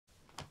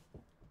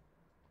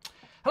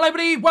Hello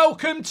everybody,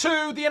 welcome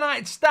to the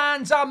United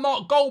Stands. I'm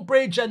Mark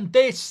Goldbridge and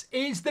this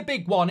is the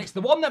big one. It's the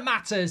one that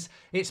matters.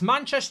 It's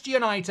Manchester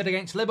United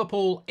against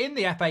Liverpool in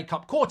the FA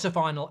Cup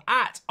quarter-final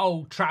at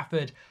Old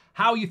Trafford.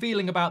 How are you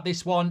feeling about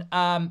this one?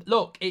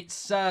 Look,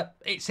 it's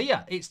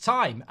here, it's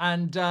time.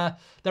 And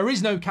there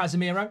is no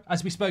Casemiro,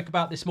 as we spoke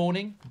about this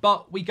morning,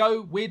 but we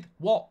go with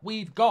what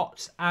we've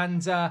got.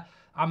 And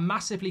I'm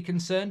massively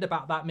concerned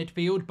about that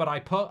midfield, but I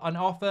put an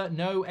offer,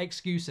 no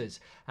excuses.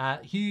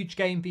 Huge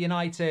game for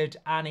United,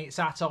 and it's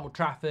at Old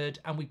Trafford,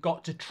 and we've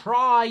got to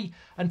try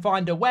and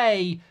find a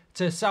way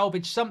to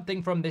salvage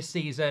something from this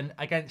season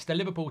against a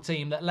Liverpool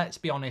team that, let's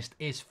be honest,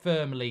 is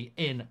firmly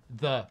in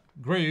the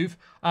groove.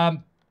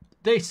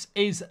 This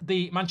is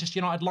the Manchester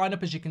United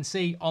lineup, as you can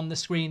see on the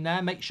screen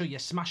there. Make sure you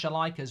smash a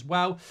like as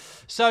well.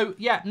 So,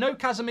 yeah, no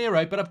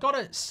Casemiro, but I've got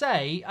to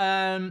say,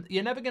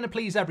 you're never going to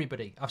please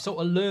everybody. I've sort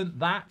of learned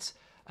that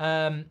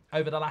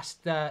over the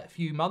last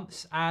few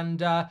months,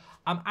 and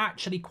I'm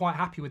actually quite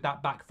happy with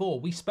that back four.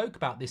 We spoke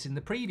about this in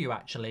the preview,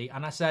 actually,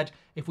 and I said,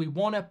 if we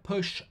want to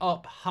push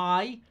up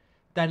high,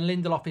 then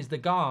Lindelof is the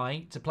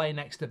guy to play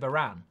next to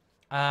Varane.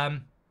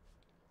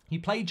 You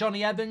play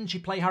Johnny Evans,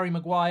 you play Harry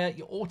Maguire,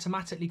 you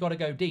automatically got to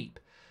go deep.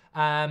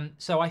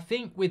 So I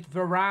think with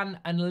Varane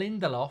and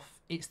Lindelof,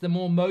 it's the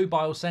more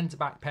mobile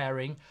centre-back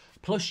pairing,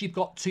 plus you've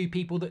got two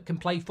people that can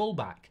play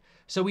full-back.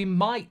 So we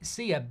might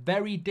see a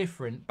very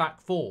different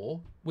back four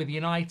with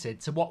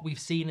United to what we've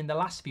seen in the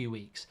last few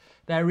weeks.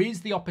 There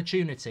is the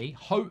opportunity,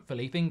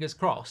 hopefully, fingers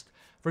crossed,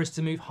 for us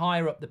to move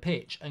higher up the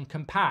pitch and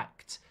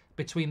compact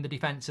between the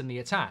defence and the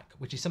attack,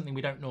 which is something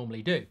we don't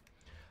normally do.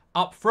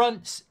 Up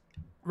front,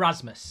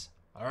 Rasmus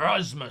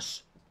is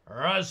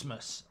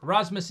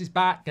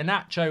back.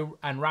 Garnacho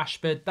and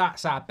Rashford.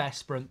 That's our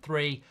best front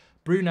three.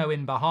 Bruno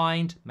in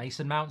behind.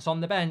 Mason Mount's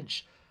on the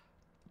bench.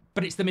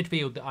 But it's the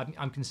midfield that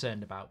I'm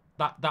concerned about.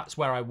 That's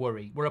where I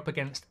worry. We're up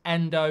against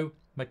Endo,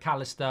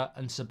 McAllister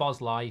and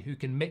Szoboszlai, who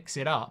can mix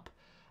it up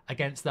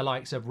against the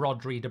likes of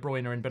Rodri, De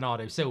Bruyne and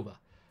Bernardo Silva.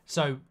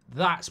 So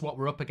that's what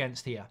we're up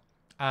against here.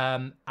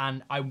 And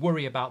I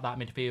worry about that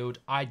midfield.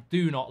 I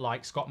do not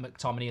like Scott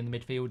McTominay in the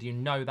midfield. You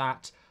know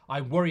that.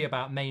 I worry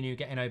about Mainu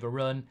getting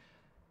overrun.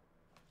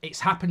 It's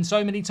happened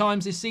so many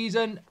times this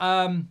season.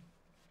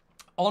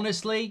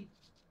 Honestly,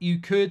 you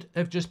could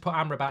have just put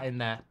Amrabat in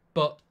there.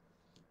 But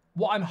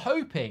what I'm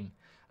hoping,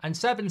 and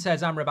Seven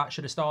says Amrabat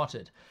should have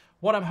started.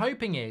 What I'm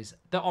hoping is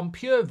that on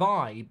pure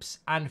vibes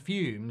and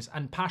fumes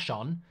and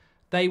passion,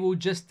 they will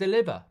just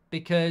deliver.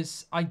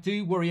 Because I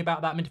do worry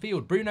about that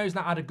midfield. Bruno's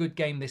not had a good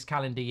game this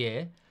calendar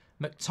year.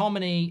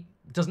 McTominay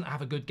doesn't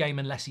have a good game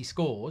unless he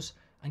scores.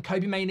 And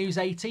Kobe Mainoo's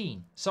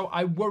 18. So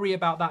I worry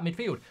about that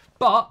midfield.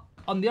 But,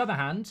 on the other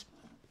hand,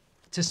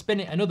 to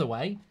spin it another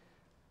way,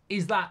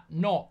 is that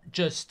not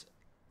just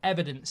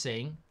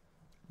evidencing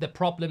the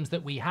problems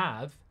that we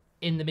have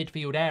in the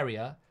midfield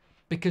area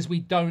because we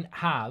don't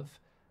have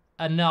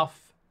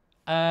enough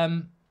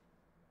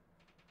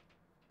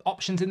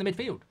options in the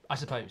midfield, I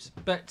suppose.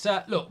 But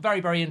look,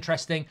 very, very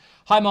interesting.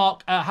 Hi,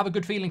 Mark. Have a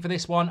good feeling for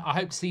this one. I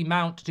hope to see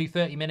Mount do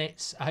 30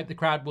 minutes. I hope the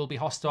crowd will be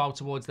hostile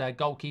towards their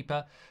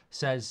goalkeeper,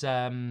 says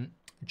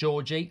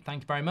Georgie.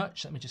 Thank you very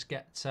much. Let me just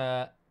get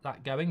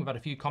that going. We've had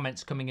a few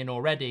comments coming in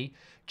already.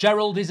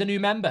 Gerald is a new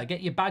member. Get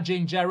your badge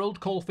in,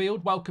 Gerald.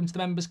 Caulfield, welcome to the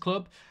Members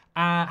Club.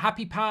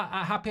 Happy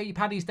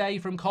Paddy's Day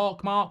from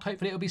Cork, Mark.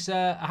 Hopefully it'll be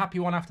a happy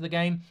one after the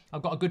game.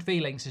 I've got a good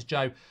feeling, says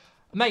Joe.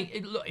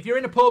 Mate, look, if you're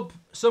in a pub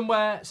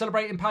somewhere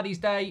celebrating Paddy's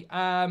Day,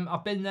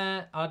 I've been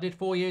there. I did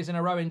 4 years in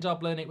a row in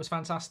Dublin. It was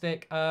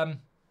fantastic.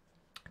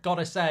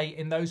 Gotta say,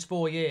 in those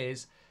 4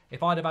 years,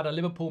 if I'd have had a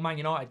Liverpool-Man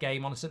United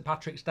game on a St.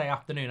 Patrick's Day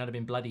afternoon, I'd have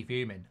been bloody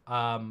fuming.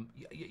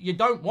 You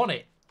don't want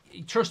it.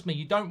 Trust me,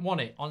 you don't want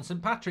it. On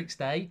St. Patrick's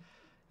Day,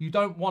 you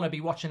don't want to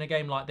be watching a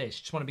game like this.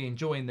 You just want to be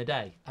enjoying the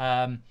day.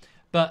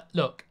 But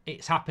look,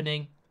 it's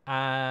happening.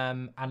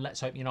 And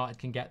let's hope United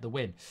can get the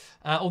win.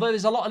 Although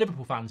there's a lot of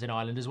Liverpool fans in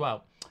Ireland as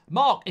well.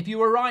 Mark, if you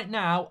were right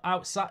now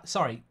outside...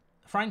 Sorry,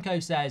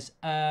 Franco says,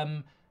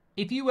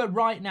 if you were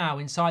right now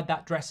inside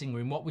that dressing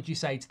room, what would you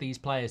say to these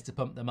players to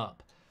pump them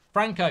up?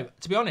 Franco,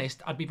 to be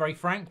honest, I'd be very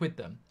frank with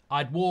them.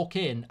 I'd walk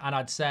in and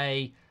I'd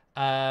say...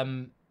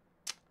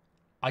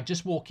 I'd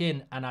just walk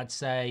in and I'd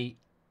say,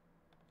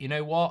 you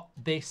know what?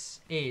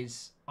 This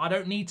is... I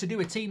don't need to do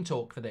a team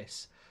talk for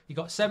this. You've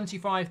got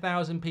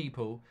 75,000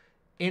 people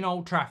in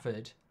Old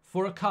Trafford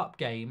for a cup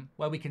game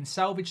where we can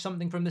salvage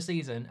something from the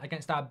season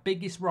against our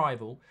biggest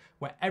rival,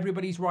 where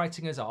everybody's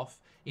writing us off.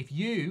 If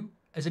you,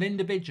 as an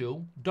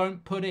individual,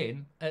 don't put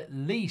in at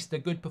least a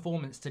good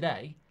performance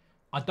today,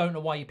 I don't know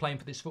why you're playing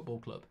for this football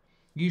club.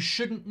 You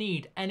shouldn't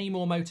need any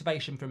more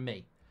motivation from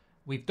me.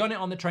 We've done it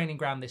on the training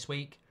ground this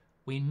week.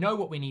 We know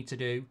what we need to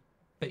do,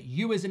 but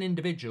you as an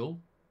individual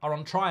are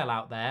on trial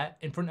out there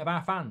in front of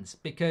our fans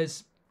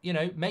because, you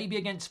know, maybe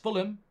against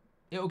Fulham,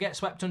 it'll get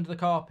swept under the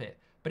carpet.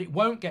 But it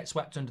won't get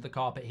swept under the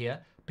carpet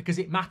here because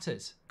it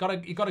matters.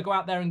 You've got to go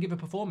out there and give a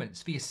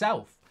performance for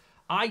yourself.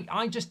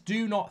 I just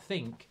do not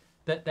think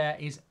that there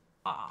is...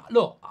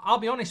 look, I'll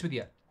be honest with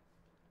you.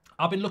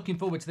 I've been looking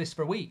forward to this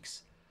for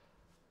weeks.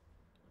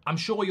 I'm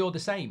sure you're the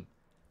same.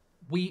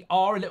 we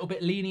are a little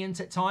bit lenient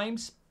at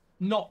times.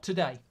 Not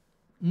today.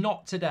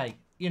 Not today.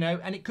 You know,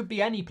 and it could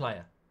be any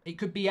player. It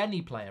could be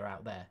any player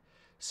out there.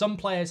 Some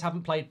players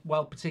haven't played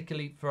well,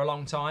 particularly for a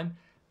long time.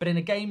 But in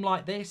a game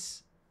like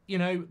this, you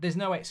know, there's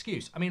no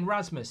excuse. I mean,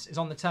 Rasmus is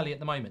on the telly at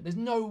the moment. There's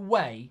no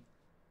way.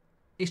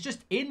 It's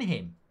just in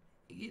him.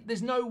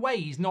 There's no way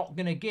he's not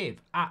going to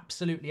give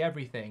absolutely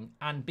everything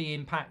and be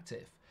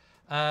impactful.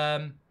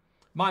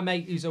 My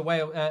mate, who's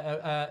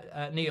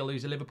Neil,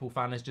 who's a Liverpool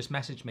fan, has just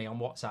messaged me on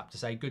WhatsApp to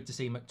say, good to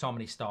see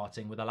McTominay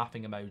starting with a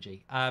laughing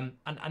emoji. And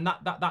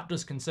that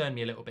does concern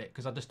me a little bit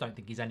because I just don't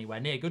think he's anywhere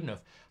near good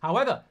enough.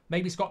 However,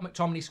 maybe Scott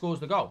McTominay scores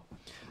the goal.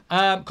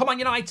 Come on,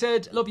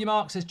 United. Love you,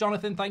 Mark, says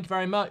Jonathan. Thank you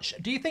very much.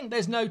 Do you think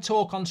there's no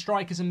talk on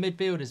strikers and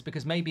midfielders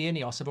because maybe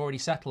Ineos have already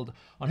settled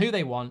on who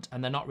they want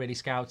and they're not really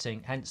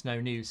scouting, hence no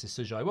news, says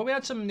Sujoy. Well, we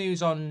had some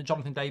news on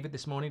Jonathan David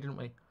this morning, didn't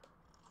we?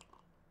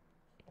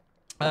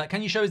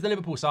 Can you show us the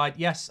Liverpool side?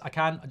 Yes, I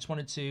can. I just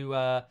wanted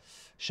to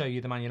show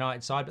you the Man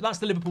United side, but that's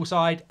the Liverpool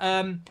side.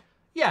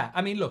 Yeah,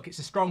 I mean, look, it's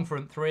a strong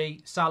front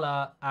three.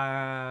 Salah,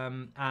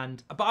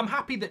 but I'm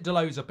happy that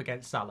Dalot's up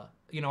against Salah.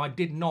 You know, I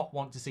did not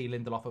want to see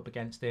Lindelof up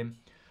against him.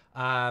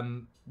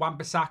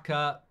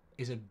 Wan-Bissaka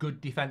is a good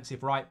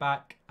defensive right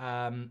back,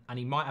 and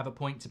he might have a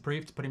point to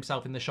prove to put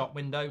himself in the shot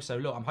window. So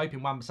look, I'm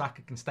hoping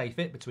Wan-Bissaka can stay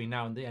fit between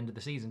now and the end of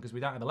the season because we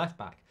don't have a left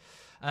back.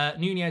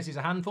 Nunez is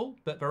a handful,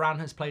 but Varane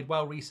has played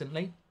well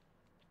recently.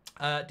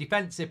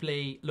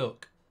 Defensively,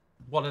 look,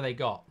 what have they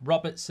got?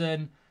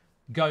 Robertson,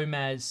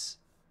 Gomez,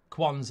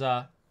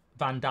 Kwanzaa,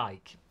 Van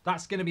Dijk.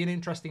 That's going to be an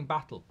interesting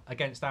battle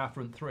against our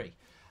front three.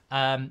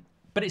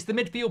 But it's the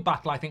midfield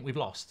battle I think we've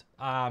lost,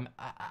 and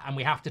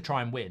we have to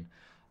try and win.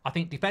 I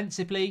think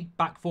defensively,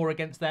 back four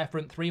against their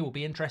front three will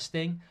be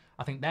interesting.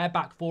 I think their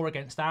back four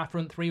against our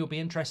front three will be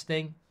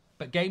interesting.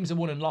 But games are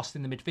won and lost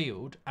in the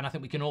midfield, and I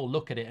think we can all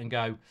look at it and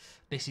go,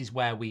 this is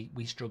where we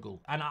struggle.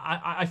 And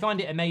I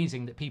find it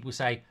amazing that people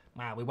say,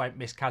 wow, we won't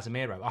miss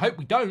Casemiro. I hope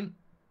we don't,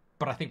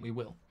 but I think we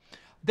will.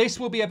 This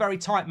will be a very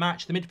tight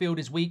match. The midfield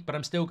is weak, but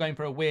I'm still going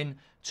for a win.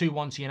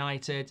 2-1 to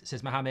United,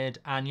 says Mohammed.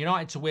 And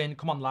United to win.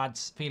 Come on,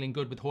 lads. Feeling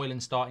good with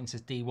Højlund starting,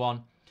 says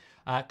D1.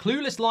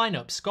 Clueless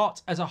lineup.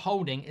 Scott as a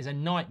holding is a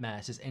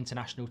nightmare, says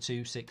International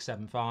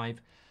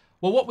 2675.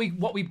 Well, what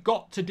we've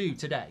got to do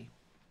today,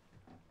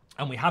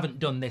 and we haven't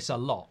done this a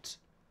lot.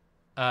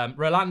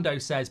 Rolando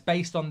says,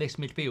 based on this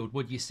midfield,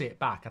 would you sit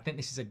back? I think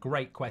this is a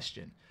great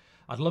question.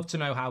 I'd love to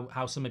know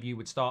how some of you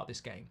would start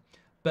this game.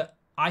 But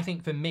I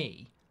think for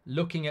me,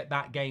 looking at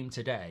that game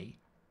today,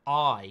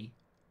 I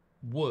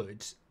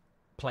would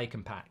play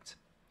compact.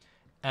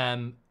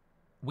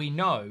 We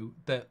know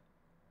that,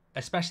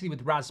 especially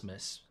with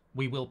Rasmus,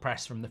 we will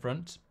press from the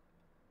front.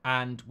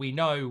 And we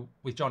know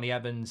with Johnny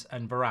Evans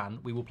and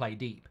Varane, we will play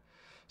deep.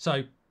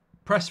 So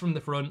press from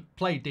the front,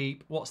 play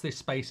deep. What's this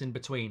space in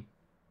between?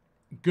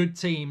 Good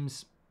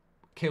teams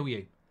kill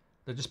you.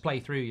 They'll just play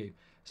through you.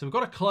 So we've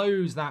got to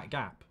close that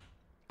gap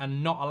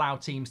and not allow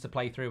teams to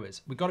play through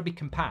us. We've got to be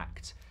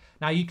compact.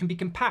 Now, you can be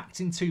compact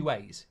in two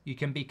ways. You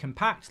can be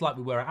compact like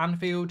we were at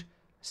Anfield,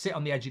 sit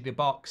on the edge of the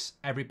box,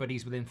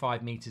 everybody's within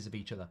 5 metres of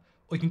each other.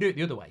 Or you can do it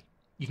the other way.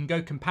 You can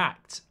go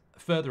compact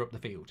further up the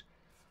field.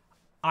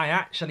 I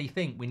actually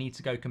think we need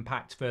to go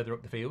compact further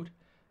up the field.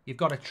 You've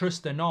got to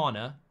trust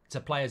Onana to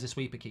play as a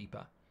sweeper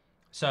keeper.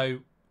 So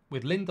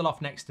with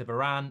Lindelof next to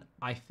Varane,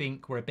 I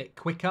think we're a bit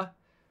quicker.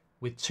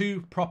 With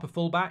two proper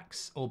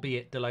fullbacks,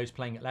 albeit Dalot's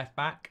playing at left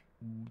back,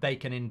 they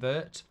can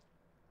invert.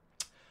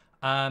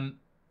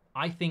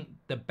 I think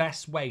the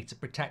best way to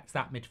protect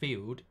that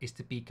midfield is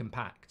to be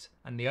compact.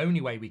 And the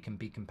only way we can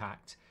be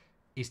compact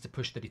is to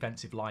push the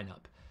defensive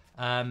lineup.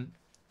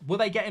 Will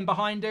they get in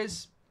behind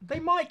us? They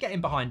might get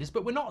in behind us,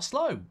 but we're not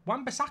slow.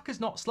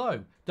 Wan-Bissaka's not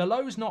slow.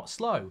 Dalot's not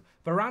slow.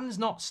 Varane's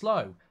not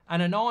slow.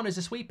 And Onana's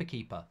a sweeper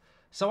keeper.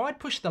 So I'd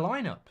push the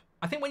lineup.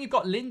 I think when you've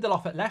got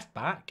Lindelof at left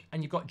back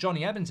and you've got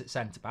Johnny Evans at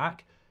centre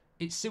back,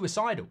 it's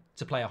suicidal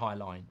to play a high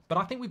line. But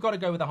I think we've got to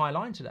go with a high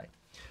line today.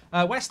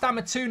 West Ham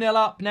are 2-0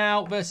 up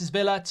now versus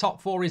Villa.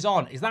 Top four is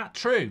on. Is that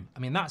true? I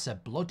mean, that's a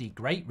bloody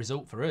great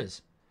result for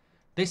us.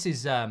 This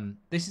is a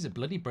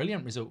bloody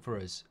brilliant result for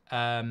us.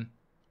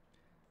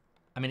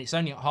 I mean, it's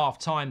only at half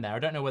time there. I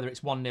don't know whether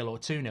it's 1-0 or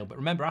 2-0. But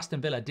remember, Aston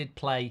Villa did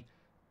play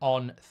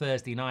on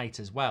Thursday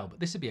night as well. But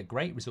this would be a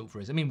great result for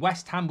us. I mean,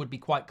 West Ham would be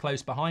quite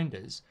close behind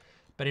us.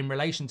 But in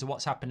relation to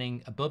what's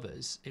happening above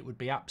us, it would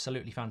be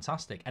absolutely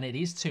fantastic. And it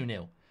is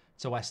 2-0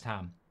 to West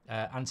Ham.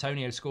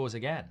 Antonio scores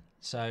again.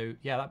 So,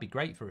 yeah, that'd be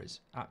great for us.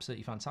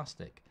 Absolutely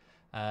fantastic.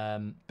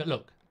 But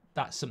look,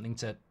 that's something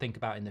to think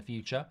about in the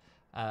future.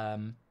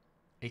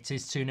 It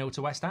is 2-0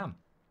 to West Ham.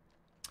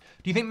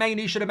 Do you think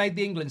Mainu should have made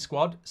the England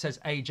squad? Says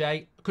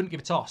AJ. Couldn't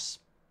give a toss,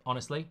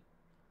 honestly.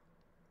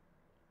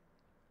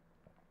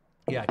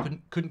 Yeah,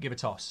 couldn't give a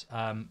toss.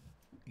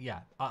 Yeah,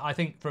 I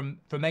think from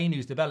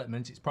Mainu's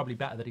development, it's probably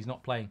better that he's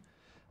not playing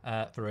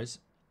for us.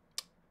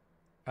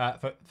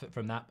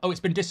 From that. Oh, it's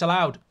been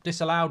disallowed.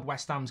 Disallowed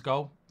West Ham's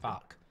goal.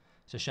 Fuck.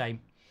 It's a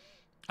shame.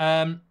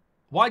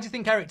 Why do you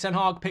think Erik Ten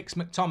Hag picks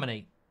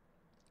McTominay?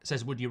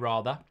 Says, would you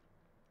rather?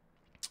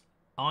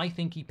 I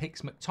think he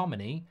picks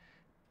McTominay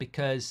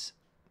because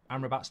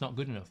Amrabat's not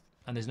good enough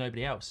and there's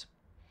nobody else.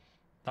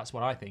 That's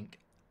what I think.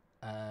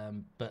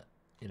 But,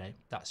 you know,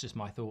 that's just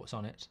my thoughts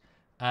on it.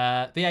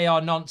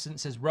 VAR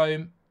nonsense, says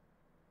Rome.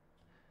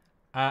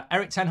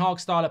 Eric Ten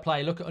Hag style of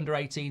play. Look at under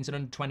 18s and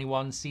under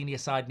 21s. Senior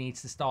side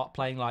needs to start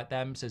playing like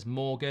them, says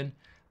Morgan.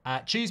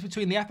 Choose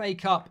between the FA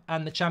Cup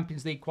and the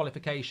Champions League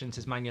qualification,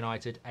 says Man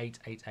United.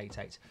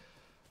 8888.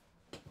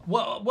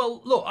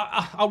 Well, look,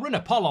 I'll run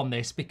a poll on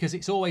this because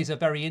it's always a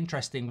very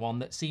interesting one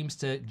that seems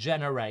to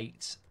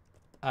generate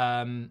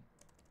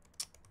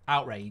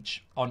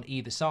outrage on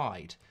either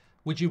side.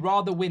 Would you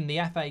rather win the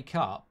FA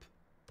Cup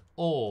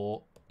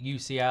or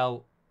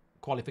UCL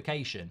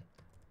qualification?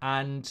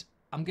 And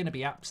I'm going to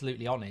be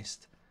absolutely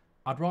honest.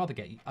 I'd rather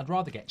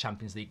get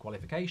Champions League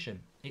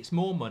qualification. It's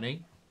more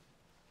money.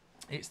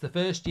 It's the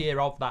first year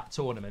of that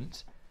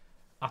tournament.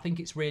 I think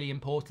it's really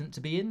important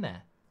to be in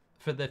there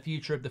for the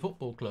future of the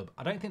football club.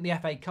 I don't think the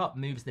FA Cup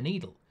moves the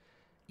needle.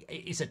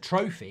 It's a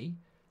trophy.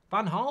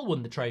 Van Gaal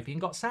won the trophy and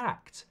got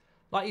sacked.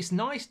 Like, it's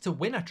nice to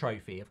win a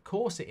trophy, of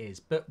course it is,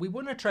 but we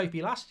won a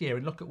trophy last year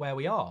and look at where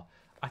we are.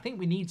 I think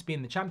we need to be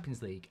in the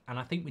Champions League, and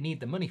I think we need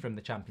the money from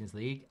the Champions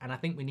League, and I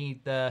think we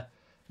need the,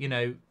 you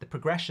know, the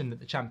progression that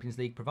the Champions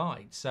League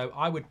provides. So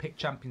I would pick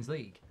Champions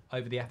League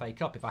over the FA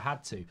Cup if I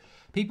had to.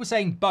 People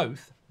saying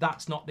both,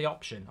 that's not the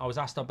option. I was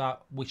asked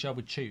about which I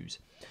would choose.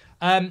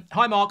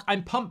 Hi, Mark.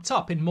 I'm pumped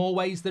up in more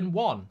ways than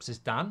one, says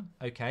Dan.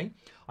 Okay.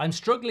 I'm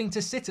struggling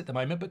to sit at the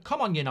moment, but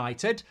come on,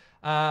 United.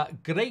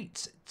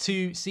 Great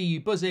to see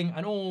you buzzing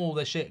and all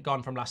the shit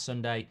gone from last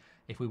Sunday.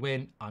 If we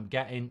win, I'm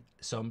getting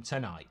some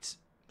tonight,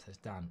 says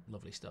Dan.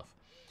 Lovely stuff.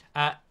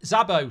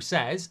 Zabo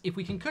says, if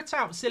we can cut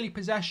out silly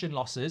possession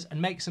losses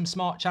and make some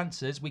smart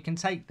chances, we can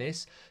take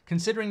this.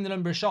 Considering the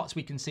number of shots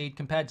we concede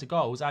compared to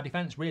goals, our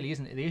defence really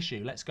isn't the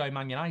issue. Let's go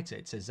Man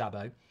United, says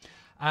Zabo.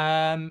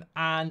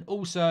 And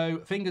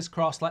also, fingers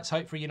crossed, let's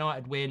hope for a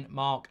United win.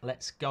 Mark,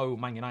 let's go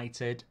Man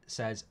United,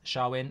 says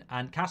Shawin.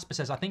 And Casper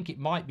says, I think it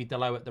might be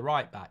Delo at the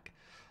right back.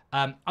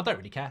 I don't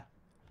really care.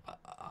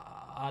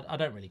 I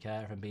don't really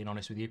care, if I'm being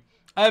honest with you.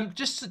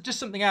 Just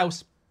something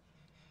else.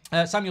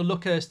 Samuel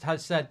Luckhurst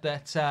has said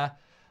that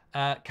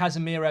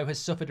Casemiro has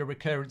suffered a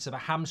recurrence of a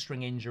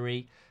hamstring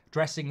injury.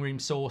 Dressing room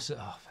sources...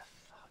 Oh, for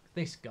fuck.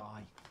 This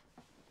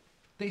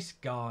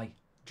guy.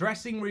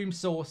 Dressing room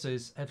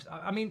sources have...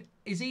 I mean,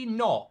 is he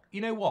not? You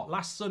know what?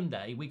 Last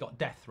Sunday, we got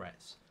death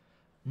threats.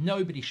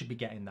 Nobody should be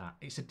getting that.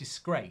 It's a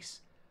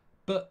disgrace.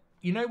 But,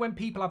 you know, when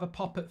people have a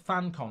pop at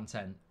fan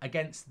content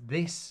against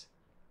this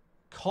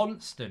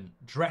constant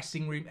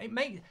dressing room...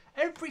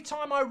 Every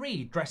time I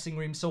read dressing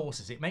room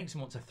sources, it makes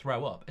me want to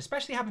throw up,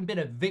 especially having been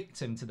a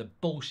victim to the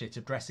bullshit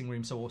of dressing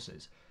room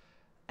sources.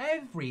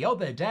 Every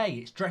other day,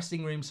 it's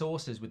dressing room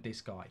sources with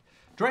this guy.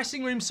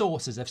 Dressing room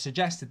sources have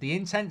suggested the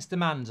intense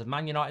demands of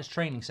Man United's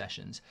training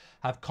sessions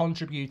have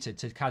contributed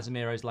to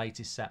Casemiro's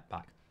latest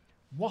setback.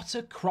 What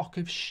a crock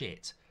of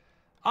shit.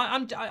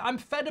 I'm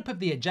fed up of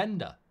the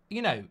agenda.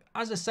 You know,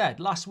 as I said,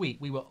 last week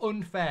we were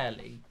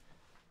unfairly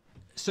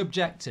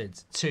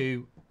subjected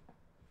to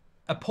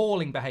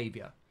appalling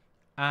behaviour.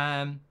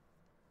 And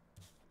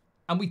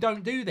we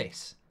don't do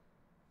this.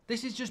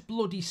 This is just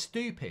bloody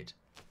stupid.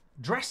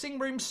 Dressing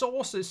room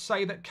sources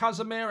say that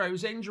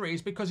Casemiro's injury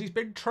is because he's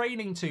been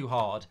training too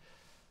hard.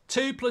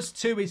 2 +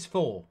 2 is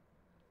 4.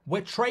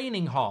 We're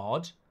training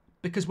hard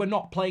because we're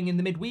not playing in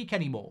the midweek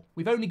anymore.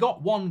 We've only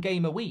got one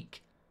game a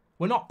week.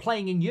 We're not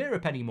playing in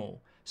Europe anymore.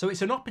 So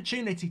it's an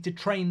opportunity to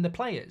train the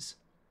players.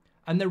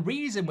 And the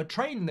reason we're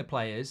training the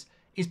players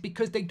is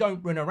because they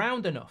don't run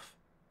around enough.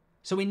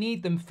 So we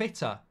need them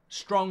fitter,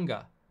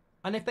 stronger.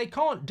 And if they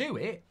can't do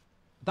it,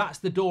 that's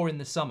the door in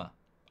the summer.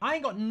 I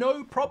ain't got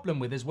no problem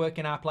with us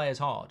working our players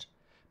hard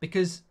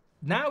because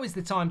now is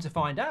the time to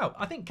find out.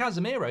 I think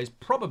Casemiro's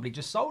probably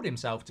just sold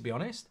himself, to be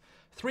honest.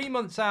 3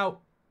 months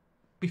out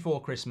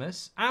before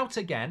Christmas, out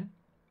again.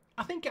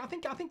 I think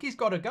he's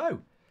got to go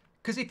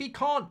because if he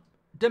can't...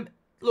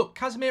 Look,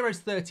 Casemiro's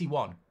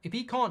 31. If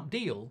he can't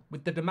deal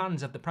with the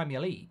demands of the Premier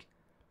League,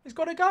 he's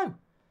got to go.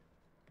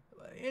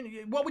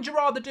 What would you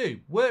rather do?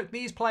 Work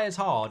these players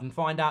hard and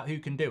find out who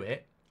can do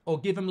it, or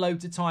give them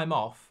loads of time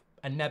off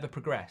and never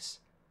progress?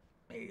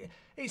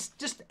 It's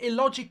just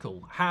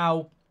illogical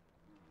how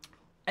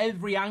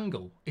every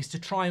angle is to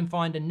try and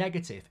find a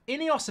negative.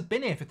 Ineos have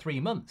been here for 3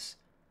 months.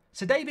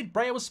 Sir David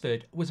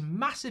Brailsford was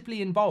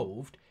massively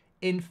involved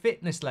in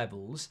fitness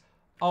levels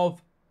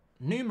of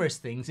numerous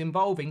things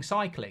involving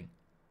cycling.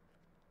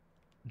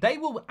 They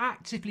will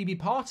actively be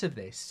part of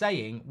this,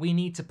 saying we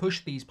need to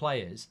push these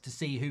players to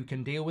see who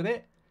can deal with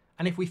it.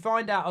 And if we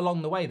find out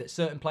along the way that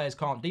certain players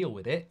can't deal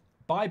with it,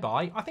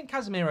 bye-bye. I think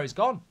Casemiro's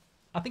gone.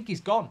 I think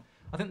he's gone.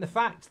 I think the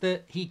fact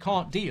that he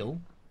can't deal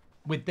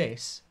with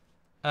this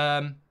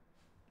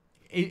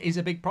is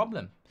a big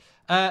problem.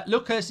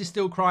 Lucas is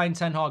still crying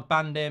Ten Hag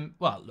banned him.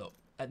 Well, look,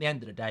 at the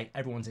end of the day,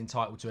 everyone's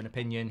entitled to an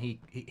opinion.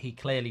 He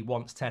clearly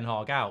wants Ten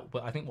Hag out.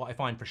 But I think what I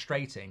find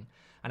frustrating,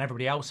 and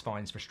everybody else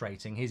finds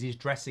frustrating, is his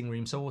dressing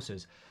room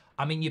sources.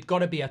 I mean, you've got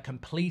to be a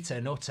complete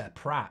and utter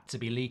prat to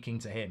be leaking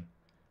to him.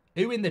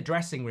 Who in the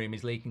dressing room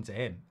is leaking to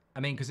him? I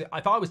mean, because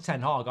if I was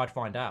Ten Hag, I'd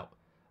find out.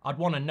 I'd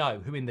want to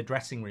know who in the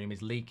dressing room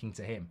is leaking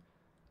to him,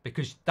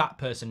 because that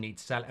person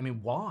needs to sell. I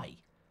mean, why?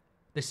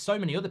 There's so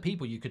many other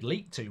people you could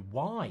leak to.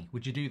 Why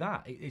would you do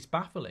that? It's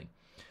baffling.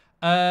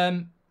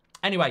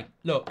 Anyway,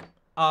 look,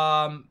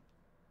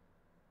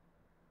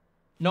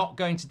 not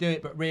going to do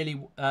it, but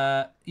really,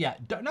 yeah,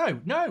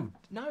 no,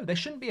 there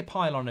shouldn't be a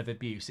pylon of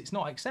abuse. It's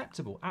not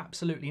acceptable.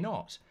 Absolutely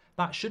not.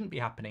 That shouldn't be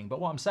happening. But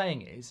what I'm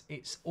saying is,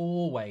 it's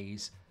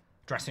always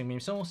dressing room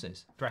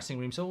sources, dressing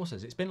room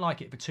sources. It's been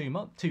like it for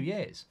 2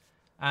 years.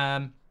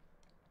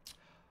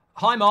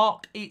 Hi,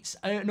 Mark. It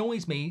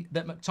annoys me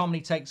that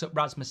McTominay takes up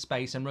Rasmus'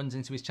 space and runs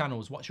into his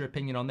channels. What's your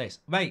opinion on this?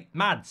 Mate,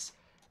 Mads,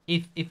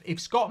 if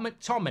Scott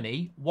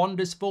McTominay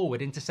wanders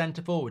forward into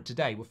centre forward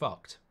today, we're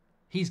fucked.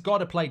 He's got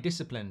to play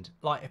disciplined.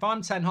 Like, if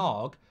I'm Ten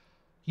Hag,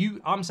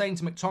 I'm saying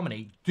to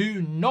McTominay,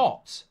 do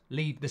not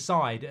leave the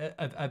side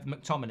of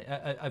McTominay,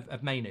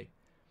 of Mainoo.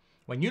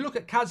 When you look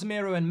at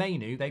Casemiro and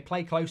Mainoo, they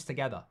play close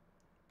together.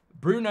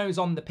 Bruno's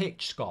on the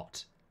pitch,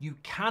 Scott. You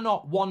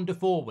cannot wander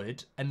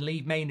forward and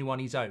leave Mainoo on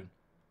his own.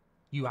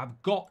 You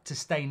have got to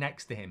stay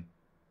next to him.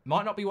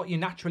 Might not be what you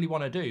naturally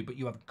want to do, but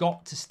you have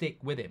got to stick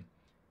with him.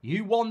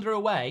 You wander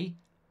away,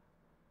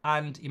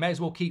 and you may as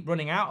well keep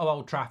running out of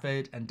Old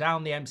Trafford and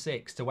down the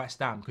M6 to West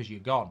Ham because you're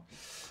gone.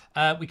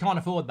 We can't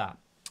afford that.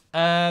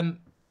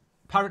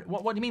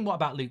 What do you mean, what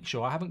about Luke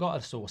Shaw? I haven't got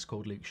a source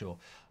called Luke Shaw.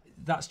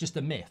 That's just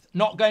a myth.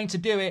 Not going to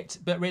do it,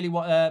 but really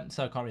what...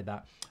 so I can't read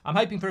that. I'm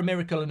hoping for a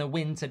miracle and a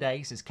win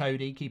today, says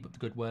Cody. Keep up the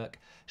good work.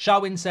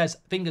 Sharwin says,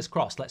 fingers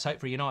crossed. Let's hope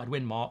for a United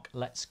win, Mark.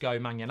 Let's go,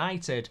 Man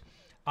United.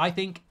 I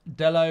think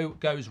Delo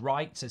goes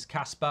right, says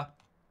Casper.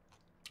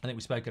 I think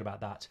we've spoken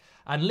about that.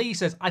 And Lee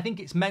says, I think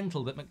it's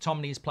mental that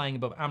McTominay is playing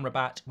above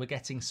Amrabat. We're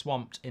getting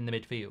swamped in the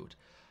midfield.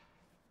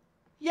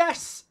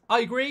 Yes, I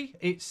agree.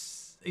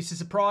 It's a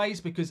surprise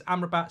because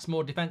Amrabat's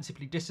more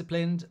defensively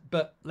disciplined,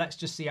 but let's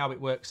just see how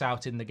it works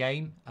out in the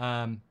game.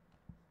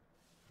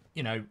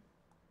 You know,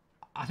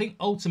 I think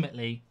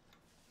ultimately,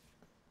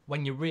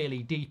 when you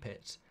really deep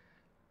it,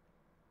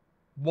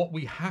 what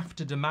we have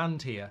to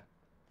demand here,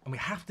 and we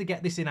have to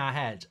get this in our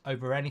head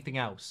over anything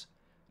else,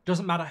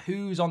 doesn't matter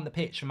who's on the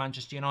pitch for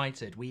Manchester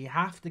United, we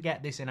have to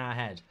get this in our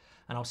head.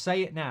 And I'll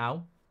say it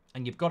now,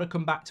 and you've got to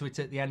come back to it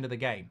at the end of the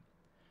game.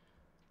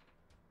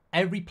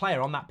 Every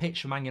player on that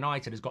pitch for Man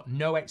United has got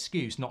no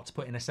excuse not to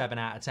put in a 7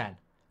 out of 10.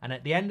 And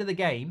at the end of the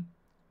game,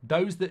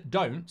 those that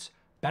don't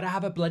better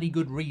have a bloody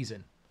good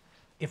reason.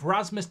 If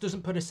Rasmus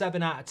doesn't put a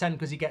 7 out of 10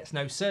 because he gets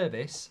no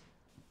service,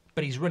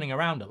 but he's running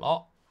around a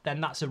lot, then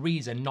that's a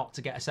reason not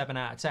to get a 7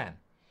 out of 10.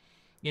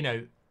 You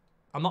know,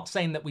 I'm not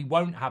saying that we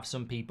won't have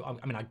some people.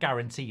 I mean, I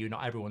guarantee you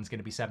not everyone's going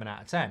to be 7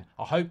 out of 10.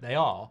 I hope they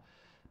are.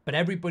 But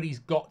everybody's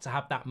got to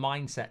have that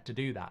mindset to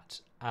do that.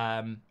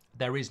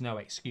 There is no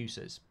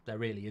excuses. There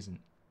really isn't.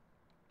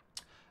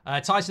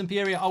 Tyson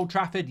Fury at Old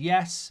Trafford,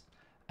 yes.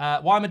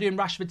 Why am I doing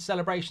Rashford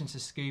celebrations to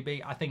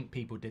Scooby? I think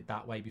people did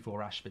that way before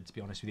Rashford, to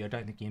be honest with you. I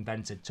don't think he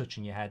invented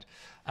touching your head.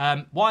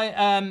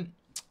 Why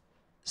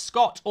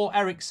Scott or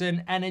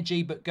Ericsson,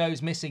 energy but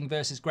goes missing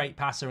versus great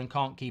passer and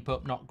can't keep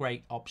up. Not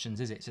great options,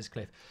 is it, says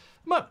Cliff.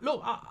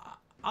 Look,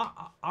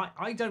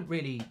 I don't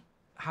really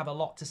have a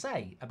lot to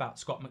say about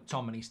Scott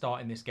McTominay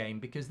starting this game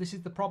because this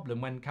is the problem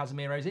when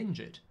Casemiro's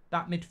injured.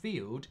 That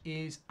midfield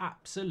is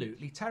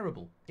absolutely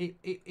terrible.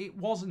 It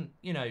wasn't,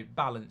 you know,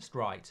 balanced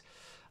right.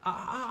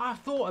 I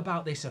thought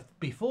about this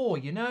before,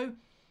 you know.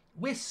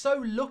 We're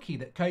so lucky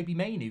that Kobbie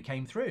Mainoo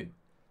came through.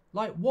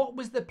 Like, what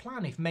was the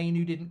plan if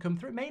Mainoo didn't come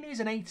through? Mainoo is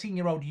an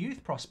 18-year-old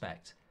youth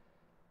prospect.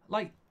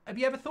 Like, have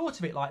you ever thought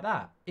of it like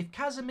that? If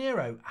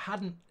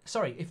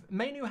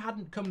Mainoo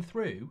hadn't come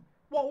through,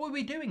 what were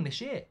we doing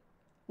this year?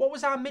 What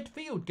was our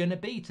midfield going to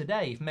be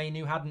today if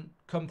Mainoo hadn't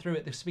come through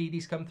at the speed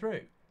he's come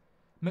through?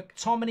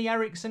 McTominay,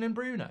 Ericsson and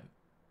Bruno.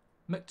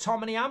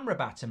 McTominay,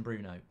 Amrabat and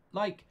Bruno.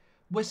 Like,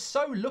 we're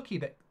so lucky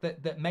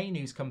that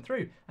Mainoo's come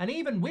through. And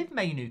even with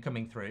Mainoo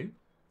coming through,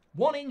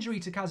 one injury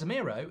to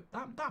Casemiro,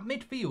 that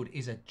midfield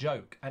is a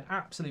joke, an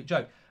absolute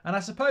joke. And I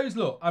suppose,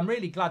 look, I'm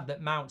really glad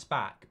that Mount's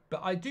back,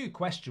 but I do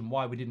question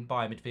why we didn't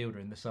buy a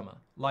midfielder in the summer.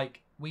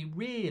 Like, we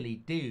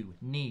really do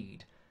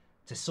need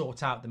to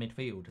sort out the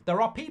midfield.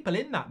 There are people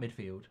in that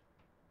midfield.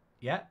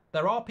 Yeah,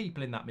 there are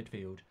people in that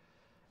midfield.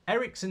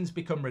 Ericsson's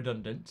become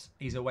redundant.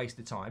 He's a waste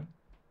of time.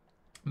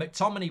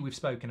 McTominay we've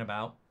spoken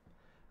about.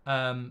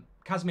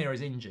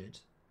 Casemiro's injured.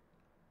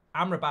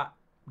 Amrabat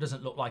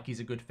doesn't look like he's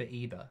a good fit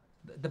either.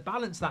 The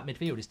balance of that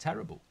midfield is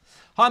terrible.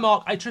 Hi,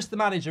 Mark. I trust the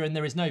manager and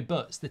there is no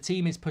buts. The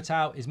team he's put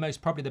out is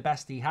most probably the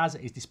best he has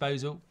at his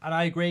disposal. And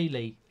I agree,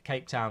 Lee,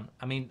 Cape Town.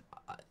 I mean,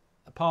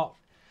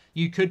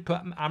 you could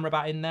put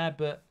Amrabat in there,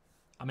 but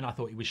I mean, I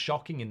thought he was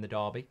shocking in the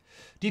derby.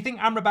 Do you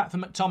think Amrabat for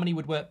McTominay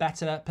would work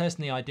better?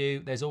 Personally, I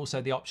do. There's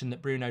also the option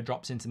that Bruno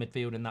drops into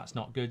midfield and that's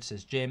not good,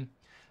 says Jim.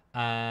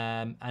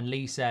 And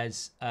Lee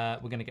says we're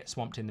going to get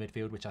swamped in the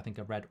midfield, which I think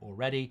I've read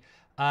already.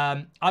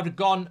 I've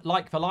gone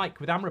like for like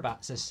with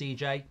Amrabat, says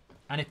CJ.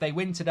 And if they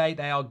win today,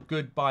 they are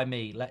good by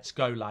me. Let's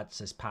go, lads,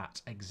 says Pat.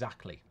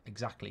 Exactly.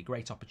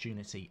 Great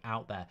opportunity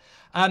out there.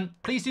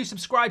 Please do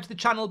subscribe to the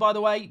channel, by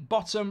the way.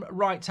 Bottom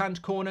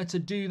right-hand corner to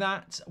do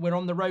that. We're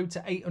on the road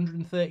to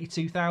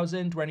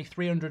 832,000. We're only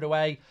 300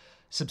 away.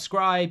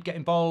 Subscribe, get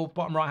involved.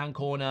 Bottom right-hand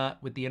corner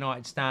with the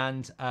United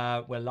Stand.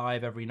 We're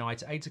live every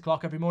night at 8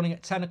 o'clock, every morning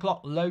at 10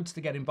 o'clock. Loads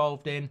to get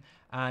involved in.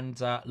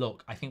 And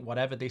look, I think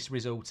whatever this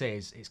result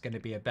is, it's going to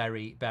be a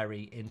very,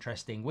 very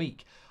interesting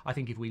week. I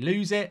think if we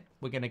lose it,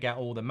 we're going to get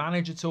all the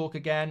manager talk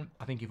again.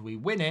 I think if we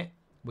win it,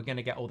 we're going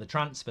to get all the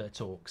transfer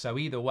talk. So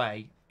either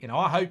way, you know,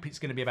 I hope it's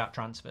going to be about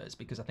transfers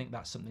because I think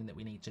that's something that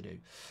we need to do.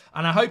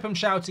 And I hope I'm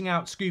shouting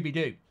out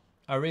Scooby-Doo.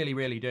 I really,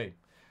 really do.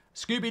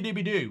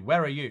 Scooby-Dooby-Doo,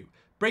 where are you?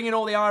 Bring in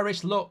all the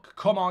Irish look.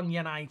 Come on,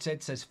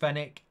 United, says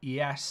Fennick.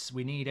 Yes,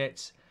 we need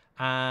it.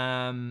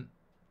 I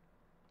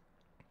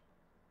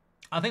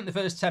think the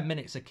first 10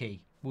 minutes are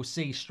key. We'll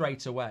see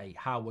straight away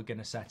how we're going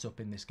to set up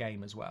in this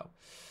game as well.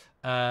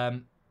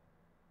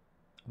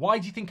 Why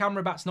do you think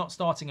Amrabat's not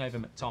starting over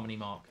McTominay,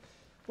 Mark?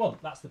 Well,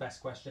 that's the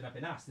best question I've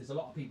been asked. There's a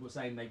lot of people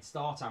saying they'd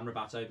start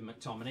Amrabat over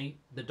McTominay.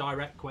 The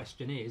direct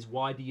question is,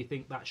 why do you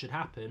think that should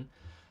happen?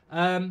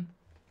 I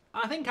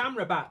think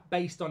Amrabat,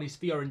 based on his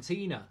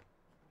Fiorentina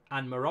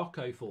and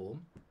Morocco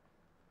form,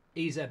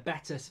 is a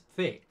better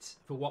fit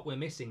for what we're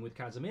missing with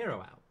Casemiro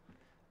out.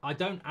 I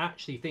don't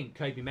actually think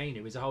Kobe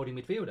Mainoo is a holding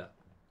midfielder.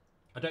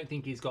 I don't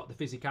think he's got the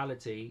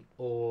physicality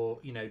or,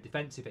 you know,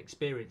 defensive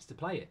experience to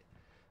play it.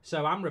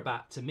 So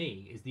Amrabat, to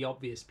me, is the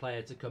obvious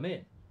player to come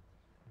in.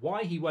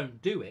 Why he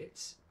won't do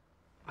it,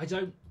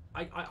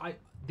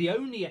 the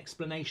only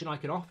explanation I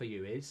can offer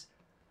you is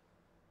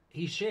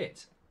he's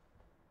shit.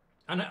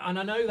 And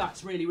I know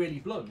that's really, really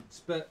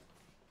blunt, but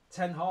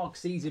Ten Hag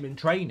sees him in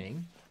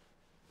training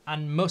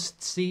and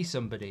must see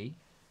somebody.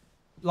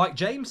 Like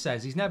James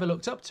says, he's never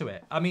looked up to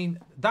it. I mean,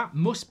 that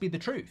must be the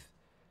truth.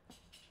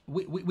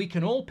 We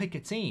can all pick a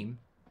team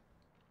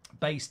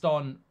based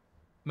on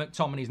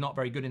McTominay's not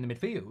very good in the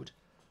midfield,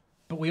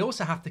 but we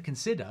also have to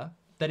consider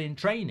that in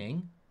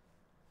training,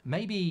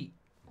 maybe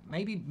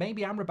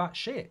Amrabat's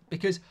shit.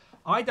 Because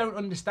I don't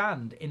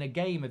understand in a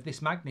game of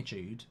this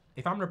magnitude,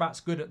 if Amrabat's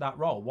good at that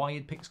role, why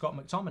you'd pick Scott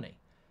McTominay.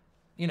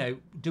 You know,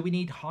 do we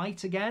need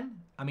height again?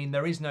 I mean,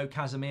 there is no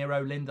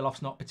Casemiro.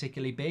 Lindelof's not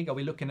particularly big. Are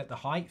we looking at the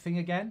height thing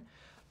again?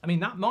 I mean,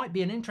 that might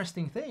be an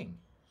interesting thing.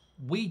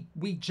 We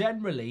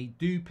generally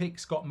do pick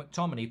Scott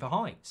McTominay for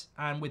height,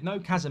 and with no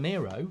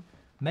Casemiro,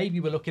 maybe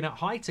we're looking at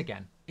height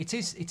again. It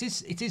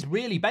is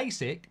really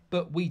basic,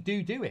 but we do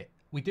it.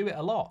 We do it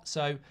a lot,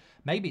 so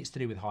maybe it's to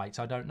do with height.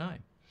 I don't know.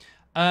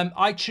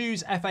 I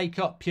choose FA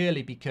Cup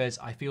purely because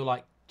I feel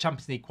like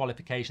Champions League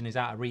qualification is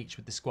out of reach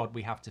with the squad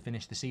we have to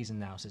finish the season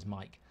now, says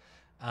Mike.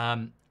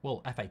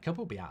 Well, FA Cup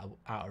will be out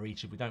of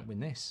reach if we don't win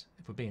this,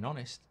 if we're being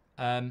honest.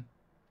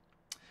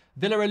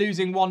 Villa are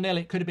losing 1-0.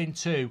 It could have been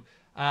 2.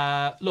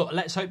 Look,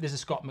 let's hope there's a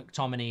Scott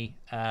McTominay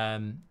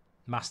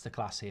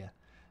masterclass here.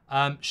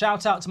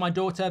 Shout out to my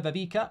daughter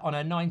Viveka on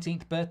her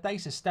 19th birthday,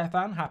 says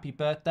Stefan. Happy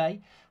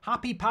birthday.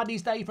 Happy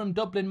Paddy's Day from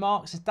Dublin,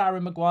 Mark, says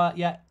Darren Maguire.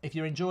 Yeah, if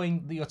you're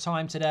enjoying your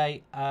time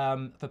today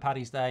for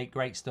Paddy's Day,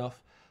 great stuff.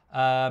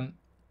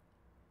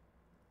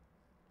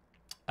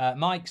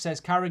 Mike says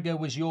Carragher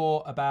was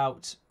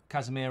about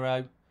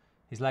Casemiro.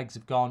 His legs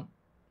have gone,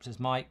 says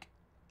Mike.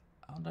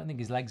 I don't think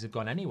his legs have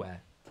gone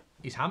anywhere.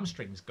 His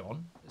hamstring's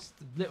gone. It's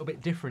a little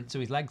bit different to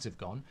his legs have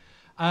gone.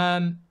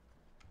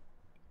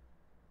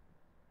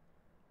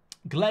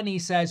 Glennie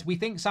says, we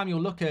think Samuel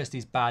Luckhurst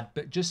is bad,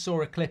 but just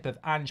saw a clip of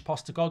Ange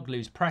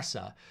Postecoglou's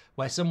presser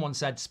where someone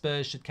said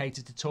Spurs should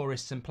cater to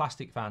tourists and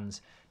plastic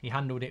fans. He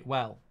handled it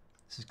well.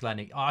 This is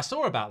Glennie. Oh, I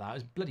saw about that. It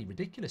was bloody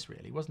ridiculous,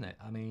 really, wasn't it?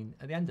 I mean,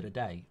 at the end of the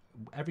day,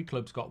 every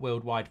club's got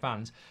worldwide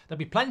fans. There'll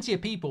be plenty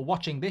of people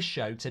watching this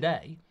show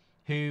today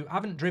who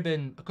haven't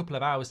driven a couple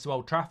of hours to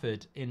Old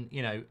Trafford in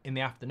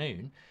the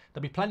afternoon.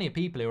 There'll be plenty of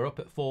people who are up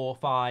at 4,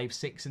 5,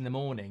 6 in the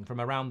morning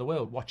from around the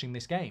world watching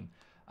this game.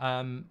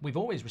 We've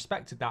always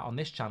respected that on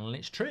this channel, and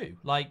it's true.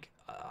 Like,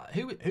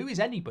 who is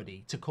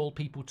anybody to call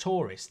people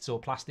tourists or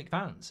plastic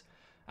fans?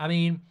 I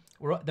mean,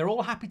 they're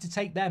all happy to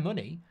take their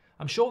money.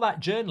 I'm sure that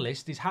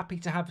journalist is happy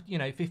to have,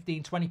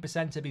 15,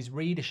 20% of his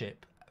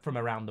readership from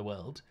around the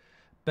world,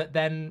 but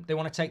then they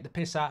want to take the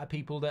piss out of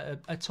people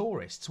that are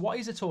tourists. What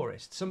is a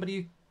tourist? Somebody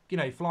who,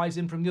 flies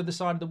in from the other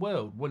side of the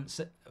world once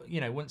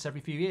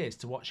every few years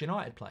to watch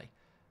United play,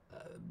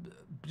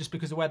 just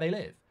because of where they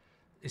live.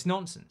 It's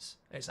nonsense.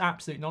 It's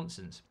absolute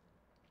nonsense.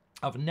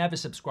 I've never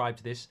subscribed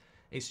to this.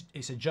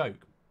 It's a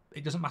joke.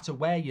 It doesn't matter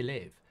where you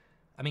live.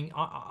 I mean,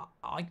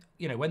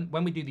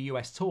 when we do the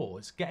US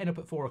tours, getting up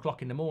at 4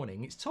 o'clock in the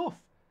morning, it's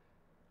tough.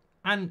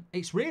 And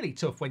it's really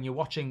tough when you're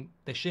watching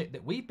the shit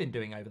that we've been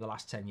doing over the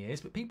last 10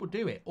 years, but people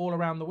do it all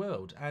around the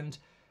world. And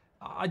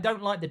I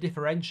don't like the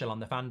differential on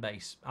the fan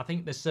base. I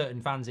think there's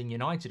certain fans in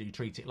United who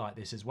treat it like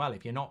this as well.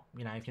 If you're not,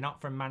 if you're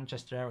not from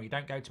Manchester or you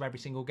don't go to every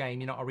single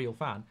game, you're not a real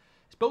fan.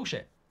 It's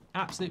bullshit.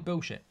 Absolute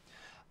bullshit.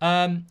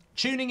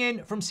 Tuning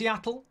in from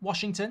Seattle,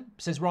 Washington,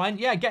 says Ryan.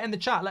 Yeah, get in the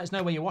chat. Let us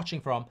know where you're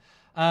watching from.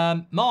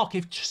 Mark,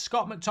 if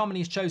Scott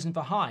McTominay is chosen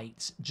for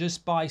height,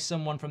 just by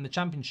someone from the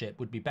Championship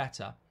would be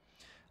better,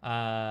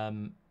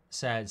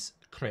 says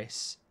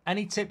Chris.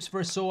 Any tips for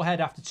a sore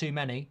head after too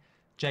many?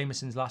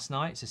 Jameson's last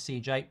night, says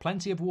CJ.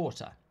 Plenty of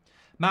water.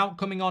 Mount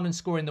coming on and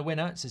scoring the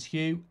winner, says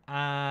Hugh.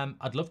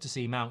 I'd love to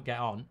see Mount get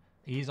on.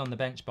 He is on the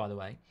bench, by the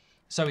way.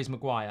 So is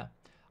Maguire.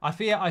 I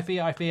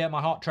fear.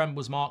 My heart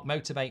trembles, Mark.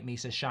 Motivate me,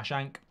 says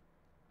Shashank.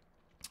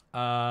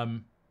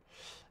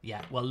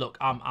 Yeah, well, look,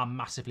 I'm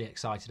massively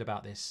excited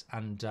about this.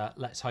 And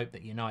let's hope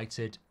that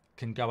United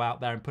can go out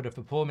there and put a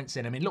performance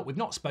in. I mean, look, we've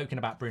not spoken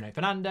about Bruno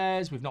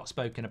Fernandes. We've not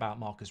spoken about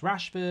Marcus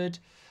Rashford.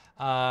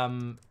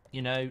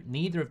 You know,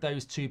 neither of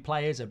those two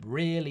players have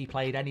really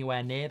played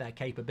anywhere near their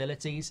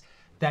capabilities.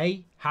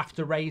 They have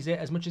to raise it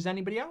as much as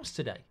anybody else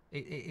today.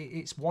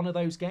 It's one of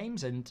those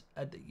games, and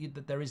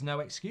there is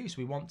no excuse.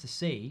 We want to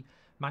see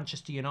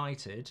Manchester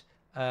United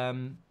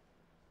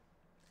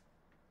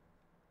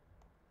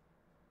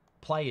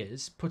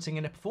players putting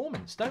in a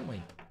performance, don't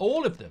we?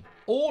 All of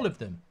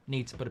them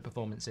need to put a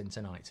performance in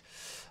tonight.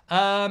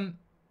 Let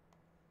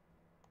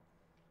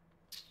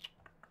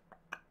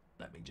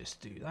me just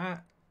do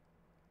that.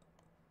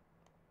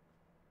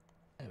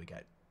 There we go.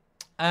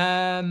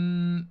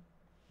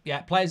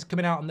 Yeah, players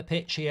coming out on the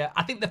pitch here.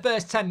 I think the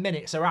first 10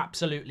 minutes are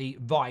absolutely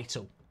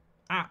vital.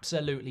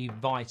 Absolutely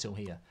vital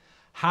here.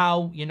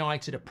 How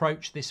United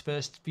approach this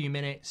first few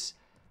minutes.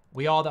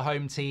 We are the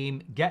home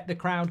team. Get the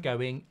crowd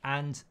going,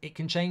 and it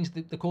can change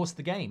the course of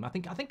the game. I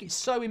think it's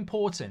so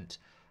important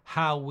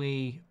how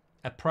we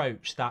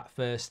approach that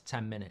first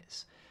 10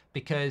 minutes.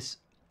 Because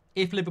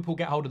if Liverpool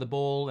get hold of the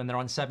ball and they're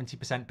on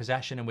 70%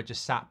 possession and we're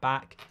just sat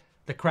back,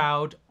 the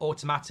crowd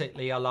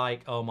automatically are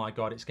like, oh my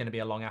God, it's going to be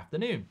a long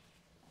afternoon.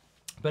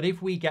 But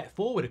if we get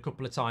forward a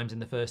couple of times in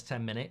the first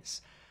 10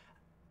 minutes,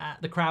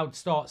 the crowd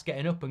starts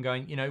getting up and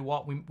going, you know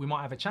what, we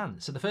might have a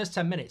chance. So the first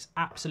 10 minutes,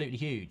 absolutely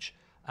huge.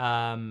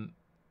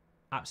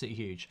 Absolutely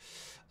huge.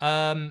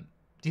 Do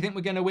you think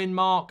we're going to win,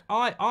 Mark?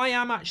 I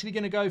am actually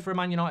going to go for a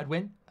Man United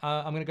win.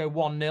 I'm going to go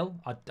 1-0.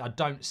 I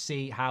don't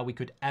see how we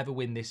could ever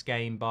win this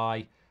game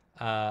by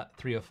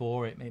 3 or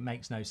 4. It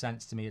makes no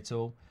sense to me at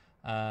all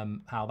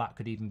how that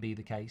could even be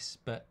the case.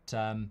 But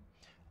I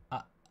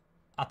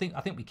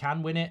think we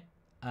can win it.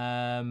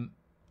 And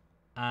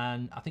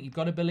I think you've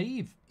got to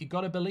believe. You've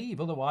got to believe.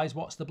 Otherwise,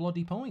 what's the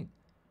bloody point?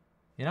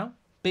 You know,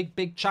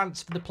 big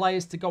chance for the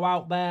players to go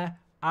out there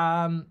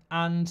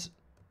and,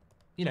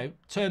 you know,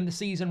 turn the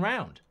season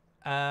round.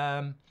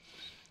 I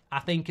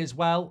think as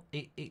well,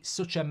 it's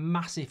such a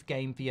massive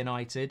game for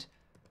United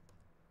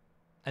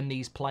and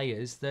these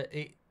players that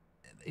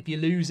if you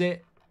lose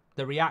it,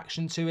 the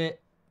reaction to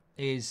it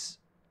is,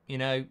 you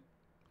know,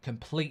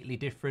 completely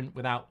different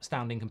without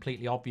sounding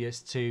completely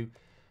obvious to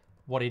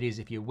what it is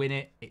if you win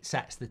it. It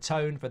sets the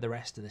tone for the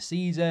rest of the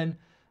season.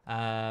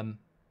 Yeah,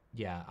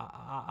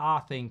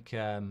 I think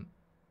I've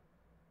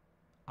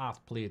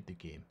played the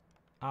game.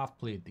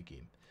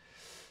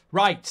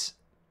 Right.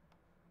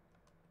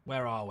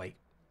 Where are we?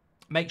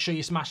 Make sure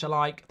you smash a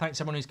like.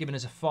 Thanks everyone who's given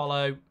us a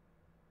follow.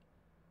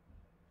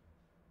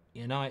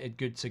 United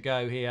good to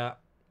go here.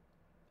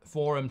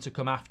 Forum to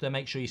come after.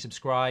 Make sure you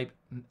subscribe.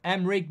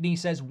 M. Rigney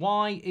says,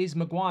 why is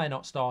Maguire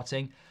not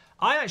starting?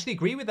 I actually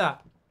agree with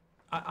that.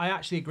 I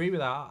actually agree with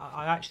that.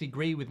 I actually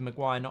agree with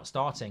Maguire not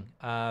starting.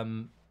 I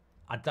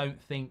don't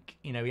think,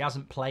 you know, he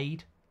hasn't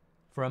played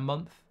for a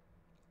month.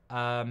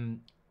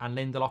 And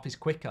Lindelof is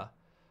quicker.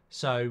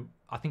 So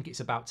I think it's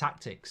about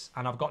tactics.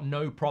 And I've got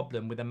no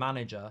problem with a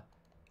manager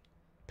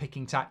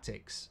picking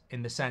tactics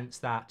in the sense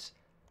that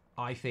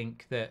I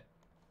think that,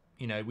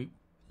 you know,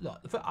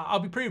 I'll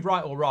be proved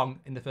right or wrong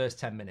in the first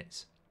 10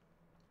 minutes.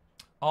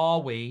 Are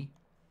we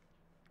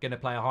going to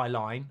play a high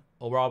line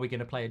or are we going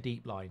to play a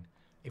deep line?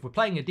 If we're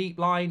playing a deep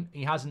line,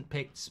 he hasn't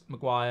picked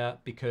Maguire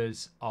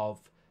because of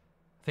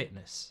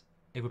fitness.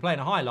 If we're playing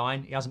a high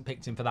line, he hasn't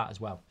picked him for that as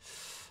well.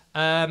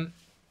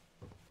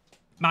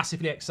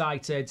 Massively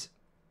excited.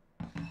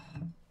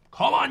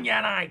 Come on,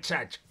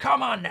 United.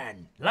 Come on,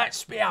 then.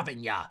 Let's be having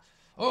ya.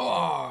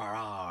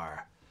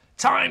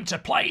 Time to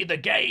play the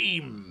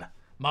game,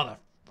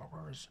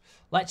 motherfuckers.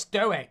 Let's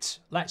do it.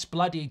 Let's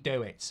bloody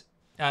do it.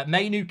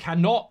 Mainu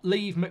cannot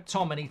leave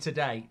McTominay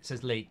today,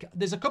 says Leek.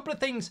 There's a couple of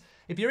things.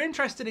 If you're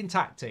interested in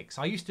tactics,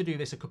 I used to do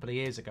this a couple of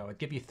years ago. I'd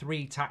give you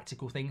 3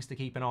 tactical things to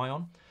keep an eye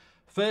on.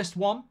 First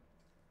one,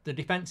 the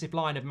defensive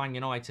line of Man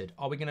United.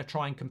 Are we going to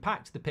try and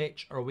compact the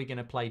pitch or are we going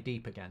to play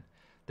deep again?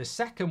 The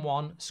second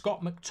one,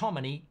 Scott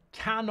McTominay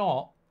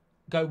cannot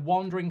go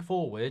wandering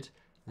forward,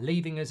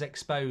 leaving us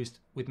exposed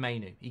with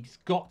Mainu. He's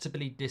got to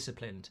be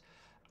disciplined.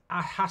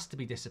 Has to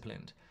be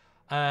disciplined.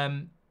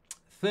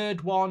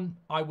 Third one,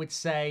 I would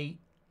say,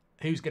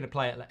 who's going to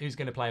play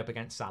up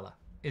against Salah?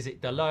 Is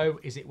it Dalot?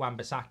 Is it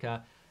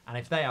Wan-Bissaka? And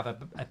if they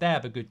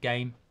have a good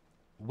game,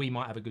 we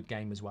might have a good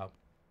game as well.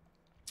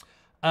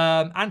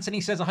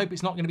 Anthony says, I hope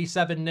it's not going to be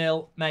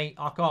 7-0. Mate,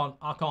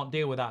 I can't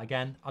deal with that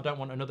again. I don't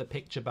want another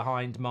picture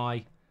behind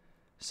my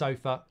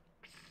sofa.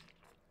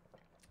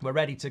 We're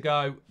ready to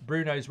go.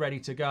 Bruno's ready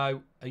to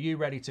go. Are you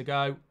ready to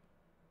go?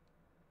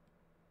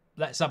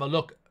 Let's have a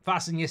look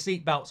Fasten your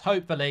seatbelts.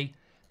 Hopefully,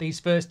 these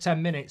first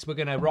 10 minutes, we're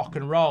going to rock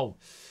and roll,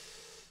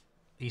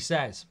 he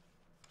says.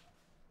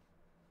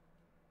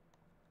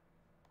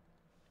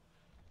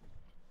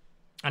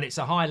 And it's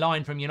a high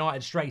line from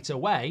United straight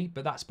away,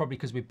 but that's probably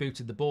because we've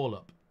booted the ball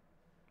up.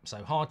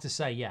 So hard to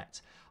say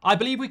yet. I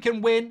believe we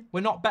can win.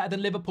 We're not better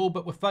than Liverpool,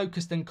 but we're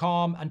focused and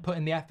calm and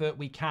putting the effort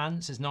we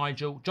can, says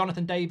Nigel.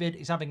 Jonathan David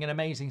is having an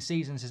amazing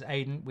season, says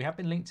Aiden. We have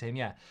been linked to him,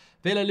 yeah.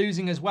 Villa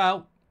losing as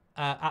well.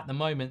 At the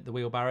moment, the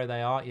wheelbarrow,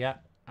 they are, yeah.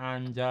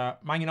 And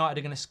Man United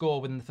are going to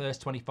score within the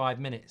first 25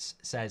 minutes,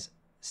 says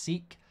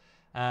Seek.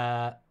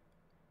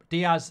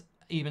 Diaz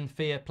even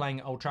fear playing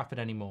at Old Trafford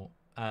anymore.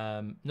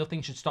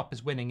 Nothing should stop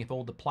us winning if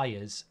all the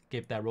players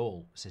give their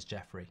all, says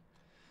Jeffrey.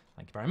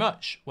 Thank you very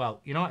much.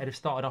 Well, United have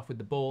started off with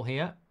the ball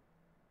here.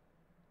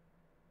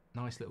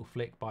 Nice little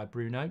flick by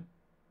Bruno.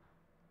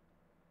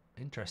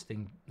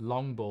 Interesting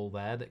long ball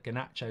there that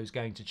Garnacho's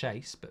going to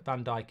chase, but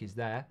Van Dijk is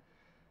there.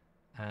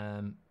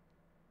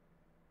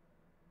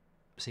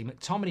 See,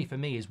 McTominay for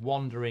me is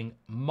wandering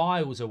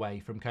miles away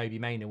from Kobe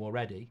Mainoo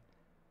already.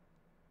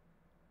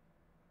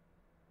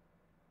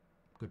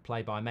 Good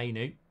play by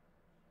Mainoo.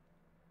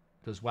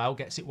 Does well,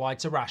 gets it wide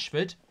to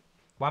Rashford.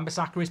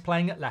 Wan-Bissaka is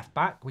playing at left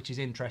back, which is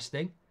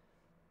interesting.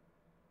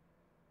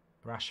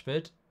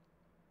 Rashford.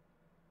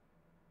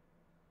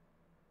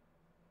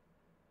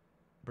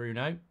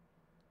 Bruno.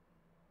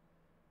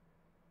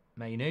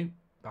 Mainoo.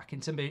 Back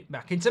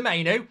into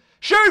Mainoo.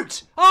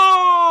 Shoot!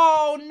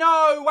 Oh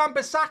no,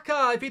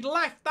 Wan-Bissaka. If he'd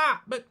left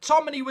that,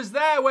 McTominay was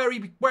there where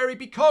he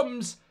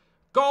becomes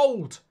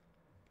gold.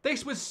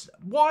 This was,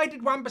 why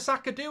did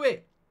Wan-Bissaka do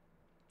it?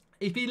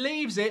 If he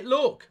leaves it,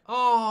 look.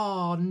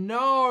 Oh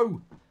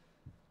no.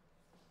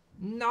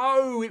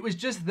 No, it was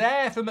just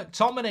there for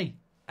McTominay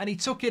and he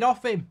took it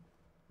off him.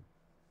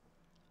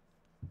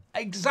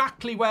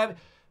 Exactly where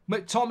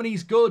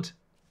McTominay's good.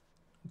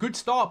 Good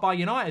start by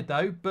United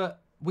though, but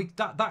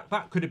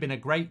that could have been a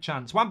great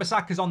chance.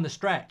 Wan-Bissaka's on the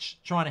stretch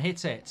trying to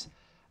hit it.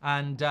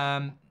 And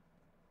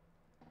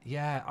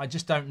yeah, I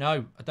just don't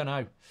know. I don't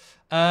know.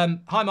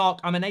 Hi Mark,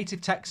 I'm a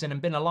native Texan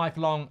and been a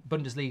lifelong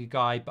Bundesliga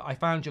guy, but I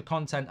found your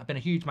content. I've been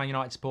a huge Man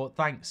United support.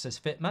 Thanks, says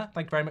Fitma.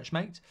 Thank you very much,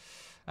 mate.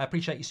 I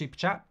appreciate your super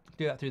chat.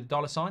 Do that through the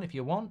 $ if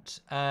you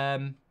want.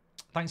 Thanks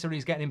everybody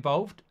who's getting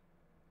involved.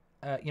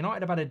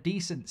 United have had a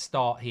decent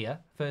start here.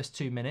 First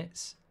 2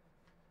 minutes.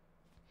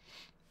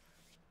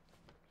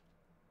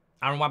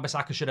 Aaron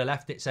Wan-Bissaka should have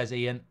left it, says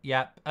Ian.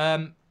 Yep.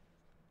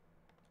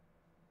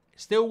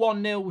 Still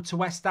 1-0 to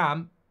West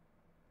Ham.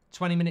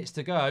 20 minutes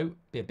to go.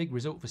 Be a big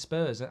result for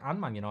Spurs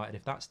and Man United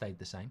if that stayed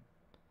the same.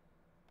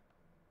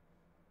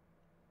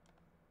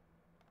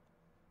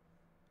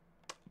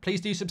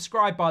 Please do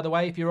subscribe, by the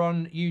way, if you're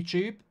on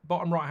YouTube.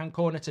 Bottom right-hand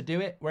corner to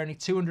do it. We're only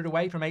 200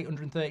 away from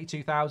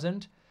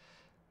 832,000.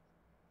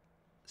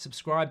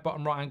 Subscribe,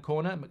 bottom right-hand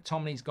corner.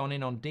 McTominay's gone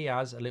in on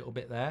Diaz a little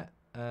bit there.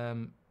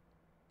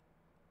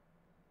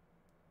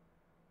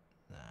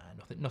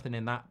 Nothing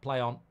in that. Play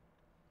on.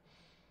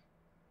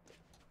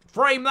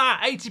 Frame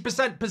that.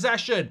 80%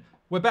 possession.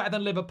 We're better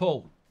than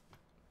Liverpool.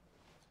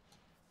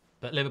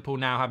 But Liverpool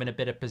now having a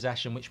bit of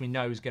possession, which we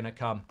know is going to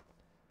come.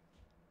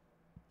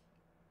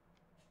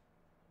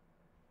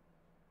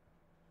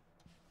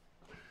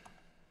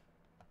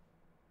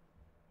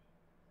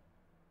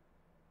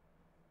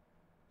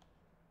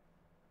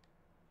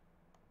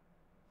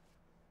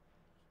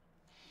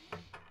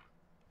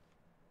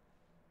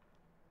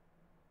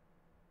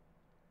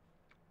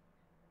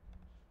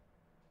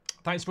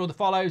 Thanks for all the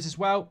follows as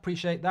well.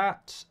 Appreciate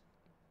that.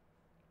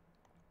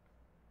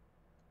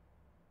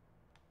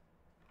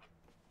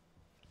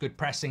 Good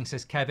pressing,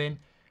 says Kevin.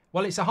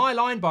 Well, it's a high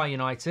line by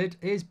United.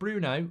 Here's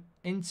Bruno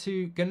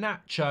into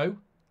Garnacho.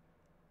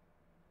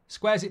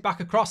 Squares it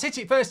back across. Hit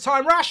it first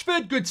time.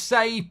 Rashford. Good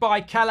save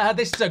by Kelleher.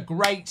 This is a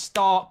great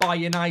start by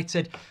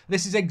United.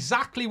 This is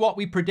exactly what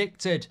we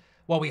predicted.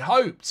 Well, we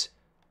hoped.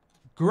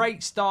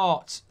 Great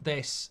start,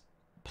 this.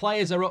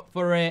 Players are up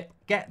for it.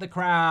 Get the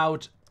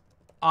crowd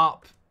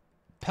up.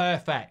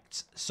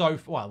 Perfect. So,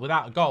 well,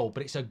 without a goal,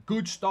 but it's a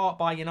good start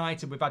by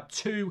United. We've had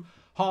 2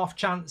 half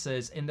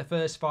chances in the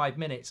first 5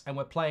 minutes and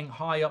we're playing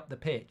high up the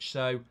pitch.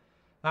 So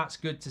that's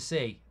good to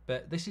see.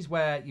 But this is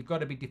where you've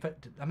got to be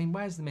defensive. I mean,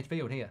 where's the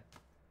midfield here?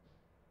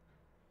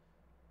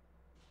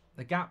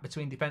 The gap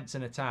between defence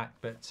and attack.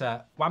 But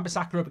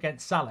Wan-Bissaka up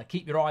against Salah.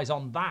 Keep your eyes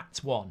on that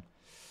one.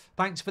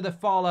 Thanks for the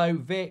follow,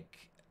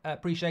 Vic.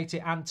 Appreciate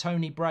it. And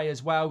Tony Bray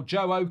as well.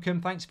 Joe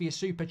Oakham, thanks for your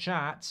super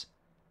chat.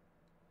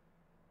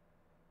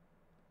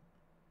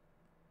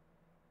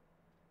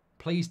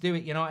 Please do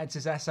it, United,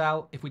 says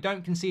SL. If we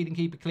don't concede and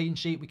keep a clean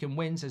sheet, we can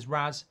win, says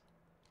Raz.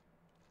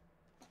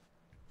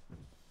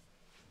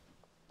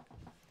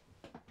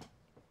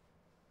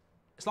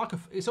 It's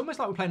almost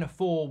like we're playing a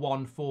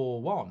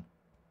 4-1-4-1.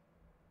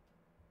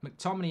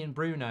 McTominay and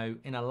Bruno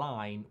in a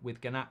line with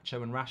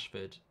Garnacho and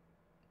Rashford.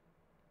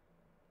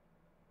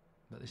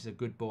 But this is a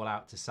good ball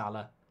out to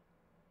Salah.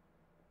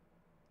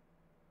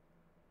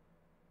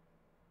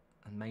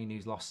 And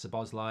Mainoo's lost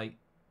Szoboszlai.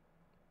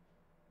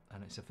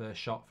 And it's a first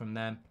shot from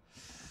them.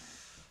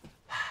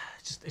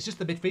 It's just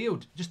the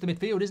midfield. Just the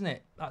midfield, isn't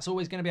it? That's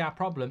always going to be our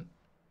problem.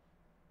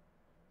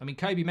 I mean,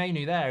 Kobe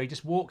Mainoo there, he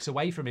just walks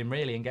away from him,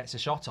 really, and gets a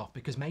shot off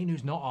because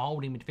Mainoo's not a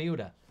holding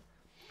midfielder.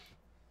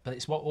 But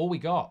it's all we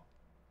got.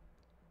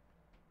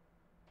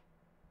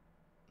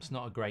 It's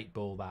not a great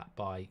ball, that,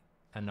 by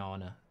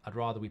Onana. I'd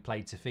rather we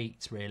played to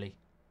feet, really.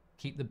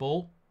 Keep the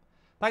ball.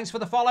 Thanks for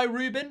the follow,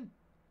 Ruben.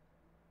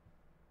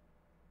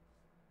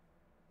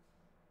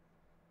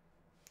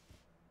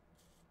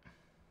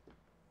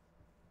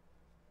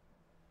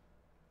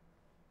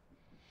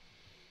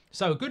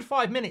 So a good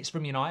 5 minutes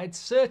from United.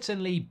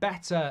 Certainly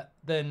better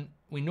than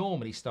we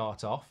normally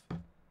start off.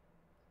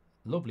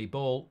 Lovely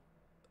ball.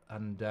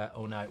 And,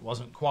 oh no, it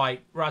wasn't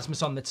quite.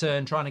 Rasmus on the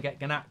turn, trying to get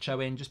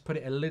Garnacho in. Just put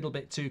it a little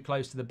bit too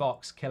close to the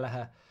box.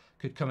 Kelleher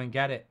could come and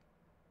get it.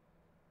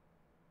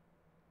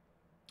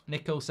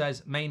 Nickel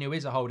says, Mainoo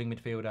is a holding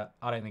midfielder.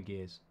 I don't think he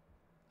is.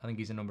 I think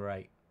he's a number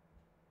 8.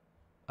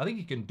 I think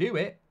he can do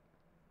it.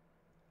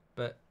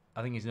 But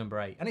I think he's number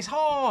 8. And it's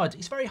hard.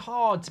 It's very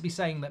hard to be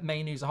saying that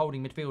Mainoo's a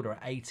holding midfielder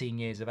at 18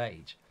 years of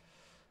age.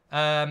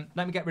 Let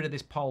me get rid of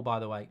this poll, by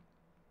the way.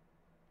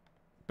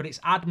 But it's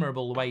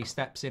admirable the way he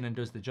steps in and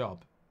does the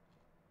job.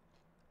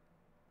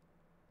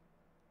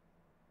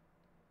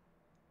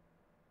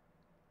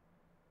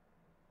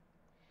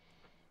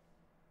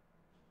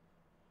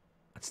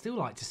 I'd still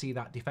like to see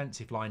that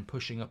defensive line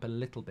pushing up a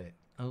little bit.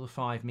 Another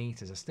 5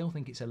 metres. I still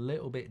think it's a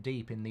little bit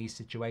deep in these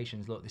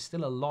situations. Look, there's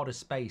still a lot of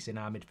space in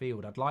our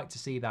midfield. I'd like to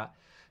see that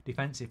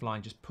defensive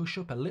line just push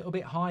up a little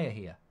bit higher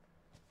here.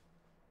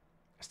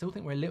 I still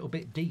think we're a little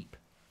bit deep.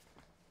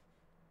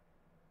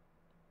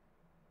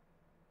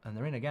 And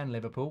they're in again,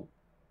 Liverpool.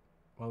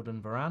 Well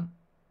done, Varane.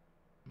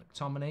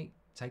 McTominay,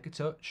 take a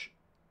touch.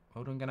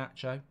 Well done,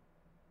 Garnacho.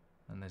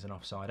 And there's an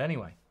offside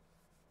anyway.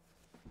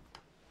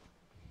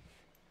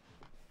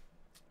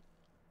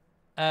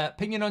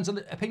 Opinions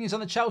on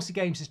the Chelsea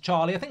game, says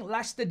Charlie. I think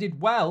Leicester did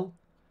well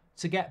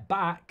to get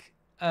back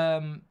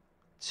to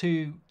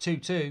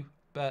 2-2.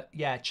 But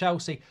yeah,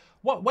 Chelsea.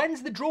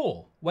 When's the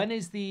draw? When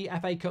is the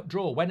FA Cup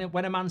draw? When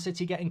are Man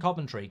City getting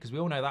Coventry? Because we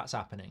all know that's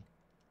happening.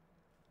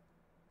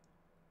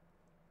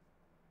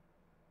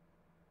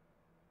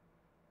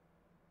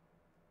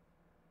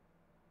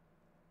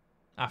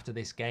 After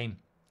this game,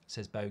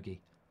 says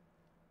Bogey.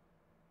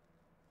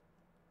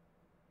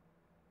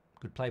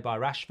 Good play by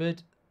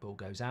Rashford. Ball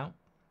goes out.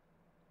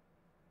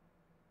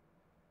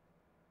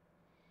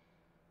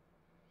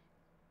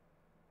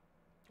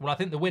 Well, I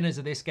think the winners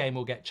of this game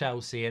will get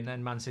Chelsea and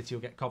then Man City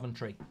will get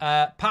Coventry.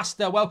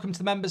 Pasta, welcome to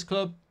the Members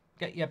Club.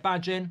 Get your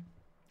badge in.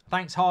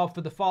 Thanks, Harv, for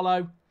the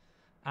follow.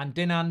 And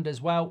Dinand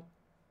as well.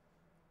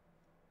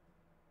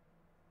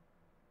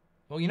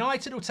 Well,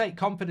 United will take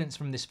confidence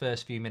from this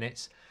first few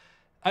minutes.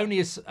 Only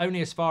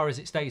as far as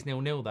it stays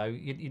 0-0, though.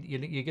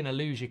 You're going to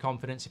lose your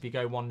confidence if you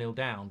go 1-0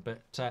 down.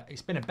 But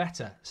it's been a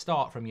better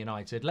start from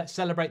United. Let's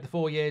celebrate the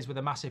 4 years with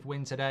a massive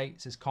win today,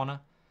 says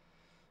Connor,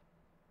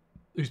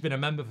 who's been a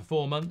member for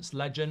 4 months.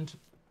 Legend.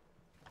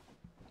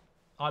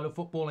 I Love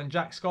Football and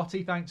Jack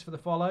Scotty, thanks for the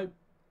follow.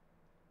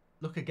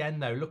 Look again,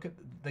 though. Look at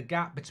the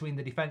gap between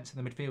the defence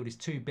and the midfield is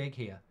too big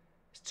here.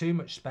 It's too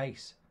much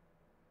space.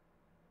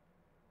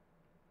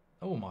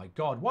 Oh, my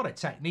God. What a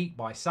technique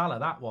by Salah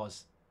that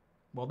was.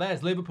 Well,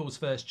 there's Liverpool's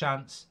first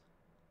chance.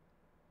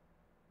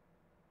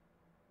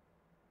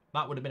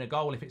 That would have been a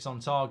goal if it's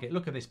on target.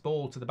 Look at this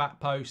ball to the back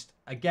post.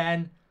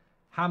 Again,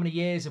 how many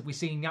years have we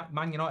seen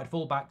Man United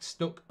fullbacks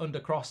stuck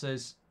under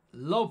crosses?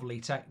 Lovely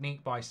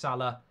technique by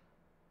Salah.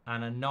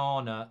 And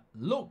Onana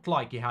looked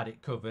like he had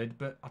it covered,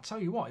 but I'll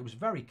tell you what, it was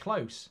very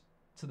close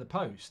to the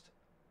post.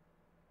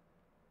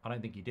 I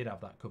don't think he did have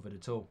that covered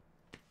at all.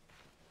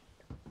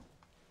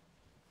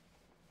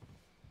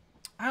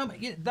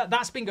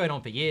 That's been going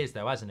on for years,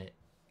 though, hasn't it?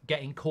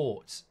 Getting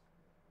caught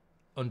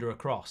under a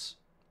cross.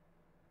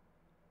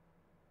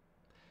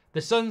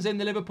 The sun's in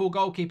the Liverpool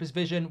goalkeeper's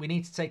vision. We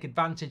need to take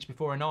advantage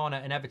before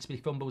Onana inevitably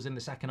fumbles in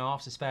the second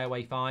half, says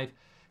Fairway 5.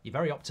 You're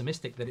very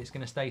optimistic that it's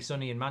going to stay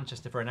sunny in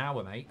Manchester for an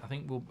hour, mate. I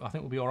think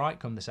we'll be all right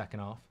come the second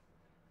half.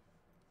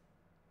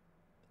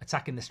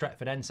 Attacking the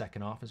Stretford End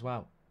second half as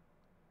well.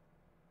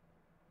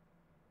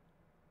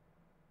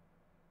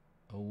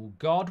 Oh,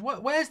 God.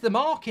 Where's the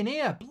marking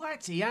here?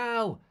 Bloody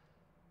hell.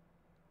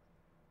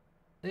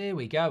 There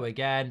we go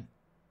again.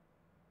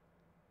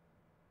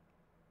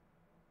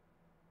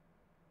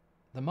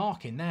 The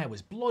marking there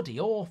was bloody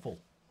awful.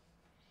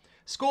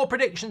 Score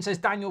prediction, says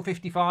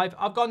Daniel55.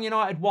 I've gone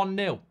United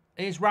 1-0.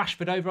 Here's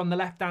Rashford over on the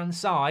left-hand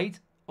side.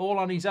 All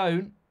on his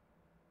own.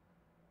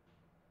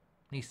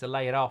 Needs to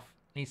lay it off.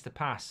 Needs to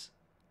pass.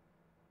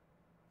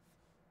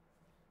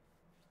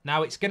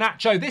 Now it's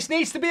Garnacho. This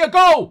needs to be a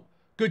goal.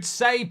 Good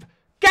save.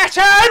 Get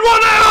in!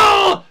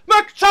 1-0!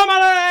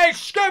 McTominay!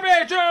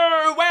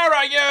 Scooby-Doo! Where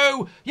are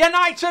you?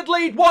 United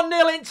lead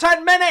 1-0 in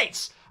 10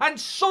 minutes. And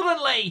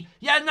suddenly,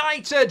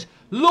 United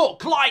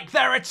look like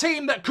they're a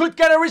team that could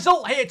get a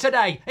result here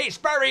today. It's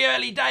very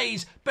early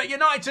days, but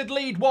United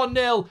lead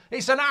 1-0.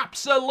 It's an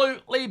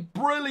absolutely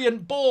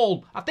brilliant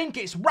ball. I think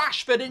it's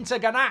Rashford into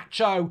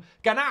Garnacho.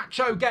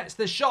 Garnacho gets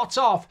the shot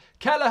off.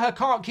 Kelleher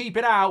can't keep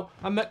it out,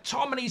 and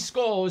McTominay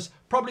scores.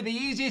 Probably the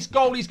easiest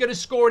goal he's going to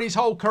score in his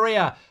whole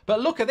career. But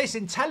look at this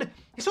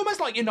It's almost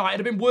like United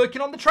have been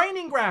working on the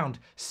training ground.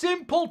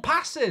 Simple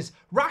passes.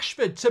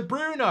 Rashford to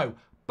Bruno.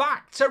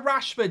 Back to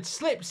Rashford.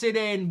 Slips it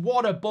in.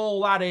 What a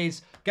ball that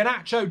is.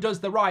 Garnacho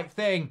does the right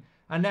thing.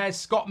 And there's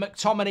Scott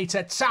McTominay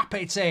to tap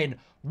it in.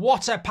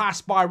 What a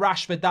pass by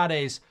Rashford that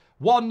is.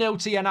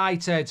 1-0 to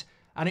United.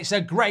 And it's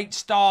a great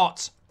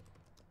start.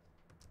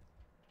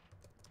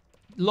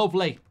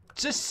 Lovely.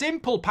 Just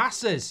simple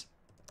passes.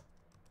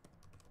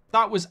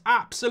 That was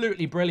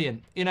absolutely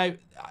brilliant. You know,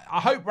 I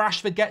hope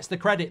Rashford gets the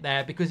credit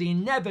there because he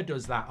never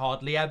does that,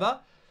 hardly ever.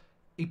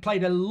 He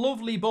played a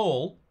lovely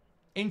ball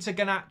into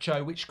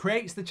Garnacho, which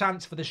creates the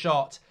chance for the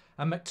shot.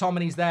 And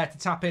McTominay's there to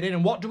tap it in.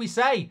 And what do we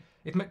say?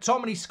 If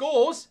McTominay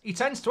scores, he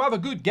tends to have a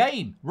good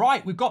game.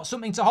 Right, we've got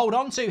something to hold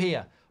on to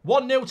here.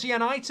 1-0 to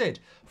United.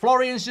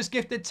 Florian's just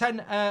gifted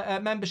 10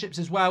 memberships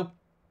as well.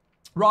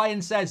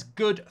 Ryan says,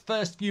 good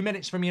first few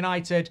minutes from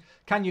United.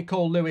 Can you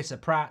call Lewis a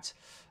prat?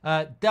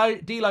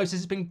 Delo says,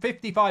 it's been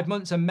 55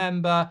 months a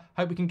member.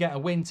 Hope we can get a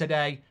win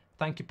today.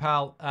 Thank you,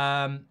 pal.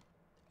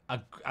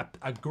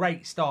 A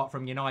great start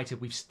from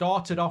United. We've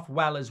started off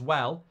well as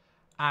well.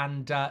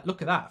 And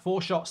look at that.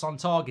 4 shots on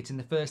target in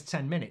the first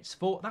 10 minutes.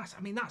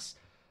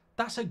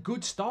 That's a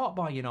good start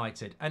by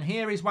United. And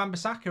here is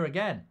Wan-Bissaka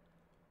again.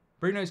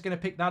 Bruno's going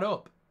to pick that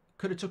up.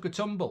 Could have took a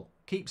tumble.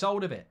 Keeps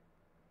hold of it.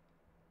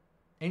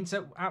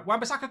 Into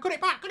Wan-Bissaka. Cut it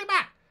back. Cut it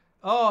back.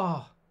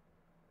 Oh.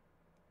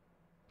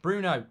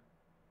 Bruno.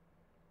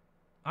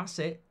 That's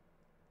it.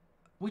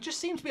 We just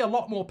seem to be a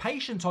lot more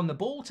patient on the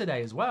ball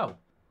today as well.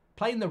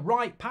 Playing the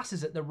right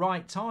passes at the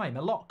right time.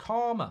 A lot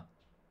calmer.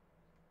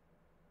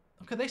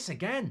 Look at this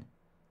again.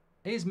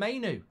 Here's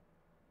Mainu.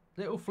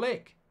 Little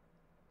flick.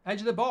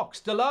 Edge of the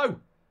box. Delo.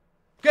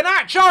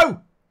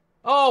 Garnacho!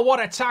 Oh, what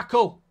a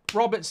tackle.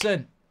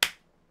 Robertson.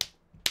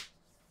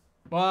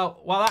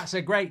 Well, that's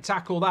a great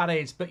tackle, that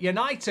is. But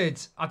United,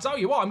 I tell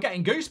you what, I'm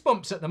getting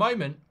goosebumps at the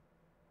moment.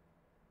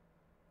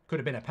 Could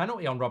have been a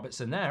penalty on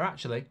Robertson there,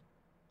 actually.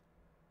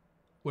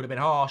 Would have been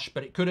harsh,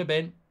 but it could have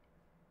been.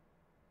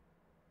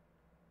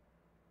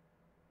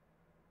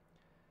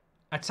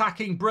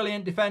 Attacking,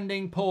 brilliant.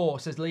 Defending, poor,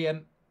 says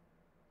Liam.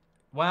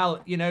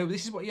 Well, you know,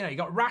 this is what, you know, you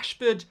got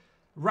Rashford,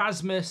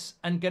 Rasmus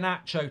and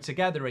Garnacho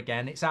together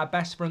again. It's our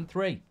best front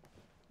three.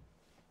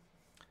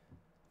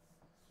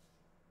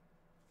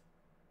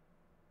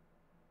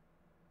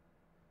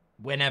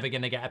 We're never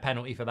going to get a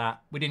penalty for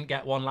that. We didn't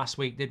get one last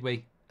week, did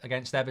we?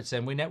 Against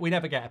Everton. We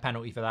never get a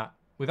penalty for that.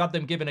 We've had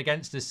them given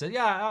against us. So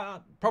yeah,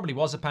 probably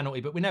was a penalty,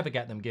 but we never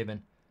get them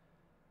given.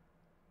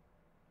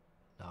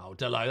 Oh,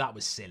 Delo, that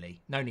was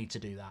silly. No need to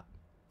do that.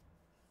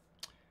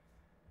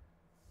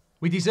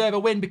 We deserve a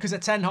win because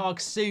of Ten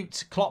Hag's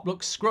suit. Klopp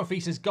looks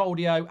scruffy, says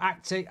Goldio.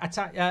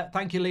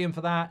 Thank you, Liam,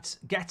 for that.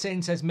 Get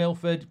in, says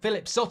Milford.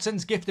 Philip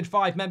Sutton's gifted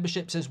 5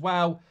 memberships as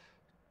well.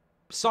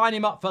 Sign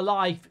him up for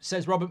life,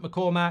 says Robert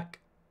McCormack.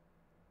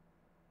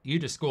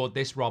 You'd have scored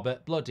this,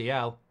 Robert. Bloody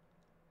hell.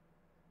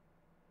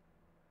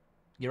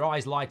 Your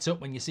eyes light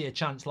up when you see a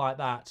chance like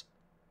that.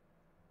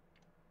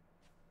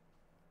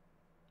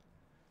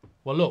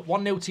 Well, look,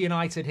 1-0 to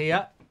United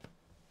here.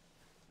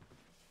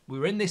 We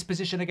were in this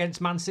position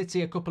against Man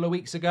City a couple of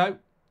weeks ago.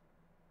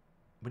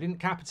 We didn't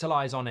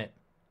capitalise on it.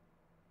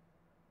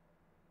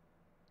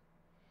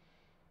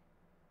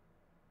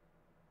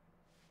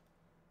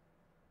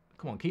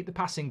 Come on, keep the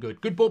passing good.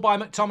 Good ball by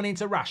McTominay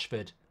into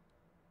Rashford.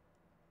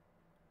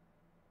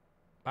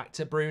 Back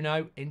to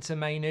Bruno, into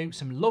Mainu.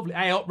 Some lovely...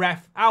 Hey, up,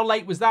 ref. How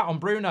late was that on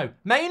Bruno?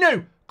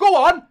 Mainu, go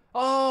on.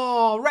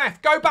 Oh,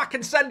 ref, go back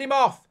and send him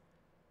off.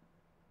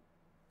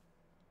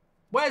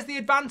 Where's the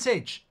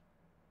advantage?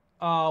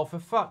 Oh, for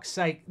fuck's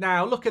sake.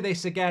 Now, look at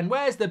this again.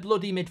 Where's the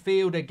bloody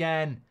midfield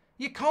again?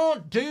 You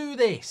can't do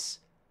this.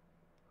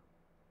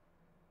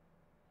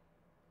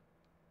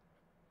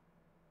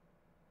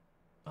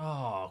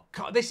 Oh,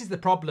 God, this is the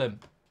problem.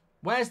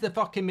 Where's the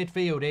fucking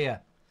midfield here?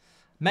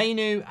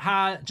 Mainu,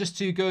 just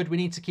too good. We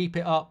need to keep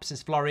it up,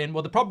 says Florian.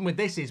 Well, the problem with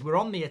this is we're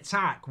on the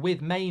attack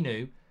with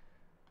Mainu.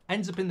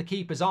 Ends up in the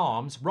keeper's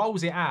arms.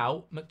 Rolls it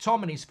out.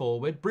 McTominay's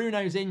forward.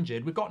 Bruno's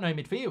injured. We've got no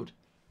midfield.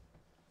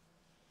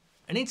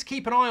 I need to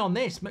keep an eye on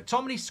this.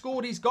 McTominay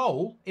scored his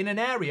goal in an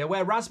area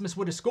where Rasmus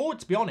would have scored,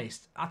 to be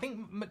honest. I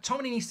think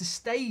McTominay needs to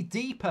stay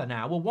deeper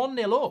now. We're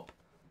 1-0 up.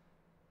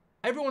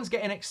 Everyone's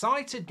getting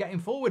excited, getting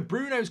forward.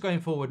 Bruno's going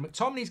forward.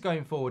 McTominay's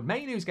going forward.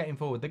 Mainu's getting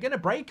forward. They're going to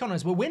break on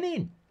us. We're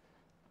winning.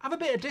 Have a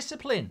bit of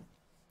discipline.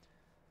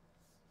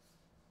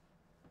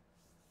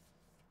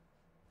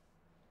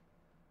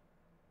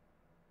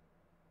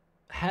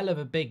 Hell of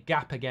a big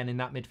gap again in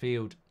that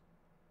midfield.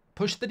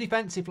 Push the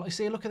defensive.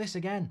 See, look at this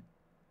again.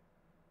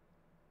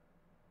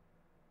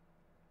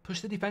 Push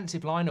the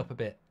defensive line up a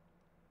bit.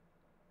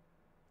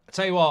 I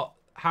tell you what,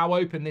 how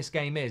open this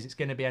game is, it's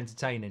going to be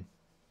entertaining.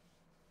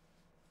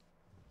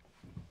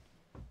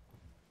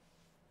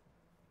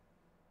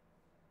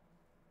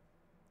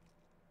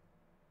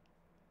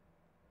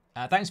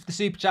 Thanks for the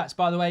super chats,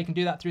 by the way. You can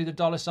do that through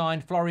the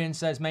 $sign. Florian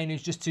says,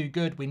 Mainu's just too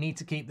good. We need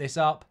to keep this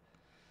up.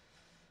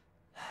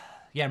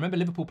 Yeah, remember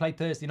Liverpool played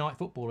Thursday night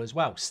football as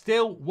well.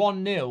 Still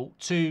 1-0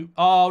 to...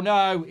 Oh,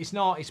 no, it's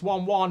not. It's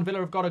 1-1. Villa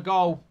have got a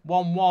goal.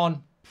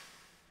 1-1.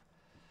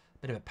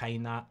 Bit of a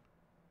pain, that.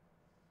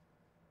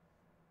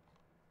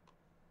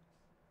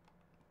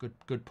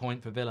 Good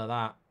point for Villa,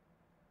 that.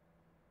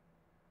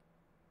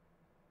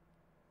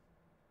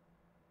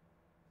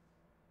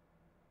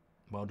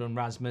 Well done,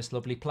 Rasmus.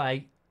 Lovely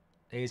play.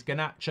 Here's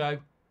Garnacho.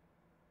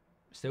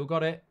 Still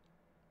got it.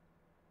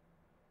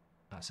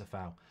 That's a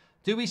foul.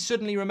 Do we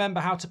suddenly remember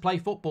how to play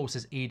football,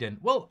 says Eden?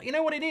 Well, you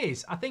know what it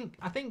is. I think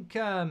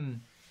the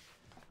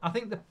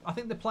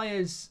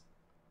players.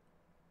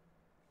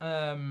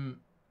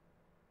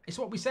 It's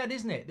what we said,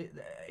 isn't it?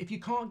 If you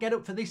can't get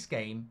up for this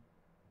game,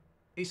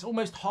 it's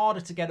almost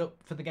harder to get up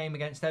for the game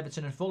against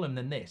Everton and Fulham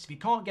than this. If you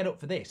can't get up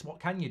for this, what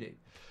can you do?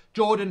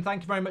 Jordan,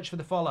 thank you very much for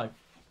the follow.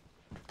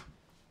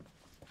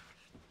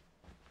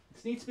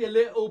 Need to be a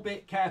little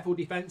bit careful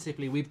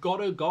defensively. We've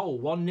got a goal.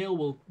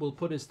 1-0 will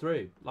put us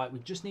through. Like, we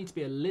just need to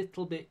be a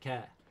little bit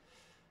careful.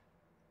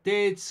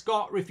 Did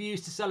Scott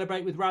refuse to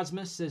celebrate with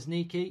Rasmus, says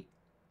Niki?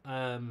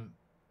 No,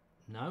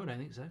 I don't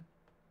think so.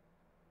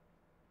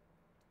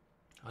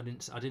 I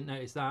didn't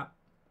notice that.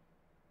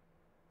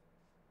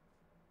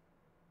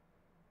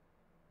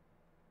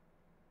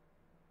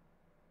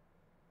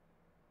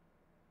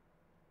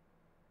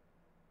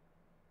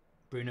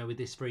 Bruno with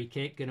this free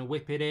kick, gonna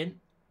whip it in.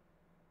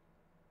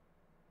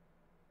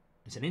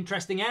 It's an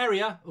interesting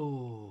area.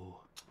 Ooh,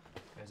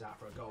 goes out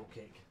for a goal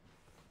kick.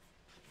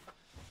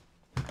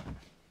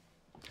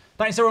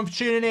 Thanks everyone for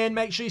tuning in.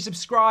 Make sure you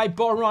subscribe.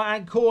 Bottom right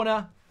hand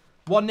corner.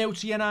 1-0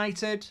 to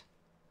United.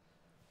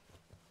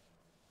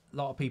 A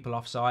lot of people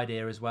offside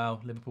here as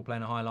well. Liverpool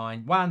playing a high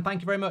line. Wan,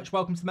 thank you very much.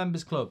 Welcome to the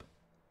Members Club.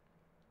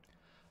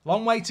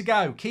 Long way to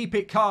go. Keep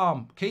it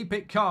calm. Keep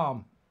it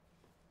calm.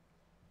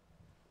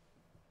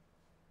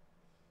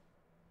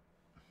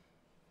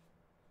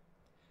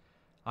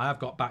 I have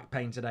got back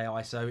pain today,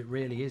 ISO. It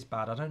really is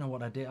bad. I don't know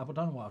what I did. I don't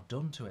know what I've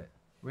done to it. It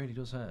really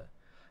does hurt.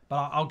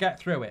 But I'll get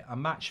through it.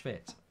 I'm match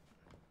fit.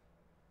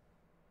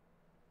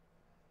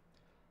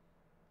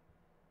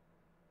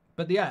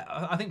 But yeah,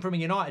 I think from a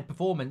United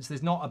performance,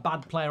 there's not a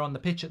bad player on the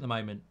pitch at the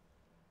moment.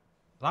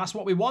 That's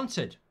what we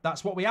wanted.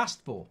 That's what we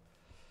asked for.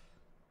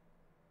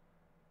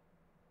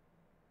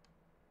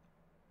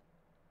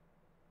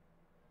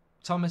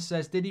 Thomas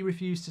says, did he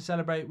refuse to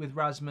celebrate with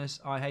Rasmus?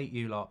 I hate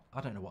you lot.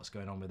 I don't know what's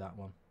going on with that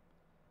one.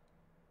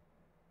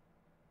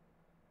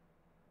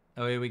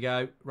 Oh, here we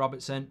go.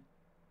 Robertson.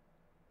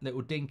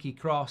 Little dinky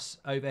cross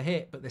over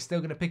hit, but they're still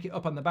going to pick it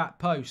up on the back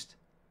post.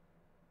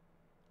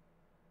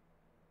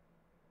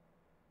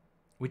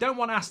 We don't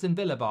want Aston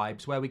Villa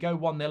vibes where we go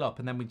 1-0 up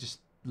and then we just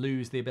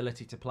lose the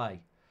ability to play.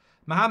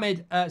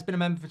 Mohammed has been a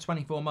member for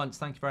 24 months.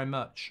 Thank you very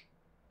much.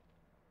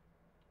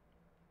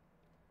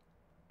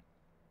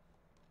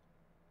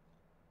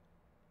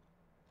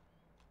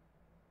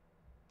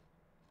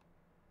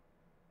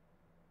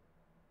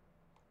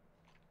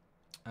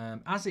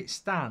 As it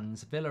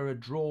stands, Villa are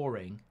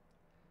drawing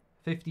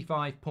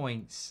 55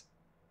 points.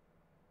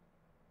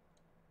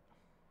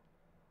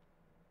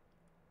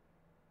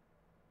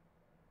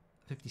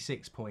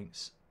 $56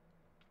 points.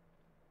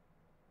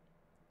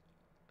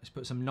 Let's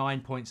put some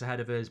 9 points ahead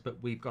of us, but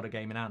we've got a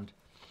game in hand.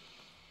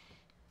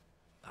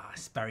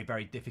 It's very,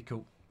 very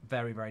difficult.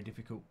 Very, very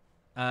difficult.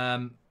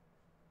 Come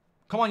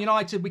on,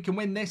 United, we can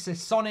win this. Says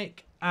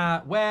Sonic.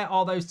 Where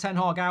are those Ten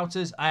Hag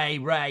outers? Hey,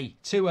 Ray,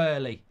 too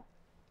early.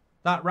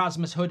 That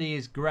Rasmus hoodie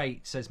is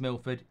great, says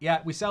Milford. Yeah,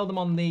 we sell them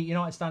on the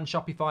United Stand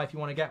Shopify if you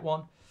want to get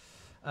one.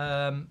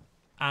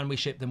 And we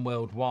ship them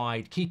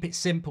worldwide. Keep it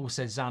simple,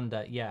 says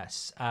Xander.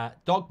 Yes.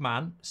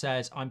 Dogman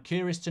says, I'm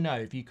curious to know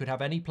if you could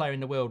have any player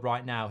in the world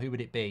right now, who would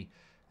it be?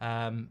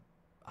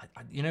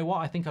 You know what?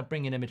 I think I'd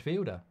bring in a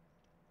midfielder.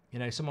 You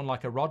know, someone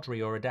like a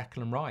Rodri or a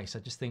Declan Rice. I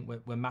just think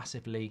we're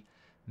massively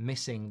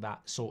missing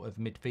that sort of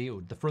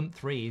midfield. The front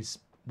three is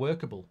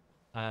workable.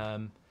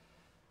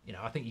 You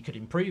know, I think you could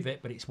improve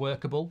it, but it's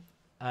workable.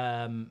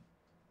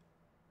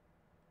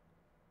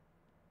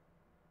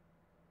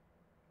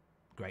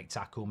 Great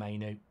tackle,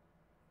 Mainu.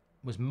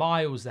 Was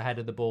miles ahead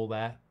of the ball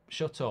there.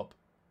 Shut up.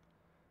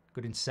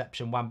 Good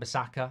interception,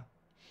 Wan-Bissaka.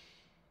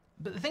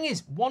 But the thing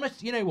is,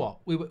 you know what?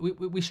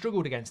 We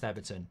struggled against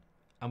Everton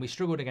and we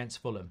struggled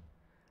against Fulham.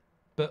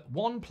 But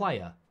one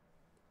player,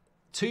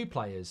 two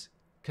players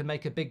can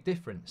make a big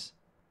difference.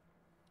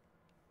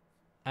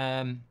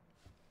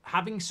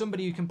 Having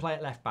somebody who can play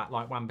at left back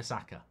like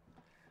Wan-Bissaka,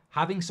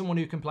 having someone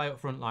who can play up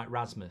front like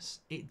Rasmus,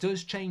 it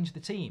does change the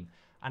team.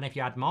 And if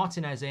you add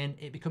Martinez in,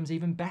 it becomes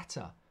even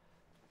better.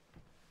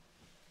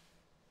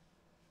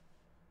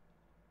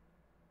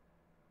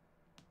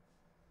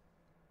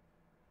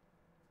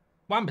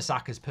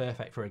 Wan-Bissaka's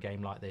perfect for a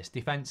game like this.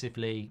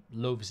 Defensively,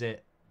 loves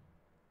it.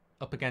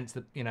 Up against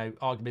the, you know,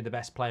 arguably the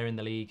best player in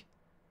the league.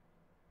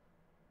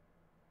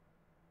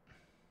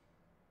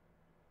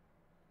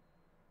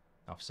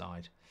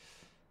 Offside.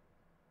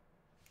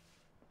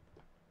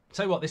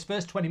 Tell you what, this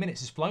first 20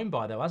 minutes has flown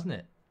by, though, hasn't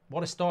it?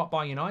 What a start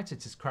by United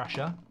to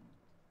Crasher.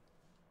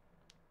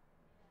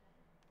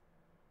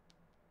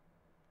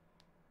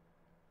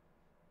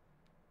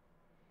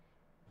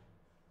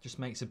 Just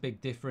makes a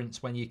big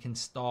difference when you can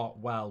start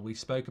well. We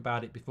spoke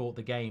about it before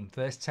the game.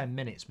 First 10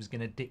 minutes was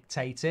going to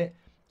dictate it.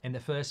 In the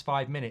first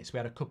 5 minutes, we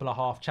had a couple of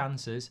half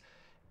chances.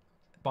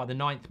 By the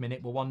 9th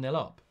minute, we're 1-0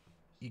 up.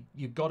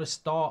 You've got to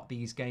start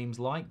these games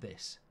like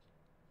this.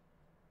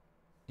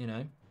 You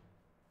know?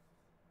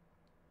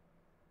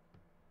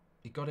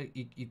 You've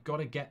got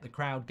to get the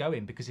crowd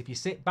going, because if you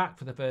sit back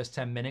for the first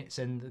 10 minutes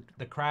and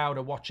the crowd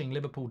are watching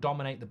Liverpool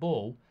dominate the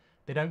ball,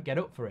 they don't get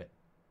up for it.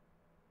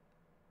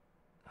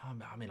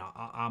 I mean,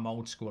 I'm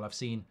old school. I've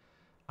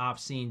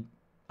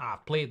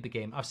played the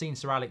game. I've seen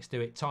Sir Alex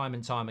do it time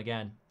and time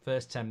again.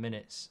 First 10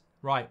 minutes.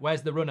 Right,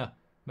 where's the runner?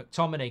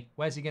 McTominay.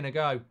 Where's he going to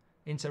go?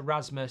 Into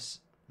Rasmus.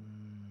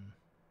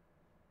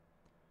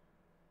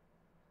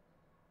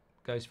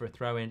 Goes for a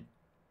throw-in.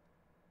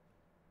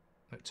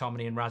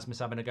 McTominay and Rasmus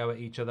having a go at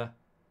each other.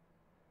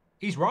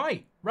 He's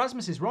right.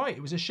 Rasmus is right.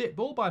 It was a shit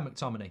ball by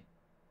McTominay.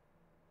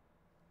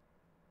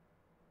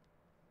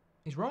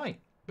 He's right.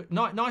 But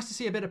nice to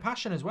see a bit of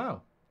passion as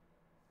well.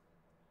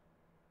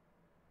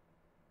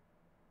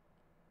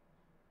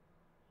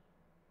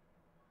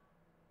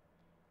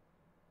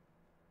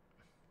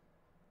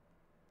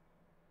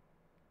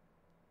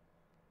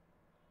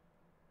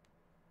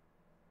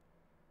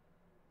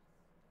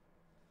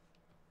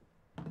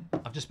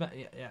 I've just met,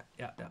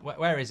 yeah.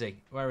 Where is he?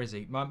 Where is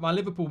he? My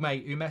Liverpool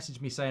mate who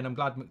messaged me saying, I'm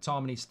glad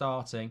McTominay's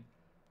starting.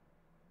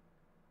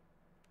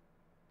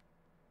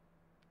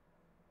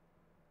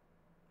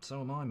 So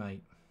am I,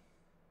 mate.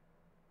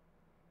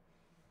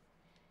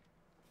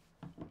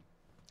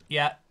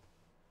 Yeah.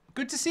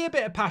 Good to see a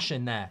bit of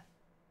passion there.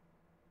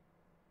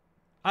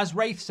 As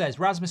Wraith says,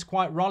 Rasmus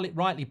quite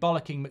rightly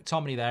bollocking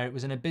McTominay there. It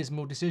was an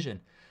abysmal decision.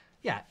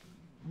 Yeah.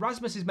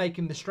 Rasmus is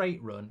making the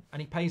straight run and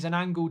he pays an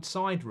angled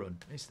side run.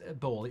 It's a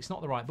ball. It's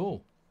not the right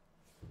ball.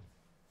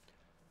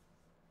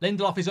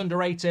 Lindelof is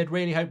underrated.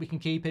 Really hope we can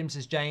keep him,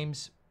 says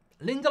James.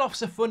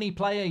 Lindelof's a funny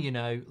player, you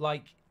know.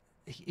 Like,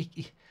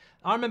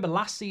 I remember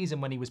last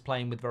season when he was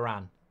playing with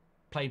Varane.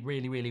 Played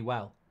really, really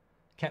well.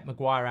 Kept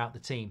Maguire out the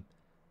team.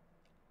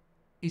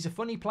 He's a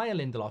funny player,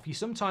 Lindelof. You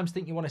sometimes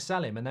think you want to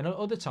sell him, and then at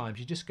other times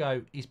you just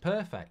go, he's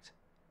perfect.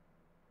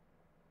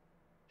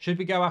 Should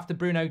we go after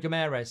Bruno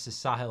Guimaraes, says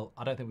Sahil?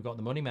 I don't think we've got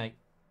the money, mate.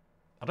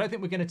 I don't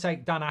think we're going to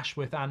take Dan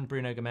Ashworth and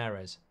Bruno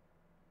Guimaraes.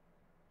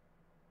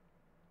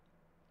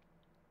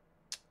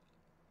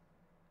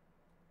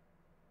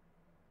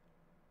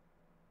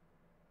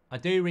 I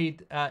do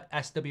read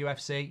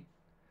SWFC.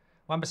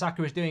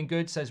 Wan-Bissaka is doing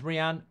good, says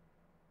Rian.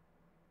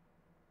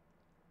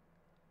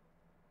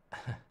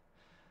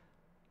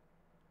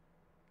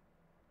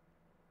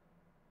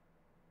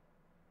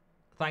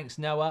 Thanks,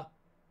 Noah.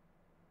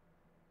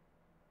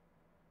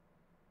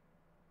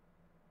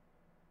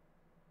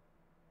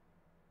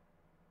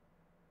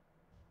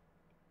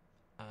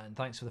 And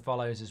thanks for the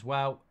follows as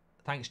well.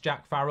 Thanks,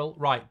 Jack Farrell.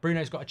 Right,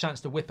 Bruno's got a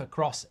chance to whip a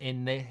cross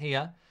in there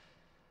here.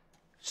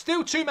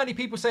 Still too many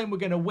people saying we're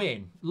going to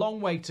win.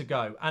 Long way to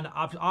go. And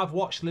I've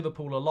watched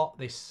Liverpool a lot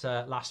this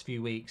last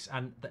few weeks.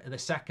 And the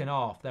second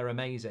half, they're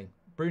amazing.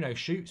 Bruno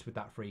shoots with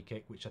that free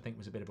kick, which I think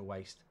was a bit of a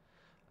waste.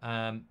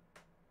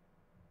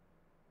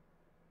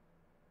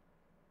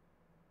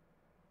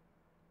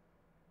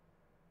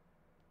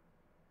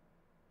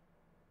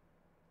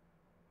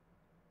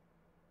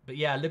 But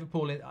yeah,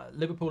 Liverpool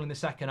in the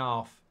second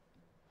half,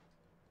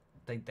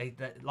 they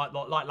like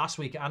last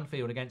week at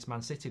Anfield against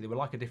Man City, they were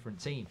like a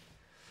different team.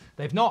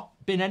 They've not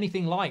been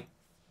anything like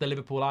the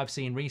Liverpool I've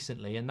seen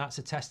recently, and that's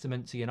a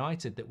testament to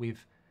United that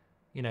we've,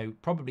 you know,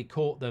 probably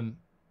caught them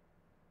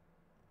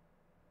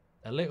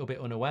a little bit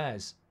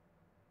unawares.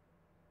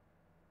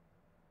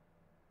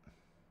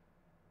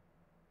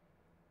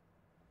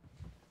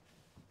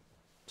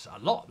 It's a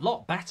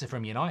lot better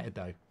from United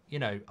though. You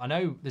know, I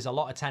know there's a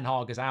lot of Ten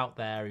Hagers out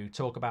there who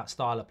talk about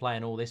style of play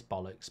and all this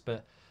bollocks,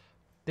 but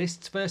this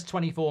first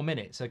 24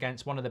 minutes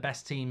against one of the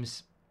best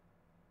teams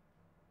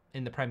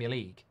in the Premier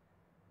League,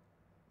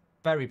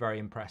 very, very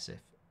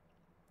impressive.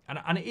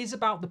 And it is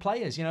about the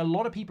players. You know, a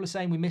lot of people are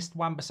saying we missed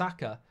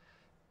Wan-Bissaka.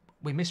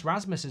 We missed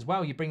Rasmus as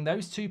well. You bring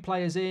those two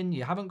players in,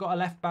 you haven't got a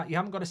left back, you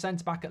haven't got a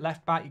centre back at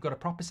left back, you've got a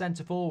proper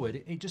centre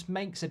forward. It just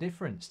makes a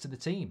difference to the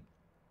team.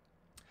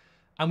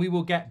 And we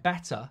will get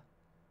better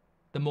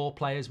the more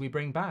players we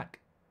bring back.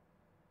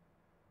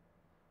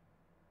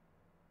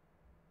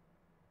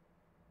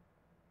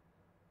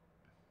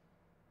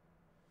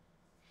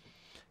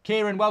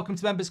 Kieran, welcome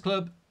to Members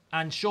Club.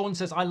 And Sean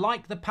says, I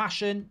like the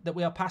passion that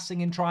we are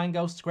passing in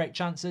triangles to create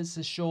chances,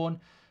 says Sean.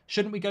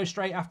 Shouldn't we go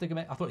straight after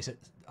Guimaraes? I thought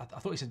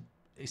he said,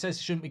 he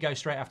says, shouldn't we go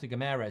straight after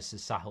Guimaraes,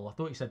 says Sahil. I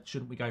thought he said,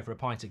 shouldn't we go for a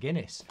pint of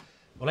Guinness?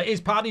 Well, it is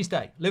Paddy's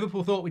Day.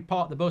 Liverpool thought we'd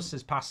park the bus,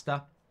 says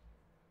Pasta.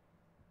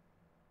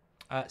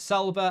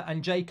 Selva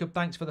and Jacob,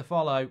 thanks for the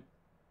follow.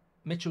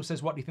 Mitchell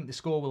says, what do you think the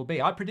score will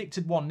be? I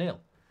predicted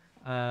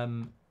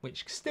 1-0,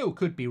 which still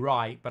could be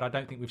right, but I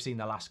don't think we've seen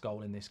the last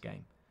goal in this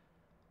game.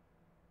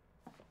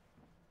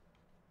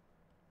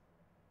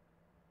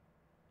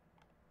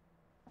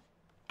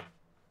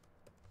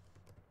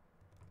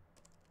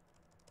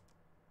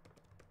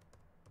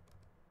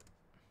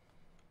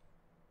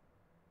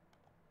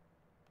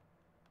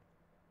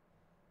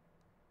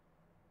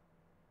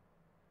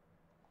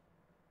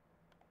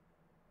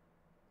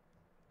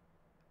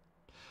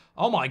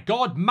 Oh my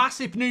God,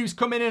 massive news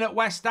coming in at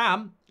West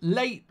Ham.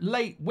 Late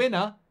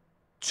winner,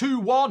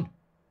 2-1.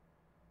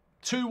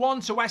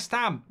 2-1 to West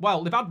Ham.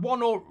 Well, they've had one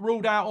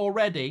ruled out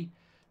already.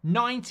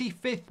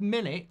 95th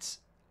minute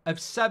of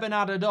 7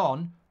 added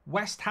on.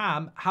 West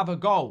Ham have a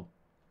goal.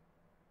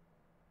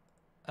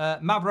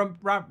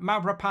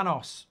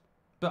 Mavropanos.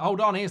 But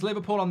hold on, here's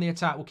Liverpool on the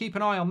attack. We'll keep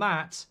an eye on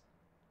that.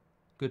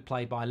 Good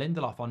play by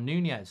Lindelof on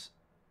Nunez.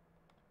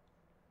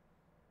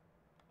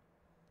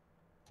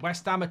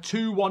 West Ham are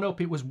 2-1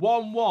 up. It was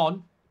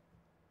 1-1.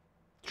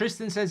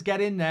 Tristan says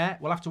get in there.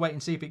 We'll have to wait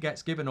and see if it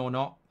gets given or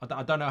not.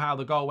 I don't know how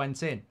the goal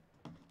went in.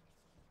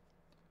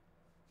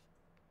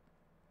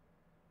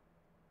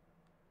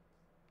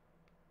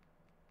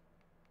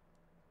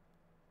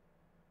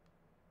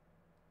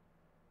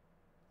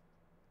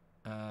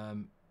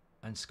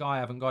 And Sky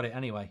haven't got it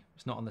anyway.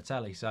 It's not on the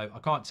telly, so I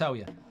can't tell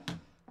you.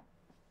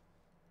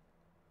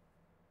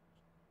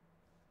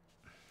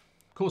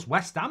 Of course,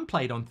 West Ham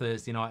played on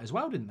Thursday night as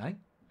well, didn't they?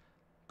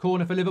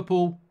 Corner for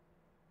Liverpool.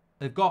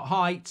 They've got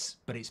height,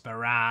 but it's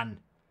Varane.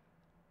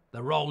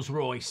 The Rolls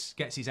Royce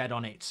gets his head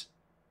on it.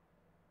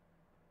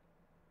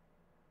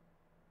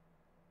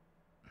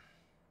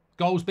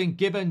 Goal's been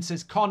given,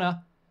 says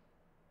Connor.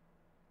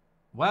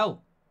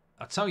 Well,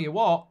 I tell you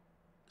what.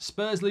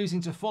 Spurs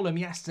losing to Fulham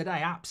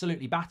yesterday,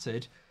 absolutely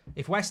battered.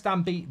 If West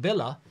Ham beat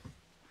Villa,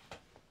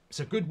 it's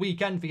a good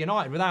weekend for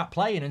United without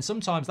playing, and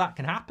sometimes that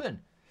can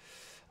happen.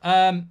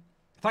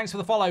 Thanks for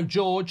the follow,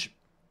 George.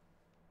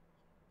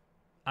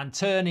 And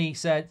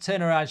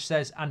Turnaraj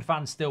says, and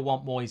fans still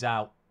want Moyes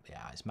out.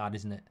 Yeah, it's mad,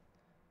 isn't it?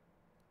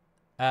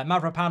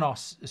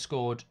 Mavropanos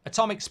scored.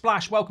 Atomic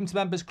Splash, welcome to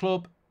Members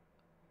Club.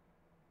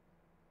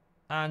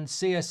 And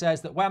Sia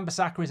says that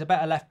Wan-Bissaka is a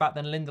better left-back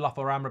than Lindelof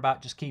or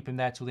Amrabat. Just keep him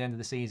there till the end of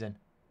the season.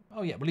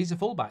 Oh, yeah, well, he's a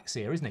full-back,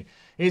 Sia, isn't he?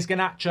 Here's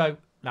Garnacho.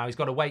 Now he's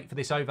got to wait for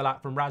this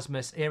overlap from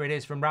Rasmus. Here it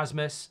is from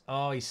Rasmus.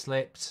 Oh, he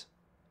slipped.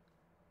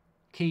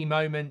 Key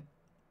moment.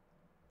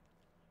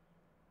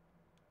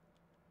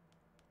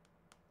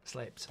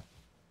 Slipped.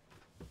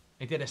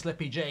 He did a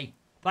slippy G.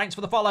 Thanks for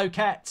the follow,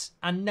 Ket.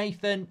 And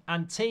Nathan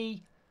and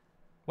T.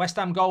 West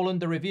Ham goal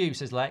under review,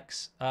 says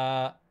Lex.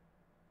 I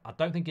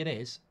don't think it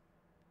is.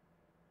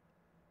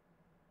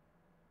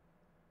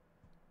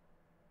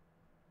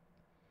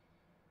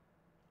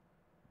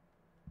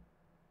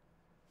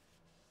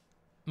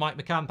 Mike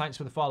McCann, thanks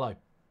for the follow.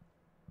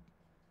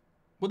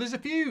 Well, there's a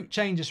few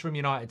changes from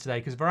United today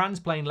because Varane's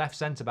playing left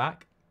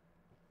centre-back.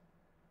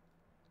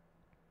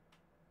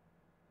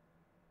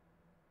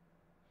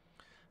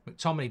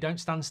 McTominay, don't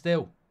stand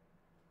still.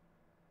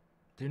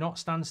 Do not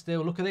stand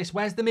still. Look at this.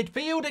 Where's the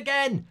midfield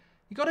again?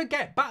 You got to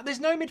get back. There's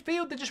no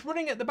midfield. They're just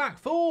running at the back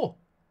four.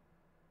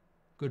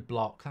 Good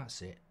block.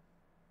 That's it.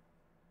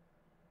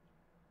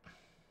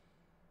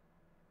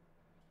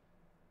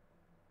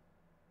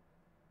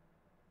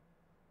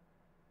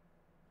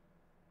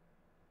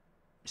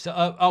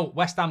 So,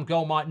 West Ham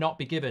goal might not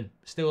be given.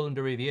 Still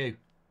under review.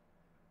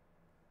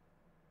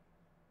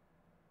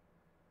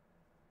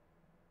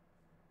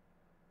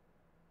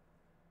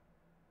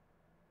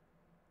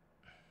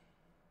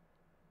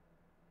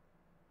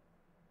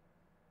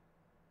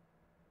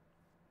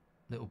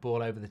 Little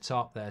ball over the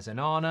top. There's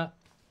Onana.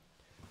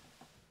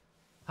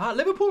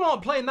 Liverpool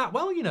aren't playing that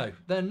well, you know.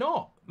 They're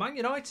not. Man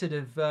United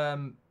have...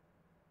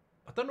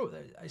 I don't know.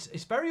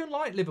 It's very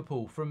unlike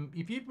Liverpool.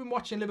 If you've been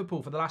watching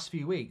Liverpool for the last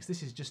few weeks,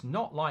 this is just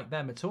not like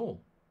them at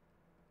all.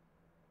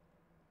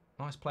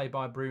 Nice play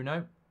by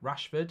Bruno.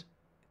 Rashford.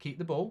 Keep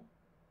the ball.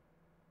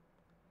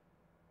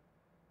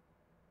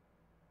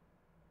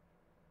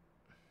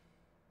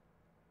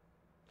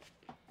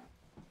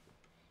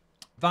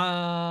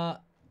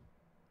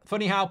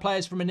 Funny how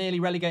players from a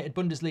nearly relegated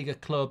Bundesliga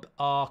club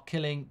are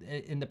killing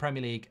in the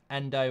Premier League.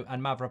 Endo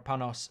and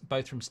Mavropanos,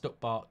 both from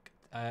Stuttgart.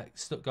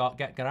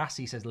 Get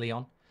Garassi, says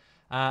Leon.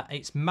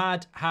 It's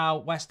mad how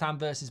West Ham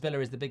versus Villa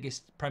is the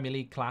biggest Premier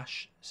League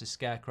clash, says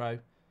Scarecrow.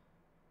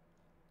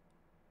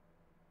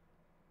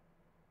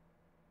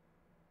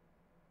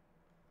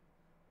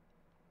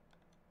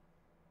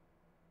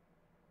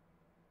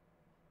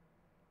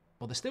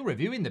 Well, they're still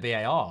reviewing the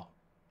VAR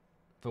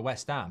for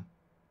West Ham.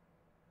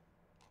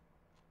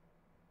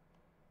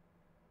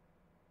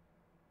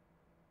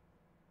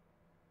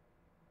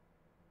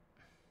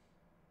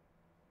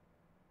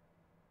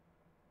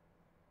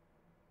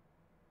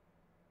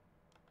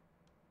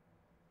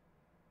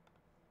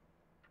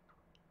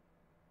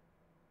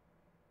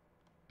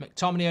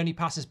 McTominay only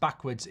passes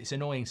backwards. It's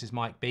annoying, says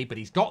Mike B, but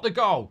he's got the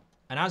goal.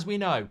 And as we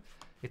know,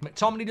 if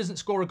McTominay doesn't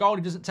score a goal,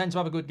 he doesn't tend to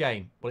have a good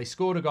game. Well, he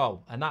scored a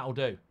goal, and that'll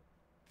do.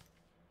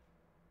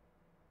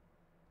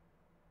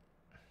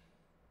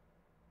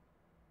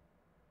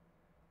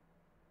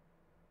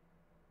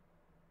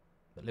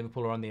 But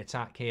Liverpool are on the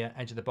attack here.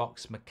 Edge of the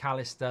box.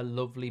 McAllister,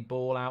 lovely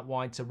ball out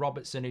wide to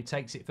Robertson, who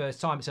takes it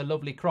first time. It's a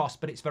lovely cross,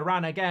 but it's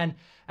Varane again.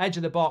 Edge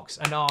of the box.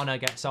 Onana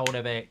gets hold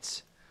of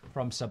it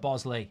from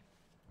Szoboszlai.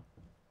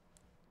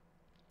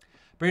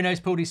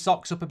 Bruno's pulled his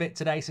socks up a bit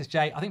today, says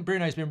Jay. I think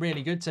Bruno's been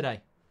really good today.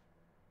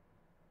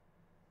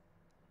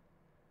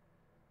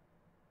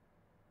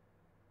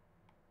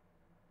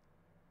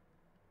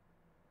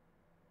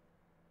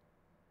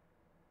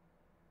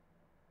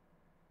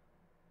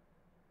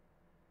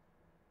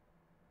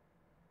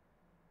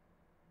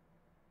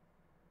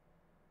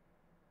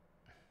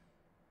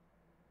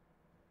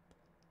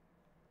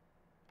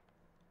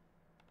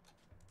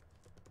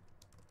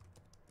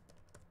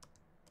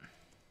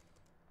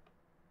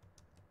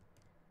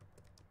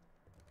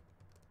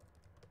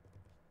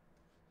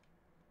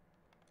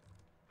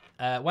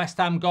 West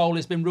Ham goal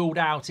has been ruled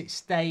out. It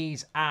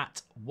stays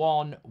at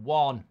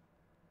 1-1.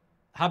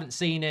 Haven't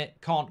seen it.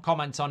 Can't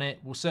comment on it.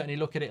 We'll certainly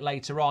look at it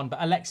later on. But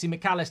Alexi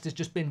McAllister's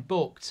just been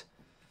booked.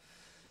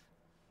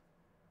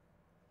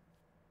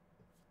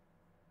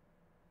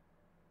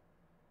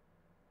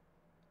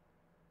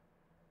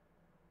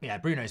 Yeah,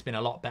 Bruno's been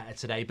a lot better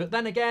today. But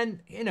then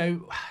again, you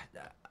know,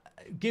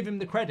 give him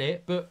the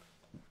credit, but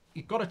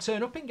you've got to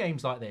turn up in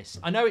games like this.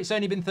 I know it's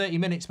only been 30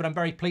 minutes, but I'm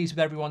very pleased with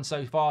everyone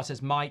so far,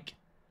 says Mike.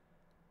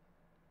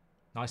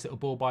 Nice little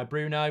ball by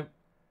Bruno.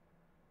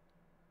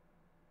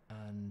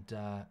 And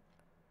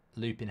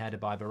looping header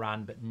by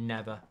Varane, but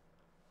never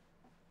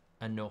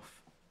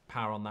enough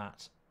power on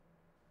that.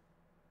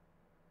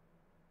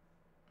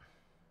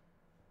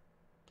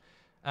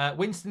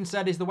 Winston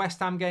said, is the West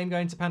Ham game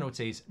going to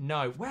penalties?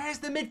 No. Where's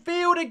the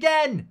midfield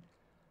again?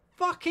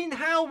 Fucking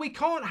hell, we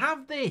can't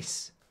have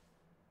this.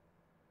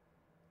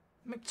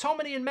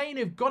 McTominay and Main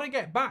have got to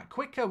get back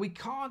quicker. We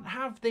can't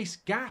have this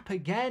gap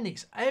again.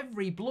 It's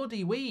every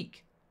bloody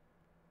week.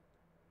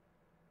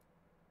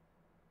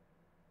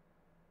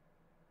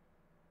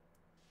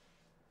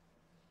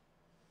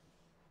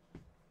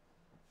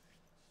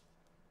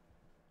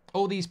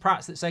 All these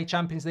prats that say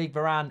Champions League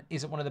Varane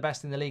isn't one of the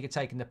best in the league are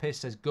taking the piss,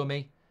 says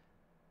Gummy.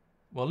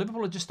 Well,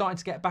 Liverpool are just starting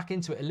to get back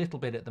into it a little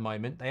bit at the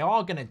moment. They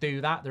are going to do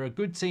that. They're a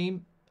good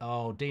team.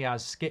 Oh,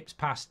 Diaz skips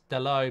past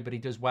Dalot, but he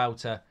does well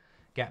to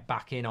get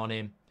back in on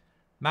him.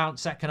 Mount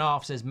second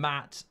half, says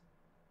Matt.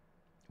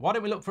 Why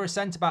don't we look for a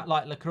centre-back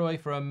like Lacroix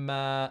from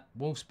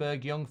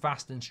Wolfsburg? Young,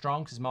 fast and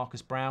strong, says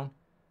Marcus Brown.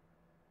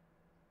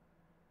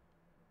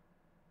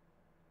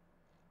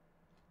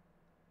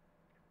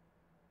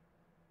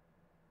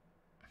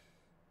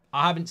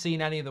 I haven't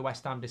seen any of the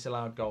West Ham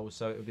disallowed goals,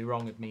 so it would be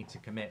wrong of me to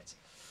commit.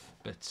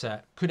 But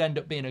could end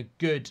up being a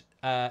good...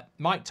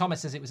 Mike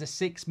Thomas says it was a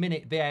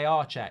 6-minute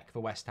VAR check for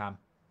West Ham,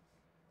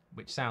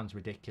 which sounds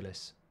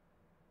ridiculous.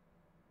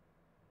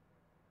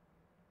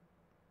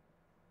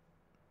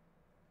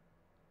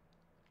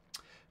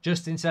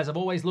 Justin says, I've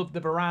always loved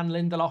the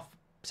Varane-Lindelof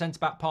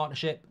centre-back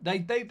partnership.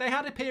 They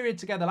had a period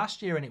together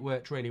last year and it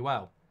worked really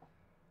well.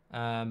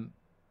 I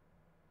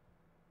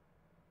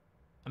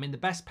mean, the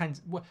best...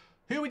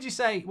 Who would you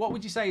say, what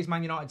would you say is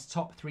Man United's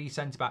top 3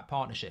 centre-back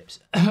partnerships?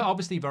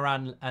 Obviously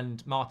Varane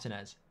and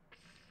Martinez.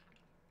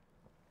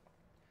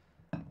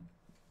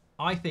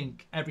 I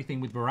think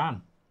everything with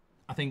Varane.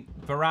 I think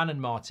Varane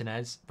and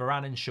Martinez,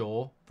 Varane and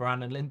Shaw,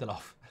 Varane and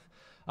Lindelof.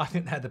 I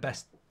think they're the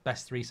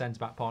best 3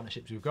 centre-back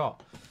partnerships we've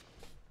got.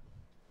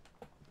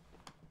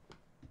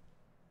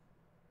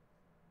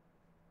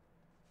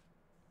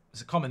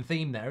 There's a common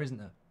theme there, isn't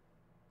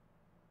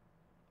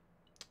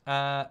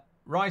there?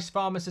 Rice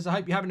Farmer says, I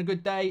hope you're having a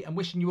good day and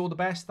wishing you all the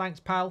best. Thanks,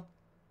 pal.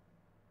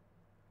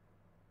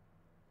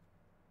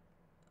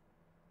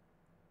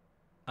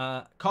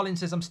 Colin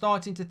says, I'm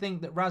starting to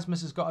think that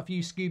Rasmus has got a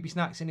few Scooby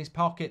snacks in his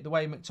pocket the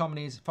way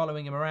McTominay is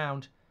following him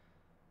around.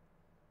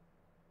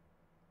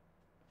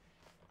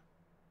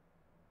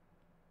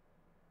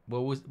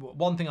 Well,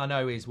 one thing I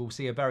know is we'll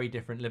see a very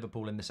different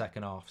Liverpool in the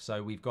second half.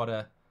 So we've got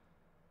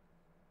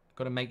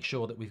to make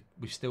sure that we've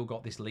still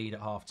got this lead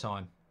at half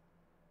time.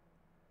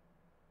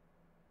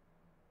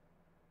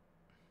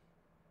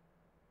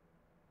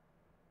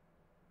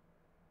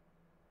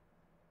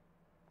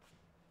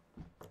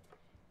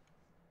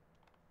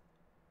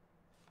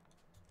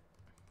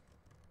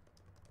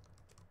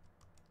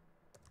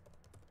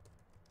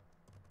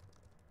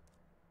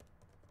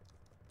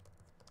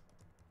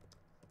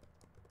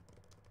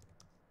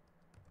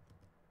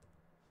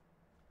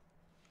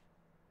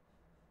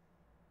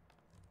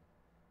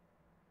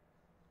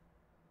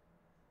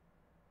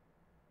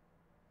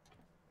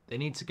 They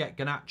need to get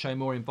Garnacho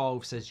more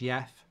involved, says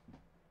Jeff.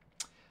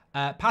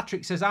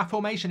 Patrick says, our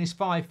formation is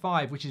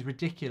 5-5, which is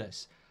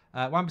ridiculous.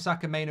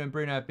 Wan-Bissaka, Maino and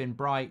Bruno have been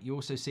bright. You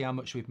also see how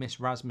much we've missed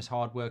Rasmus'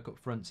 hard work up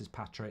front, says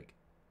Patrick.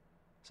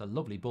 It's a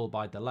lovely ball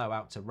by Dalot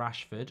out to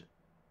Rashford.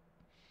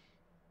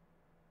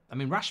 I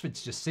mean,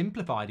 Rashford's just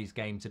simplified his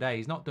game today.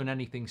 He's not done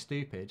anything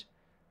stupid,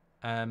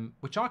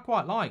 which I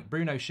quite like.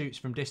 Bruno shoots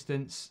from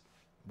distance,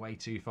 way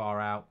too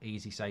far out.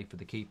 Easy save for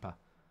the keeper.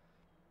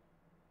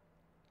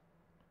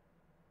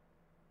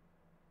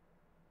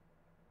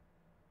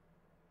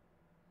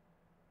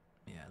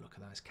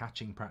 That's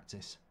catching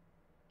practice.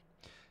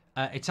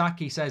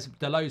 Itaki says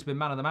Dalot's been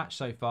man of the match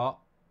so far.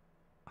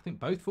 I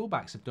think both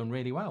fullbacks have done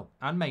really well.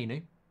 And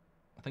Mainu.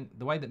 I think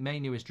the way that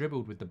Mainu has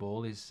dribbled with the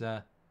ball is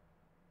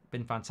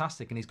been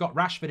fantastic. And he's got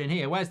Rashford in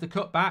here. Where's the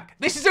cutback?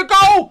 This is a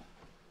goal!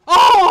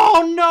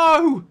 Oh,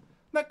 no!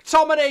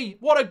 McTominay.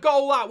 What a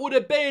goal that would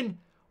have been.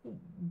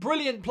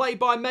 Brilliant play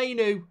by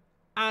Mainu.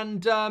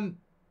 And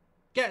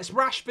gets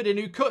Rashford in,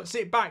 who cuts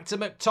it back to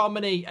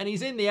McTominay. And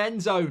he's in the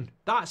end zone.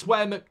 That's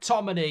where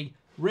McTominay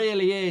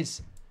really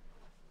is.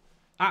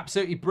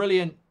 Absolutely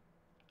brilliant.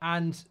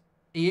 And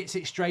he hits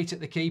it straight at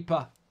the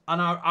keeper.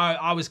 And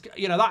I was,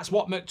 you know, that's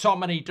what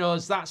McTominay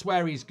does. That's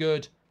where he's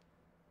good.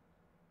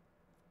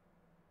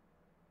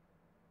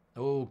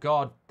 Oh,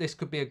 God, this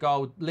could be a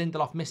goal.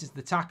 Lindelof misses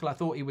the tackle I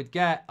thought he would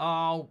get.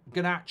 Oh,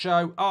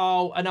 Garnacho.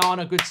 Oh,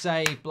 Anana, good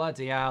save.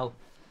 Bloody hell.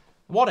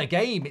 What a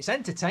game. It's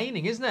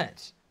entertaining, isn't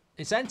it?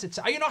 It's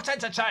entertaining. Are you not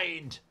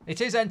entertained? It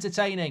is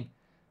entertaining.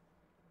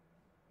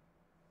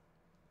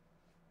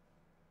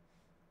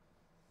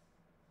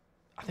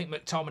 I think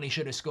McTominay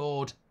should have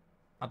scored.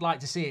 I'd like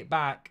to see it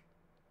back.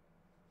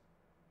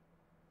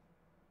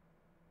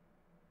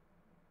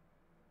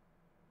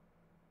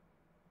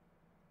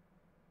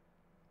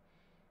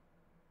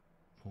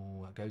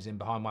 Oh, it goes in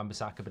behind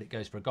Wan-Bissaka, but it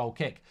goes for a goal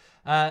kick.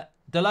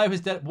 Delo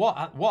has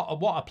what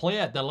a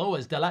player Delo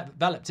has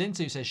developed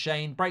into, says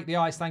Shane. Break the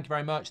ice, thank you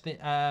very much.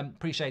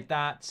 Appreciate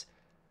that.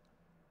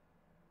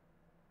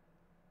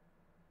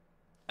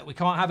 We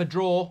can't have a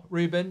draw,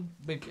 Ruben.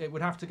 It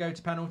would have to go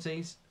to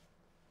penalties.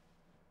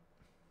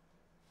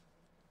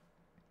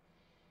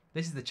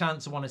 This is the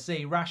chance I want to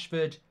see.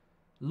 Rashford,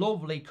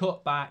 lovely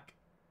cutback,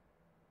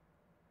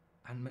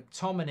 and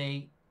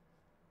McTominay.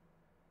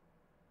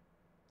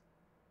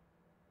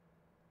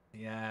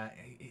 Yeah,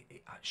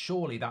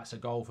 surely that's a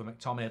goal for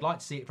McTominay. I'd like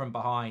to see it from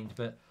behind,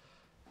 but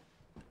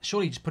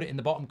surely just put it in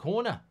the bottom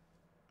corner.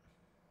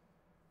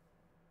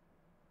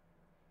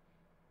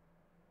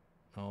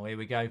 Oh, here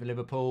we go for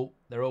Liverpool.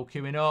 They're all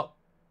queuing up.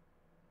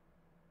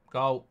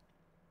 Goal.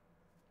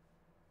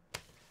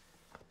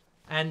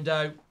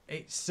 Endo.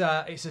 It's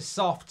a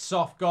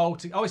soft goal.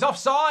 Oh, it's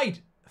offside.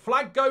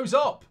 Flag goes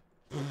up.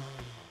 I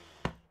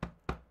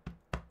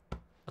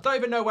don't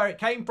even know where it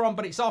came from,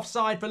 but it's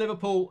offside for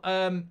Liverpool.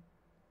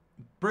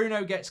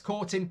 Bruno gets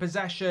caught in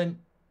possession.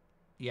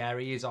 Yeah,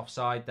 he is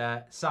offside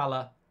there.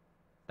 Salah.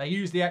 They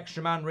use the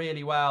extra man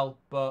really well,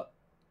 but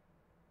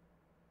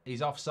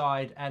he's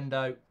offside.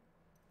 Endo.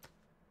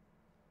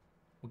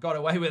 We got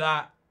away with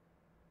that.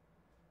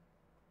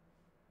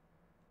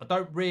 I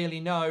don't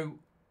really know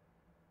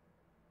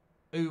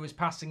who was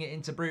passing it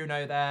into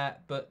Bruno there,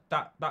 but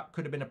that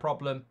could have been a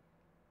problem.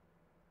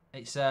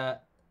 It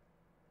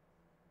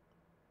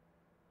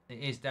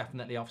is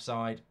definitely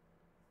offside.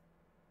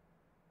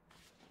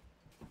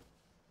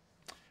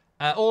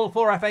 All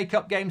 4 FA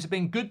Cup games have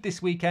been good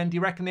this weekend. Do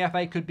you reckon the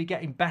FA could be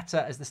getting better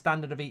as the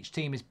standard of each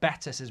team is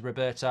better, says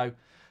Roberto.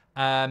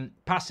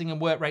 Passing and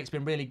work rate's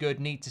been really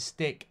good. Need to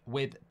stick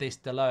with this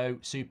Delo.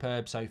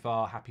 Superb so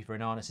far. Happy for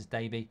Anana, says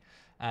David.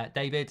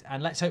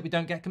 And let's hope we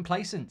don't get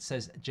complacent,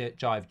 says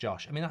Jive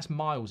Josh. I mean, that's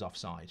miles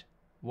offside.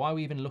 Why are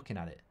we even looking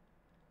at it?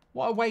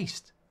 What a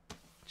waste.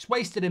 Just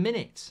wasted a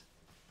minute.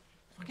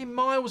 Fucking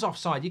miles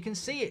offside. You can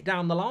see it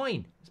down the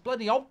line. It's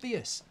bloody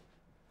obvious.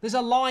 There's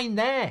a line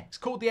there. It's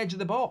called the edge of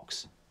the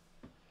box.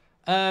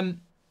 Aaron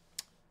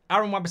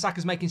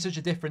Wan-Bissaka's making such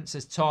a difference,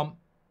 says Tom.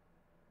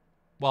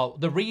 Well,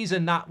 the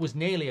reason that was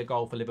nearly a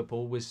goal for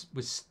Liverpool was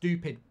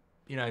stupid,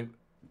 you know,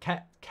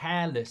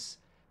 careless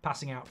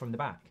passing out from the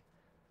back.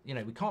 You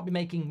know, we can't be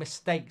making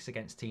mistakes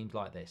against teams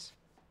like this.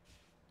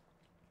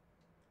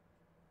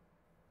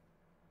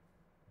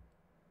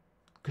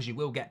 Because you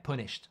will get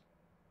punished.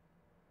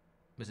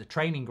 It was a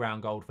training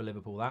ground goal for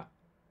Liverpool, that.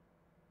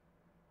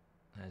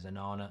 There's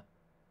Anana.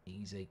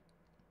 Easy.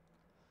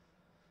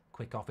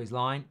 Quick off his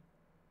line.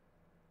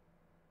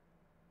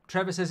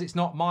 Trevor says it's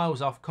not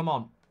miles off. Come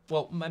on.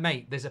 Well,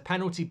 mate, there's a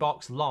penalty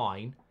box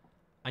line,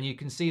 and you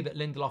can see that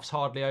Lindelof's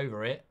hardly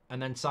over it, and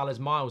then Salah's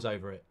miles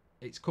over it.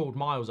 It's called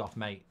miles off,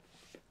 mate.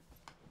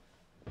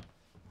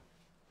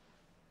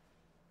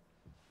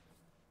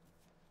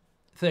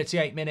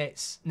 "38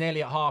 minutes,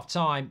 nearly at half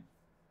time.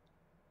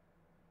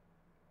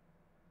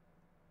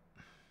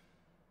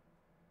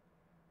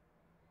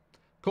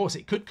 Of course,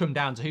 it could come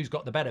down to who's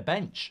got the better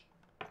bench.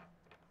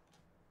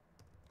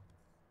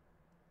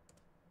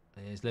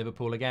 There's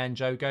Liverpool again.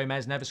 Joe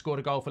Gomez never scored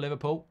a goal for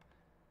Liverpool.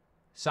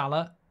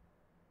 Salah,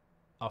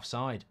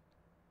 offside.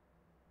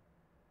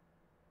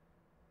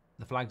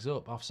 The flag's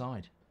up,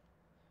 offside.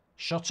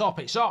 Shut up,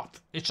 it's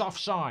off. It's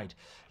offside.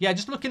 Yeah,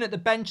 just looking at the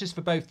benches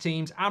for both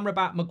teams.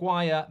 Amrabat,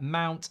 Maguire,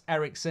 Mount,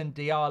 Ericsson,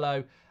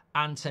 Diallo,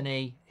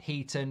 Anthony,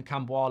 Heaton,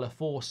 Camboire,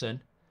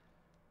 Forson.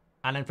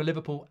 And then for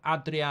Liverpool,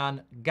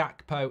 Adrian,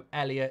 Gakpo,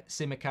 Elliott,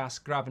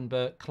 Tsimikas,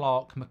 Gravenberch,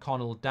 Clark,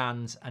 McConnell,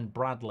 Dans and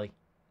Bradley.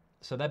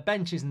 So their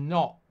bench is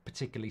not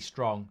particularly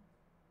strong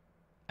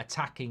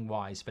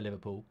attacking-wise for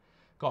Liverpool.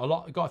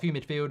 Got a few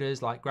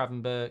midfielders like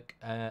Gravenberch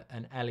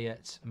and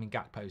Elliott. I mean,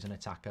 Gakpo's an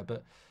attacker,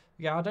 but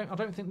yeah, I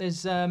don't think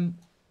there's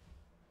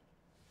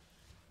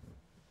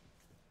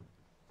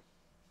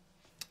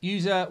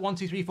User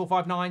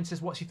 123459 says,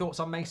 "What's your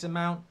thoughts on Mason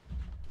Mount?"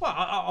 Well,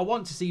 I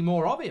want to see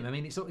more of him. I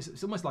mean, it's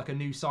almost like a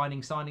new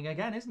signing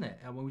again, isn't it?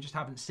 I mean, we just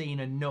haven't seen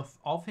enough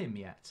of him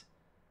yet.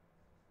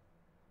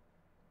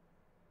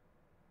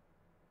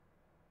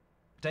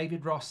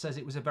 David Ross says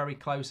it was a very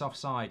close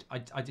offside.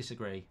 I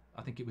disagree.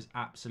 I think it was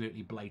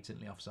absolutely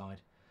blatantly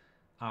offside.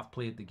 I've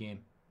played the game.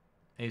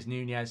 Here's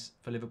Nunez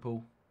for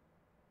Liverpool.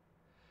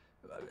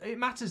 It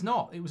matters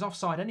not. It was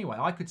offside anyway.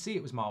 I could see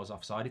it was miles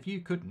offside. If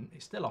you couldn't,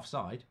 it's still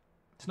offside.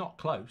 It's not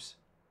close.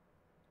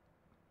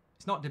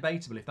 It's not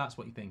debatable if that's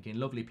what you're thinking.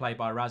 Lovely play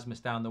by Erasmus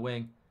down the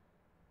wing.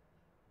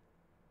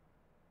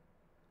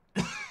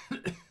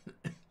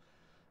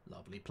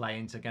 Lovely play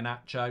into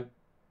Garnacho.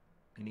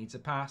 He needs a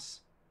pass.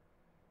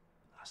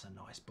 That's a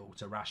nice ball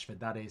to Rashford,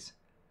 that is.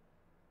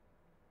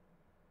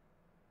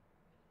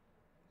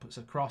 Puts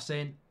a cross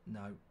in.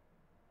 No.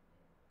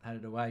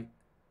 Headed away.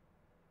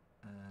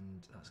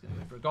 And that's going to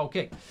go for a goal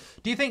kick.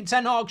 Do you think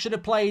Ten Hag should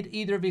have played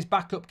either of his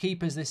backup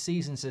keepers this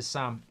season, says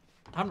Sam?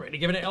 I haven't really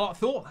given it a lot of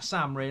thought,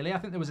 Sam, really. I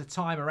think there was a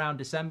time around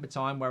December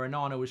time where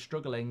Onana was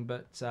struggling,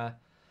 but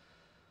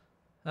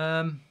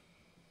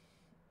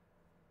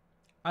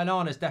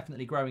Onana's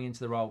definitely growing into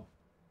the role.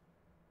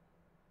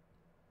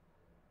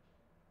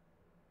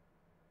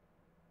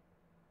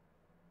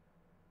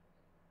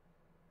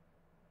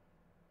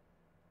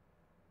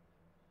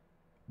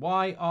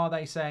 Why are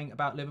they saying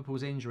about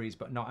Liverpool's injuries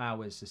but not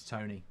ours, says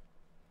Tony?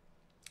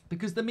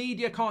 Because the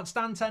media can't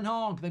stand Ten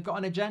Hag. They've got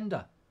an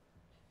agenda.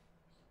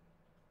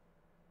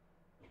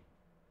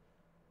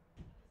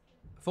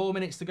 4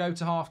 minutes to go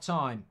to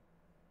half-time.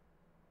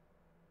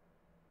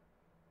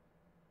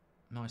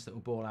 Nice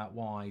little ball out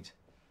wide.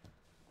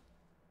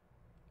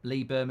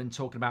 Lee Berman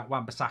talking about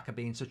Wan-Bissaka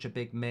being such a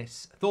big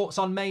miss. Thoughts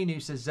on Mainu,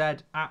 says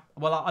Zed.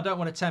 Well, I don't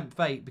want to tempt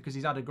fate because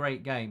he's had a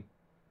great game.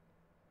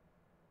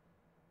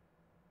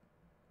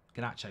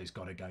 Garnacho's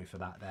got to go for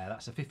that there.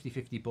 That's a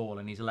 50-50 ball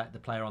and he's let the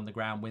player on the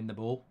ground win the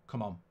ball.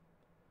 Come on.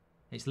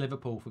 It's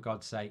Liverpool, for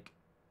God's sake.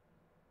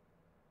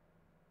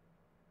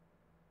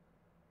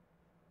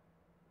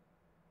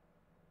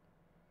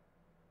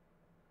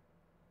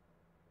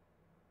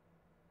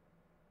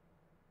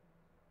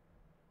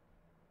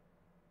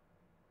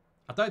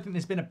 I don't think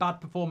there's been a bad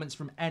performance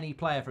from any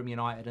player from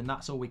United, and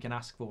that's all we can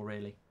ask for,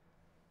 really.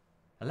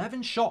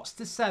 11 shots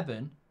to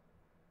 7.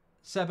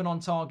 7 on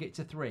target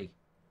to 3.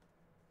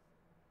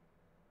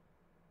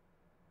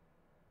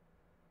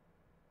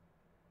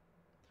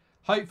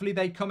 Hopefully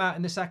they come out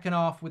in the second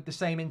half with the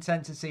same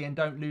intensity and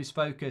don't lose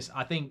focus.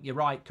 I think you're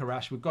right,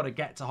 Karash. We've got to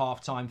get to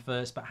half-time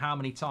first, but how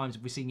many times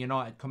have we seen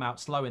United come out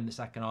slow in the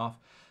second half?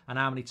 And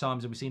how many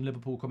times have we seen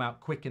Liverpool come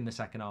out quick in the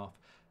second half?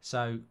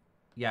 So,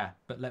 yeah,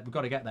 but we've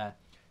got to get there.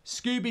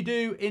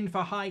 Scooby-Doo in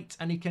for height,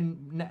 and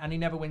he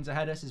never wins a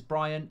header, says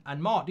Brian.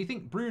 And Mark, do you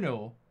think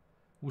Bruno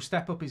will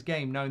step up his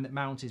game knowing that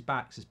Mount is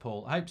back, says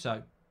Paul? I hope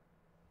so.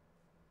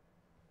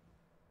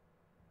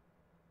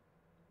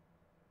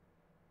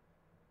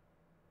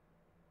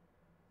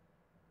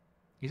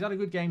 He's had a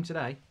good game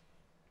today.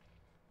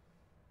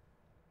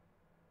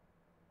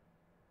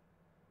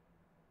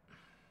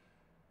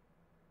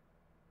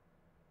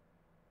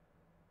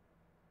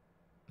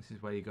 This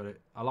is where you got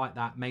it. I like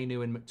that.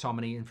 Mainu and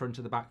McTominay in front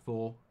of the back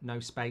four. No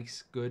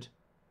space. Good.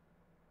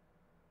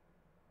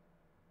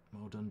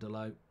 Well done,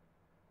 Delo.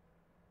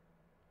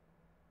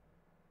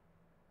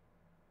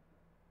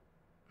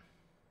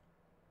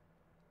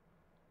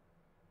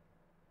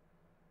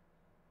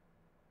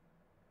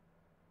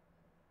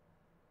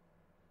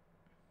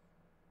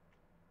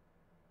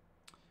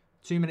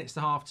 Two minutes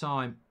to half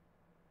time.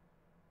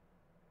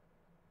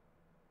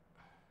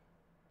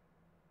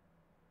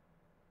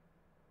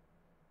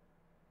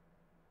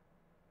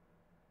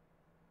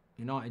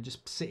 United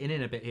just sitting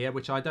in a bit here,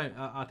 which I don't.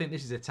 I think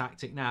this is a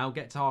tactic now.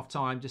 Get to half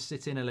time, just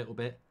sit in a little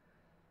bit.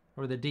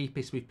 Or the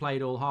deepest we've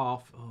played all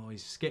half. Oh,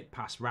 he's skipped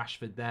past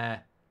Rashford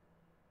there.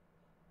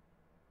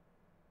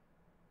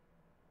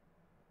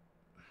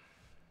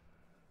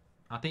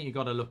 I think you've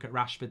got to look at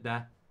Rashford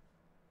there.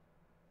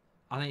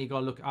 I think you got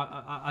to look.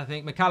 I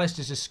think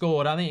McAllister's just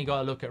scored. I think you got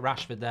to look at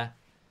Rashford there.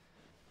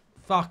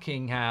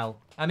 Fucking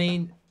hell! I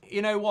mean,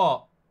 you know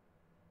what?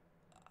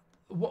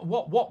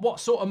 What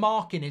sort of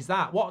marking is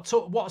that? What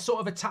sort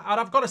of attack? And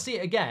I've got to see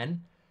it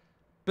again.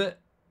 But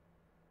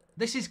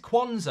this is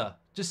Kwanzaa.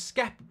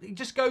 It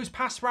just goes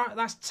past.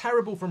 That's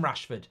terrible from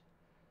Rashford.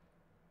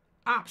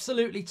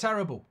 Absolutely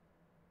terrible.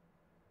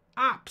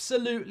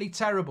 Absolutely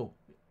terrible.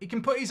 He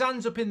can put his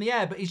hands up in the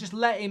air, but he's just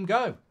let him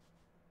go.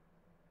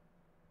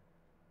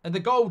 And the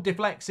goal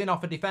deflects in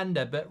off a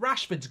defender, but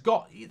Rashford's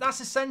got... That's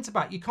a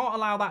centre-back. You can't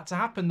allow that to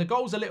happen. The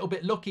goal's a little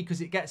bit lucky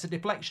because it gets a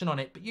deflection on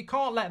it, but you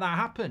can't let that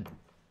happen.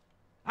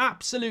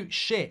 Absolute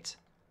shit.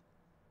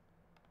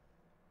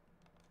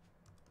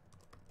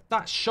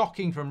 That's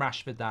shocking from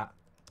Rashford, that.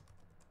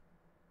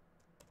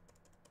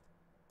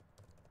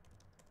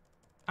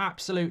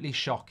 Absolutely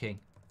shocking.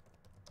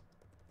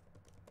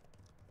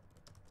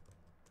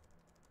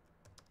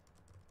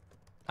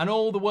 And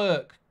all the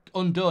work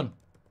undone.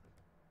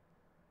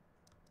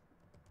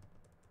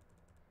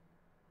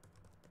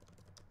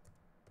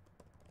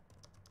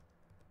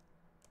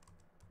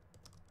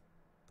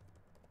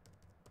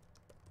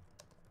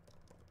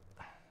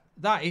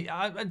 I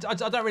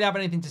don't really have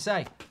anything to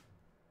say.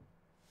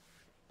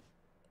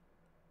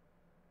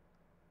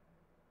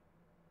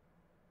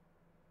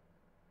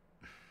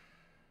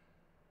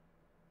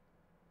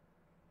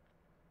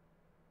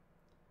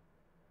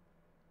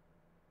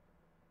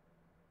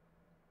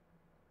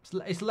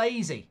 It's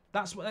lazy.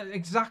 That's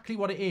exactly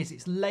what it is.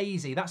 It's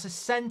lazy. That's a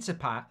centre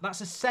back.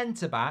 That's a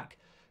centre back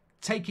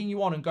taking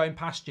you on and going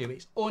past you.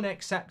 It's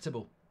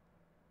unacceptable.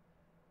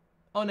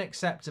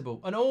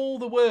 Unacceptable. And all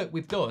the work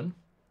we've done,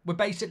 we're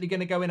basically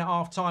going to go in at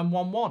half-time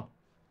 1-1.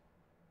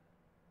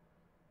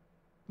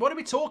 What do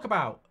we talk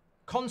about?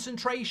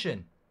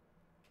 Concentration.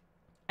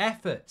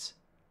 Effort.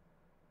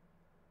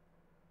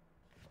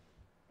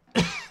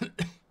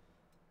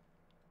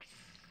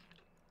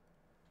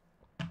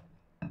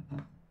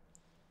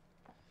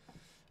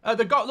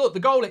 The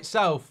goal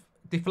itself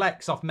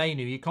deflects off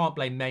Mainu. You can't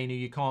blame Mainu.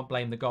 You can't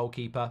blame the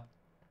goalkeeper.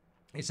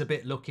 It's a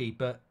bit lucky,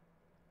 but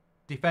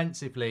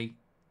defensively,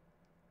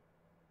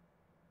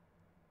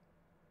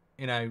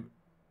 you know,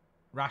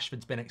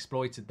 Rashford's been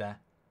exploited there.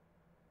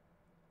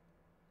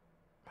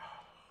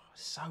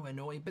 So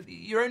annoying. But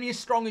you're only as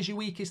strong as your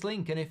weakest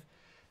link, and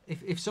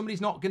if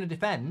somebody's not going to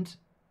defend,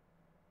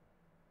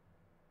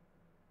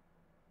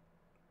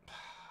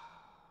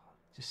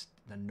 just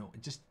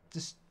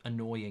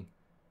annoying.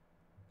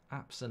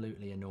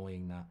 Absolutely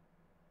annoying, that.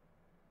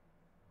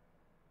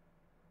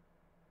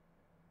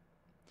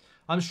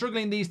 I'm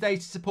struggling these days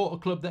to support a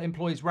club that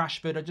employs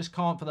Rashford. I just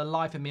can't for the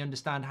life of me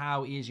understand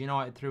how he is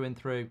United through and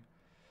through.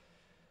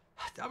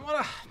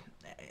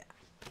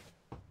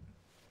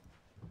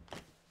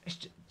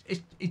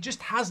 He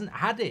just hasn't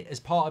had it as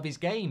part of his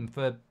game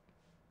for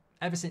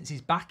ever since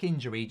his back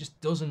injury. He just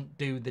doesn't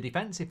do the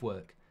defensive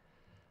work.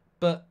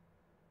 But,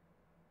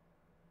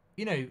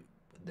 you know,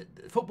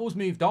 football's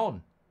moved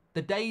on.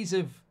 The days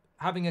of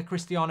having a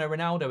Cristiano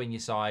Ronaldo in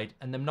your side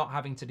and them not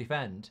having to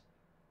defend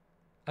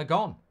are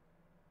gone.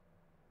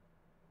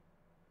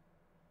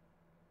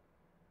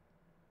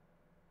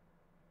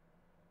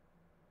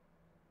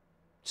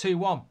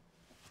 (2-1).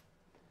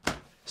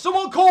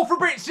 Someone call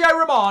Fabrizio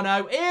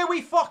Romano. Here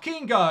we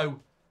fucking go.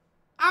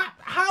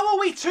 How are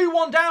we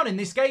 2-1 down in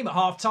this game at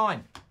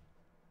half-time?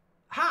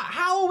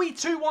 How are we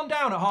 2-1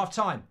 down at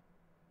half-time?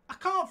 I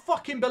can't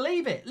fucking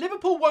believe it.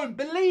 Liverpool won't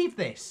believe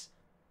this.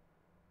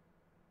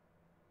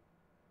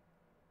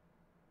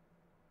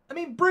 I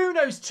mean,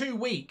 Bruno's too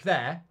weak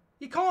there.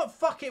 You can't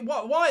fucking...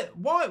 Why?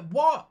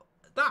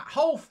 That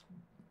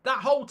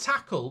whole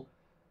tackle...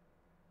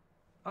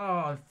 Oh,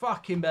 I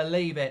fucking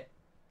believe it.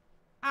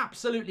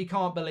 Absolutely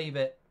can't believe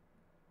it.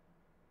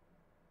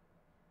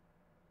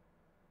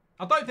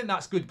 I don't think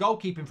that's good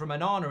goalkeeping from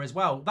Onana as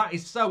well. That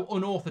is so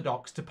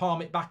unorthodox to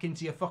palm it back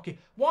into your fucking...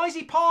 Why is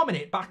he palming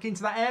it back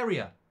into that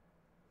area?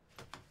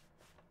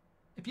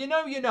 If you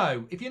know, you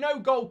know. If you know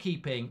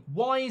goalkeeping,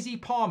 why is he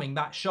palming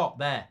that shot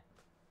there?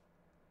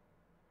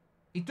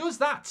 He does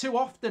that too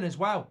often as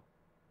well.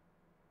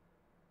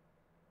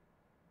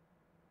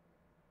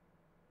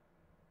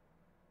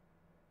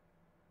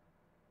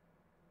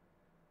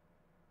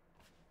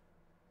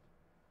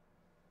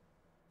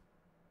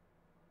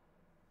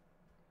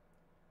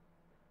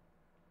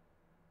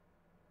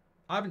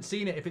 I haven't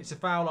seen it if it's a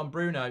foul on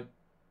Bruno.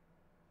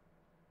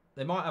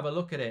 They might have a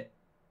look at it.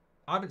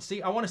 I haven't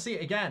seen... I want to see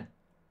it again.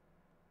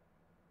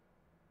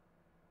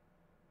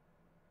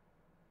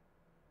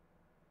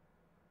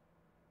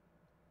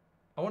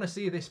 I want to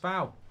see this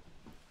foul.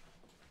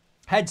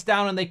 Heads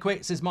down and they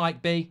quit, says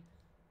Mike B.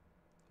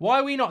 Why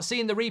are we not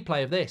seeing the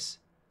replay of this?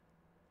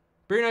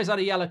 Bruno's had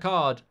a yellow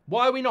card.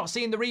 Why are we not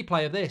seeing the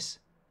replay of this?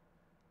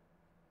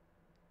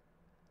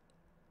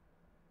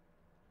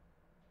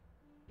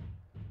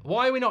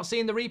 Why are we not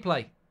seeing the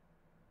replay?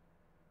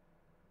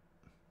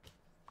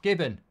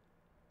 Gibbon.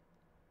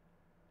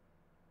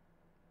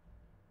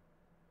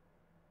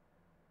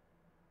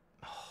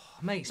 Oh,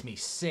 makes me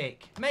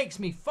sick. Makes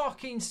me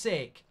fucking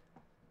sick.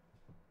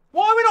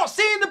 Why are we not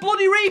seeing the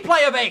bloody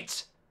replay of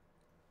it?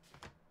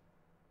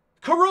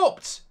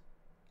 Corrupt.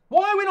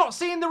 Why are we not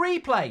seeing the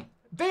replay?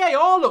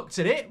 VAR looked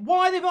at it.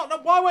 Why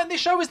won't they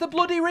show us the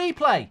bloody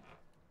replay?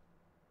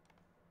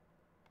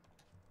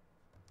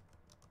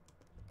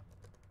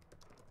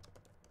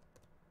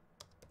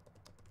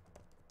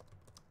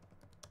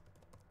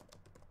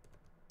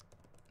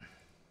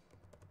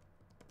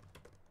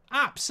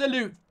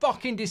 Absolute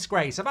fucking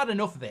disgrace. I've had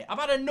enough of it. I've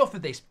had enough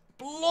of this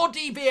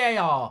bloody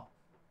VAR.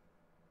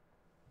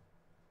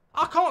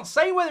 I can't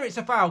say whether it's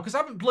a foul because I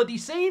haven't bloody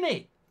seen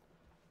it.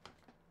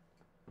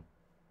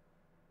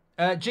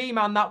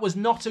 G-Man, that was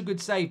not a good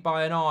save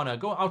by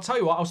Onana. I'll tell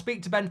you what, I'll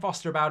speak to Ben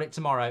Foster about it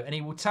tomorrow and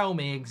he will tell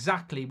me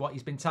exactly what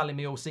he's been telling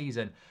me all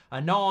season.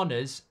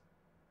 Onana's,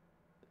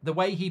 the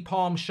way he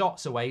palms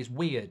shots away is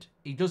weird.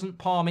 He doesn't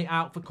palm it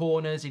out for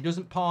corners. He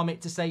doesn't palm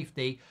it to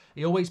safety.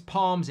 He always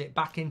palms it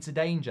back into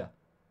danger.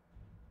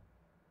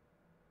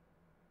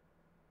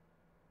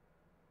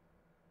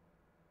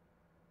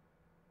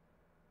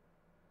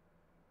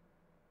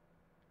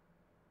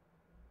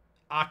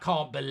 I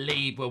can't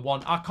believe we're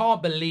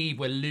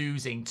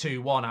losing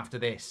 2-1 after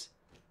this.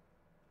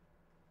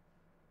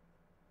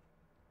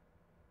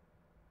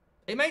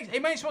 It makes me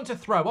want to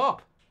throw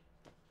up.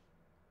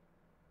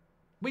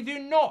 We do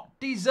not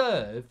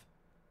deserve...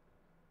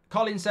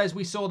 Colin says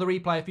we saw the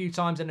replay a few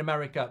times in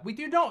America. We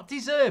do not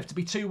deserve to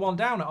be 2-1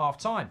 down at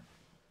half-time.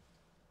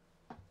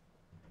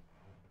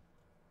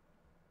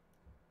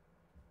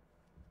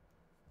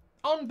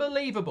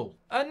 Unbelievable.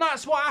 And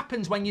that's what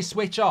happens when you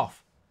switch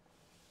off.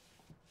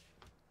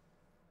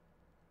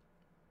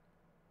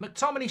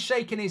 McTominay's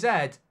shaking his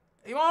head.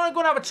 You aren't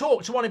going to have a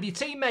talk to one of your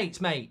teammates,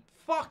 mate.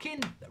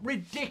 Fucking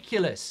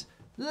ridiculous.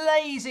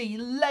 Lazy,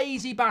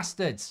 lazy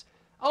bastards.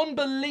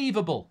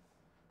 Unbelievable.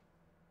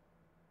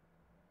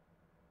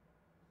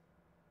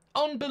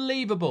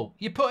 Unbelievable.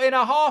 You put in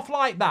a half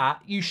like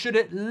that, you should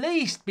at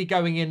least be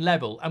going in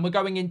level, and we're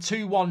going in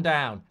 2-1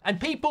 down. And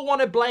people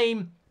want to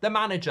blame the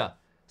manager.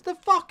 It's the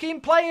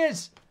fucking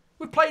players.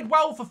 We've played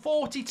well for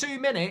 42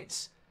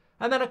 minutes,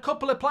 and then a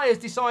couple of players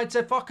decide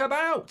to fuck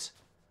about.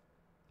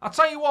 I'll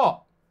tell you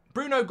what,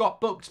 Bruno got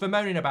booked for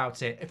moaning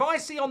about it. If I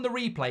see on the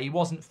replay he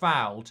wasn't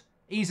fouled,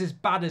 he's as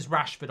bad as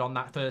Rashford on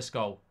that first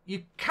goal.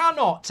 You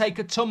cannot take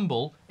a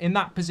tumble in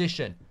that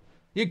position.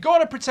 You've got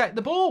to protect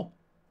the ball.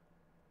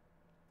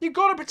 You've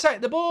got to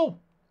protect the ball.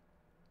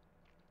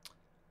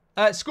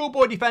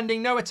 Schoolboy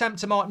defending, no attempt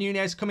to mark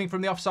Nunez coming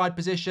from the offside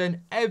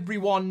position.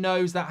 Everyone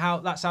knows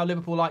that's how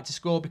Liverpool like to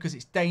score because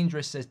it's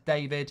dangerous, says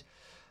David.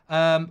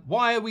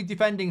 Why are we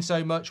defending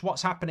so much?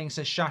 What's happening,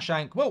 says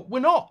Shashank. Well, we're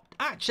not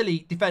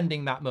actually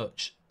defending that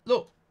much.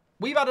 Look,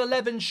 we've had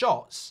 11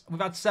 shots. We've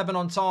had 7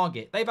 on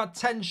target. They've had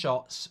 10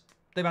 shots.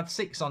 They've had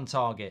 6 on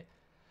target.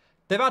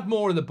 They've had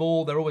more of the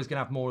ball. They're always going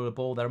to have more of the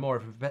ball. They're more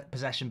of a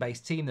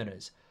possession-based team than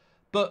us.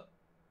 But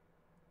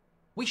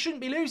we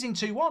shouldn't be losing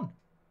 2-1.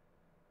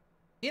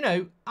 You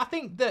know, I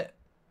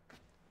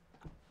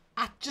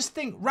just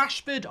think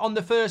Rashford on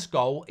the first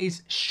goal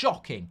is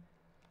shocking.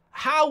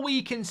 How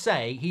we can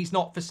say he's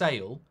not for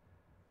sale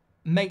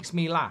makes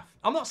me laugh.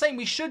 I'm not saying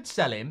we should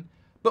sell him,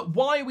 but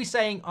why are we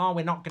saying, oh,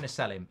 we're not going to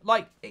sell him?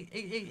 Like,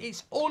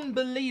 it's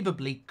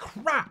unbelievably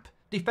crap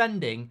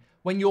defending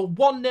when you're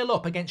 1-0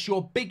 up against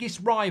your biggest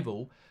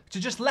rival to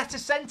just let a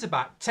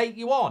centre-back take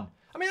you on.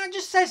 I mean, that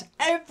just says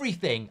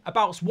everything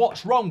about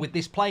what's wrong with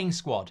this playing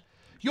squad.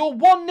 You're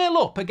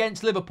 1-0 up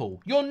against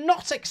Liverpool. You're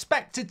not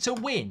expected to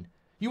win.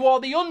 You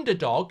are the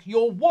underdog.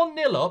 You're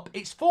 1-0 up.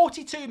 It's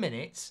 42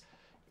 minutes.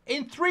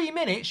 In 3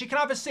 minutes, you can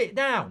have a sit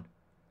down.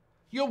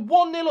 You're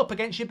 1-0 up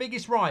against your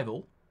biggest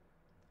rival,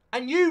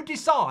 and you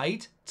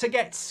decide to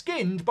get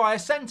skinned by a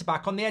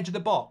centre-back on the edge of the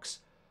box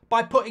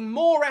by putting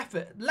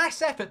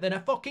less effort than a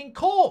fucking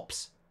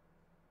corpse.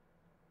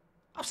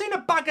 I've seen a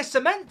bag of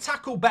cement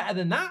tackle better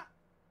than that.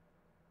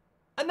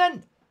 And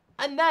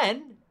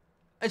then,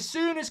 as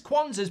soon as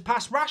Kwanzaa's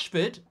past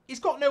Rashford,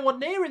 he's got no one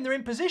near him. They're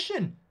in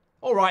position.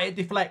 All right, it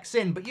deflects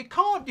in, but you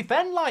can't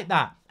defend like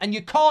that. And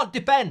you can't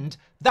defend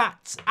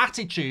that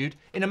attitude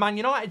in a Man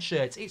United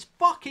shirt. It's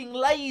fucking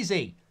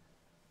lazy.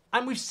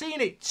 And we've seen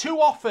it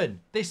too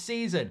often this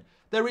season.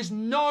 There is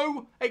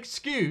no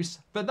excuse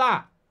for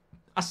that.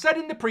 I said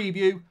in the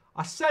preview,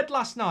 I said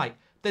last night,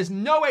 there's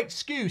no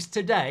excuse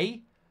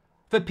today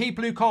for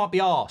people who can't be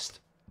arsed.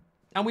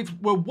 And we're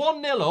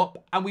 1-0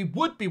 up, and we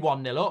would be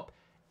 1-0 up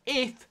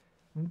if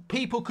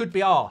people could be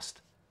arsed.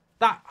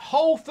 That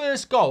whole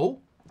first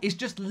goal is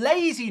just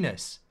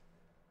laziness.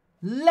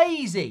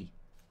 Lazy.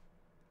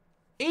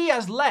 He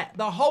has let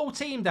the whole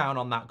team down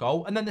on that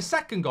goal. And then the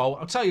second goal,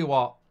 I'll tell you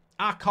what,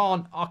 I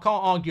can't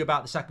argue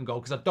about the second goal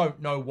because I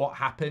don't know what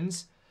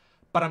happens.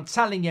 But I'm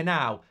telling you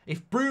now,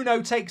 if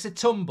Bruno takes a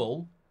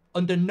tumble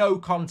under no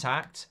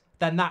contact,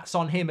 then that's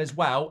on him as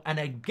well. And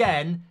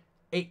again,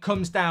 it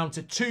comes down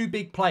to 2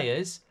 big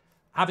players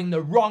having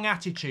the wrong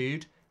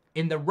attitude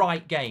in the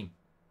right game.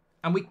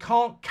 And we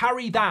can't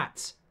carry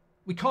that.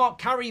 We can't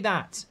carry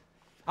that.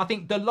 I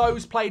think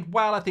Delo's played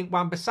well. I think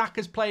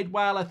Wan-Bissaka's played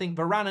well. I think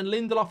Varane and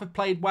Lindelof have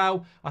played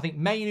well. I think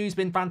Mainoo's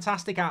been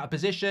fantastic out of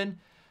position.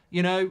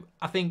 You know,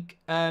 I think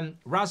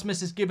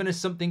Rasmus has given us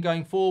something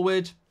going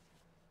forward.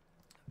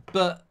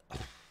 But,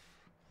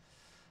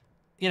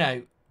 you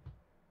know,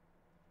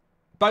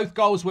 both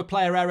goals were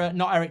player error,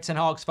 not Eric Ten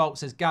Hag's fault,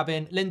 says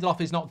Gavin.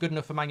 Lindelof is not good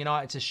enough for Man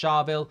United, says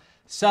Charville.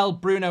 Sell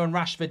Bruno and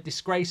Rashford,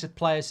 disgrace of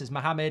players, says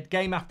Mohammed.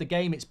 Game after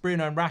game, it's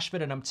Bruno and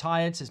Rashford, and I'm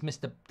tired, says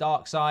Mr.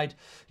 Darkside.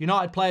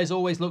 United players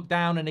always look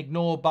down and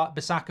ignore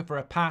Bissaka for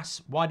a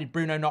pass. Why did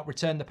Bruno not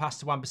return the pass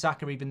to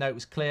Wan-Bissaka, even though it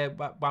was clear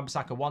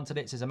Wan-Bissaka wanted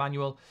it, says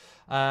Emmanuel.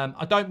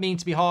 I don't mean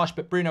to be harsh,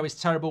 but Bruno is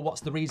terrible.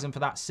 What's the reason for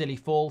that silly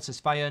fall, says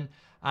Fayan.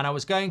 And I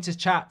was going to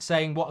chat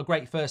saying what a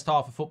great first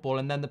half of football,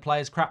 and then the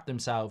players crap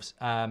themselves,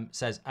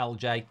 says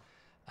LJ.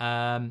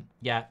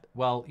 Yeah,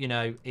 well, you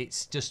know,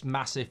 it's just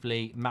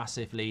massively,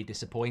 massively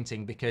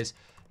disappointing because,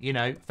 you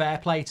know, fair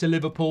play to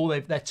Liverpool.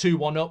 They're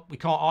 2-1 up. We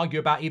can't argue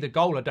about either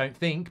goal, I don't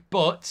think.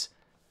 But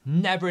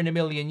never in a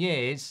million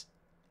years,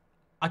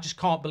 I just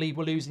can't believe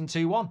we're losing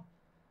 2-1.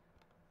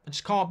 I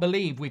just can't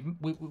believe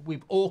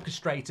we've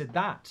orchestrated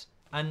that.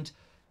 And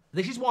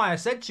this is why I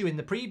said to you in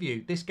the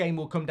preview, this game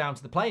will come down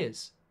to the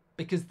players.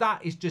 Because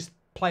that is just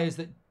players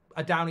that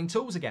are downing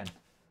tools again.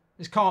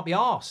 This can't be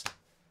arsed.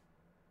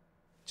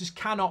 Just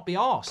cannot be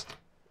arsed.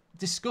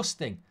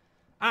 Disgusting.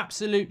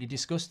 Absolutely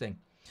disgusting.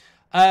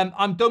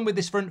 I'm done with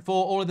this front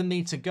four. All of them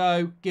need to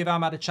go. Give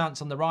Ahmad a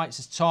chance on the right,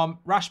 says Tom.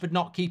 Rashford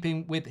not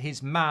keeping with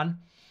his man.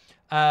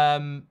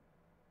 And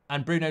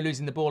Bruno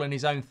losing the ball in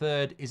his own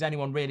third. Is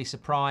anyone really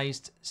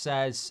surprised,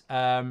 says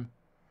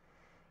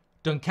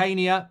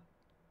Duncania.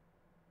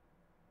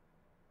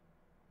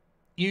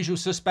 Usual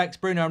suspects,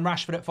 Bruno and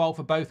Rashford at fault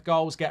for both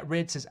goals. Get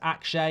rid, says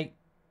Akshay.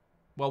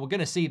 Well, we're going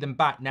to see them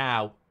back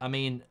now. I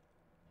mean,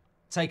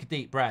 take a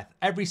deep breath.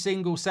 Every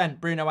single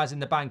cent Bruno has in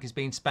the bank is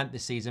being spent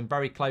this season.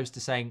 Very close to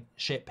saying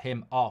ship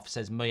him off,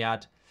 says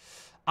Muyad.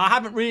 I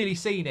haven't really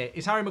seen it.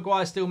 Is Harry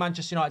Maguire still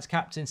Manchester United's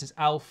captain, says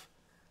Alf?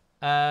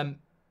 Well,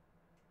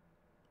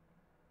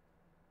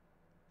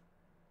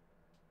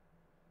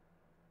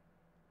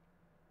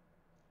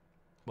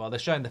 they're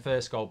showing the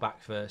first goal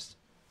back first.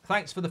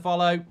 Thanks for the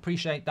follow.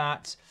 Appreciate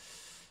that.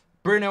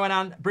 Bruno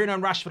and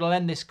Rashford will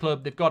end this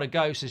club. They've got to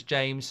go, says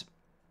James.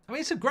 I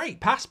mean, it's a great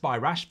pass by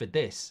Rashford,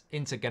 this,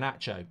 into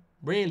Garnacho.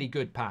 Really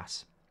good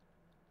pass.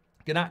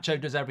 Garnacho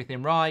does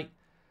everything right.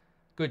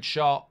 Good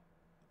shot.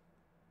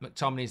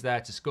 McTominay's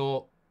there to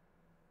score.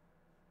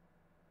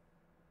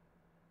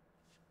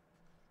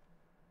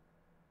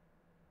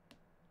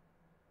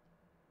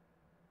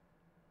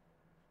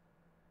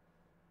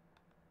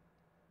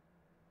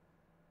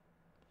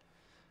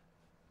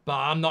 But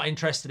I'm not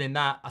interested in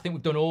that. I think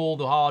we've done all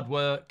the hard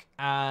work.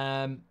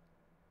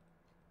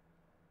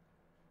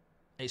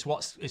 It's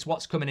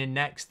what's coming in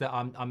next that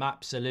I'm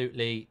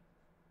absolutely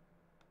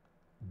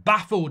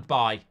baffled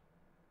by.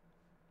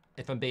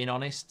 If I'm being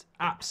honest,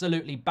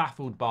 absolutely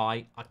baffled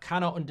by. I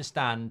cannot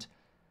understand.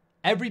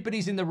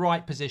 Everybody's in the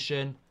right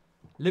position.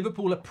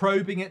 Liverpool are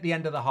probing at the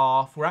end of the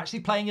half. We're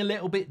actually playing a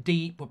little bit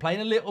deep. We're playing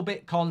a little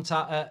bit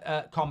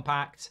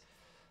compact.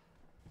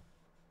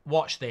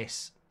 Watch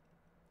this.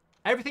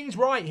 Everything's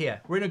right here.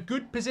 We're in a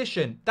good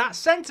position. That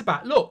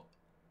centre-back, look.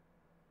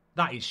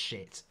 That is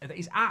shit. That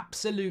is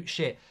absolute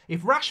shit.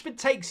 If Rashford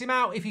takes him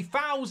out, if he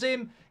fouls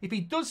him, if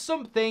he does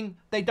something,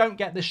 they don't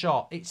get the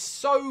shot. It's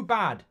so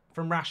bad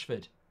from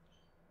Rashford.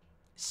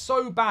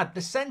 So bad.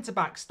 The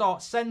centre-back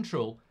starts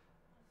central.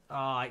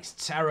 Ah, it's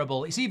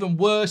terrible. It's even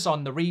worse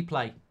on the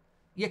replay.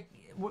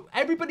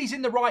 Everybody's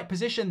in the right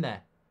position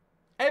there.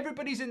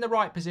 Everybody's in the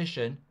right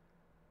position.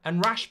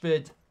 And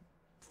Rashford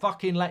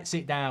fucking lets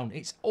it down.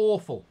 It's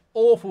awful.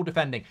 Awful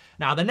defending.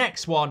 Now, the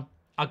next one,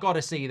 I got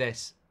to see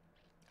this.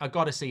 I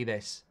got to see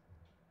this.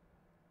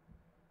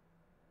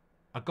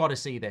 I got to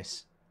see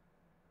this.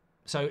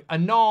 So,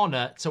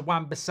 Onana to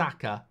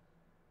Wan-Bissaka.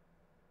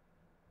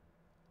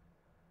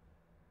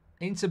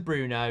 Into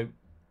Bruno.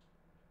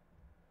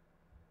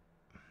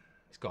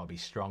 He's got to be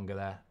stronger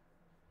there.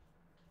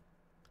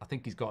 I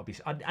think he's got to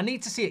be... I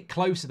need to see it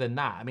closer than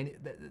that. I mean,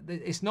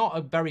 it's not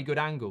a very good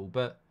angle,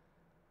 but...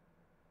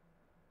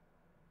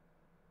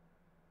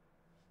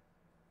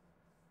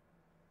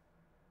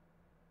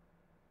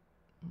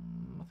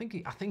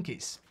 I think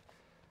it's...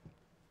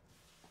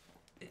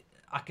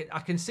 I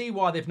can see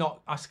why they've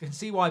not... I can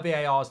see why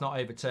VAR's not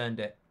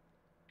overturned it.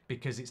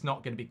 Because it's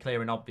not going to be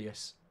clear and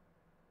obvious.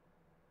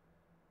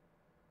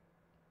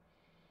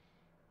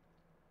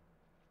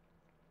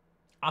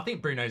 I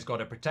think Bruno's got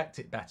to protect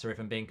it better, if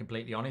I'm being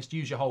completely honest.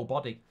 Use your whole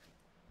body.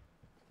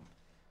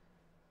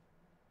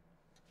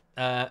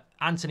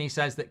 Anthony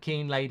says that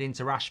Keane laid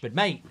into Rashford.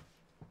 Mate,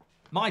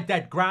 my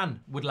dead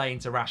gran would lay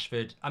into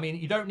Rashford. I mean,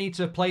 you don't need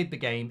to have played the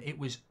game. It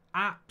was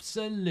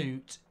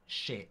absolute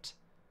shit.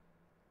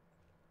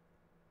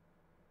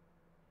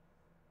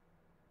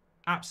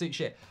 Absolute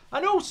shit.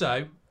 And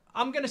also,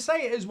 I'm going to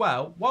say it as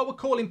well, while we're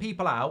calling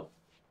people out,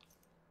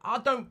 I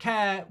don't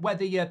care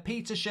whether you're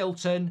Peter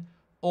Shilton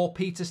or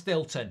Peter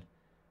Stilton.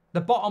 The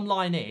bottom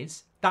line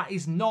is, that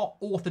is not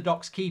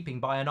orthodox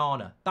keeping by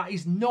Onana. That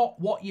is not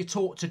what you're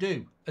taught to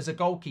do as a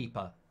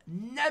goalkeeper.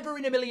 Never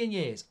in a million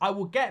years. I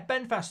will get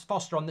Ben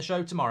Foster on the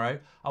show tomorrow.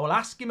 I will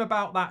ask him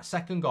about that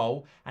second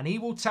goal, and he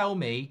will tell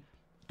me,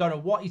 don't know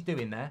what he's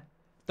doing there.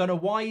 Don't know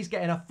why he's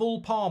getting a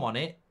full palm on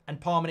it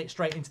and palming it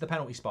straight into the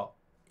penalty spot.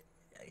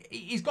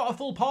 He's got a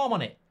full palm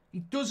on it. He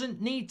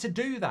doesn't need to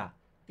do that.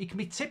 He can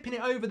be tipping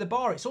it over the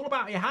bar. It's all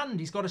about your hand.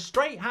 He's got a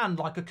straight hand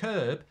like a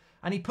curb,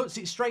 and he puts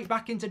it straight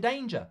back into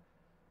danger.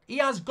 He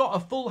has got a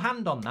full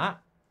hand on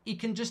that. He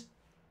can just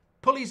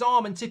pull his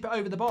arm and tip it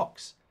over the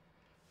box.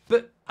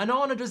 But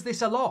Onana does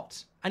this a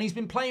lot. And he's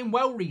been playing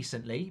well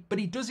recently, but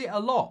he does it a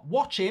lot.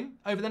 Watch him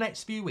over the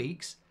next few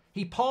weeks.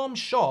 He palms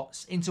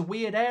shots into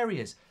weird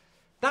areas.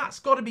 That's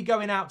got to be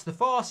going out to the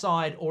far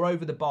side or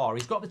over the bar.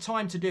 He's got the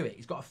time to do it.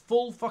 He's got a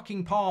full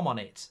fucking palm on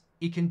it.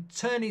 He can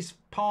turn his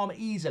palm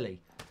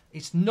easily.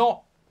 It's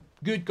not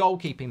good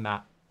goalkeeping,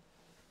 that.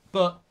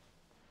 But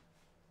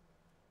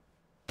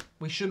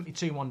we shouldn't be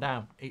 2-1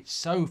 down. It's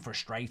so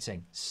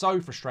frustrating. So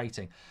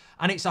frustrating.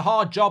 And it's a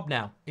hard job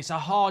now. It's a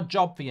hard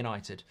job for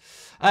United.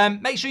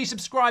 Make sure you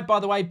subscribe, by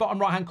the way, bottom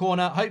right-hand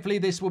corner. Hopefully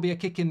this will be a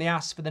kick in the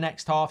ass for the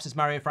next half, says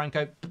Mario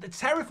Franco. But the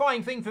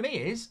terrifying thing for me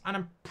is, and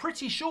I'm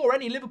pretty sure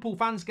any Liverpool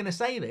fan's going to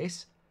say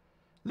this,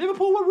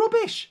 Liverpool were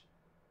rubbish.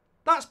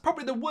 That's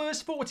probably the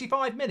worst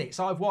 45 minutes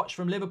I've watched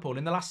from Liverpool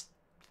in the last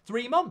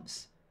 3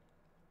 months.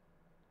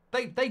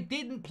 They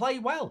didn't play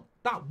well.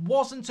 That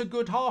wasn't a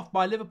good half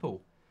by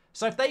Liverpool.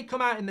 So if they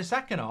come out in the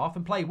second half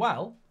and play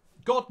well,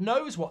 God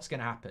knows what's going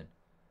to happen.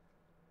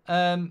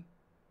 Yeah.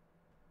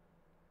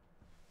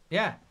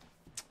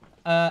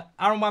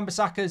 Aaron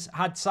Wan-Bissaka's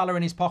had Salah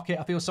in his pocket.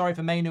 I feel sorry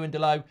for Mainu and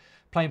Delo.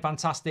 Playing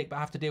fantastic, but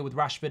have to deal with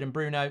Rashford and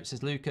Bruno,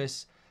 says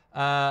Lucas.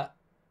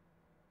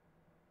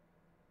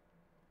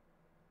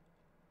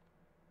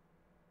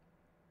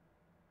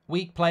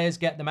 Weak players,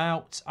 get them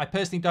out. I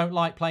personally don't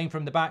like playing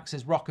from the back,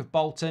 says Rock of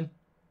Bolton.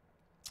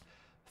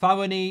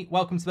 Fawani,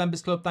 welcome to the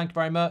Members Club. Thank you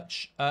very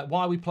much.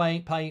 Why are we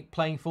playing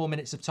 4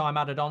 minutes of time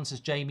added on, says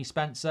Jamie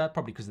Spencer.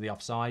 Probably because of the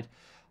offside.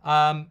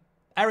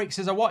 Eric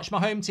says, I watched my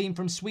home team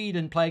from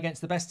Sweden play against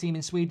the best team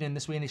in Sweden in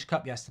the Swedish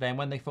Cup yesterday, and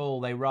when they fall,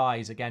 they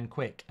rise again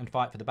quick and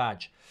fight for the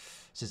badge,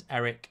 says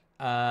Eric.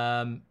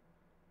 On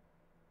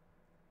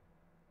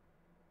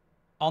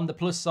the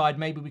plus side,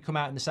 maybe we come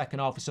out in the second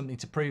half with something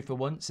to prove for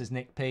once, says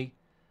Nick P.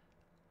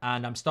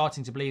 And I'm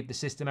starting to believe the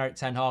system Eric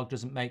Ten Hag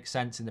doesn't make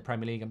sense in the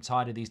Premier League. I'm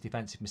tired of these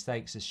defensive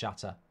mistakes, says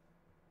Shatter.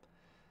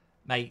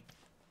 Mate,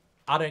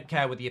 I don't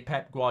care whether you're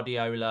Pep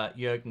Guardiola,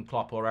 Jurgen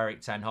Klopp or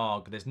Eric Ten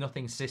Hag. There's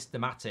nothing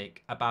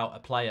systematic about a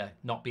player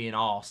not being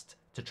asked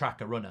to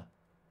track a runner.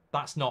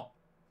 That's not...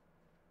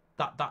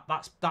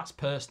 That's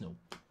personal.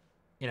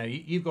 You know,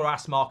 you've got to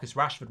ask Marcus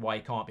Rashford why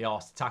he can't be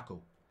asked to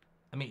tackle.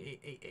 I mean,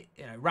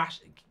 you know,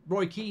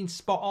 Roy Keane's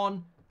spot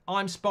on.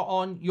 I'm spot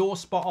on. You're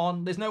spot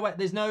on. There's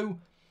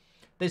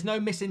no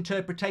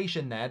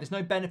misinterpretation there. There's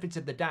no benefit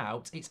of the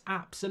doubt. It's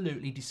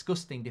absolutely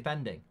disgusting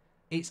defending.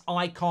 It's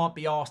I can't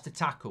be asked to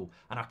tackle.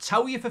 And I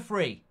tell you for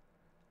free,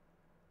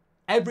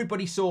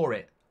 everybody saw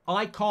it.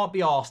 I can't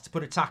be asked to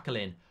put a tackle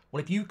in.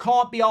 Well, if you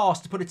can't be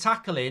asked to put a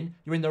tackle in,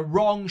 you're in the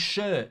wrong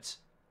shirt.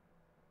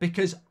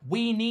 Because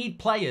we need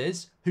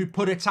players who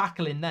put a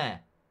tackle in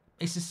there.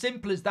 It's as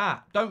simple as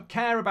that. Don't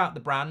care about the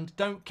brand.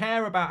 Don't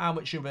care about how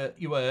much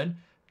you earn.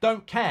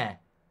 Don't care.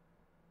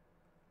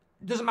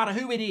 It doesn't matter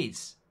who it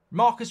is.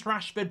 Marcus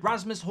Rashford,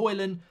 Rasmus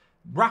Højlund,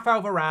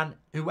 Rafael Varane,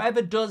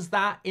 whoever does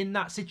that in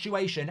that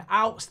situation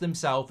outs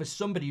themselves as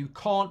somebody who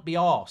can't be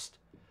asked.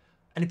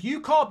 And if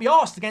you can't be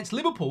asked against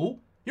Liverpool,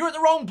 you're at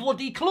the wrong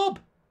bloody club.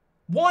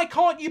 Why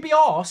can't you be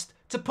asked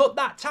to put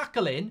that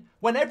tackle in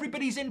when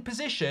everybody's in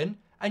position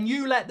and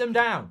you let them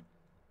down?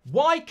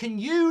 Why can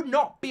you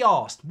not be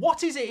asked?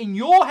 What is it in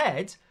your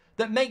head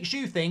that makes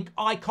you think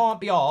I can't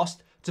be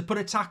asked to put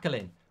a tackle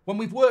in? When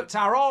we've worked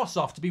our arse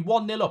off to be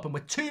 1-0 up and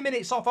we're 2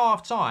 minutes off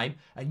half time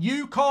and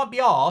you can't be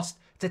asked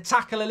to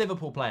tackle a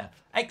Liverpool player.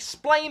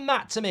 Explain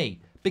that to me,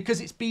 because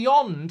it's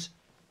beyond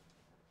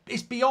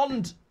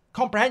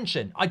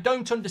comprehension. I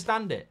don't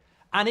understand it.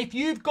 And if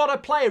you've got a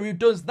player who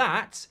does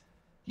that,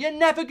 you're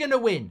never going to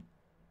win.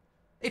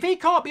 If he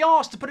can't be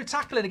asked to put a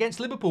tackle in against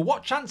Liverpool,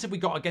 what chance have we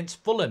got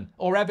against Fulham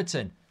or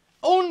Everton?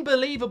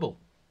 Unbelievable.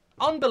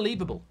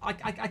 Unbelievable.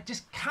 I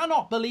just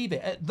cannot believe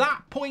it. At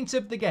that point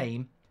of the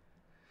game,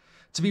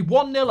 to be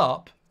 1-0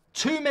 up,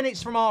 2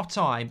 minutes from half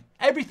time,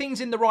 everything's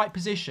in the right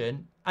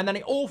position, and then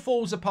it all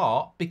falls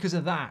apart because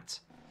of that.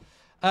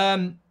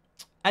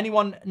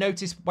 Anyone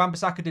notice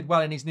Wan-Bissaka did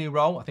well in his new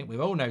role? I think we've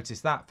all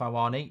noticed that,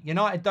 Fawani.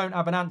 United don't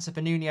have an answer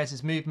for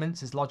Nunez's movements,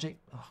 his logic.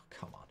 Oh,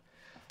 come on.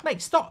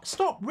 Mate,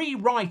 stop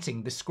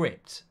rewriting the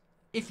script.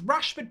 If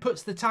Rashford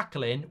puts the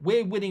tackle in,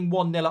 we're winning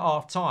 1-0 at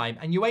half time,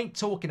 and you ain't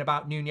talking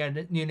about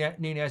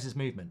Nunez's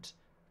movement.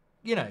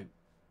 You know.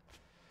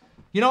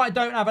 United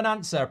don't have an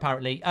answer,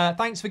 apparently.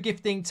 Thanks for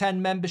gifting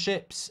 10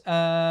 memberships,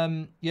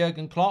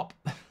 Jurgen Klopp.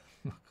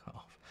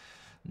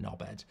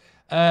 Knobhead.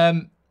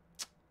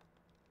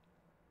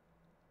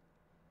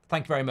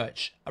 Thank you very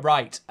much.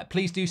 Right,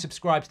 please do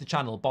subscribe to the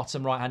channel,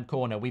 bottom right-hand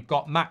corner. We've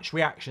got match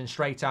reaction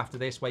straight after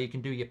this where you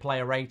can do your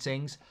player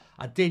ratings.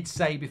 I did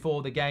say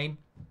before the game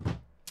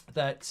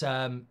that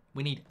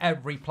we need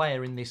every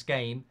player in this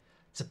game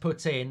to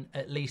put in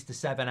at least a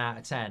 7 out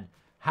of 10.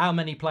 How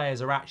many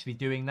players are actually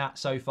doing that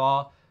so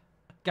far?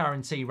 I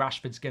guarantee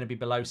Rashford's going to be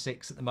below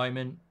 6 at the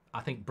moment.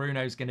 I think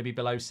Bruno's going to be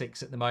below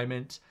 6 at the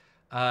moment.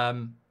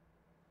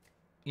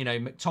 You know,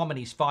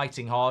 McTominay's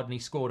fighting hard and he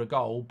scored a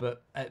goal,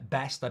 but at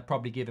best, I'd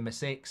probably give him a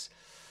 6.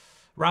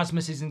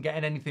 Rasmus isn't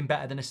getting anything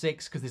better than a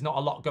 6 because there's not a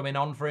lot going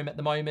on for him at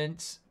the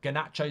moment.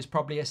 Garnacho's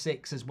probably a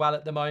 6 as well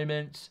at the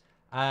moment.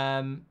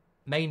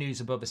 Mainu's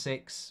above a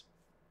 6.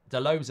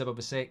 Dalot's above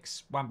a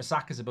 6.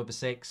 Wan-Bissaka's above a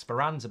 6.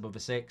 Varane's above a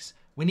 6.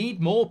 We need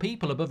more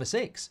people above a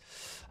 6.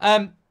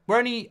 We're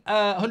only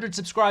 100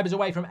 subscribers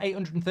away from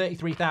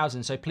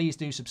 833,000, so please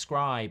do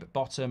subscribe.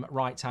 Bottom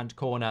right-hand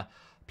corner.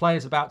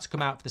 Players about to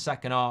come out for the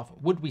second half.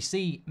 Would we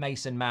see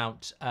Mason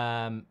Mount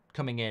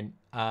coming in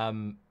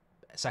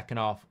second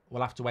half?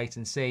 We'll have to wait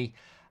and see.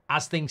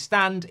 As things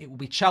stand, it will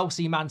be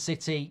Chelsea, Man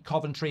City,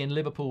 Coventry and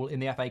Liverpool in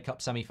the FA Cup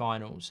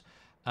semi-finals.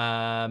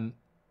 Mike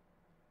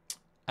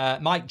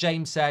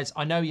James says,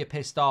 I know you're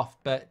pissed off,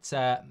 but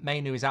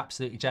Mainu is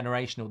absolutely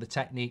generational. The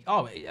technique.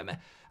 Oh,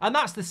 and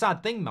that's the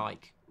sad thing,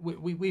 Mike.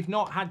 We've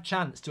not had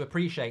chance to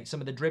appreciate some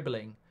of the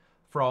dribbling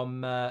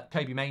from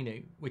Kobbie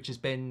Mainoo, which has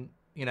been,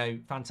 you know,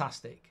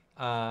 fantastic.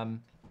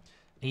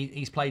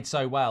 He's played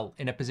so well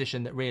in a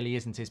position that really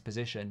isn't his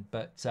position.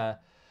 But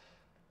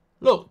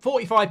look,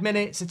 45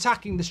 minutes,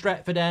 attacking the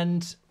Stretford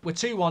end. We're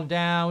 2-1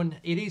 down.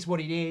 It is what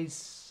it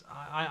is.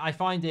 I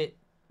find it,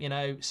 you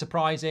know,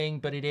 surprising,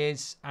 but it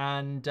is.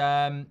 And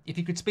if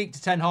you could speak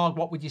to Ten Hag,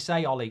 what would you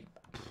say, Ollie?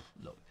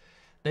 Look,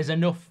 there's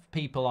enough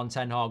people on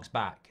Ten Hag's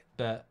back,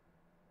 but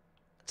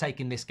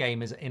taking this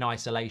game as in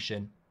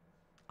isolation,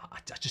 I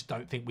just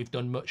don't think we've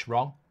done much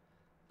wrong.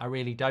 I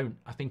really don't.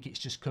 I think it's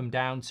just come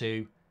down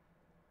to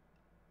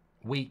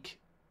weak,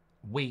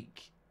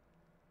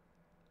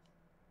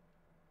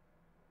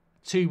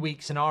 2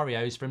 week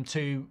scenarios from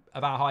two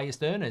of our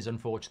highest earners,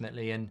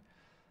 unfortunately. And,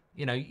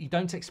 you know, you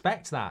don't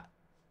expect that.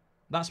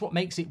 That's what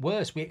makes it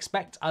worse. We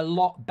expect a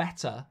lot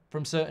better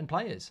from certain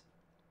players.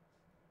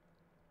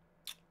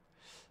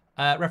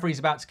 Referee's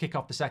about to kick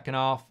off the second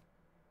half.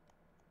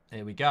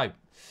 Here we go.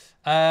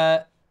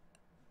 The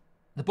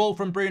ball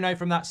from Bruno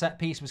from that set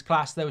piece was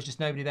class. There was just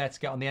nobody there to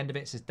get on the end of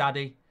it, says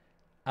Daddy.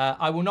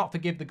 I will not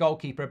forgive the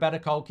goalkeeper. A better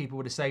goalkeeper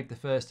would have saved the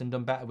first and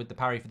done better with the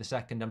parry for the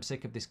second. I'm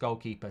sick of this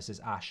goalkeeper, says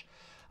Ash.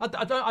 I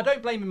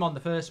don't blame him on the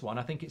first one.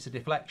 I think it's a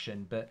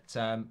deflection. But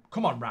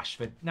come on,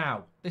 Rashford.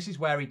 Now, this is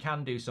where he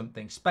can do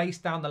something. Space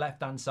down the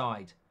left-hand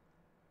side.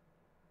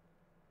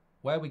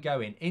 Where are we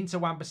going? Into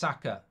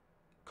Wan-Bissaka.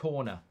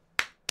 Corner.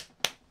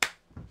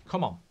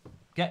 Come on.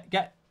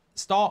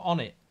 Start on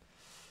it.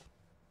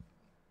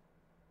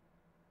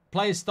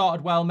 Players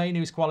started well.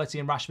 Mainoo's quality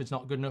and Rashford's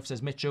not good enough,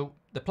 says Mitchell.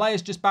 The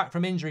players just back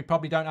from injury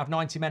probably don't have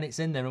 90 minutes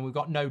in there and we've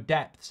got no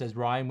depth, says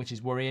Ryan, which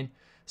is worrying.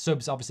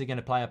 Subs obviously going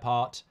to play a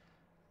part.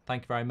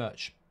 Thank you very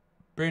much.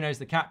 Bruno's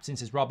the captain,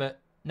 says Robert.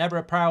 Never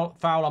a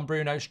foul on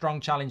Bruno.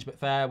 Strong challenge but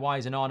fair. Why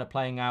is Onana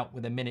playing out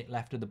with a minute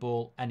left of the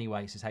ball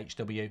anyway, says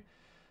HW.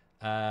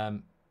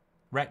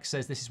 Rex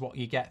says this is what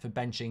you get for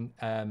benching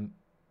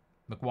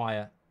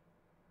Maguire.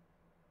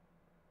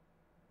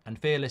 And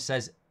Fearless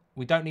says,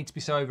 we don't need to be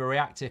so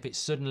overreactive. It's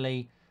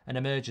suddenly an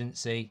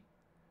emergency.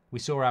 We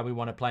saw how we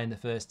want to play in the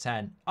first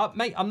 10.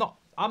 Mate, I'm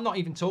not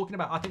even talking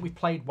about. I think we've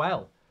played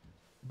well.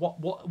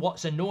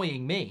 What's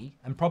annoying me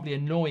and probably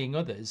annoying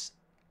others,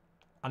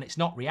 and it's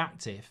not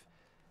reactive.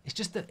 It's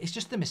just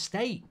the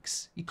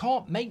mistakes. You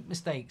can't make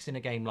mistakes in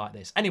a game like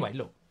this. Anyway,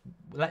 look,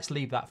 let's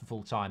leave that for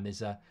full time.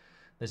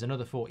 There's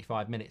another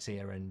 45 minutes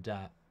here, and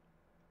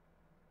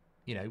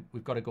you know,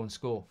 we've got to go and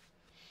score.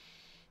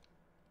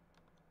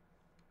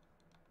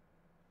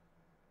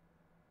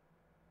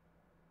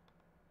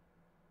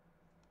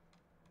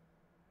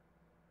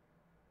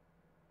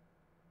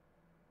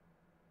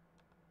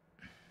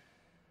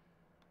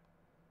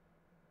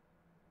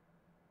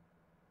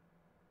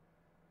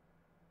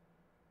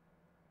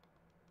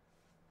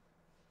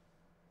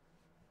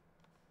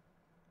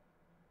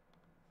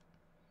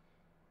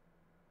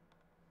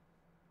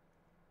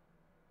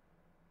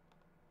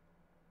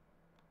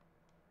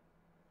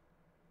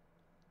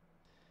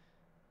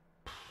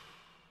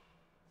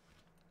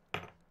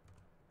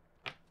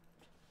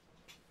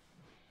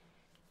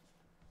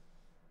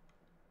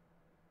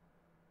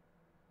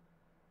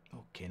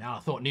 Okay, now I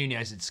thought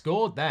Nunez had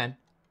scored then.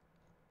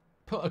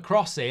 Put a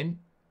cross in,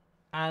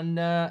 and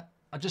I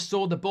just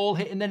saw the ball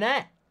hitting the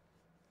net.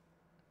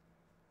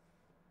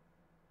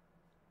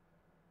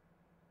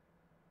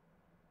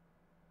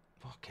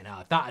 Fucking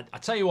hell. That, I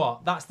tell you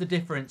what, that's the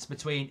difference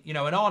between, you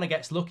know, and Arna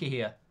gets lucky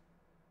here.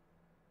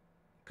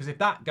 Because if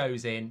that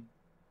goes in,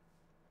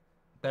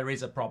 there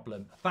is a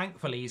problem.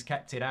 Thankfully, he's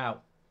kept it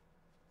out.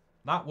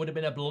 That would have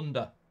been a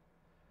blunder.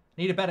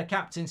 Need a better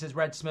captain, says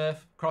Red Smurf.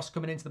 Cross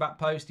coming into the back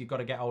post. You've got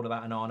to get hold of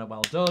that, Onana.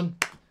 Well done.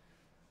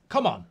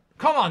 Come on.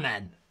 Come on,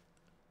 then.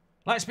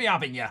 Let's be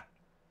having you.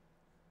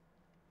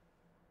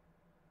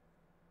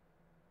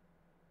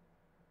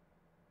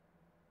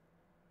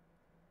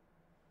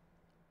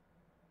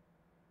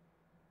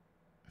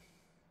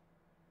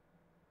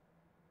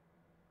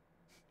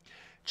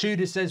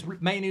 Tudor says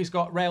Mainoo's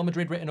got Real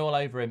Madrid written all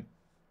over him.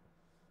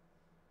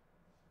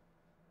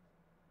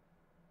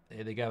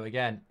 Here they go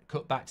again.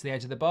 Cut back to the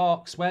edge of the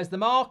box. Where's the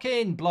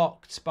marking?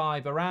 Blocked by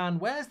Varane.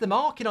 Where's the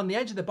marking on the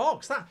edge of the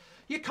box? That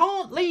you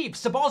can't leave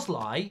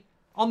Szoboszlai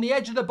on the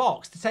edge of the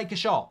box to take a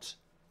shot.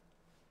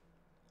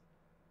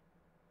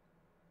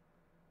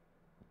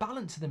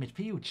 Balance of the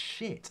midfield,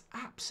 shit.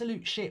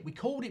 Absolute shit. We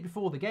called it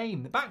before the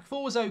game. The back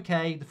four's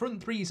okay. The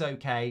front three's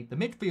okay. The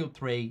midfield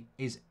three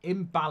is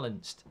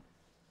imbalanced.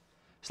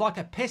 It's like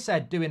a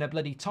pisshead doing a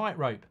bloody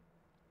tightrope.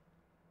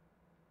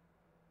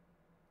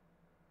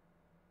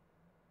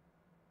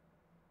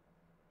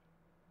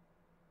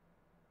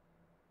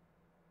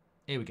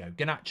 Here we go.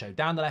 Garnacho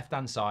down the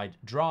left-hand side.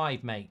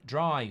 Drive, mate.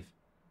 Drive.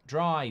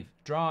 Drive.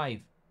 Drive.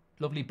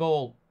 Lovely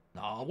ball.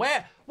 Oh,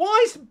 where?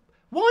 Why is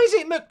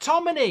it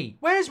McTominay?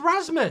 Where's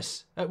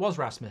Rasmus? It was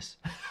Rasmus.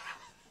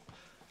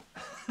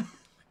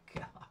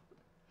 God.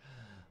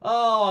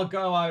 Oh,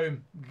 go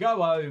home.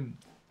 Go home.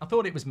 I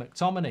thought it was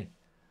McTominay.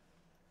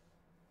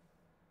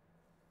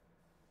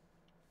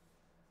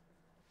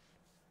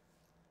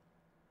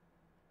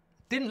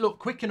 Didn't look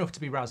quick enough to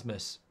be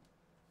Rasmus.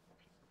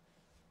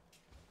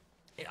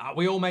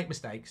 We all make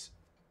mistakes.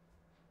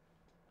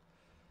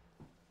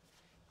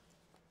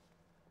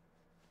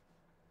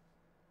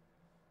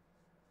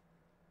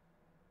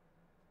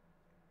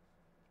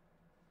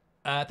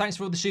 Thanks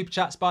for all the super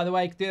chats, by the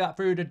way. Do that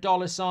through the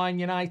 $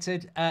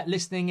 United.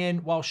 Listening in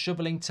while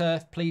shoveling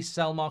turf. Please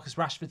sell Marcus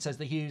Rashford, says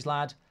the Hughes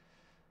lad.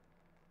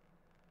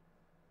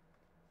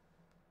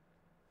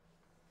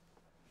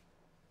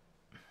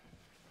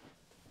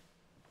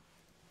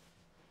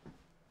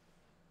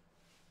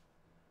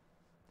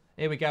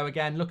 Here we go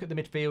again. Look at the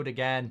midfield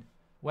again.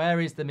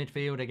 Where is the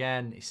midfield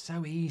again? It's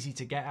so easy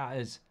to get at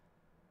us.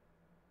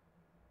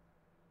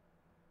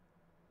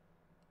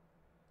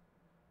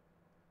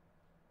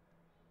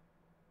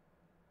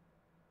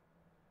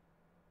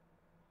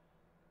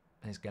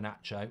 There's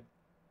Garnacho.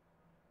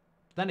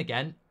 Then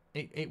again,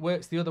 it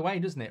works the other way,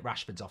 doesn't it?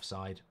 Rashford's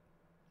offside.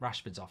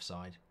 Rashford's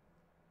offside.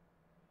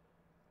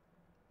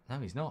 No,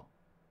 he's not.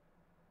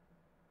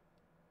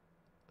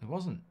 It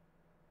wasn't.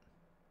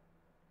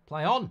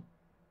 Play on.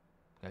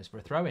 Goes for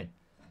a throw-in.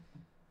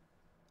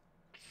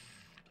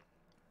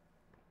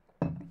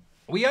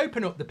 We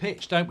open up the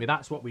pitch, don't we?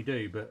 That's what we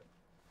do, but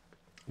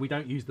we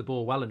don't use the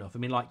ball well enough. I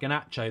mean, like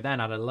Garnacho then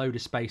had a load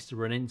of space to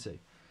run into.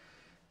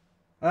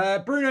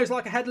 Bruno's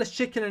like a headless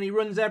chicken and he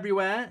runs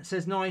everywhere,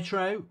 says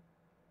Nitro.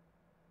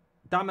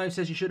 Damo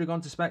says you should have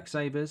gone to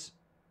Specsavers.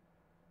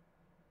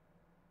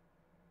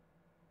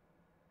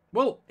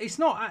 Well, it's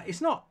not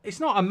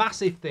a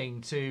massive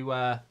thing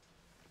to...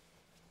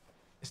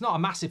 it's not a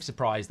massive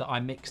surprise that I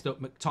mixed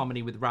up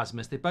McTominay with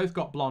Rasmus. They've both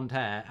got blonde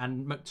hair,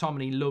 and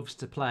McTominay loves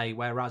to play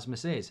where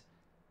Rasmus is.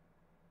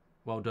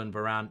 Well done,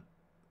 Varane.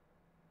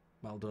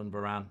 Well done,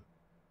 Varane.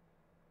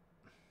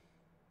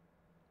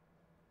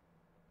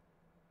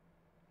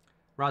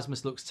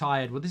 Rasmus looks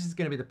tired. Well, this is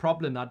going to be the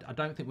problem. I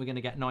don't think we're going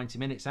to get 90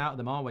 minutes out of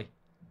them, are we?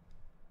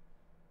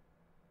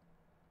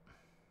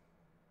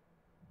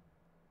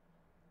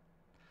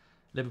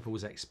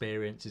 Liverpool's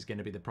experience is going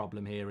to be the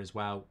problem here as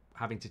well.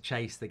 Having to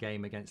chase the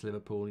game against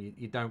Liverpool.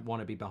 You don't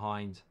want to be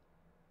behind.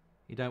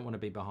 You don't want to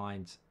be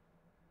behind.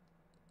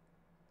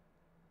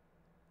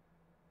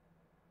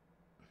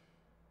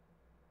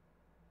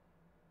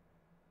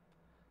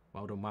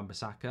 Well done,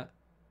 Wan-Bissaka.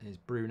 Here's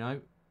Bruno.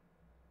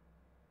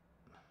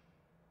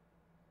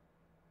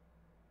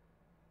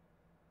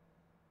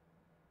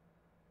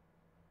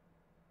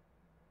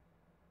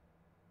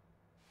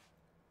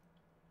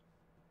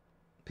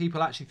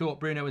 People actually thought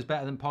Bruno was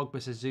better than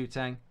Pogba, says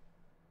Zuteng.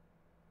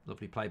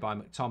 Lovely play by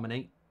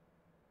McTominay.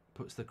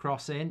 Puts the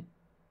cross in.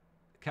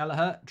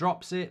 Kelleher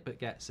drops it, but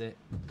gets it.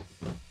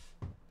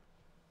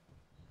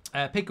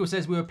 Pickle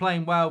says we were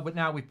playing well, but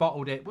now we've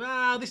bottled it.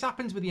 Well, this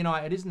happens with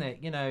United, isn't it?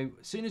 You know,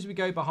 as soon as we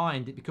go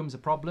behind, it becomes a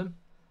problem.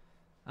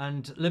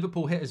 And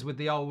Liverpool hit us with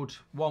the old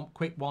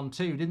quick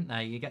 1-2, didn't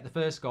they? You get the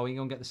first goal, you're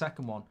going to get the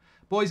second one.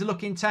 Boys are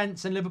looking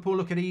tense, and Liverpool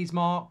look at ease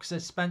mark,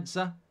 says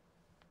Spencer.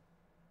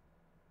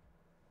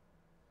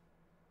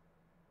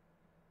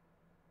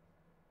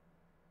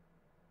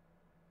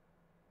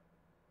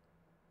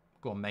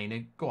 Go on,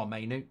 Mainu. Go on,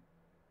 Mainu.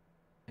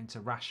 Into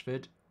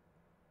Rashford.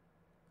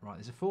 Right,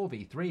 there's a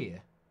 4v3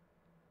 here.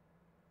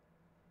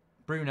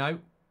 Bruno.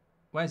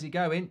 Where's he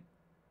going?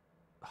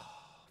 Oh,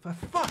 for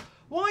fuck.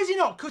 Why is he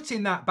not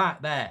cutting that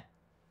back there?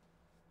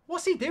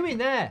 What's he doing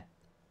there?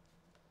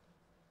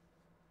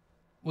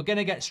 We're going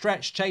to get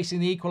stretched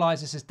chasing the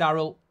equaliser, says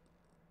Daryl.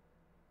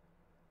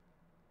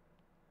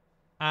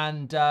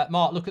 And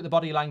Mark, look at the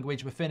body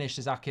language. We're finished,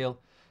 says Akil.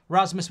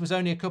 Rasmus was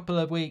only a couple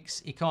of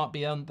weeks. He can't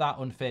be that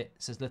unfit,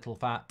 says Little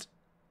Fat.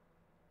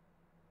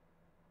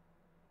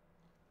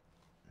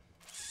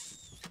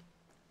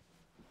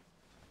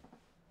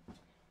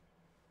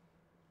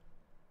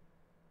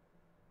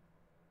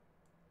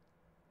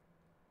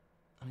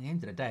 At the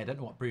end of the day, I don't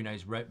know what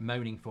Bruno's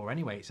moaning for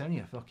anyway. It's only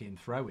a fucking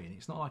throw-in.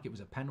 It's not like it was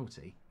a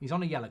penalty. He's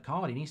on a yellow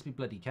card. He needs to be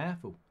bloody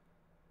careful.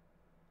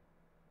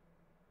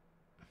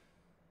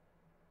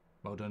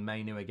 Well done,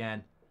 Mainu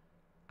again.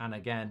 And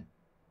again.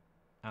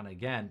 And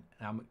again.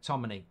 Now,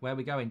 McTominay. Where are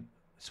we going?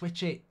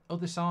 Switch it.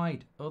 Other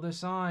side. Other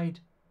side.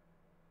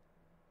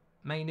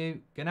 Mainu.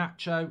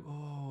 Garnacho.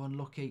 Oh,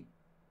 unlucky.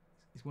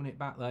 He's won it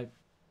back, though.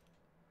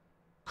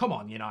 Come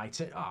on,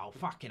 United. Oh,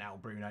 fucking hell,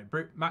 Bruno.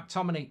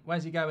 McTominay.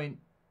 Where's he going?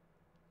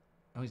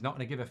 Oh, he's not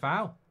going to give a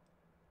foul.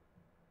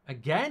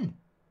 Again.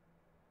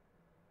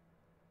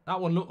 That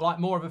one looked like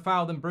more of a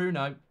foul than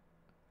Bruno.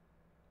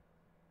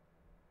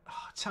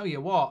 Oh, I tell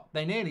you what,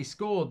 they nearly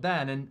scored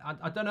then, and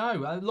I don't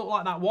know. It looked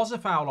like that was a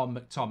foul on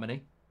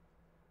McTominay.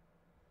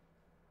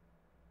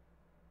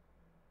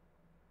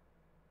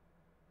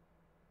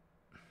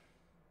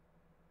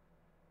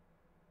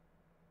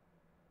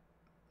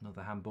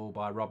 Another handball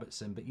by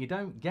Robertson, but you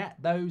don't get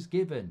those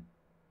given.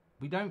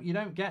 You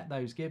don't get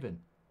those given.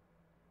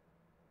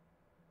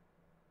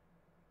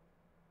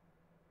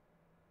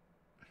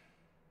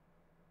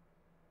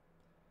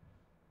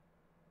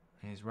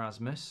 Here's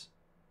Rasmus.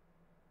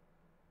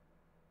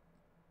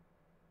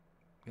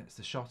 Gets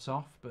the shot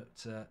off,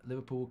 but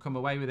Liverpool will come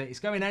away with it. It's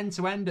going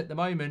end-to-end at the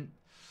moment.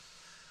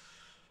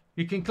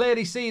 You can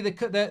clearly see the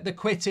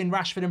quit in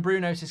Rashford and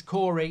Bruno, says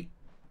Corey.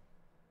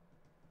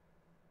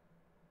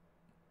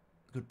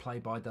 Good play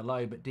by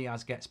Delo, but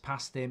Diaz gets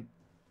past him.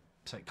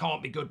 So it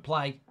can't be good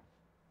play.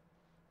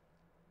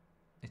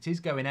 It is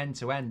going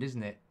end-to-end,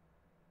 isn't it?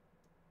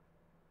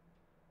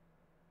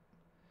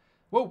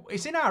 Well,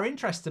 it's in our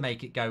interest to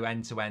make it go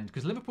end-to-end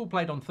because Liverpool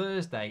played on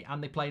Thursday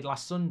and they played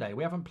last Sunday.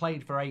 We haven't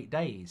played for 8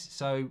 days,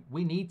 so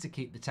we need to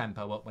keep the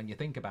tempo up when you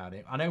think about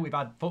it. I know we've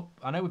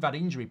had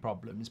injury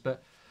problems,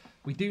 but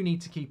we do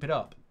need to keep it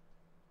up.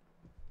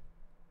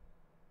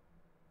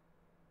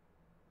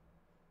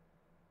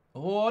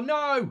 Oh,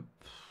 no.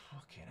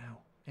 Fucking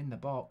hell. In the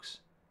box.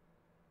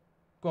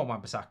 Go on,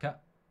 Wan-Bissaka.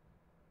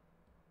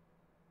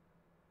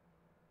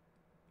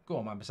 Go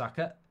on,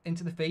 Wan-Bissaka.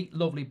 Into the feet.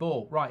 Lovely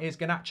ball. Right, here's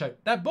Garnacho.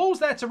 That ball's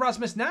there to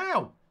Rasmus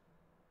now.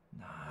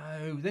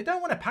 No, they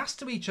don't want to pass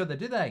to each other,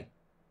 do they?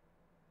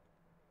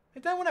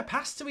 They don't want to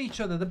pass to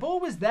each other. The ball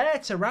was there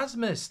to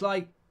Rasmus.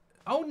 Like,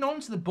 holding on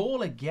to the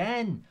ball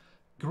again.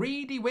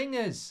 Greedy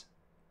wingers.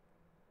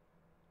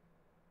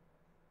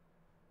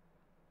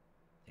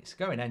 It's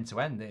going end to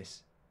end,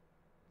 this.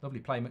 Lovely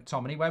play,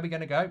 McTominay. Where are we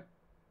going to go?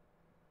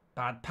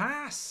 Bad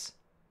pass.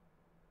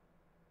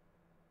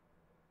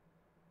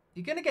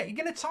 You're going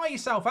to tire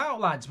yourself out,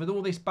 lads, with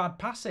all this bad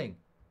passing.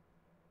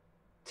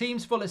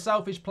 Team's full of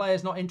selfish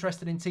players not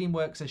interested in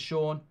teamwork, says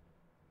Sean.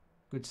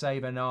 Good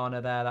save,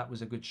 Anana there. That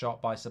was a good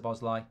shot by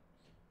Szoboszlai.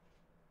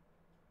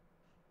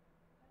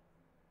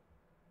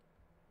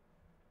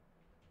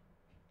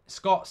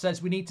 Scott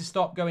says we need to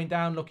stop going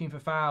down looking for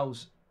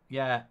fouls.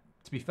 Yeah,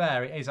 to be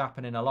fair, it is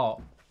happening a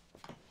lot.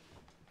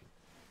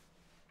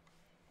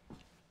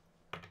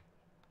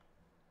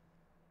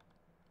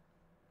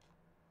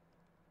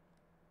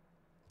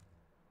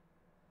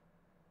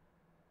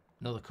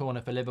 Another corner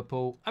for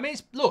Liverpool. I mean,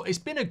 look, it's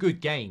been a good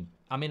game.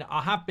 I mean,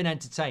 I have been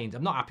entertained.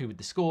 I'm not happy with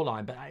the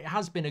scoreline, but it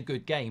has been a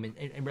good game.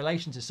 In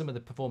relation to some of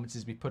the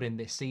performances we put in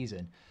this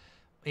season,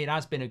 it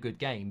has been a good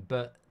game.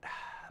 But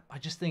I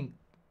just think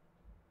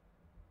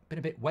been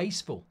a bit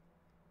wasteful.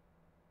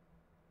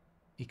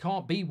 You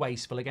can't be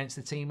wasteful against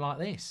a team like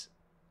this.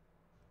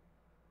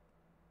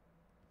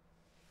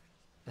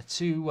 They're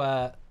too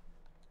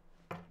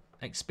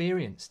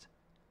experienced.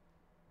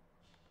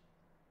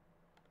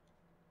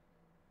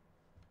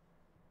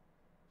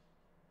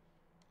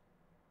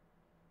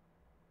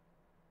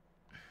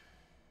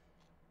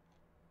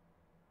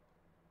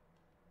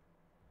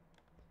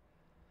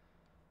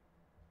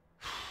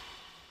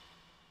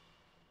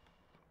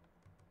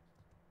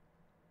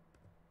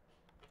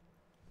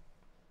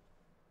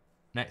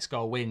 Next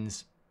goal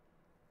wins.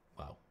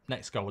 Well,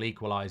 next goal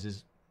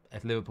equalises.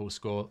 If Liverpool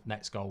score,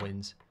 next goal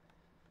wins.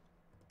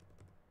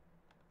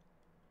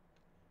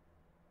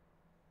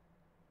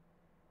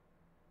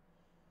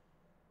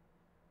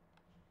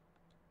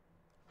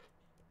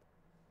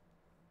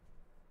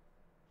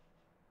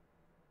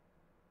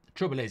 The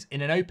trouble is,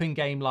 in an open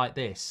game like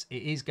this,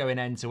 it is going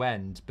end to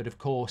end. But of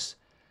course,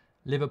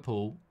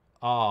 Liverpool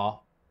are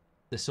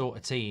the sort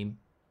of team.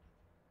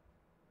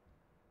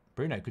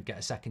 Bruno could get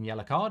a second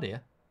yellow card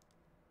here.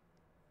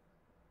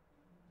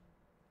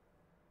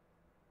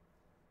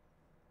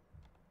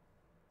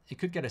 He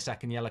could get a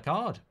second yellow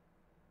card.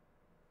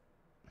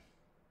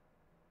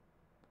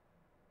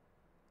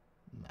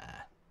 Nah,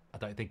 I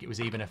don't think it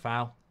was even a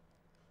foul.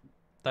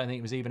 Don't think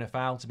it was even a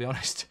foul, to be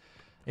honest.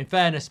 In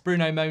fairness,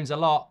 Bruno moans a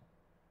lot.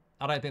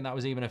 I don't think that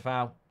was even a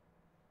foul.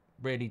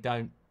 Really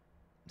don't.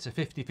 It's a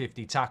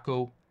 50-50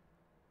 tackle.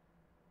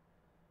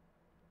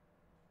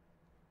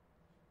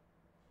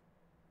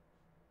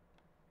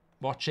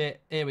 Watch it.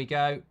 Here we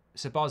go.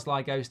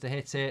 Szoboszlai goes to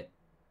hit it.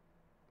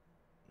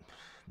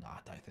 No,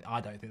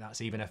 I don't think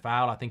that's even a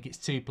foul. I think it's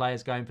two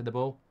players going for the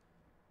ball.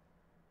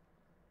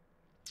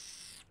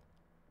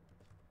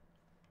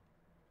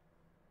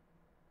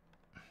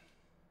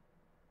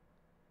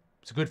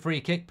 It's a good free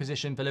kick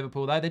position for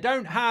Liverpool, though. They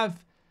don't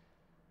have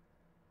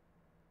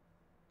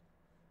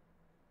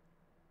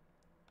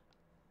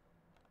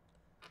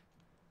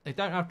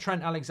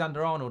Trent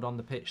Alexander-Arnold on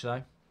the pitch,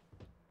 though.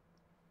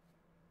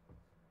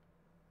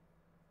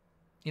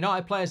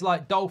 United players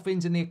like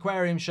dolphins in the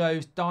aquarium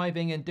shows,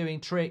 diving and doing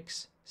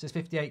tricks. Says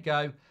 58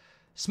 go.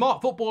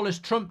 Smart footballers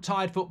trump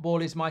tired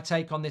football is my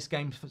take on this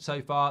game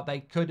so far. They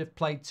could have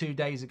played 2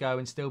 days ago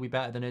and still be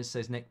better than us,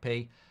 says Nick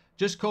P.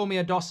 Just call me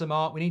a dosser,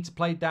 Mark. We need to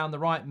play down the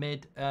right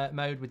mid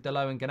mode with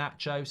Delo and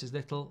Garnacho, says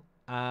Little.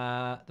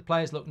 The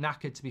players look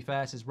knackered, to be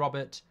fair, says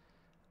Robert.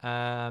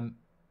 Did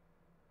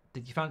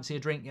you fancy a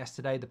drink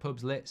yesterday? The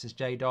pub's lit, says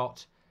J.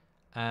 Dot.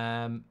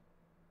 Ten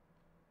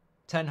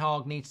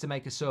Hag needs to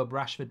make a sub.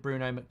 Rashford,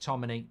 Bruno,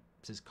 McTominay,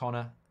 says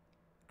Connor.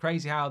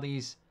 Crazy how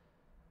these...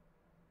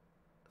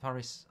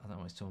 Paris, I don't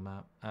know what he's talking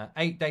about.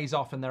 8 days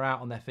off and they're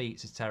out on their feet,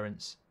 says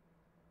Terence.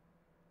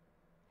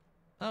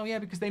 Oh, yeah,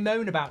 because they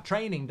moan about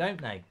training,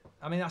 don't they?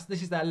 I mean,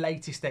 this is their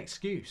latest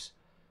excuse.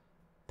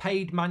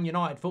 Paid Man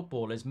United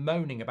footballers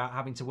moaning about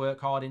having to work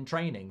hard in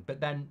training,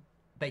 but then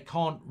they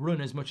can't run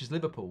as much as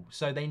Liverpool,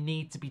 so they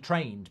need to be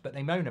trained, but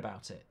they moan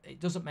about it. It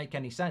doesn't make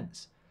any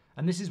sense.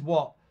 And this is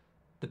what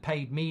the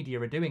paid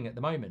media are doing at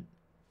the moment.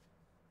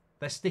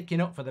 They're sticking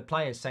up for the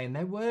players, saying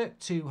they work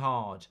too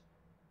hard.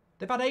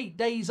 They've had 8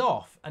 days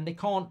off and they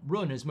can't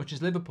run as much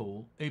as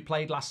Liverpool, who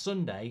played last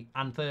Sunday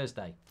and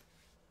Thursday.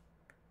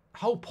 The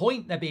whole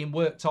point they're being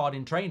worked hard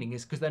in training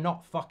is because they're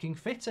not fucking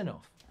fit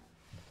enough.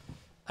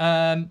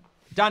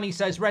 Danny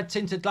says, red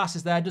tinted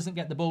glasses there, doesn't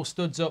get the ball,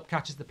 studs up,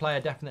 catches the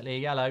player, definitely a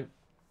yellow.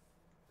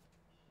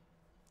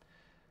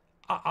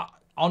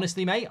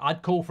 Honestly, mate,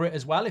 I'd call for it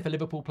as well if a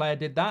Liverpool player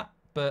did that,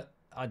 but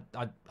I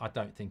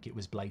don't think it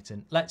was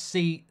blatant. Let's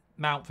see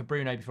Mount for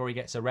Bruno before he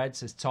gets a red,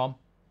 says Tom.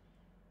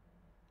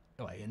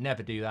 Oh, he'll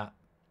never do that.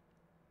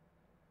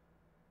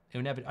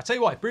 He'll never. I tell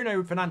you what, if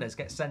Bruno Fernandes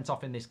gets sent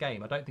off in this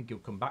game, I don't think he'll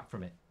come back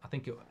from it. I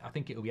think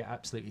it'll get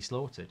absolutely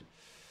slaughtered.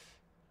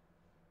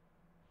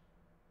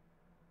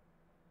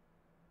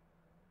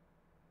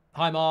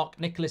 Hi Mark,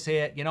 Nicholas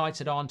here.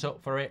 United aren't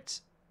up for it,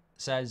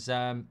 says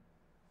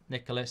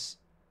Nicholas.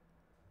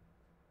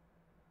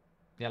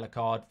 Yellow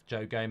card,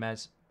 Joe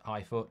Gomez,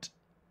 high foot.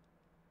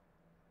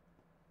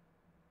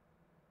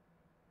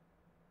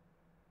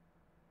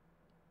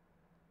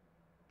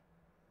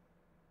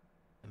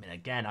 I mean,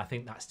 again, I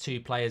think that's two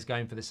players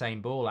going for the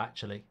same ball,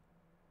 actually.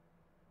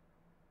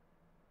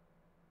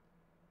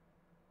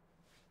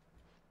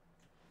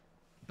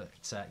 But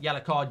yellow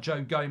card,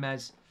 Joe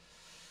Gomez.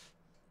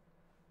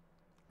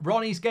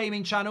 Ronnie's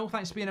Gaming Channel,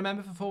 thanks for being a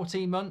member for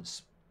 14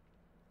 months.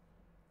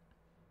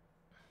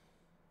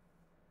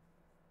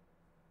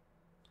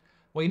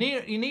 Well,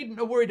 you needn't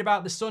have worried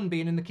about the sun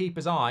being in the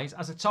keeper's eyes.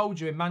 As I told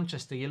you in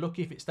Manchester, you're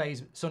lucky if it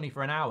stays sunny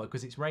for an hour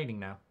because it's raining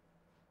now.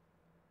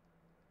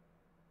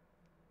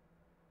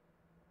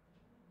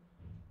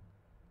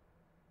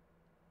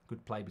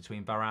 Good play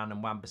between Varane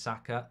and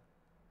Wan-Bissaka.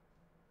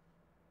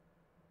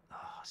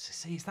 Oh,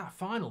 see, it's that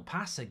final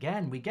pass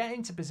again. We get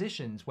into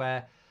positions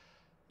where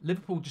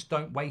Liverpool just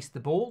don't waste the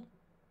ball.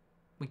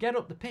 We get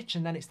up the pitch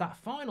and then it's that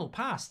final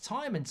pass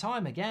time and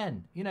time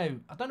again. You know,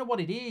 I don't know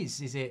what it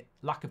is. Is it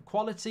lack of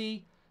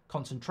quality,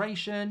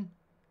 concentration?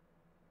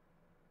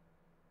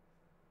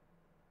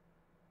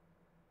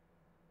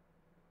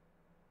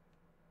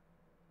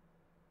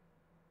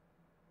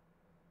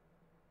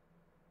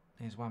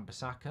 Here's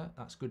Wan-Bissaka.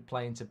 That's good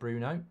play into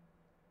Bruno.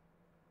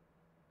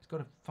 He's got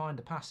to find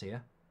a pass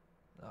here.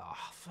 Oh,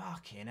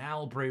 fucking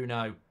hell,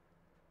 Bruno.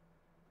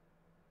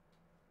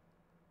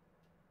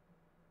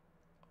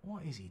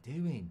 What is he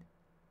doing?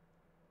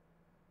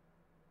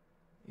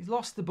 He's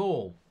lost the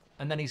ball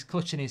and then he's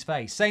clutching his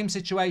face. Same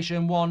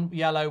situation, one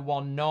yellow,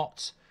 one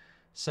not,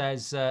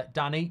 says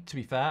Danny. To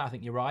be fair, I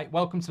think you're right.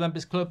 Welcome to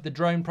Members Club, the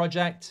Drone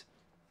Project.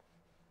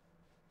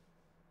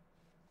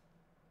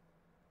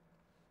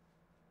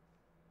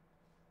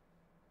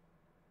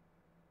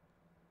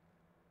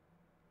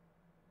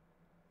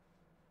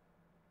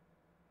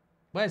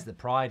 Where's the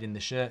pride in the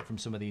shirt from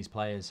some of these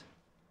players?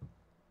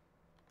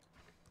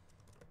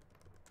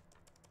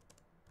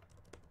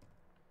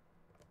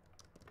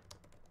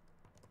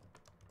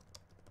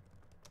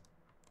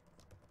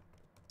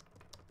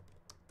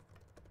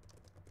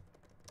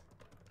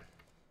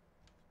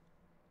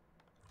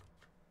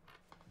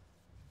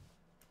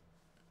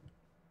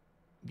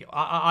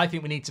 I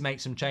think we need to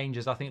make some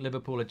changes. I think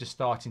Liverpool are just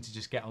starting to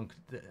just get on.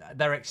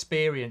 Their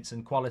experience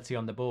and quality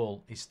on the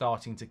ball is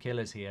starting to kill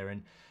us here.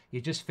 And you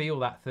just feel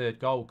that third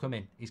goal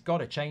coming. He's got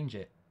to change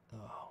it.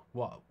 Oh,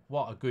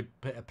 what a good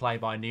bit of play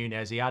by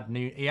Nunez. He had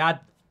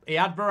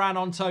Varane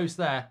on toast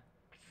there.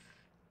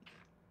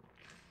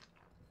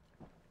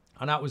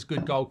 And that was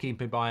good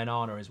goalkeeping by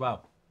Onana as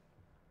well.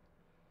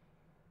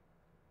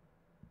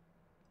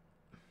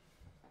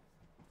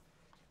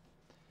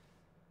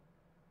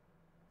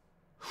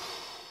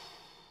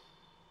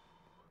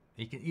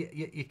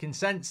 You can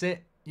sense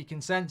it. You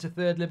can sense a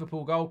third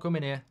Liverpool goal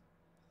coming here.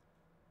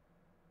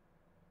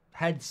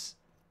 Heads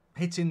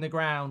hitting the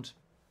ground.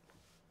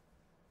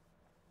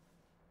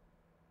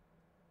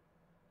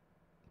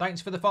 Thanks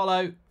for the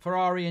follow,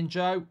 Ferrari and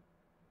Joe.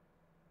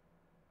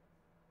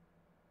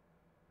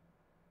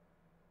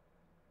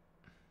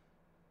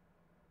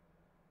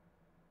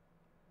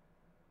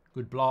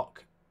 Good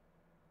block.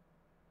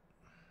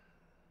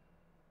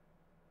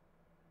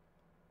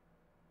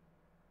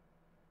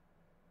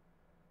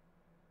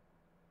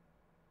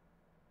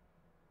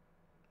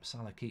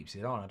 Salah keeps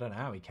it on. I don't know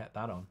how he kept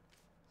that on.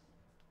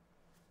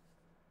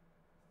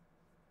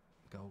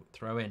 Go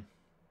throw in.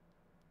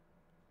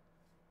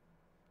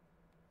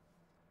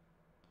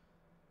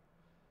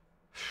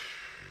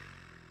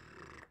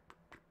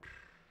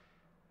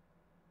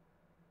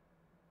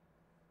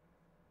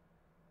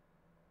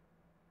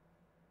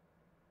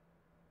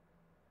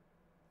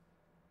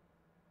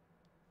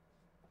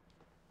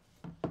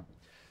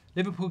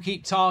 Liverpool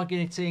keep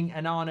targeting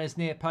Onana's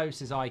near post,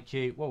 says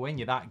IQ. Well, when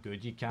you're that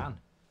good, you can.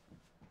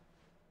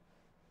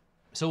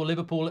 So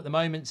Liverpool at the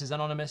moment, says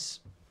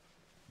Anonymous.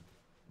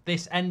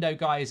 This Endo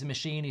guy is a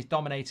machine. He's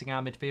dominating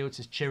our midfield,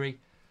 says Chiri.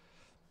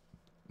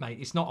 Mate,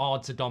 it's not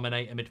hard to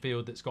dominate a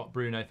midfield that's got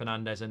Bruno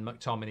Fernandes and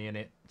McTominay in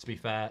it, to be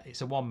fair.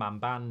 It's a one-man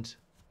band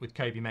with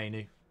Kobe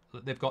Mainoo.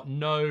 They've got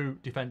no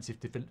defensive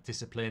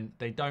discipline.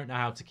 They don't know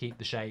how to keep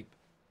the shape.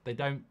 They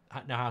don't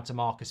know how to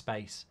mark a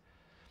space.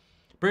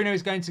 Bruno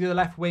is going to the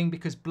left wing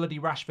because bloody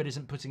Rashford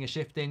isn't putting a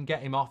shift in.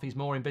 Get him off. He's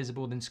more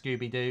invisible than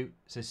Scooby-Doo,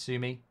 says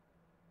Sumi.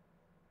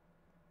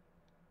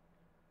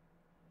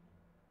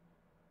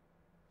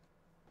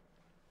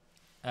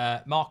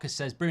 Marcus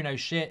says, Bruno's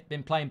shit.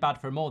 Been playing bad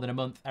for more than a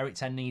month. Eric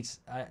Ten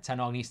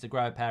Hag needs to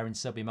grow a pair and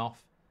sub him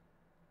off.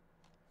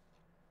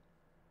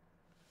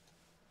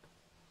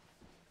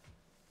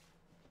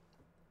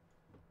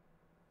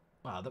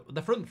 Well,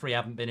 the front three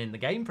haven't been in the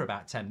game for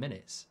about 10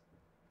 minutes.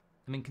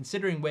 I mean,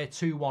 considering we're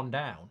 2-1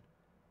 down.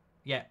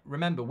 Yeah,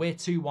 remember, we're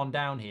 2-1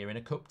 down here in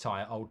a cup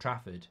tie at Old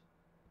Trafford.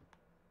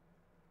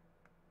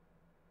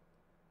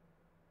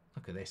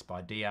 Look at this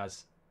by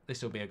Diaz.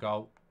 This will be a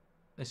goal.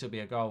 This will be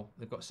a goal.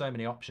 They've got so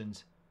many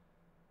options.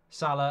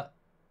 Salah.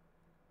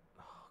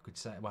 Oh, could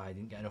say, well, he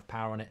didn't get enough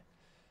power on it.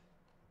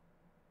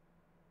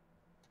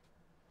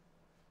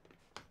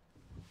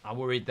 I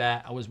worried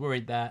there. I was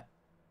worried there.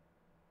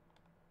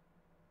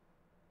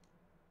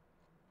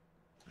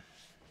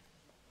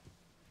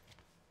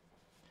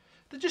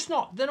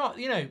 They're not,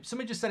 you know,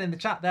 somebody just said in the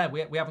chat there,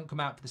 we haven't come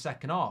out for the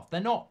second half.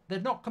 They've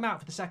not come out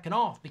for the second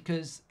half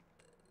because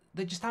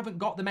they just haven't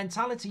got the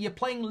mentality. You're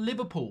playing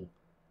Liverpool.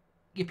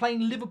 You're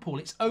playing Liverpool.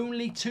 It's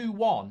only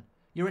 2-1.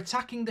 You're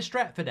attacking the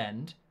Stretford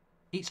end.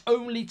 It's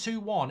only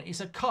 2-1.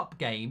 It's a cup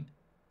game.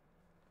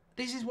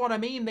 This is what I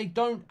mean. They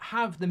don't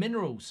have the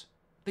minerals.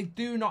 They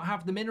do not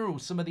have the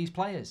minerals, some of these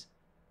players.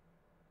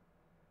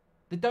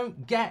 They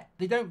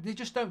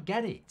just don't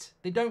get it.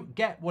 They don't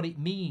get what it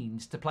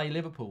means to play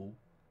Liverpool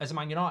as a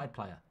Man United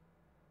player.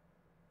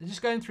 They're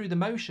just going through the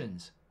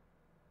motions.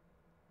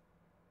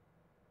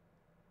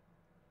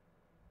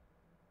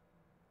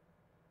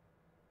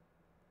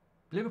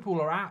 Liverpool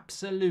are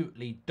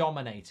absolutely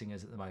dominating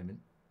us at the moment.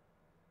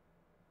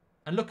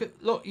 And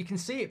look, you can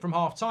see it from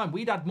half-time.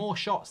 We'd had more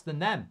shots than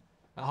them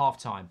at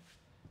half-time.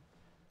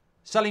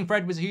 Selling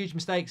Fred was a huge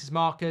mistake, says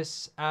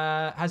Marcus.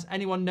 Has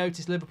anyone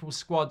noticed Liverpool's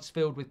squad's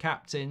filled with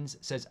captains,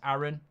 says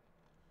Aaron.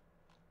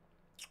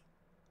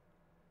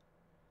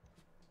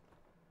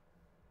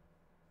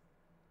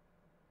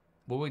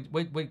 Well,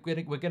 we're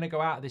going to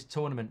go out of this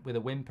tournament with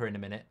a whimper in a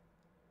minute.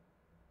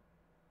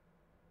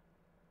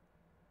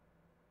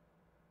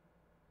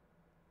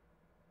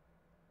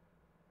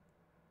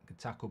 Good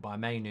tackle by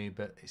Mainu,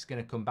 but it's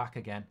going to come back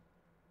again.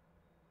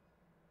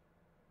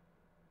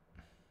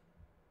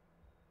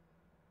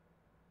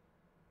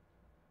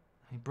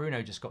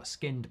 Bruno just got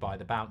skinned by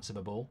the bounce of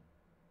a ball.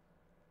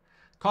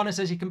 Connor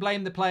says you can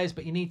blame the players,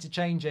 but you need to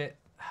change it.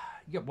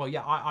 Yeah, well,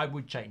 yeah, I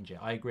would change it.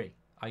 I agree.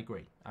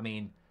 I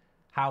mean,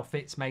 how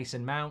fit's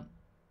Mason Mount?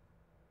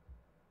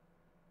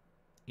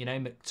 You know,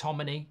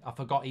 McTominay, I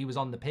forgot he was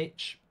on the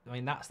pitch. I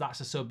mean, that's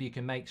a sub you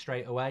can make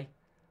straight away.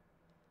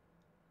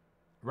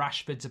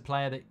 Rashford's a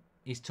player that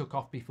he's took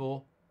off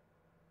before.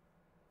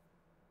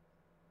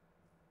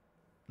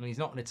 I mean, he's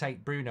not going to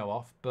take Bruno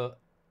off, but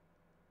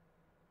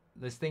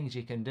there's things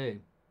you can do.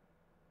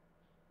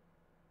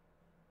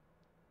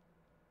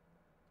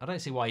 I don't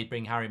see why you'd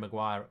bring Harry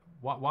Maguire.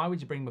 Why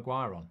would you bring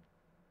Maguire on?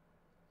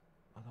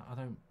 I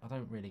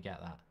don't really get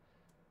that.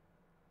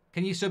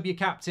 Can you sub your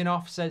captain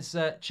off, says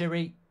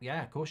Chiri.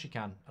 Yeah, of course you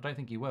can. I don't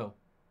think you will.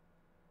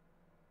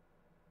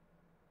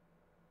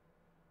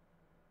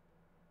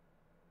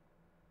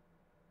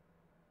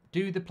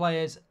 Do the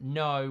players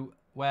know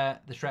where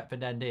the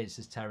Stretford end is,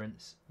 says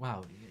Terence.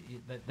 Well,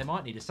 they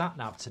might need a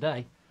sat-nav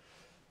today.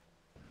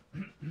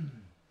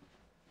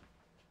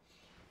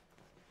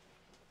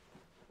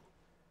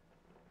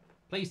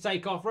 Please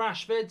take off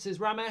Rashford, says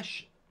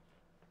Ramesh.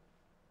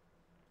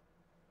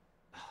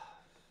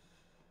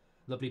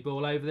 Lovely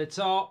ball over the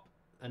top.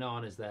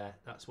 Anana's there.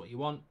 That's what you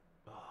want.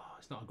 Oh,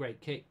 it's not a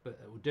great kick, but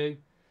it will do.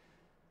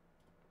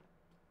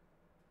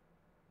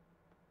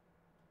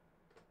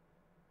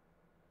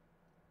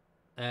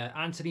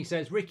 Anthony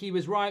says, Ricky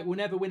was right. We'll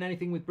never win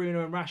anything with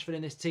Bruno and Rashford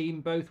in this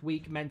team. Both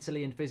weak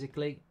mentally and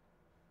physically.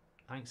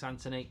 Thanks,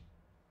 Anthony.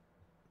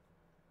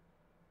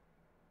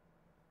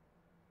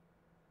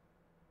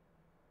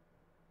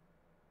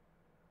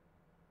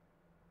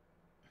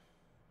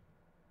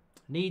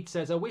 Need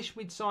says, I wish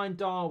we'd signed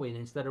Darwin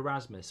instead of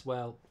Rasmus.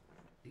 Well,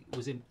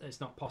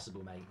 it's not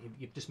possible, mate.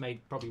 You've just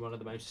made probably one of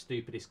the most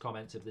stupidest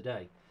comments of the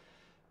day.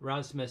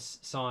 Rasmus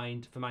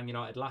signed for Man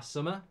United last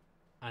summer,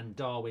 and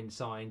Darwin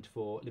signed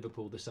for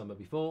Liverpool the summer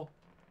before.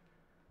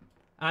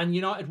 And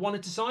United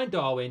wanted to sign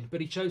Darwin, but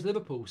he chose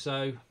Liverpool,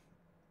 so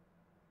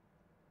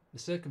the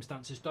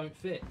circumstances don't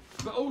fit.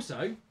 But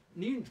also,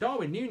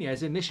 Darwin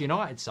Nunez in this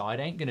United side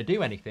ain't going to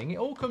do anything. It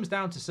all comes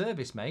down to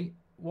service, mate.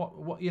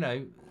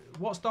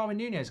 What's Darwin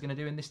Nunez going to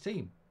do in this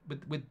team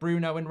with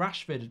Bruno and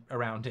Rashford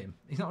around him?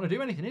 He's not going to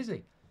do anything, is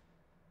he?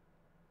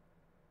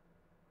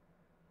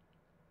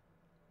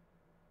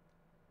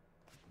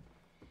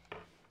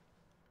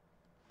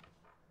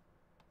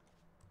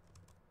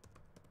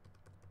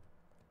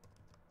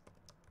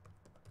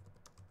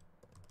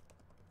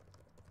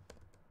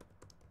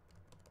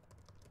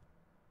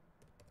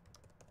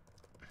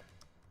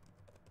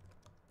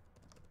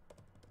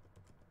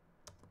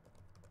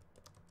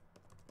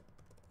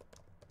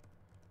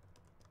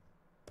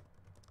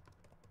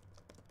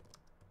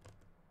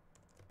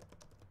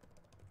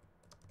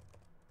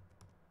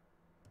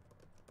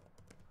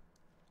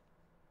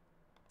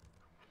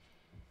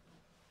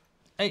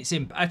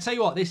 I tell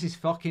you what, this is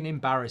fucking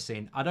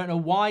embarrassing. I don't know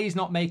why he's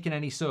not making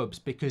any subs,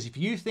 because if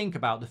you think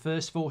about the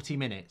first 40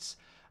 minutes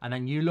and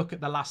then you look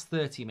at the last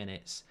 30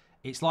 minutes,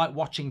 it's like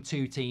watching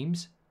two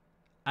teams.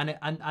 And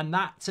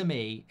that, to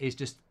me, is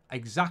just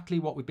exactly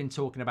what we've been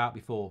talking about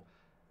before.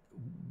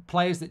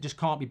 Players that just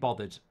can't be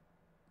bothered.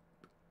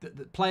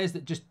 The players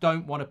that just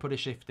don't want to put a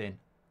shift in.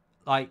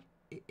 Like,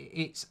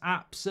 it's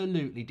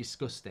absolutely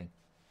disgusting.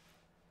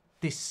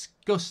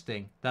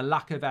 disgusting, the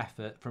lack of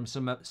effort from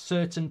some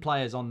certain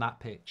players on that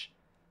pitch.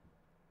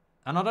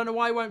 And I don't know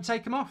why he won't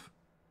take them off.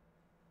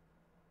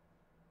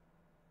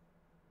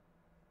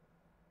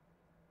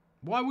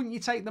 Why wouldn't you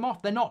take them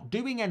off? They're not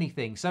doing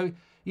anything. So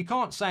you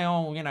can't say,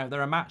 oh, you know,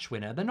 they're a match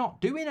winner. They're not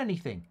doing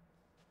anything.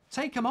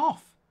 Take them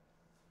off.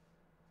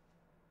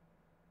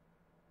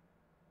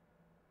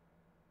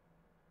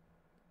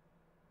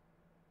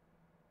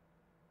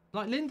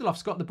 Like,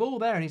 Lindelof's got the ball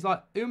there, and he's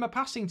like, who am I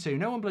passing to?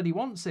 No one bloody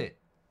wants it.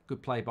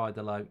 Good play by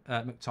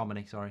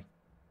McTominay, sorry.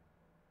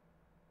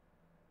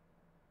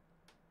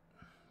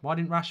 Why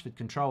didn't Rashford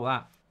control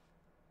that?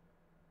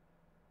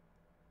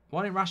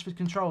 Why didn't Rashford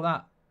control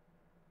that?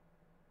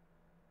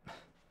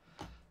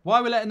 Why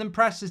are we letting them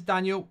press us,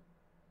 Daniel?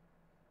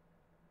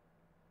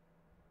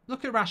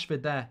 Look at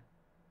Rashford there.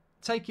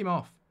 Take him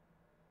off.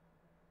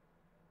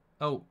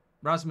 Oh,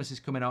 Rasmus is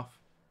coming off.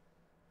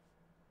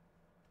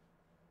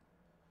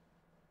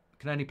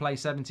 Can only play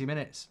 70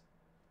 minutes.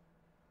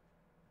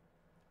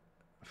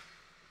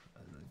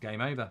 Game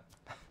over.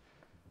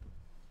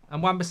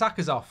 And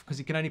Wan-Bissaka's off because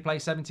he can only play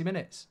 70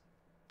 minutes.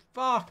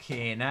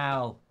 Fucking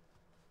hell.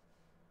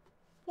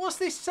 What's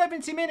this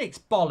 70 minutes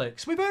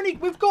bollocks?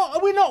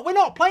 We're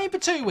not playing for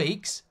 2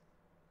 weeks.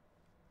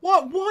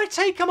 What? Why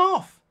take them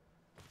off?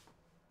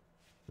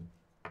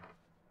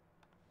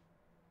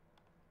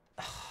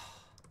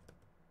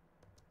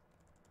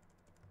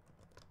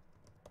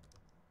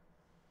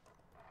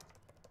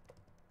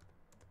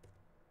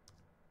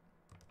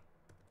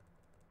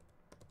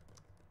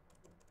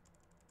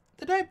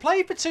 They don't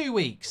play for 2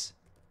 weeks.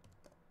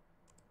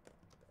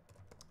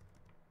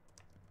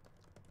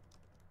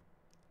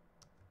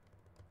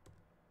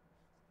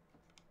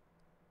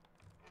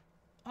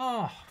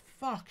 Oh,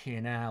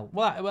 fucking hell.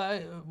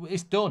 Well,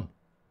 it's done.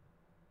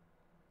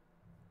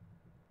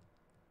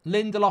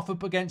 Lindelof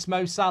up against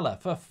Mo Salah.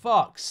 For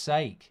fuck's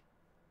sake.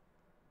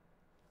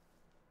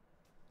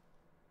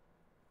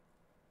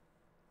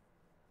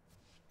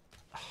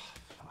 Oh,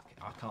 fuck it.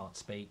 I can't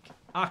speak.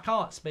 I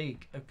can't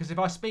speak. Because if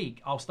I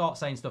speak, I'll start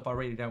saying stuff I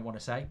really don't want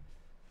to say.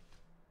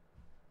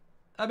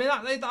 I mean,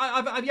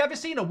 have you ever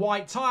seen a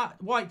white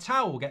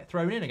towel get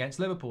thrown in against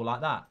Liverpool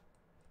like that?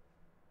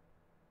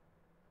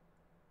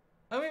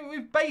 I mean,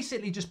 we've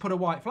basically just put a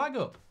white flag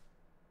up.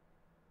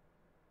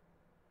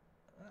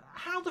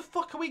 How the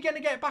fuck are we going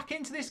to get back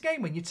into this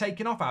game when you're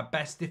taking off our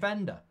best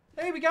defender?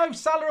 There we go.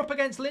 Salah up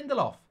against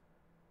Lindelof.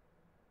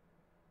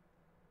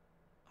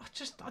 I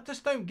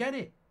just don't get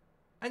it.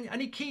 And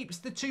he keeps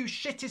the 2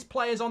 shittest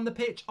players on the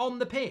pitch.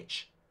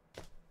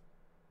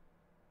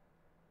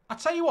 I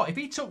tell you what, if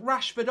he took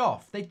Rashford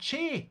off, they'd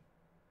cheer.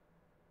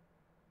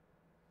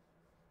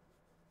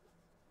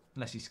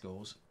 Unless he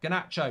scores.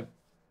 Garnacho.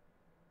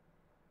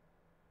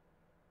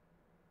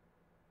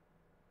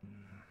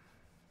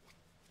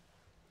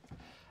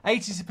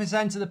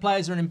 80% of the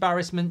players are an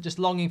embarrassment, just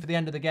longing for the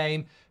end of the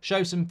game.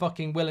 Show some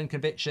fucking will and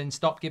conviction.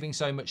 Stop giving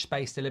so much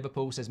space to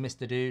Liverpool, says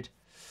Mr. Dude.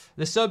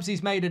 The subs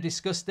he's made are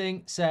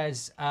disgusting,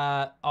 says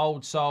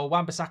Old Soul.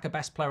 Wan-Bissaka,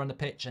 best player on the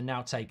pitch and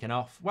now taken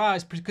off. Well,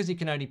 it's because he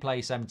can only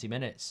play 70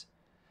 minutes.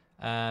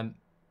 Here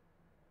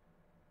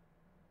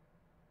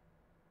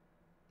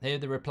are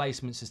the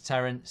replacements, says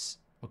Terence.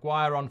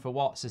 Maguire on for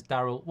what, says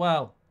Daryl.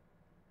 Well,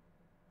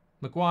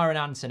 Maguire and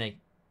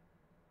Anthony.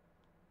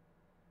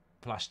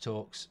 Flash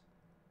talks.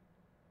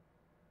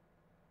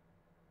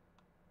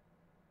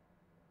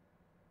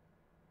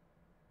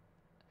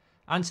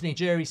 Anthony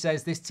Jury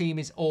says, this team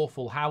is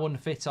awful. How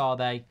unfit are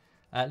they?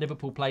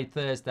 Liverpool played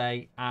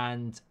Thursday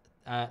and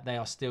they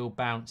are still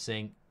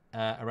bouncing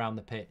around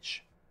the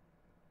pitch.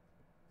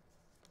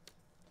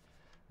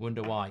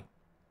 Wonder why.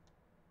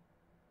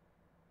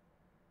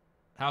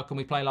 How can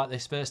we play like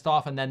this first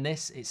half and then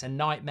this? It's a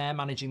nightmare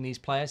managing these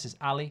players, says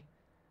Ali.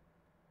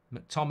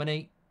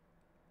 McTominay.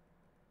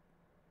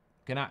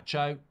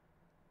 Garnacho.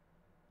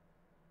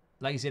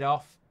 Lays it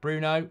off.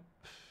 Bruno.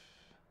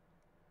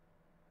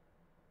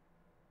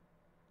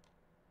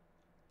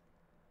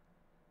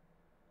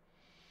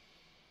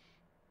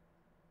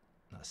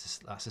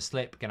 That's a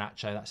slip,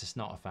 Garnacho. That's just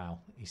not a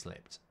foul. He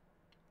slipped.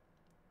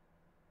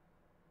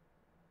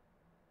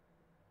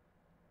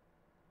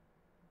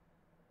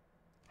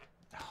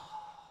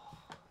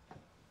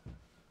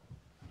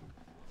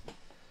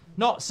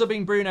 Not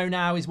subbing Bruno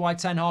now is why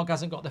Ten Hag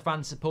hasn't got the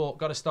fan support.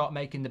 Got to start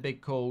making the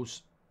big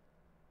calls.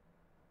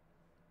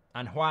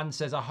 And Juan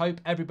says, I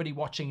hope everybody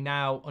watching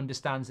now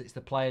understands it's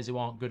the players who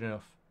aren't good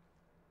enough.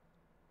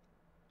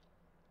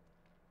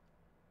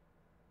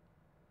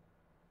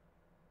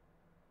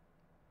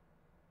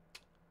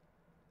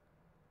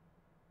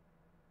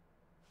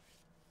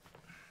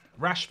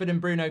 Rashford and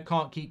Bruno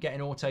can't keep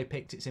getting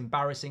auto-picked. It's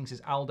embarrassing,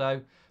 says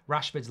Aldo.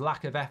 Rashford's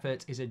lack of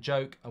effort is a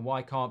joke, and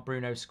why can't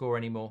Bruno score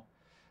anymore?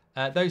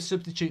 Those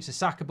substitutes are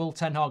sackable.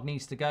 Ten Hag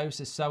needs to go,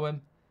 says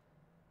Soham.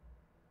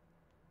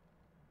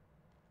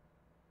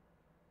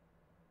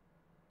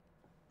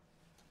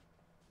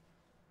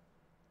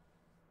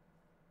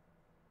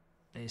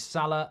 There's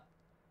Salah.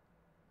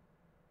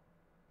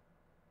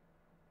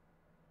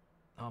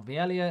 Harvey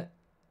Elliott.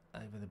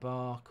 Over the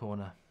bar.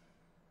 Corner.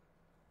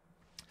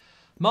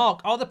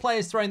 Mark, are the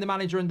players throwing the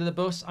manager under the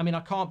bus? I mean,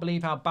 I can't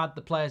believe how bad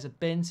the players have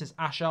been, says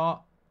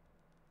Ashar.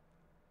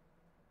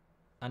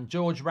 And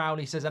George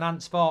Rowley says an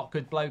ant's fart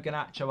could blow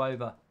Garnacho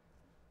over.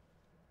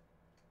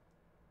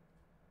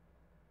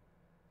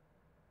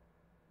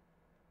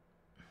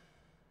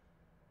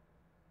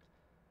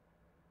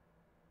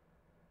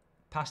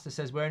 Pastor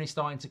says we're only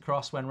starting to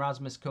cross when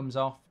Rasmus comes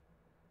off.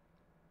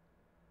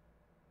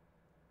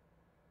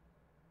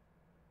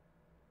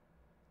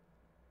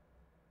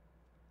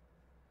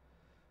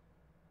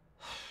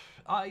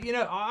 You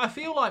know, I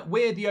feel like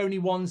we're the only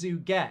ones who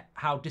get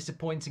how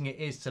disappointing it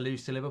is to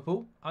lose to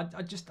Liverpool.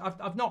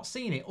 I've not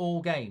seen it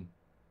all game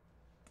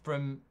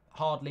from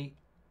hardly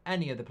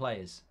any of the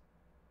players.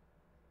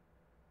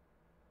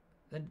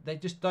 They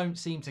just don't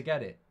seem to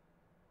get it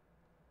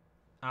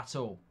at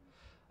all.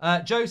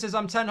 Joe says,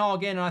 I'm Ten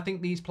Hag in and I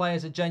think these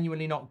players are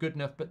genuinely not good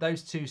enough, but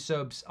those 2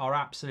 subs are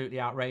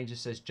absolutely outrageous,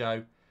 says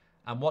Joe.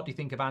 And what do you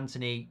think of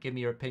Anthony? Give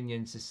me your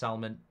opinion, says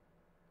Salman.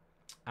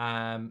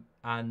 And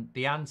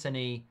the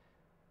Anthony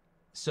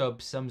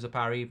sub sums up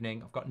our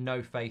evening. I've got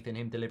no faith in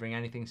him delivering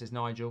anything, says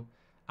Nigel.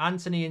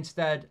 Anthony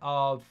instead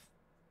of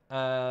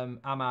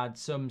Ahmad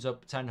sums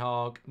up Ten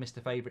Hag.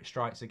 Mr. Favourite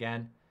strikes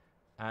again,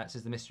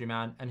 says the mystery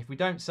man. And if we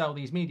don't sell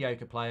these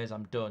mediocre players,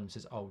 I'm done,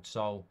 says Old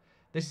Soul.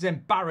 This is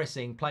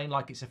embarrassing, playing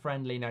like it's a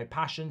friendly, no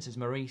passion, says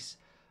Maurice.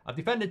 I've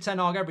defended Ten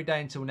Hag every day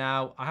until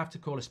now. I have to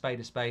call a spade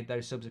a spade.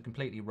 Those subs are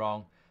completely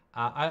wrong.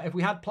 If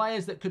we had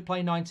players that could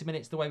play 90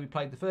 minutes the way we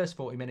played the first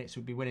 40 minutes,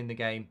 we'd be winning the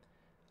game.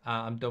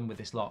 I'm done with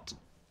this lot,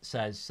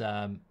 says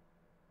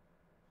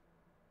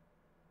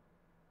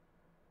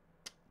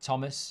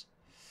Thomas.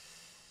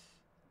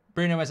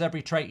 Bruno has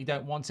every trait you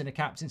don't want in a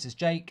captain, says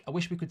Jake. I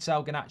wish we could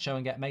sell Garnacho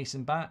and get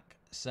Mason back,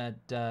 said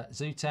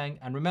Zuteng.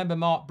 And remember,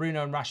 Mark,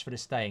 Bruno and Rashford are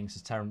staying,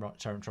 says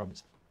Terence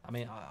Roberts. I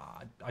mean,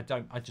 I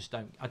don't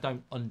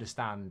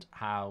understand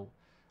how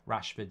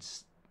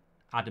Rashford's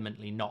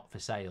adamantly not for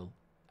sale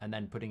and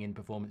then putting in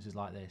performances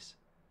like this.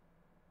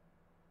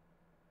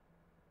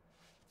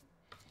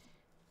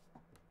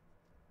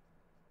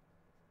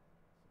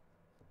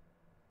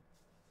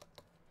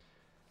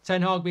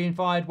 Ten Hag being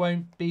fired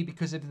won't be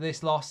because of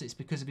this loss. It's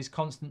because of his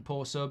constant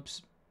poor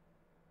subs,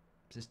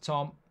 says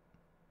Tom.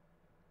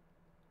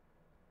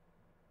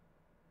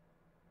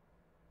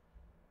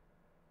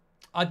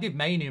 I'd give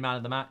Mainu man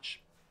of the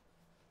match.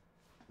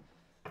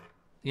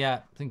 Yeah,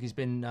 I think he's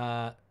been...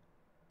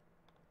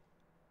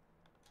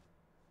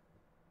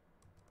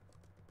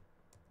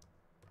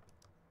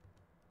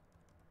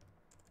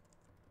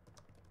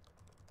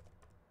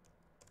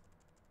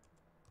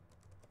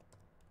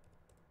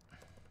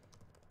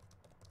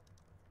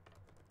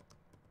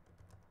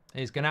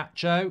 Here's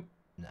Garnacho.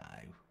 No.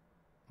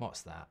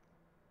 What's that?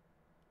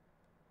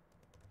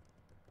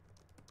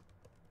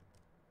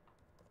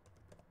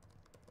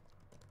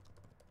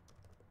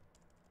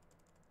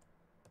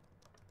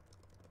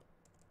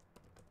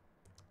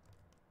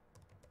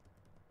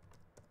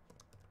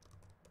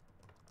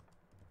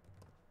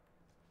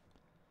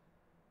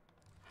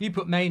 You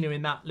put Mainu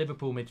in that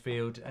Liverpool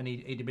midfield and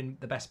he'd have been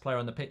the best player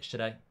on the pitch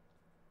today.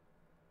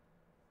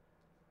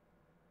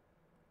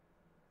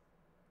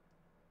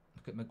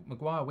 Look at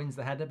Maguire wins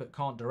the header but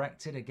can't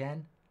direct it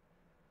again.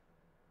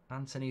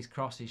 Anthony's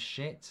cross is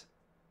shit.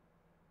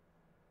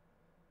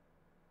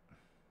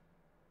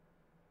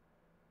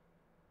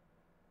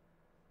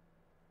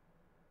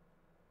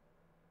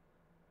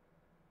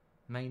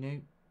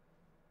 Mainu.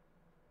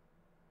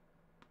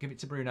 Give it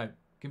to Bruno.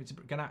 Give it to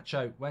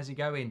Garnacho. Where's he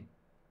going?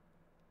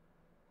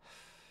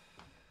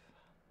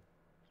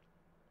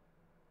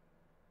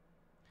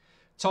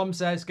 Tom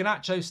says,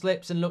 Garnacho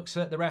slips and looks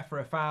at the ref for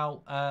a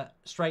foul.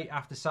 Straight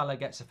after Salah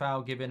gets a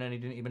foul given and he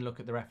didn't even look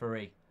at the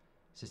referee,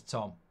 says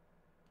Tom.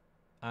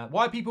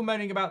 Why are people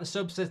moaning about the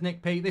sub, says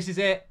Nick P. This is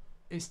it.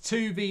 It's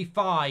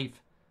 2v5.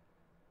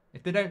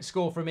 If they don't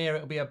score from here,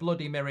 it'll be a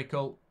bloody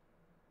miracle.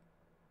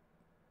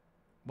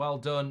 Well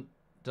done,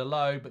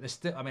 Delo. But there's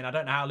still, I mean, I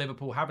don't know how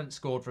Liverpool haven't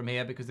scored from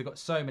here because they've got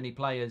so many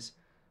players.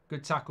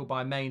 Good tackle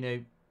by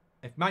Mainu.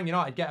 If Man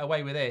United get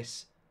away with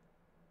this,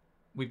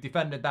 we've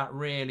defended that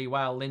really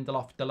well,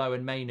 Lindelof, Delo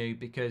and Mainu,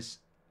 because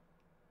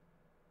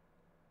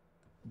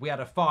we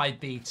had a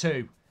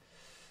 5v2.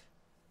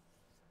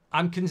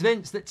 I'm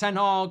convinced that Ten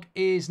Hag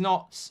is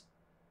not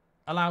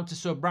allowed to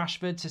sub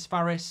Rashford, says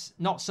Faris.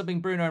 Not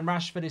subbing Bruno and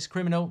Rashford is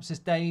criminal, says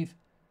Dave.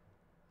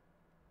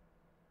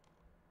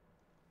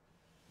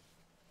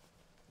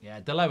 Yeah,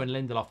 Delo and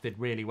Lindelof did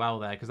really well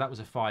there because that was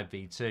a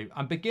 5v2.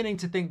 I'm beginning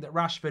to think that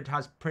Rashford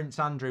has Prince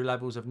Andrew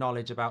levels of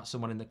knowledge about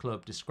someone in the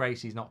club.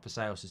 Disgrace he's not for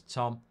sale, says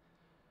Tom.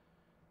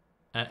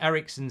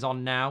 Ericsson's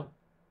on now.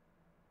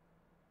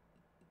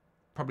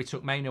 Probably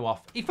took Mainu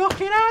off. He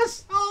fucking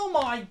has! Oh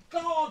my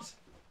God!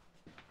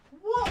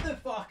 What the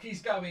fuck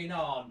is going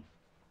on?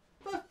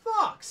 For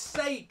fuck's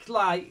sake,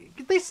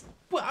 like, this...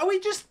 Are we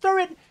just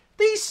throwing...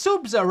 These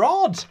subs are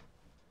odd.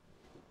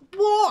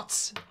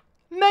 What?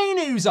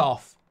 Mainu's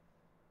off.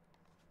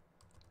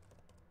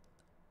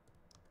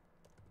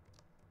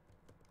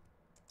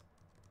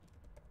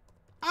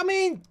 I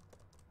mean,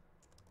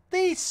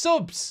 these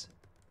subs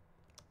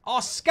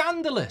are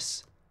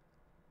scandalous.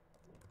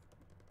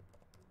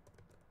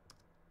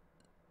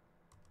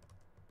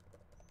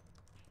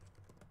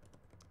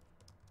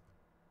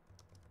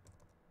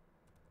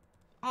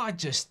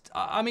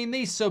 I mean,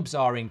 these subs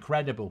are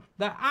incredible.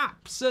 They're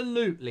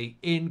absolutely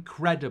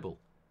incredible.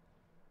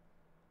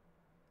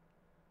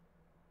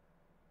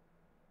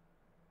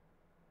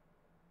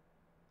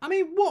 I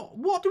mean,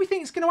 what do we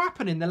think is going to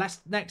happen in the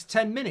next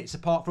 10 minutes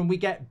apart from we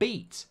get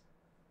beat?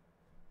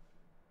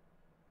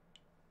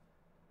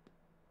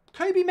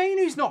 Kobe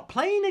Mainoo's not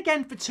playing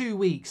again for 2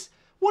 weeks.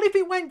 What if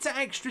it went to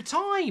extra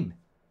time?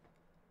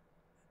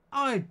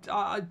 I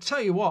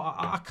tell you what,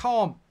 I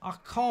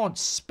can't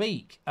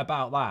speak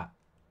about that.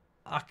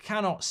 I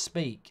cannot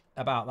speak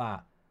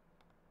about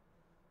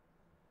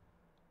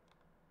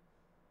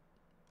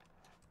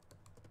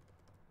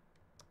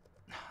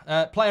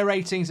that. Player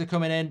ratings are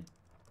coming in.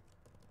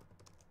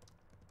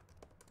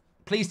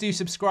 Please do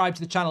subscribe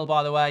to the channel,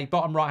 by the way.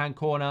 Bottom right-hand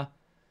corner.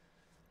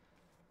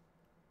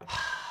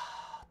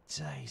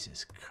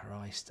 Jesus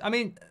Christ. I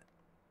mean...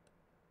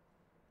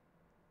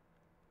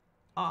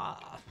 I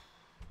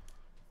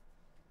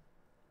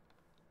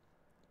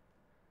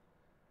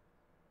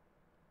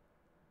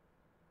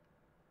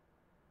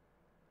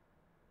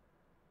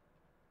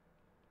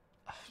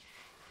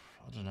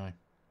don't know.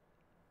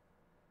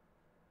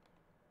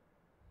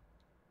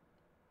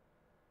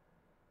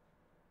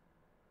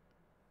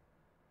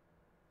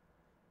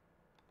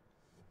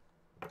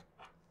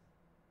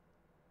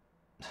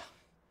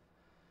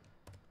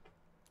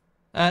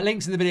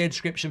 Links in the video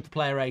description for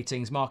player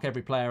ratings. Mark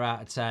every player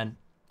out of 10.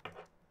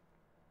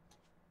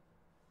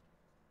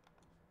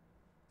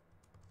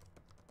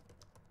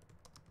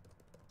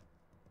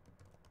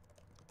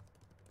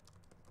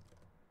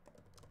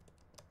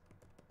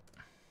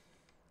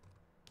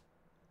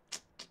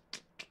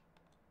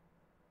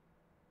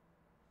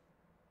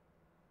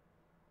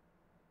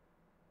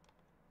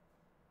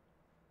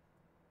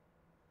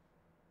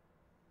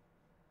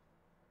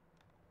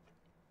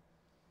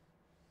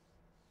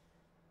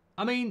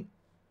 I mean,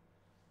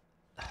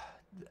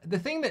 the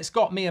thing that's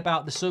got me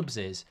about the subs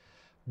is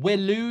we're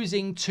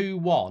losing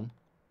 2-1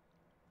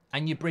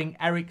 and you bring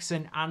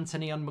Ericsson,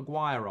 Anthony and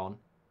Maguire on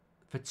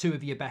for 2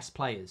 of your best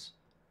players.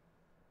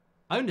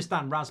 I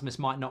understand Rasmus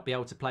might not be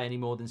able to play any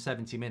more than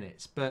 70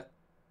 minutes, but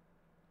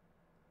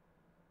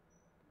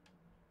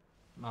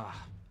I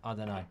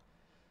don't know.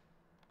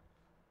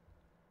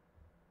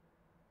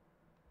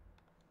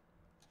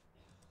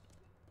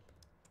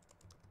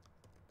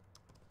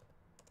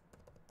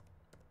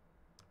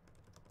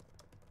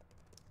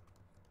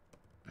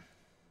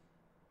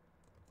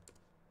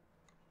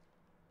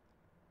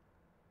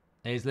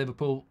 Here's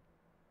Liverpool.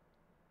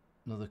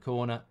 Another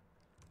corner.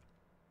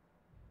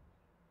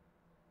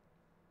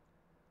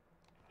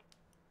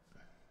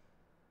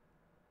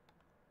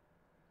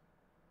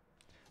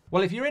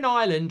 Well, if you're in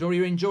Ireland or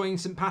you're enjoying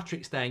St.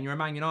 Patrick's Day and you're a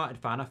Man United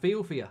fan, I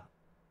feel for you.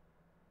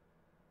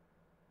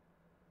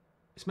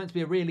 It's meant to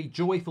be a really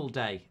joyful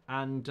day,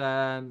 and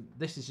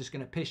this is just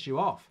going to piss you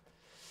off.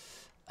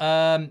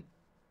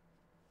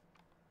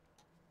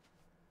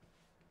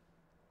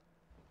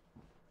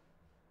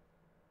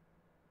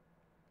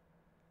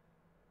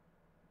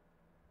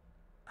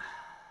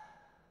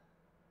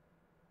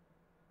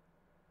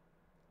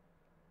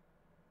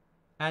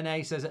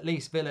 NA says at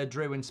least Villa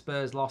drew and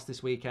Spurs lost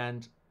this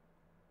weekend.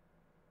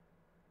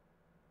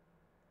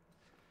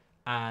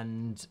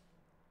 And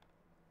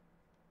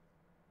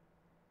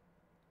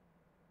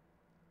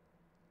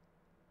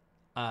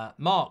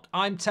Mark,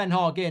 I'm Ten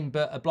Hag in,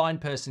 but a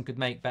blind person could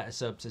make better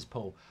subs, says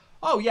Paul.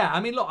 Oh yeah, I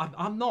mean, look,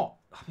 I'm not.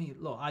 I mean,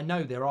 look, I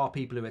know there are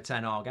people who are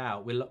Ten Hag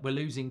out. We're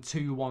losing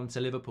 2-1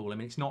 to Liverpool. I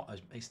mean, it's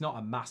not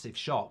a massive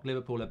shock.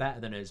 Liverpool are better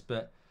than us,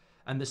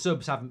 and the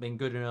subs haven't been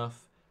good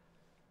enough.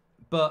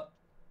 But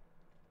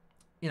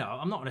you know,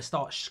 I'm not going to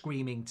start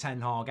screaming Ten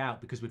Hag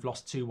out because we've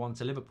lost 2-1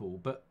 to Liverpool.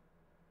 But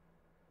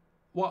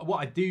what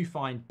I do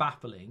find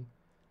baffling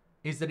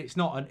is that it's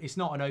not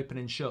an open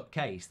and shut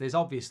case. There's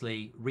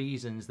obviously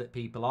reasons that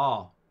people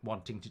are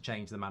wanting to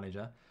change the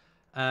manager.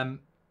 I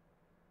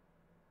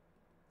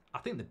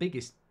think the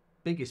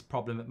biggest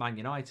problem at Man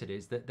United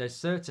is that there's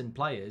certain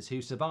players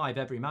who survive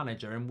every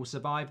manager and will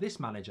survive this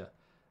manager,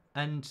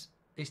 and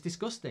it's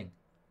disgusting.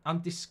 I'm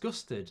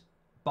disgusted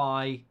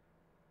by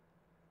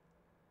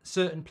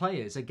certain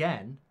players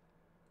again.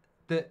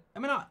 That I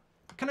mean,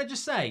 can I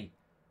just say,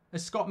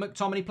 has Scott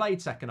McTominay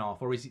played second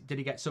half, or did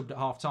he get subbed at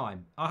half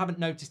time? I haven't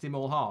noticed him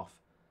all half.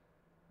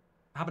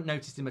 I haven't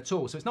noticed him at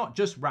all. So it's not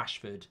just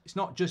Rashford. It's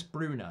not just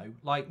Bruno.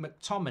 Like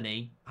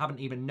McTominay, haven't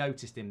even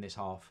noticed him this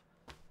half.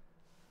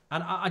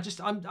 And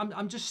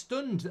I'm just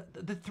stunned.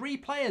 The 3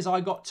 players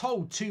I got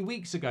told 2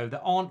 weeks ago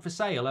that aren't for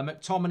sale are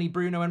McTominay,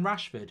 Bruno and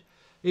Rashford,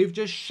 who've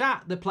just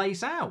shat the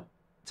place out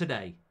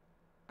today.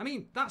 I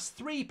mean, that's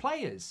 3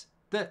 players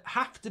that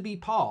have to be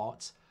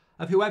part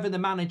of whoever the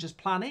manager's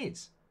plan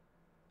is.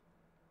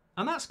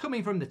 And that's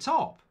coming from the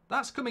top.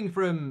 That's coming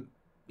from,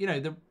 you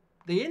know, the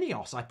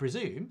Ineos, I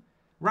presume.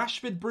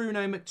 Rashford,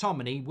 Bruno,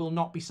 McTominay will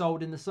not be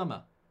sold in the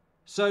summer.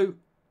 So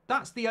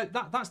that's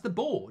the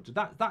board.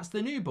 That's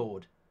the new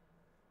board.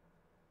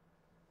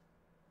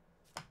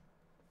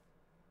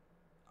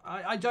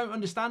 I don't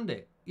understand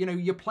it. You know,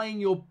 you're playing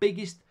your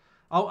biggest...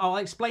 I'll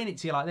explain it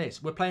to you like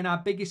this. We're playing our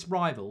biggest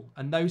rival,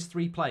 and those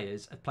 3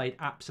 players have played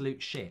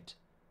absolute shit.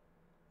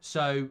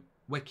 So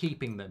we're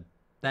keeping them.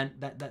 Then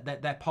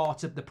they're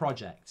part of the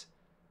project.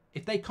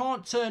 If they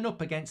can't turn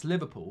up against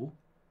Liverpool,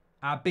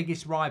 our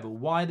biggest rival,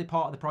 why are they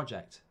part of the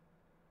project?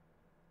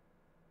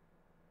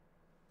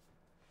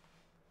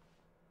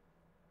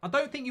 I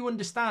don't think you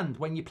understand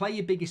when you play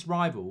your biggest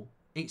rival,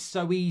 it's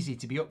so easy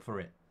to be up for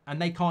it.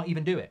 And they can't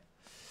even do it.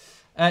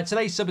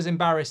 Today's sub is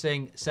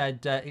embarrassing,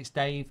 said it's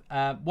Dave.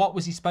 What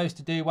was he supposed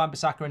to do?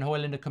 Wan-Bissaka and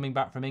Højlund are coming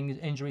back from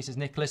injury, says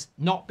Nicholas.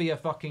 Not be a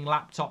fucking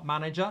laptop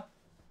manager.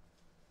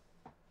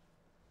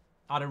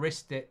 I'd have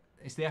risked it.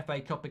 It's the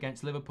FA Cup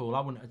against Liverpool.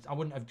 I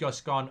wouldn't have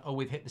just gone, oh,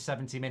 we've hit the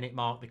 70-minute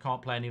mark. They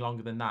can't play any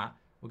longer than that.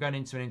 We're going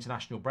into an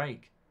international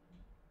break.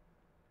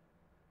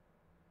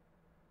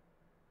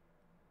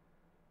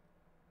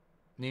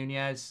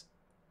 Nunez,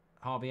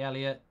 Harvey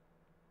Elliott.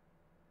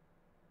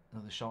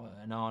 Another shot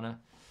at Onana.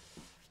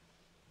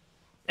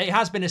 It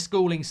has been a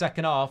schooling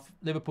second half.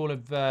 Liverpool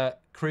have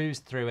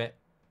cruised through it.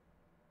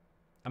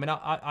 I mean,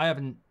 I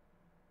haven't...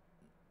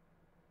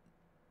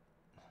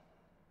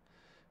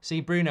 See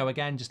Bruno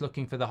again just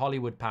looking for the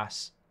Hollywood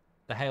pass.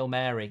 The Hail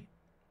Mary.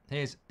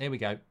 Here we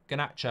go.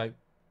 Garnacho.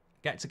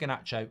 Get to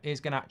Garnacho.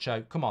 Here's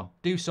Garnacho. Come on.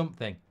 Do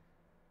something.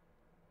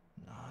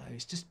 No,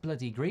 it's just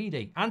bloody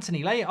greedy.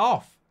 Anthony, lay it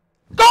off.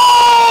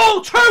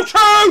 Goal!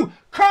 2-2!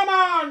 Come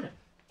on!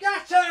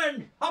 Get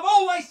in! I've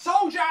always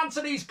told you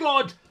Anthony's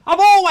good. I've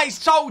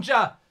always told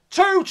you.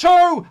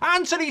 2-2.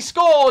 Anthony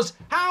scores.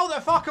 How the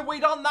fuck have we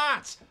done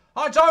that?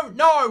 I don't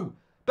know.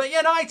 But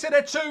United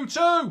are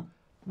 2-2.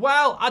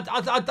 Well, I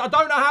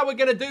don't know how we're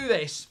going to do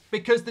this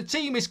because the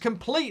team is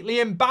completely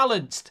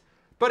imbalanced.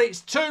 But it's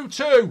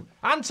 2-2.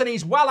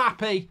 Anthony's well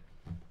happy.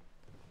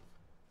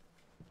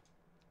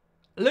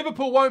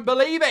 Liverpool won't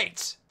believe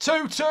it.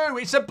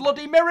 2-2. It's a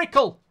bloody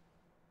miracle.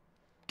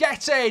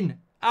 Get in.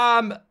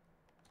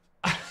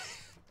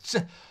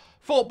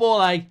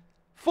 Football A.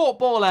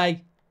 Football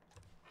A.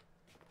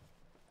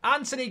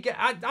 Anthony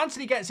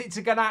gets it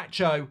to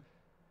Garnacho.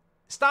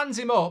 Stands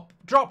him up.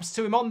 Drops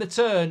to him on the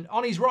turn.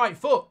 On his right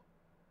foot.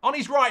 On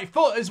his right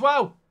foot as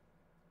well.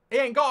 He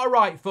ain't got a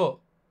right foot.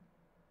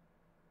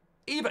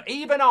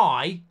 Even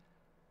I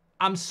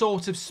am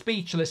sort of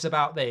speechless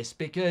about this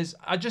because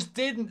I just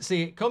didn't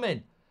see it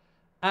coming.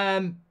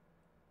 The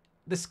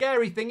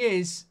scary thing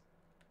is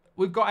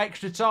we've got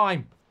extra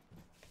time.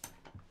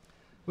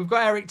 We've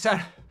got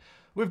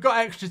we've got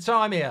extra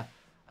time here.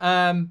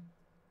 And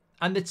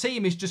the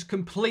team is just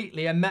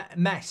completely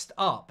messed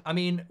up. I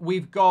mean,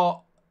 we've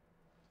got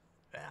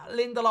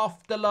Lindelof,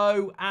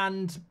 Dalot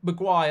and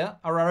Maguire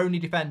are our only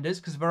defenders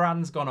because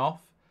Varane's gone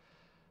off.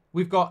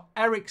 We've got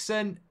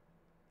Eriksen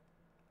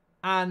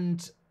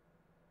and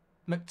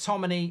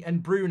McTominay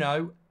and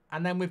Bruno.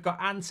 And then we've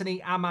got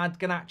Anthony, Ahmad,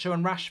 Garnacho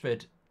and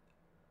Rashford.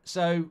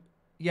 So,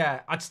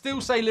 yeah, I'd still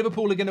say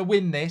Liverpool are going to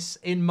win this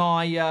in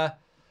my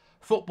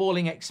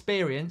footballing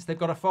experience. They've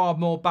got a far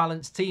more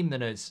balanced team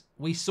than us.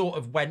 We sort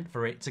of went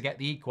for it to get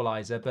the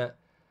equaliser, but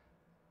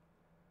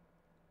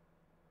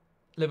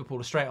Liverpool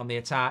are straight on the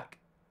attack.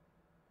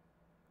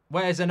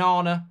 Where's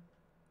Onana?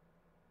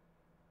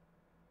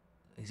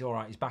 He's all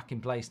right. He's back in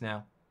place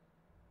now.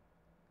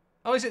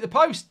 Oh, is it the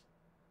post?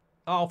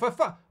 Oh, for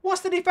fuck.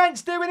 What's the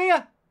defence doing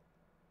here?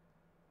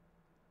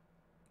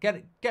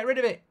 Get rid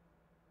of it.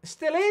 It's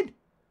still in.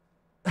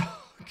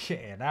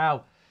 Okay,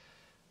 now.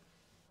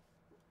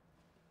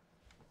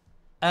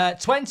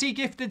 20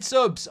 gifted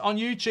subs on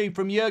YouTube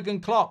from Jurgen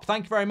Klopp.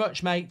 Thank you very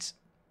much, mate.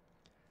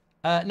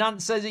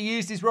 Nance says he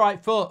used his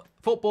right foot.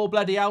 Football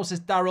bloody hell, says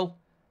Daryl.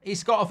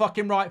 He's got a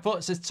fucking right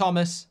foot, says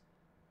Thomas.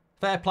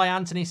 Fair play,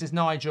 Anthony, says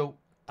Nigel.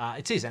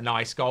 It is a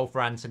nice goal for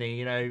Anthony.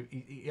 You know,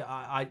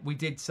 we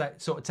did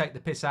sort of take the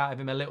piss out of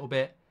him a little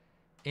bit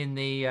in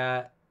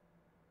the,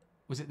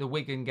 was it the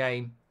Wigan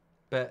game?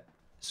 But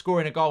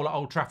scoring a goal at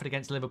Old Trafford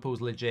against Liverpool's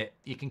legit.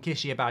 You can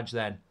kiss your badge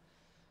then.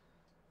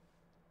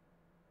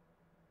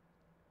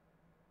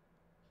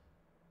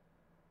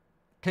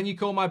 Can you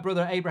call my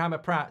brother Abraham a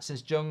prat,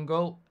 says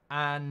Jungle.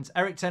 And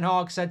Eric Ten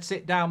Hag said,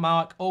 sit down,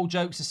 Mark. All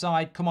jokes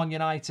aside, come on,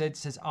 United,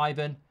 says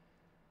Ivan.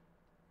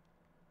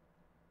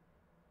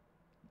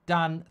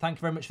 Dan, thank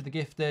you very much for the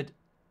gifted.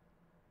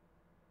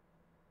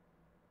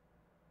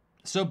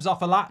 Subs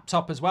off a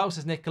laptop as well,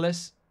 says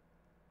Nicholas.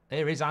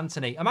 Here is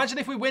Anthony. Imagine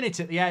if we win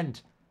it at the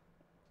end.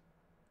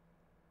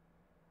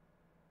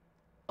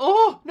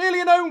 Oh,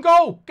 nearly an own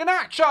goal.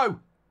 Garnacho.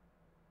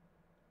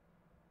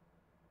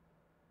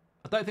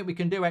 I don't think we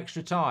can do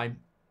extra time.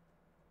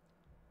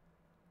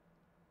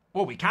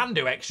 Well, we can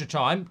do extra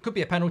time. Could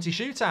be a penalty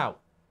shootout.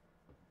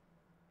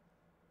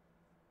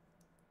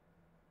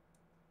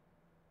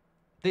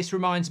 This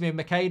reminds me of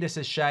Makeda,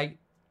 says Shay.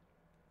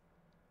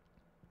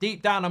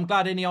 Deep down, I'm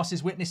glad Ineos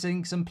is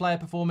witnessing some player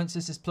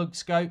performances, says Plug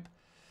Scope.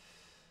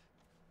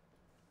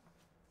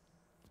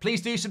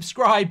 Please do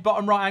subscribe,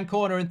 bottom right-hand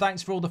corner, and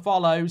thanks for all the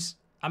follows.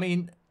 I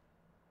mean,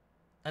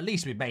 at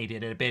least we've made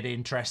it a bit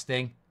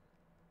interesting.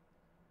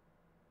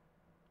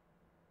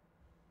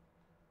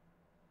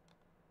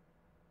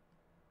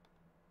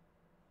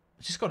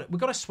 We've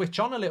got to switch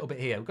on a little bit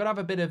here. We've got to have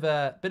a bit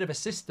of a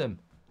system.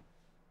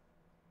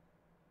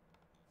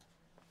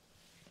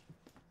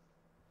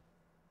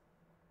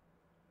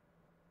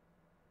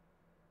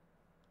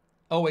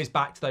 Always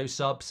back to those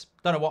subs.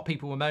 Don't know what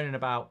people were moaning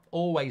about.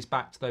 Always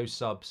back to those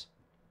subs.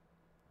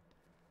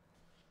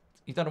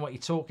 You don't know what you're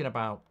talking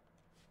about.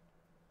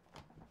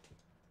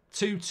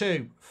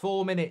 2-2.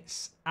 4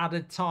 minutes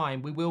added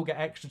time. We will get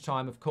extra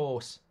time, of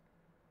course.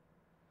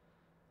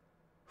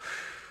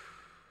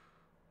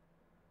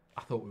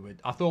 I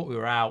thought we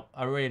were out.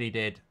 I really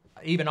did.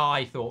 Even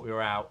I thought we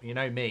were out. You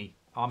know me.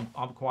 I'm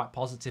quite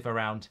positive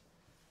around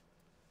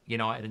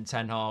United and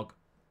Ten Hag.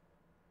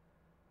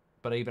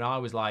 But even I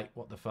was like,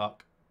 what the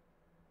fuck?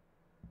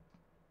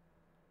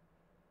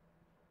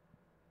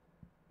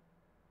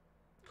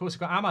 Of course, we've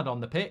got Ahmad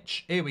on the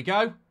pitch. Here we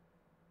go.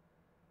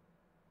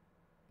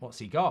 What's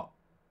he got?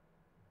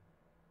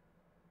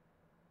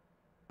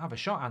 Have a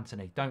shot,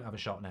 Anthony. Don't have a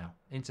shot now.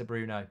 Into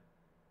Bruno.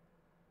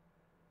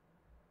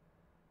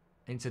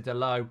 Into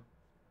Delo.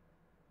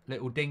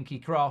 Little dinky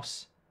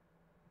cross.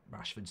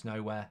 Rashford's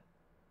nowhere.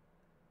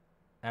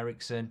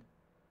 Eriksen.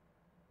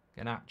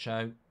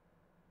 Garnacho.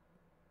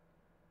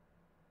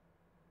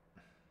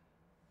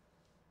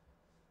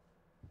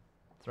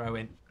 Throw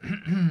in.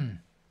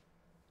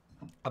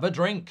 Have a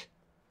drink.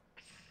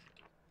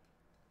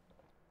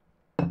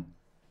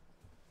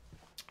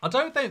 I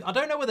don't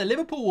know whether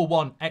Liverpool will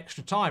want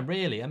extra time,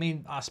 really. I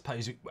mean, I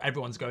suppose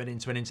everyone's going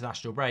into an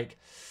international break.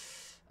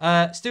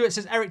 Stuart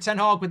says, Eric Ten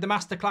Hag with the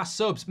masterclass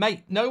subs.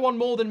 Mate, no one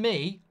more than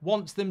me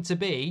wants them to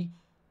be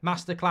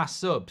masterclass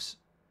subs.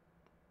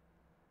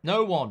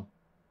 No one.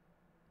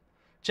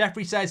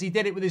 Jeffrey says he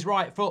did it with his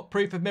right foot.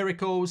 Proof of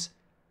miracles.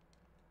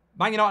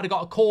 Man United have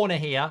got a corner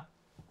here.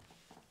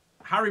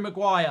 Harry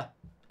Maguire.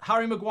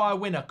 Harry Maguire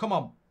winner. Come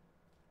on.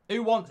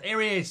 Who wants...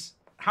 Here he is.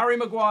 Harry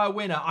Maguire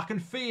winner. I can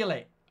feel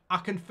it. I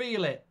can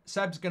feel it.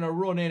 Seb's going to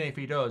run in if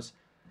he does.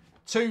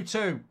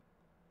 2-2.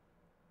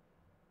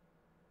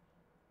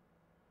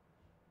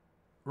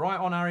 Right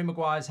on Harry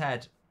Maguire's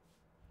head.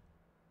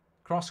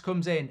 Cross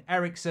comes in.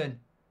 Eriksen.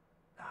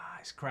 Ah,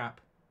 it's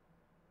crap.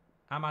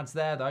 Ahmad's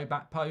there, though.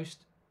 Back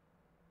post.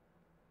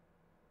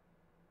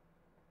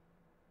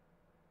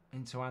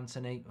 Into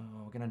Anthony.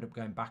 Oh, we're going to end up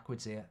going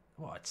backwards here.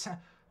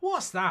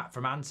 What's that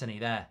from Anthony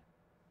there?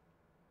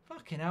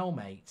 Fucking hell,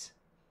 mate.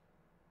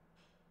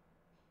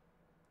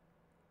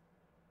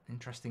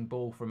 Interesting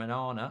ball from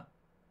Onana.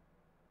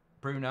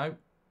 Bruno.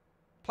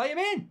 Play him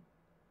in.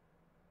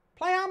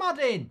 Play Ahmad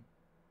in.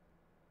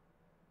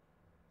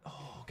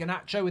 Oh,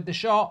 Garnacho with the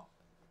shot.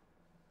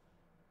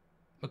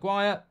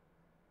 Maguire.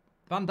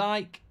 Van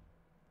Dijk.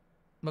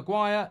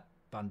 Maguire.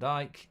 Van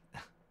Dijk.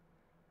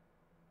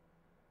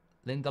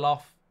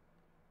 Lindelof.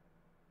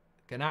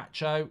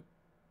 Garnacho.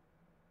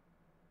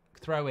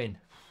 Throw in.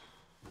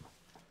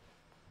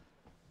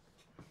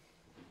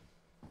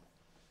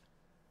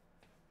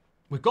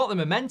 We've got the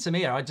momentum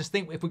here. I just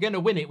think if we're going to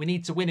win it, we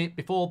need to win it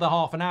before the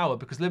half an hour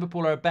because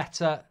Liverpool are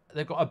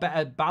they've got a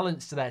better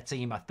balance to their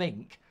team, I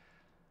think.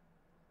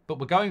 But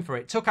we're going for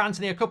it. Took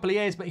Anthony a couple of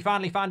years, but he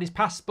finally found his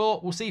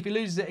passport. We'll see if he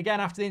loses it again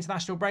after the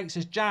international break,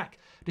 says Jack.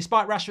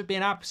 Despite Rashford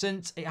being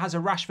absent, it has a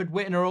Rashford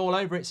Whitner all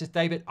over it, says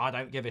David. I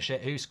don't give a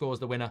shit who scores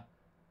the winner.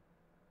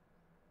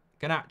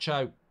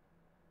 Garnacho.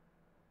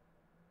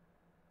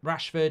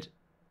 Rashford.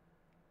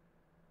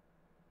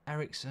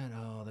 Eriksen.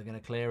 Oh, they're going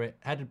to clear it.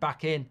 Headed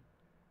back in.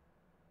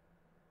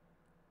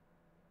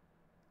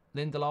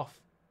 Lindelof.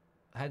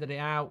 Headed it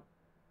out.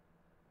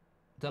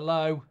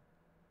 Delo.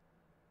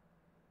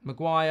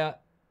 Maguire.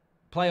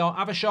 Play on.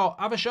 Have a shot.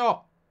 Have a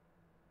shot.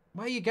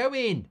 Where are you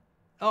going?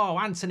 Oh,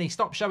 Anthony,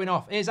 stop showing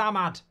off. Here's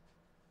Ahmad.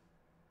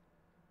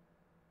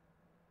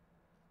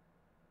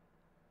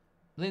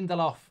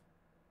 Lindelof.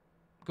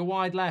 Go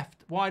wide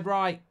left. Wide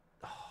right.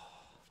 Oh,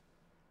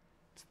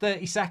 it's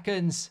 30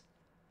 seconds.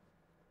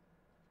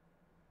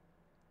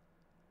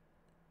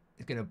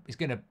 He's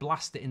gonna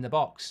blast it in the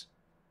box.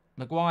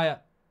 Maguire.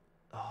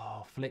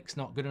 Oh, flick's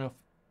not good enough.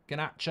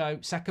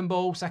 Garnacho. Second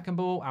ball. Second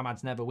ball.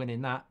 Ahmad's never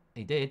winning that.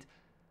 He did.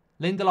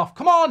 Lindelof.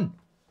 Come on.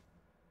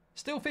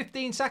 Still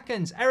 15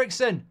 seconds.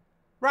 Eriksen.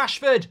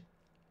 Rashford.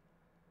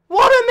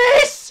 What a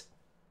miss.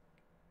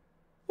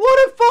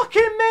 What a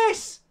fucking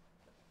miss.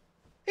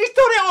 He's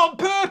done it on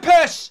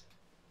purpose.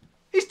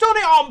 He's done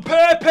it on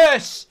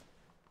purpose.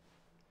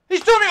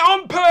 He's done it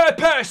on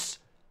purpose.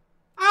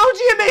 How do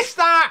you miss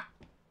that?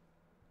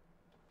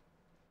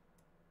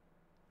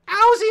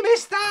 How's he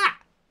missed that?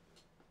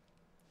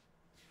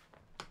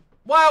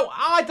 Well,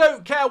 I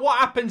don't care what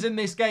happens in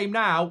this game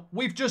now.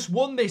 We've just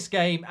won this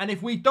game. And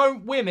if we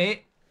don't win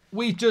it,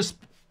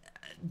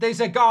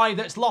 there's a guy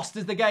that's lost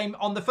as the game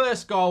on the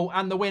first goal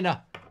and the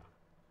winner.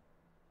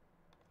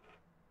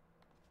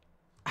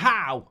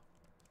 How?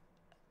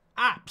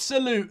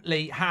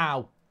 Absolutely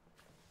how?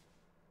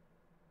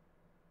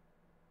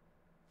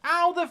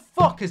 How the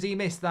fuck has he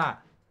missed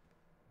that?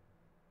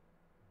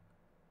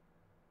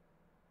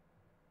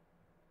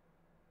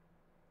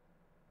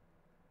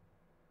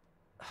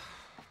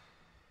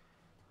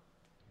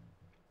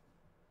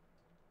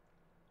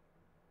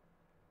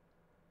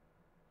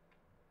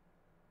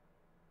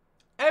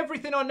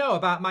 Everything I know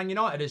about Man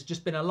United has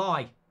just been a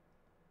lie.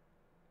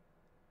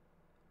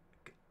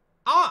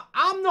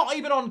 I'm not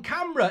even on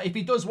camera if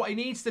he does what he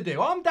needs to do.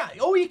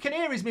 All you can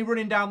hear is me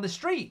running down the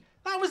street.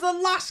 That was the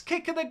last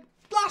kick of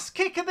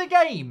the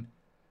game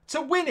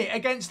to win it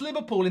against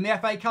Liverpool in the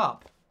FA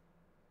Cup.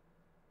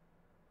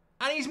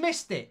 And he's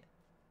missed it.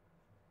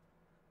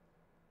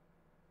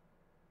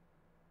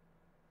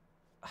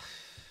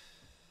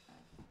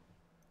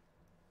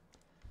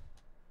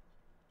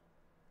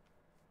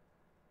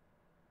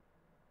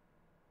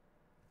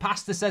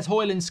 Pastor says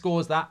Hoyland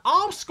scores that.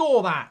 I'll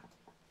score that.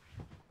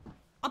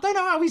 I don't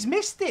know how he's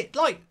missed it.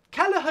 Like,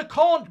 Kelleher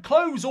can't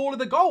close all of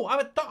the goal.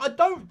 I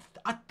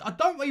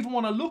don't even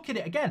want to look at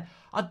it again.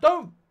 I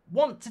don't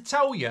want to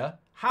tell you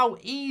how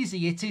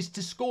easy it is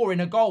to score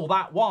in a goal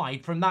that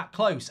wide from that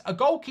close. A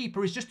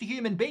goalkeeper is just a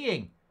human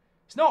being.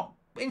 It's not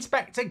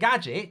Inspector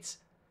Gadget.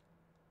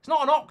 It's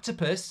not an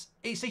octopus.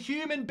 It's a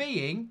human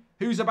being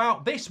who's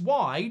about this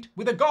wide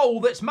with a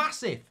goal that's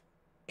massive.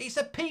 It's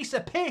a piece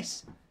of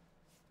piss.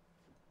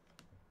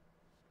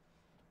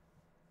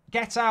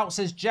 Get out,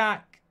 says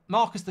Jack.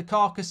 Marcus the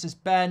Carcass, says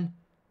Ben.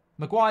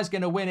 Maguire's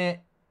going to win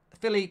it.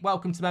 Philippe,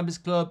 welcome to Members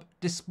Club.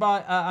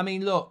 Despite, I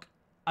mean, look,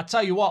 I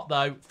tell you what,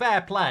 though, fair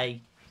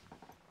play.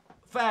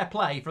 Fair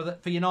play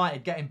for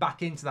United getting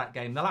back into that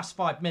game. The last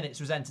 5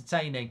 minutes was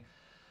entertaining.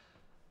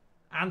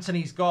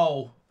 Anthony's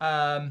goal,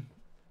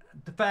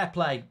 the fair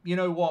play. You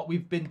know what?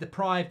 We've been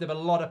deprived of a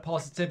lot of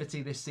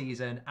positivity this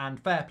season, and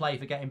fair play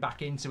for getting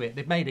back into it.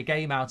 They've made a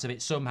game out of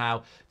it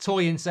somehow.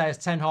 Toyin says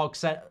Ten Hag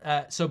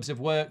subs have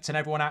worked, and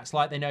everyone acts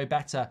like they know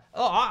better.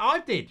 Oh,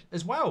 I did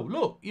as well.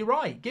 Look, you're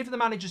right. Give the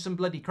manager some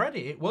bloody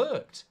credit. It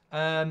worked.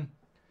 That's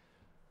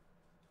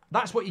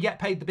what you get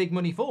paid the big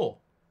money for.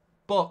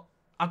 But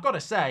I've got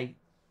to say,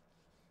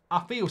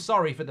 I feel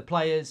sorry for the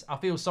players. I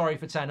feel sorry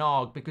for Ten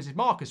Hag, because if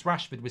Marcus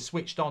Rashford was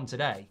switched on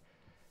today,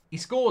 he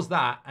scores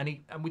that, and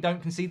we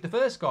don't concede the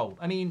first goal.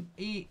 I mean,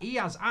 he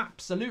has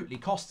absolutely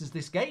cost us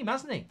this game,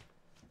 hasn't he?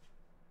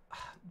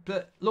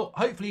 But look,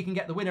 hopefully he can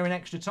get the winner in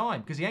extra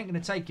time, because he ain't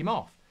going to take him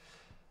off.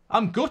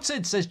 I'm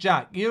gutted, says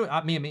Jack. You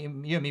and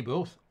me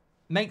both.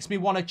 Makes me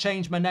want to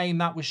change my name.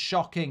 That was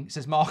shocking,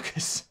 says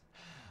Marcus.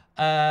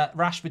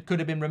 Rashford could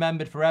have been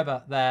remembered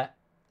forever there,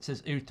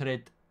 says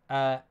Uhtred.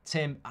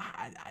 Tim,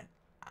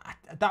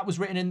 that was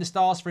written in the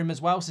stars for him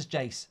as well, says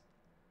Jace.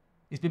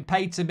 He's been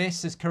paid to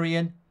miss, says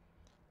Korean.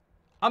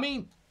 I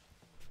mean,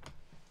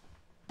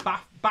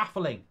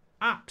 baffling.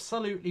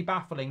 Absolutely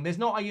baffling. There's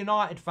not a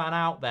United fan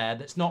out there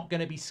that's not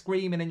going to be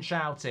screaming and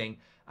shouting,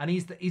 and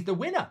he's the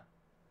winner.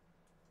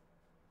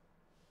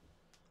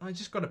 I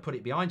just got to put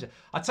it behind you.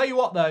 I tell you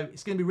what, though,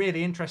 it's going to be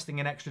really interesting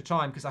in extra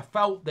time, because I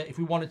felt that if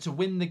we wanted to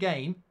win the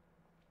game,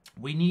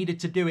 we needed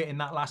to do it in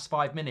that last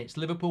 5 minutes.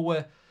 Liverpool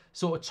were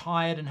sort of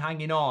tired and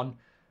hanging on.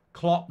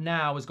 Klopp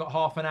now has got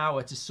half an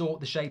hour to sort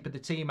the shape of the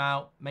team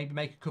out, maybe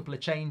make a couple of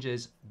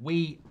changes.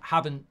 We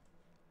haven't.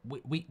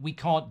 We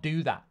can't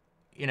do that.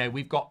 You know,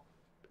 we've got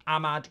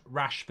Ahmad,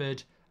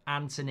 Rashford,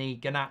 Anthony,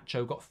 Garnacho.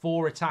 We've got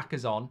 4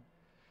 attackers on.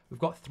 We've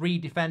got 3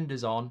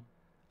 defenders on.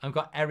 And we've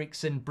got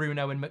Eriksen,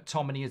 Bruno and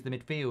McTominay as the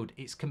midfield.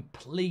 It's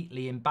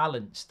completely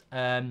imbalanced.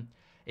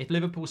 If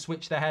Liverpool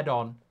switch their head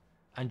on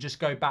and just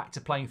go back to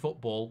playing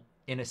football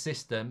in a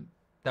system,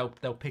 they'll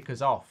pick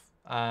us off.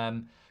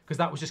 Because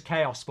that was just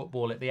chaos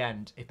football at the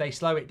end. If they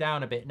slow it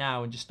down a bit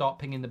now and just start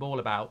pinging the ball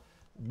about,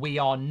 we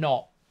are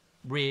not...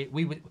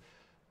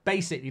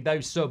 Basically,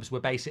 those subs were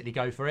basically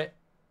go for it.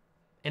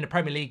 In a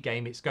Premier League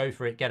game, it's go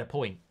for it, get a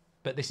point.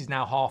 But this is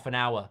now half an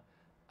hour.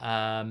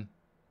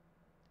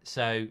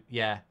 So,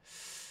 yeah.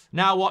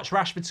 Now watch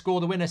Rashford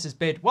score the winner, says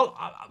Bid. Well,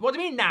 what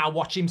do you mean now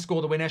watch him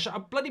score the winner?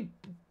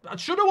 I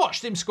should have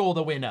watched him score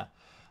the winner.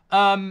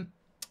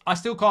 I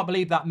still can't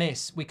believe that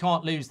miss. We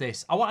can't lose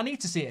this. I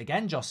need to see it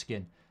again,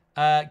 Joskin.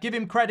 Give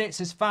him credit,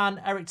 says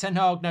Fan. Erik Ten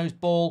Hag knows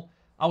ball.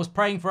 I was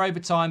praying for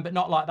overtime, but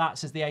not like that,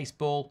 says the ace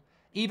ball.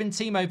 Even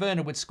Timo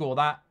Werner would score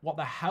that. What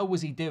the hell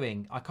was he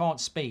doing? I can't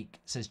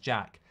speak, says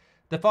Jack.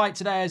 The fight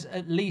today has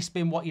at least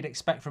been what you'd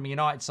expect from a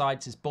United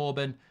side, says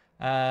Bourbon.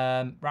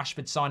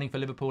 Rashford signing for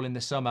Liverpool in the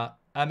summer.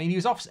 I mean, he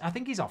was off. I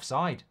think he's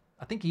offside.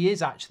 I think he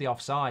is actually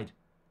offside.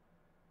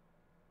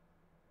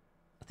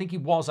 I think he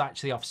was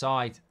actually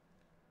offside.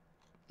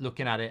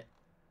 Looking at it.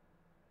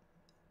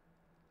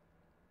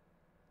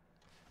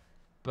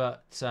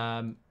 But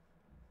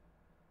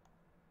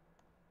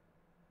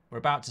we're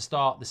about to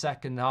start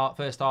the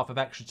first half of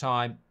extra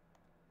time.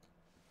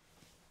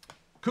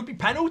 Could be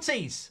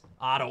penalties.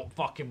 I don't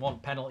fucking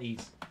want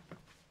penalties.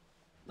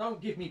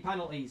 Don't give me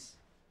penalties.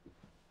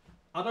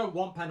 I don't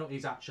want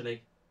penalties,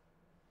 actually.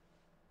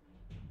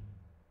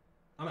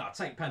 I mean, I'll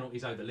take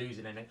penalties over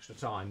losing in extra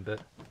time,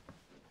 but...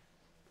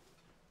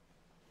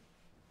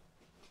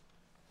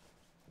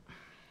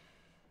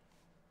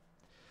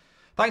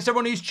 Thanks to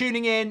everyone who's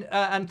tuning in,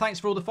 and thanks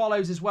for all the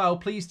follows as well.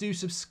 Please do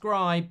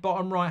subscribe,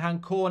 bottom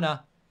right-hand corner.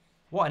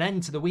 What an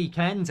end to the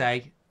weekend,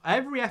 eh?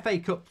 Every FA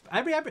Cup,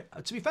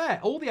 to be fair,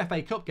 all the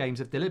FA Cup games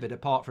have delivered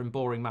apart from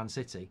boring Man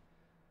City.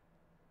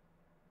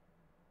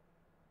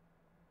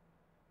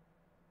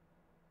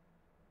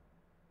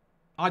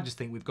 I just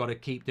think we've got to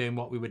keep doing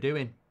what we were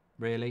doing,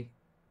 really.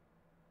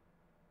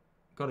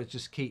 Got to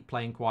just keep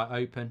playing quite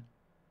open.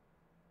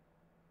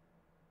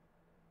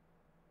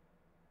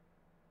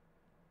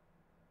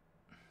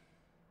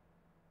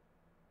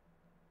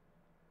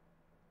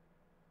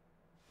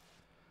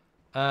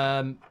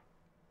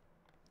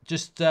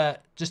 Just to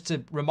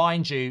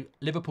remind you,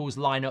 Liverpool's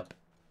lineup.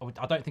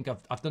 I don't think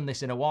I've done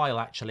this in a while,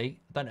 actually.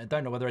 I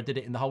don't know whether I did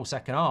it in the whole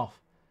second half.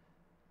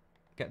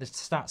 Get the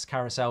stats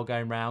carousel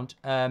going round.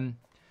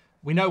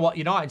 We know what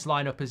United's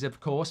lineup is,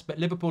 of course, but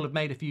Liverpool have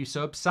made a few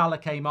subs. Salah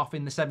came off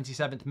in the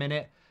 77th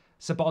minute.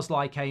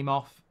 Szoboszlai came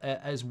off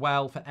as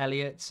well for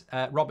Elliott.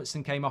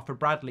 Robertson came off for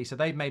Bradley, so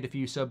they've made a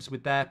few subs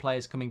with their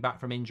players coming back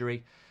from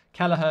injury.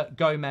 Kelleher,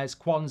 Gomez,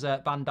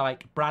 Kwanzaa, Van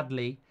Dijk,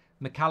 Bradley,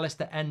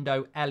 McAllister,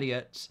 Endo,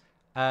 Elliott,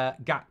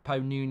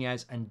 Gakpo,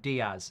 Nunez and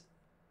Diaz.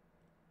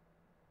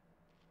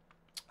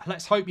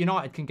 Let's hope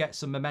United can get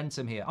some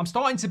momentum here. I'm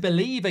starting to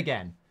believe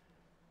again.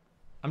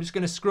 I'm just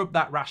going to scrub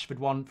that Rashford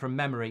one from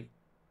memory.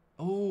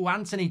 Oh,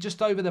 Anthony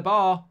just over the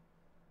bar.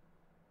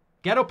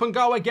 Get up and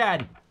go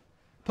again.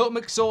 Put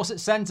McSauce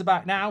at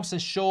centre-back now,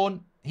 says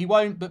Sean. He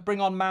won't, but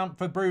bring on Mount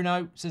for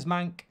Bruno, says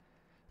Mank.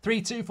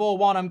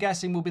 3-2-4-1, I'm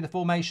guessing, will be the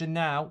formation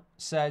now,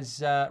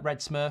 says Red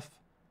Smurf.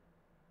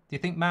 Do you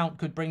think Mount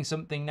could bring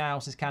something now,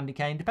 says Candy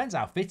Cane? Depends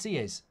how fit he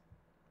is.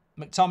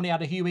 McTominay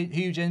had a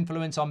huge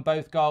influence on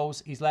both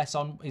goals. He's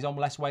on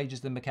less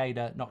wages than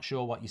Makeda. Not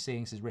sure what you're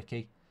seeing, says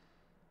Ricky.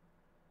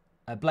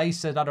 Blaze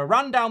said, I'd have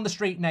ran down the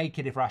street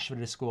naked if Rashford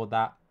had scored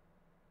that.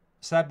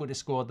 Seb would have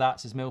scored that,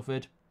 says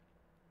Milford.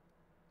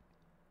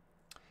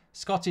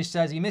 Scottish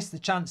says, he missed the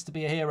chance to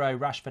be a hero,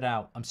 Rashford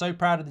out. I'm so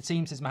proud of the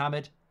team, says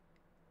Mohammed.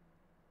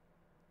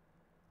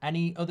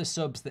 Any other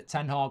subs that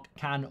Ten Hag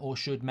can or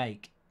should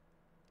make?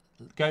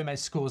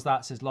 Gomez scores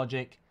that, says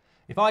Logic.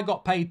 If I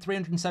got paid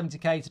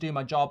 370k to do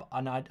my job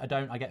and I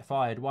don't, I get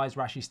fired. Why is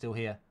Rashi still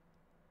here?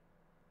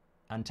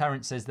 And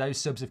Terence says, those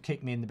subs have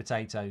kicked me in the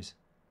potatoes.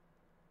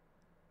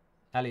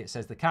 Elliot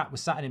says, the cat was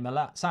sat in my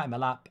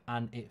lap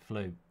and it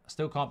flew. I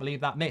still can't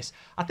believe that miss.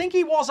 I think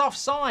he was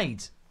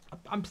offside.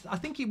 I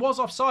think he was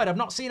offside. I've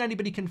not seen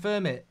anybody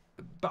confirm it.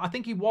 But I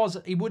think he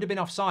would have been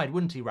offside,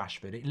 wouldn't he,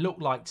 Rashford? It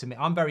looked like to me.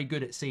 I'm very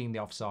good at seeing the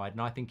offside,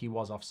 and I think he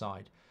was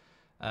offside.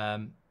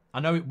 I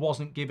know it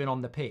wasn't given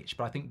on the pitch,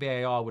 but I think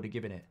VAR would have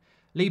given it.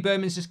 Lee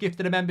Berman's just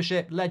gifted a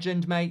membership.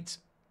 Legend, mate.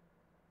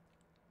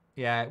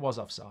 Yeah, it was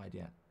offside,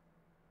 yeah.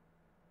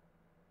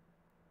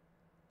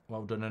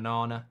 Well done,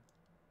 Anana.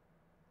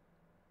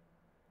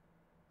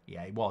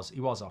 Yeah, he was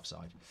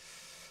offside.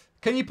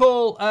 Can you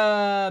pull...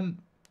 I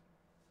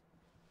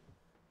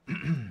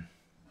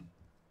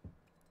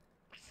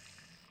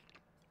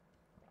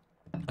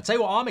tell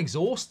you what, I'm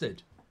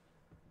exhausted.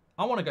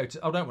 I don't want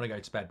to go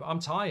to bed, but I'm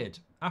tired.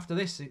 After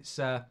this, it's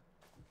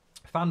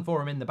fan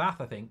forum in the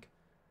bath, I think.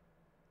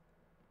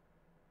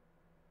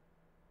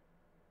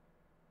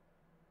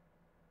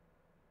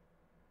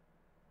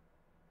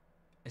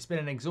 It's been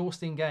an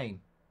exhausting game.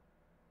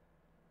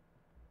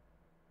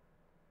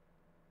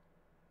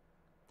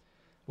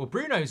 Well,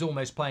 Bruno's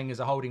almost playing as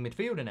a holding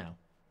midfielder now.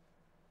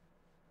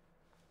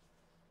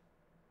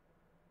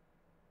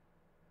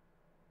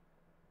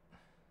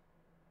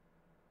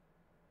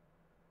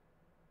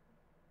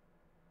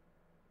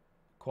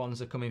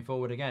 Kwanzaa coming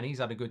forward again. He's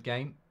had a good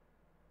game.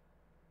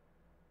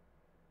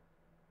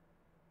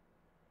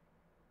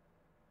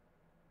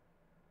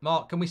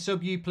 Mark, can we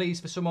sub you, please,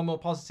 for someone more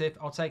positive?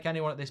 I'll take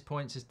anyone at this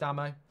point, says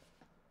Damo.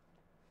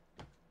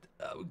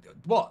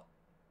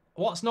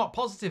 What's not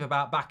positive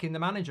about backing the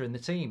manager and the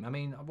team? I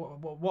mean,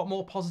 what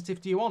more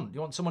positive do you want? Do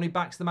you want someone who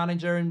backs the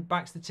manager and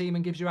backs the team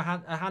and gives you a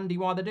handy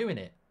while they're doing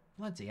it?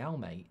 Bloody hell,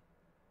 mate.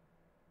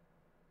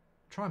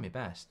 Try my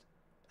best.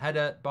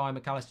 Header by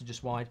McAllister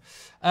just wide.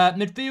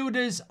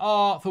 Midfielders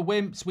are for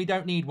wimps. We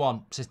don't need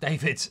one, says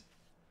David.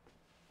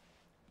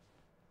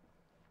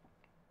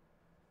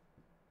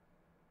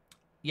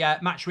 Yeah,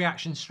 match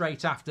reaction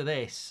straight after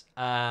this.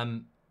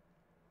 I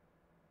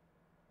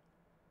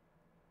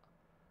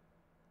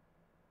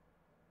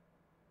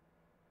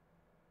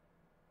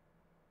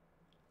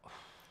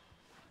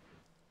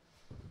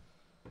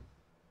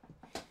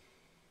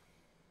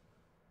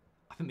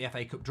think the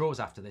FA Cup draws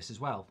after this as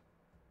well.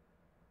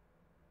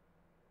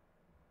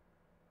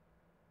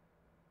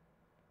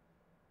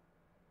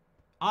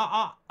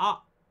 I'm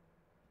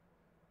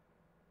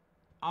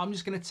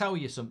just going to tell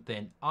you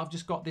something. I've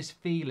just got this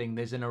feeling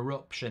there's an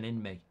eruption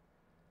in me.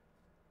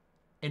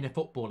 In a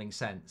footballing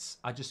sense.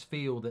 I just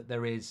feel that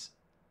there is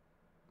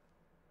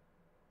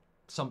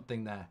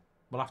something there.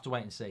 We'll have to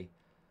wait and see.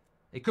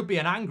 It could be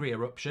an angry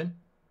eruption.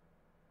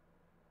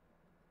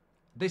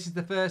 This is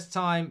the first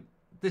time.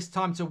 This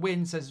time to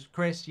win, says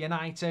Chris.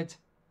 United.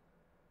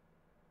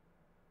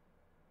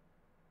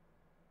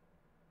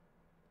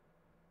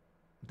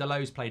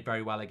 Delo's played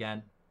very well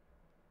again.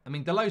 I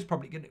mean, Delo's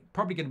probably going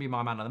to be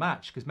my man of the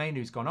match because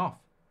Mainoo's gone off.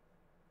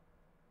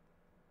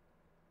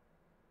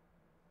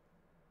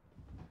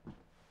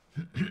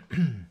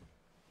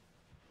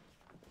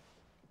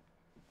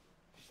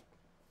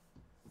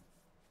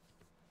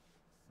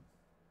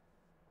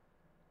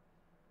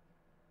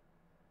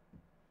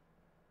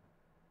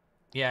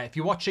 Yeah, if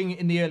you're watching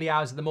in the early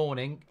hours of the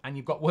morning and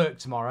you've got work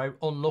tomorrow,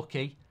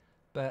 unlucky,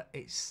 but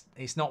it's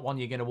not one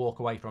you're going to walk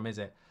away from, is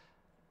it?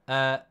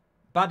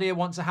 Badia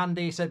wants a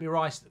handy. He said be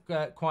right,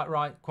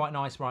 quite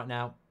nice right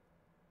now.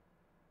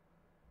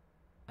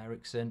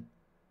 Ericsson.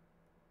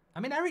 I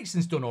mean,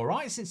 Ericsson's done all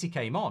right since he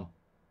came on.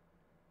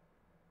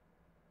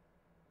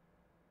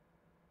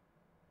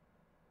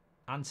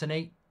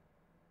 Anthony.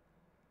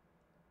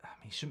 I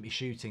mean, he shouldn't be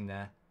shooting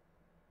there.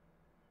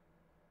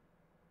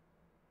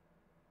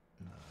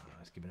 No,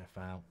 he's giving a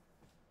foul.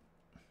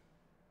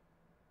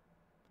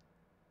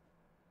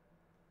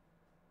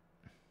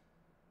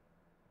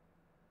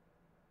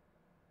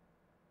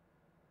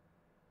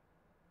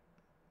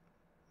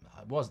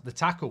 The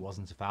tackle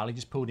wasn't a foul. He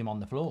just pulled him on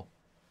the floor.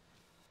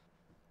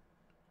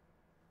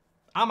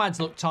 Ahmad's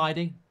looked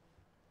tidy.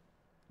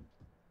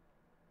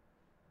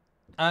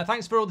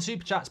 Thanks for all the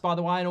super chats, by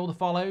the way, and all the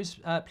follows.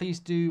 Please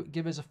do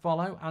give us a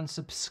follow and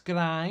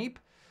subscribe.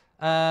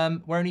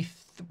 We're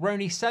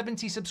only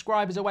 70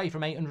 subscribers away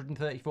from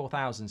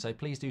 834,000, so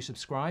please do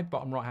subscribe.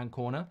 Bottom right hand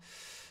corner.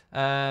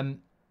 A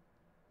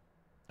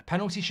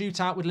penalty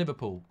shootout with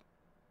Liverpool.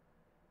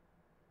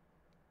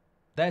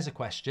 There's a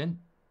question.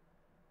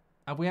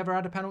 Have we ever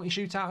had a penalty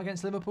shootout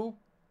against Liverpool?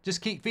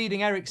 Just keep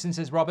feeding Ericsson,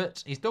 says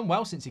Robert. He's done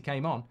well since he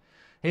came on.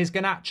 Here's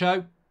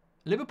Garnacho.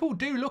 Liverpool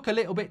do look a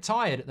little bit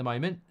tired at the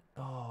moment.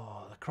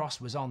 Oh, the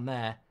cross was on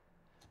there.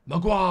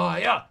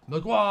 Maguire!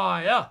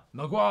 Maguire!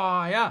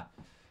 Maguire!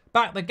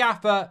 Back the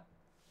gaffer.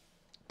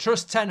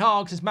 Trust Ten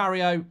Hag, says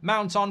Mario.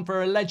 Mount on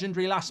for a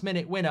legendary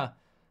last-minute winner,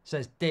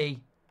 says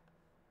D.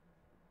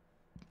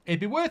 It'd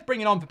be worth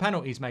bringing on for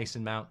penalties,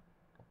 Mason Mount.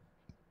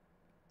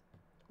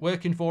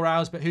 Working 4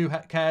 hours, but who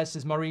cares,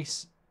 says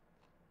Maurice.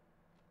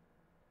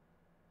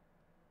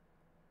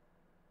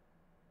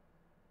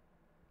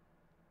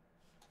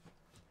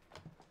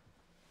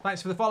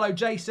 Thanks for the follow,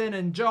 Jason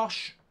and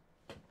Josh.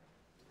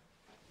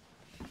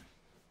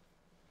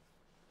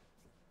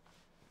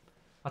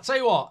 I'll tell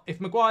you what, if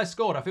Maguire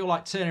scored, I feel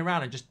like turning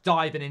around and just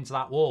diving into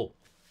that wall,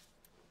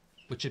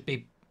 which would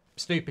be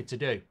stupid to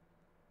do.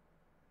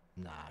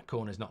 Nah,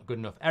 corner's not good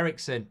enough.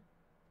 Ericsson.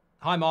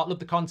 Hi, Mark. Love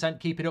the content.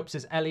 Keep it up,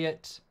 says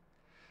Elliot.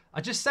 I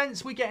just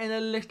sense we're getting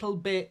a little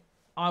bit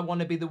I want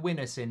to be the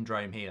winner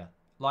syndrome here.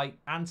 Like,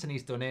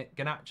 Anthony's done it.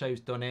 Garnacho's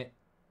done it.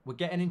 We're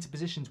getting into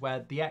positions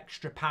where the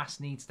extra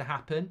pass needs to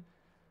happen.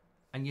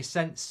 And you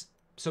sense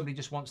somebody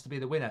just wants to be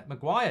the winner.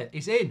 Maguire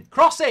is in.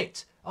 Cross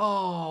it!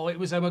 Oh, it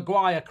was a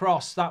Maguire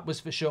cross. That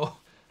was for sure.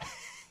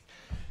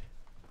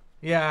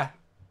 Yeah.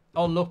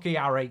 Unlucky,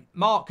 Harry.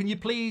 Mark, can you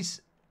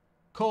please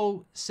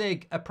call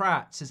Sig a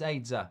prat, says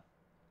Aidza.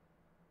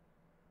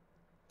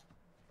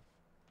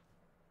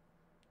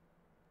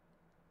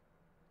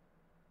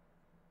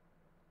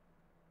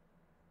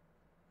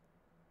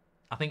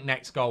 I think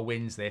next goal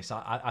wins this.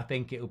 I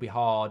think it'll be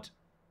hard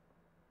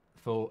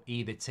for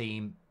either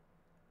team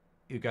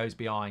who goes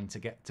behind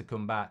to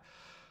come back.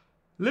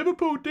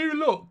 Liverpool do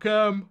look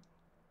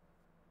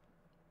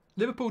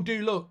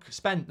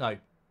spent though.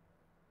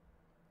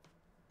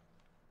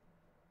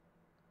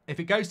 If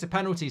it goes to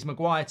penalties,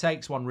 Maguire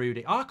takes one,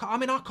 Rudy. I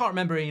can't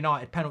remember a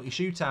United penalty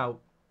shootout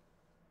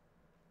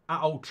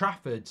at Old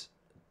Trafford.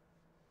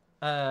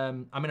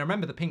 I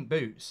remember the pink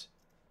boots.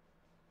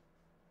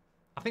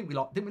 I think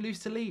didn't we lose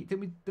to Leeds?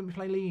 Didn't we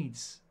play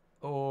Leeds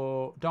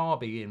or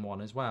Derby in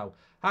one as well?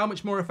 How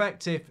much more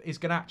effective is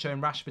Garnacho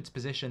in Rashford's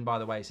position, by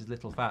the way, says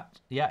Little Fat.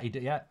 Yeah, he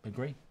did. Yeah,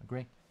 agree.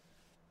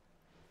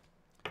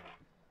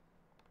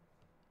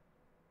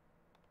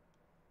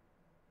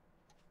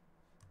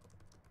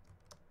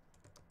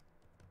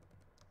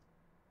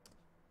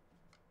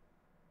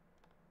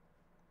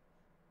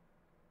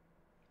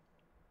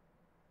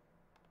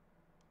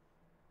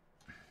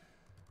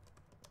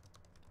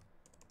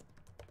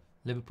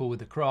 Liverpool with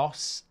the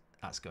cross.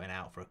 That's going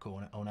out for a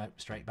corner. Oh no,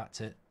 straight back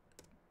to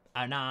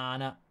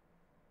Onana.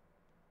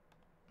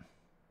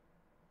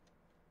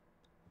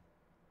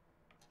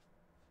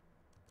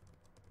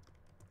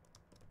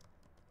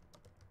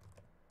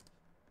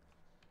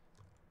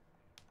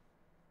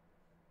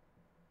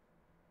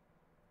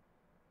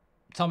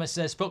 Thomas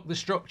says, fuck the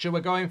structure, we're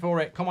going for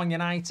it. Come on,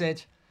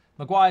 United.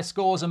 Maguire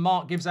scores and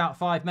Mark gives out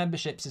 5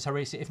 memberships, says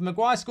Harisi. If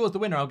Maguire scores the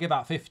winner, I'll give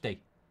out 50.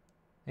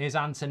 Here's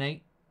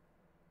Anthony.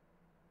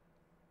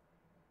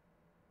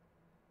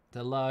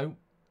 Delow.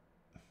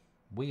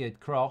 Weird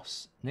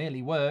cross.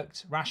 Nearly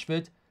worked.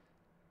 Rashford.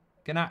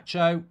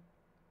 Garnacho.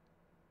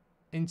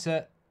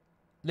 Into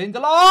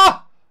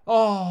Lindelof.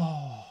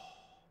 Oh.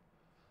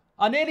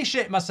 I nearly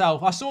shit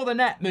myself. I saw the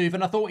net move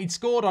and I thought he'd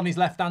scored on his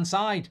left-hand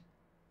side.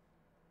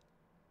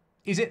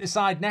 He's hit the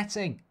side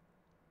netting.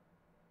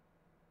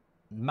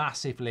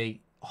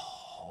 Massively.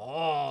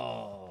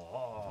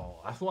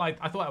 Oh. I thought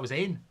I was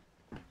in.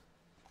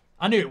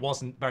 I knew it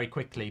wasn't very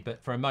quickly,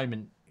 but for a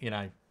moment,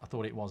 I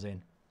thought it was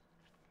in.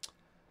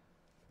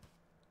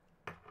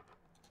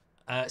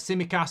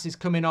 Simicas is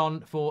coming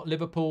on for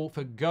Liverpool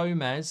for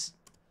Gomez.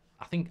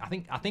 I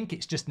think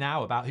it's just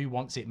now about who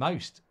wants it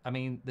most. I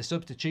mean, the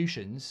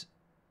substitutions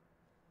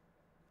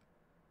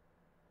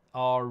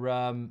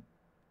are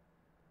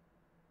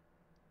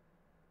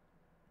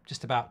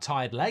just about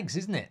tired legs,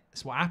 isn't it?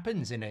 That's what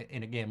happens in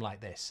a game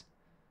like this.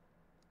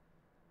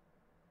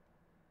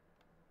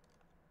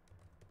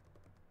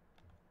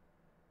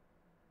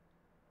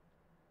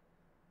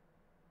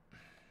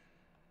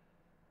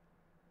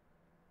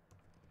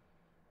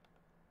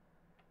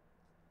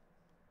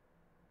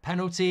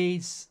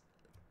 Penalties.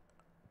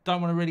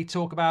 Don't want to really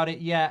talk about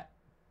it yet.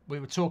 We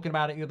were talking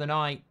about it the other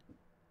night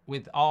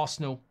with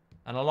Arsenal,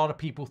 and a lot of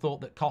people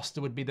thought that Costa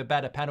would be the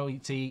better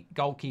penalty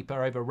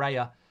goalkeeper over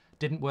Raya.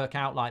 Didn't work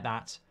out like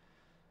that.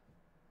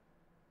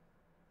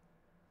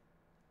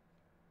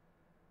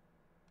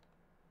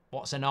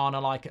 What's Onana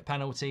like at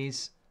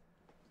penalties?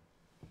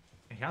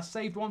 He has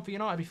saved one for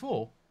United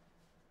before.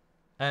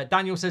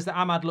 Daniel says that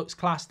Ahmad looks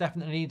class,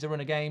 definitely needs a run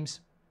of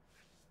games.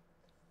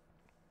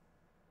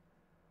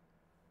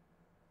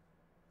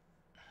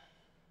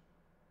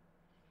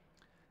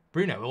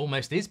 Bruno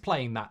almost is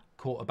playing that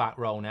quarterback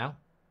role now.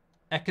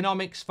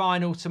 Economics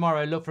final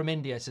tomorrow. Love from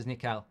India, says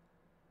Nikel.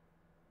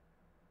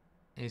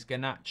 Here's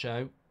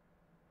Garnacho.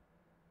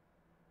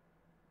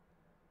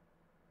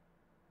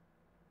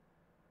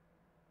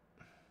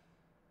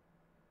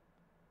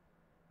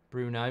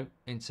 Bruno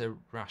into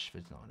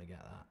Rashford's not going to get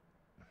that.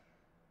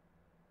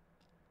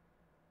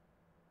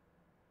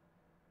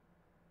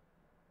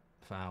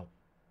 Foul.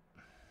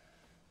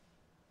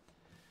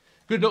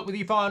 Good luck with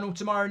your final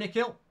tomorrow,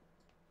 Nikhil.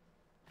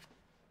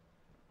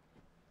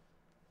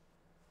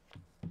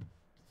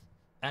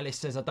 Ellis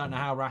says, I don't know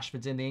how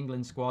Rashford's in the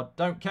England squad.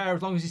 Don't care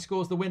as long as he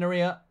scores the winner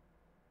here.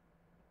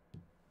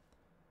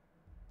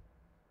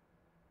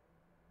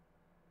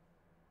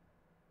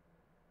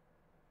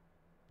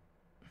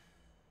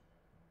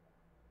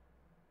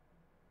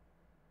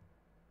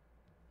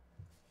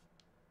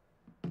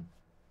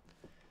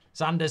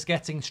 Xander's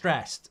getting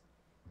stressed.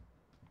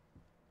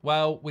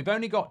 Well, we've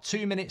only got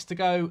 2 minutes to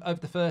go of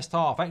the first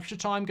half. Extra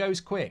time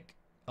goes quick.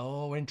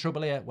 Oh, we're in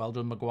trouble here. Well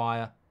done,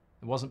 Maguire.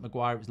 It wasn't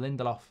Maguire, it was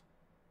Lindelof.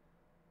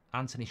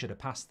 Anthony should have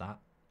passed that.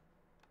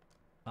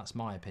 That's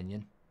my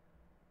opinion.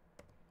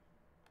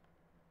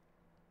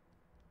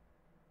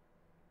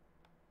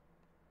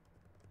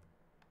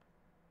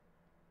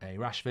 Hey,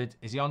 Rashford.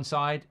 Is he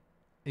onside?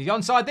 Is he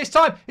onside this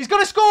time? He's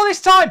going to score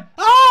this time!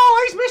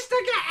 Oh, he's missed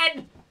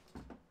again!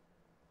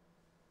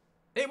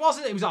 It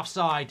wasn't. It was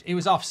offside. He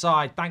was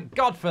offside. Thank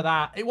God for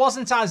that. It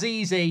wasn't as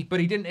easy, but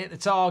he didn't hit the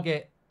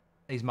target.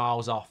 He's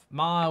miles off.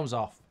 Miles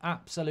off.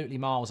 Absolutely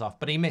miles off.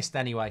 But he missed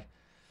anyway.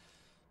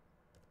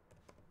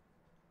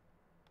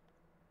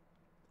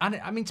 And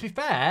I mean, to be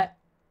fair,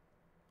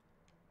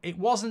 it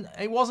wasn't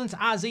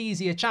as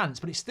easy a chance,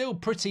 but it's still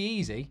pretty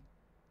easy.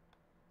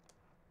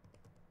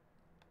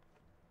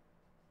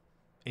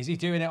 Is he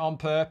doing it on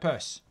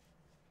purpose?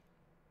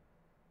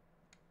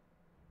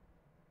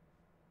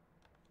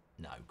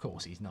 No, of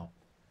course he's not.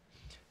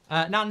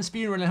 Nan's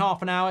funeral in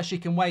half an hour. She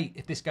can wait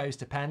if this goes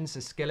to pens,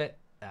 says Skillet.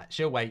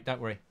 She'll wait, don't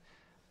worry.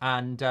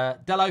 And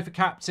Dello for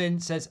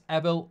captain, says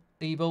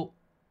Evil.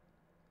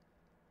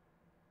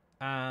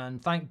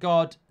 And thank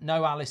God,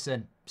 no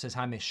Allison, says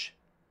Hamish.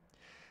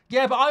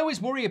 Yeah, but I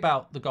always worry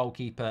about the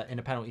goalkeeper in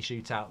a penalty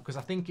shootout because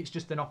I think it's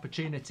just an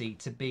opportunity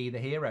to be the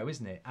hero,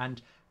 isn't it?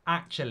 And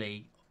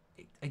actually,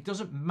 it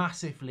doesn't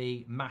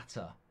massively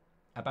matter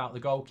about the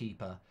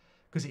goalkeeper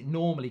because it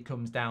normally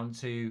comes down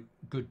to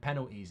good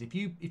penalties. If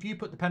you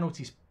put the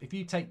penalties, if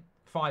you take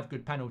 5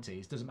 good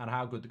penalties, doesn't matter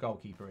how good the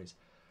goalkeeper is.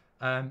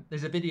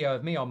 There's a video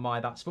of me on my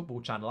That's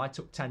Football channel. I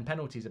took 10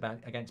 penalties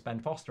against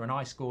Ben Foster and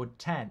I scored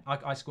 10.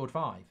 I scored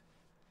 5.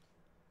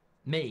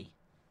 Me.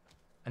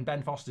 And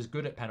Ben Foster's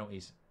good at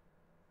penalties.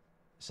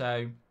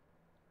 So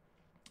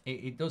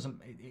it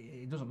doesn't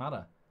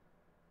matter.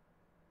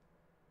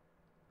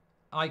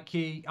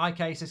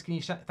 IK says, can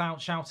you shout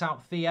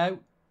out Theo?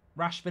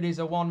 Rashford is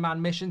a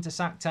one-man mission to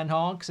sack Ten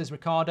Hag, says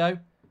Ricardo.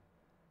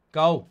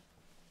 Goal.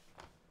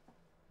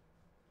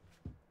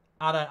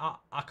 I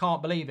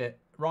can't believe it.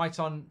 Right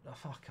on. Oh,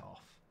 fuck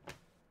off.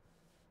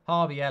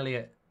 Harvey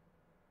Elliott.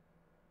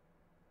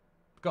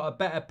 Got a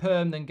better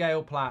perm than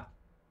Gail Platt.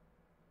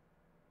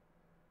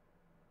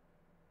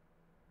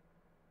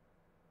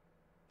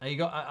 You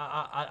got.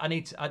 I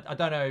need to. I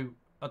don't know.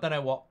 I don't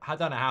know what. I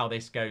don't know how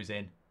this goes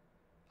in.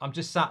 I'm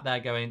just sat there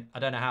going, I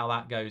don't know how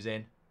that goes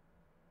in.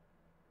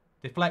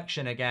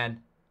 Deflection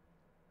again.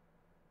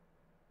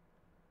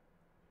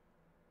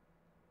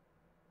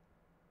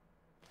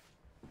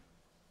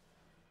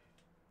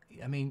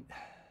 I mean,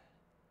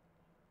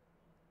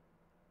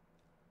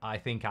 I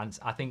think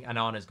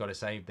Onana's got to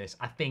save this.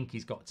 I think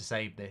he's got to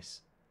save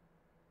this.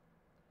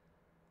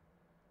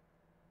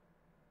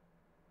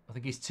 I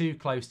think he's too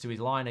close to his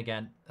line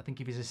again. I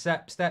think if he's a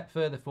step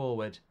further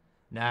forward,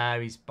 no,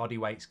 his body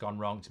weight's gone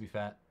wrong, to be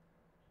fair.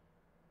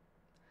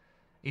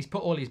 He's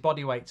put all his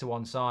body weight to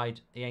one side.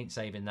 He ain't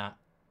saving that.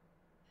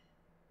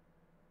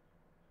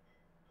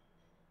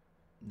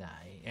 Nah,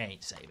 he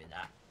ain't saving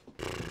that.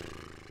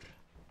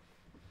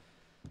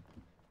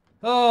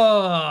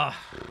 Oh.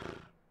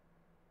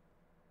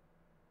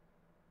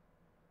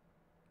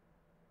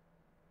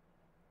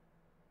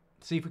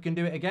 See if we can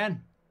do it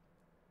again.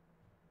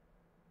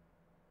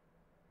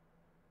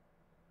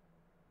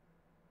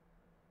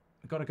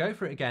 got to go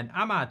for it again.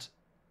 Ahmad.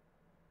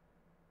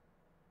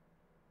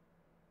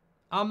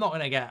 I'm not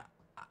gonna get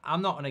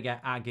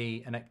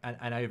aggy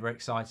and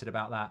overexcited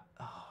about that.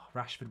 Oh,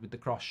 Rashford with the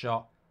cross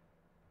shot.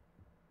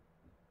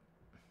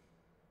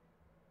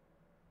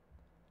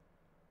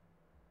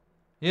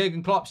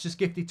 Jurgen Klopp's just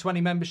gifted 20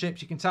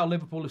 memberships. You can tell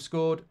Liverpool have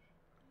scored.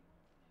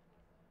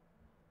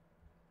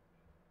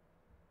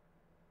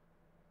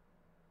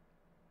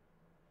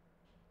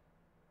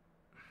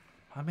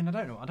 I mean, I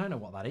don't know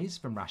what that is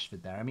from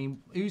Rashford there. I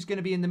mean, who's going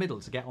to be in the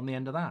middle to get on the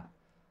end of that?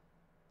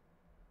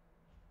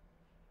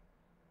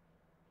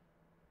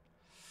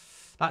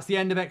 That's the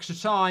end of extra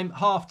time.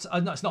 No,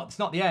 it's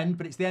not the end,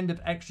 but it's the end of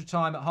extra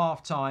time at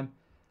half time.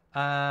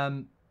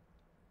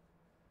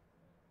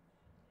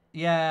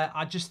 Yeah,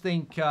 I just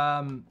think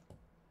I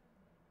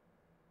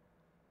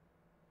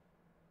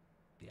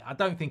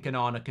don't think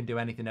Onana can do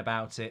anything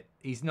about it.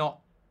 He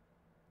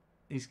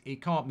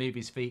can't move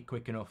his feet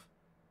quick enough.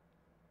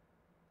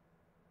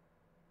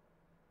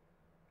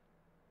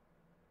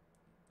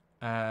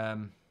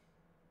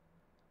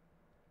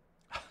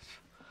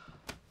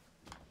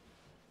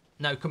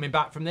 No coming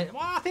back from this.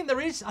 Well, I think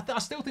there is. I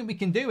still think we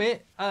can do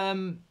it.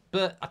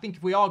 But I think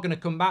if we are going to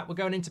come back, we're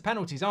going into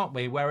penalties, aren't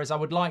we? Whereas I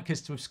would like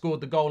us to have scored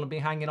the goal and be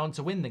hanging on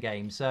to win the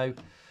game. So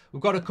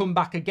we've got to come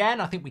back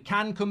again. I think we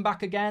can come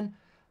back again.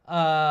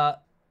 It's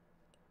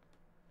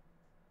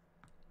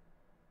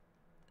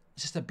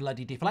just a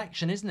bloody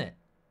deflection, isn't it?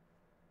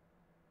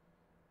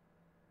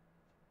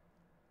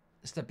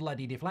 It's a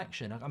bloody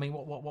deflection. I mean,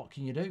 what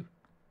can you do?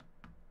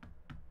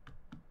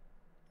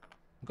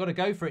 We've got to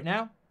go for it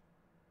now.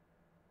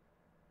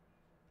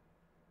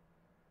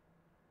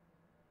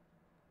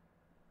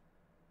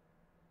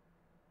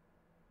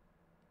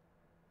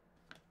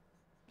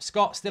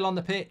 Scott still on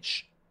the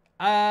pitch.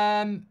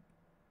 Kelvin,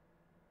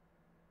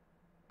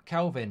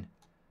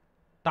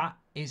 that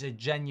is a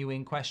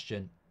genuine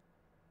question.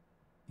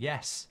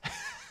 Yes.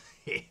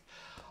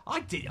 I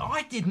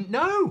didn't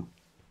know.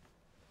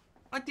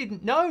 I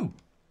didn't know.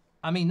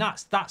 I mean,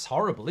 that's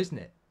horrible, isn't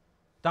it?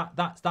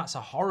 That's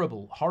a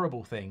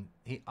horrible thing.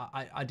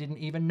 I didn't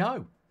even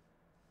know.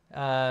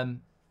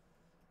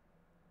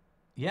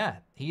 Yeah,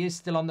 he is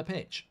still on the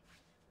pitch.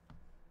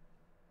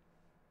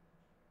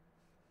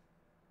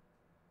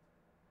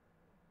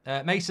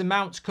 Mason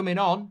Mount's coming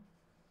on.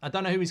 I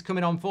don't know who he's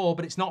coming on for,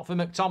 but it's not for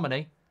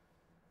McTominay.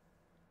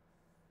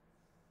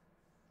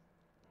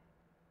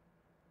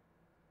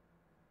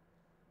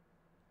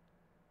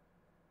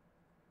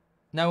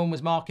 No one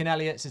was marking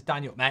Elliott, says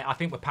Daniel. Mate, I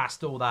think we're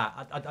past all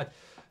that.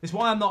 It's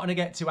why I'm not going to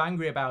get too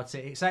angry about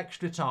it. It's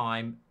extra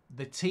time.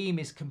 The team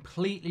is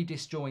completely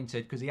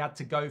disjointed because he had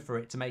to go for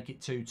it to make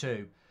it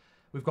 2-2.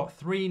 We've got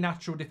 3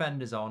 natural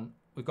defenders on.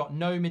 We've got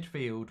no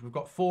midfield. We've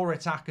got 4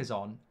 attackers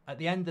on. At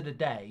the end of the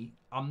day,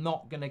 I'm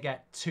not going to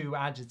get too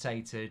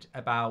agitated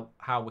about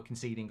how we're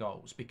conceding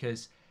goals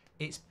because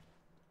it's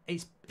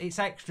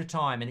extra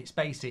time and it's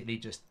basically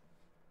just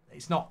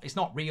it's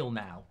not real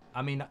now.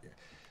 I mean,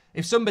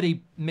 if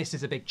somebody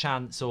misses a big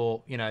chance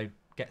or, you know,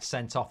 gets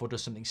sent off or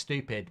does something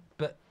stupid,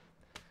 but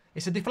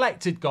it's a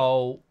deflected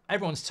goal.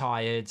 Everyone's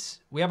tired.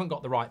 We haven't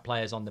got the right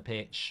players on the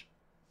pitch.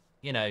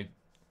 You know,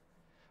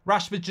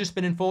 Rashford's just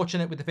been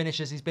unfortunate with the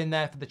finishes. He's been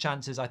there for the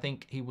chances. I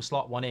think he will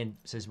slot one in,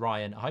 says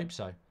Ryan. I hope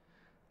so.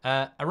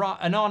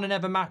 Onana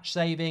never match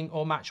saving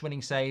or match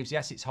winning saves.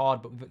 Yes, it's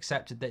hard, but we've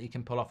accepted that he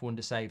can pull off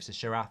wonder saves, says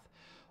Sharath.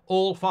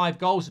 All 5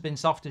 goals have been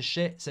soft as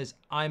shit, says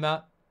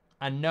Ima.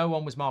 And no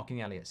one was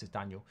marking Elliott, says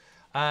Daniel.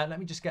 Let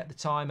me just get the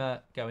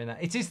timer going there.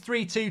 It is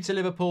 3-2 to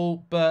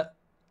Liverpool, but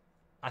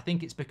I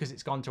think it's because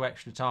it's gone to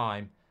extra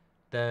time.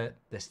 The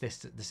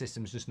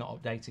system's just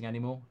not updating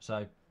anymore.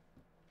 So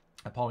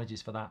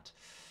apologies for that.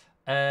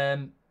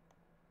 Let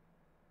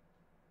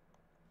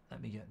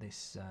me get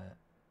this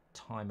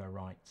timer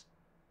right.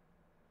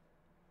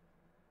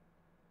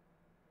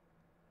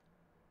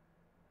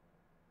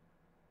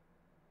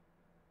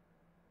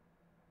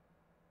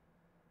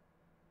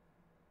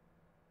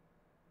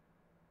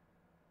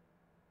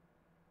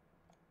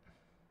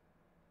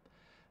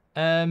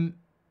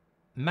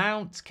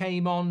 Mount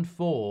came on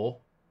for...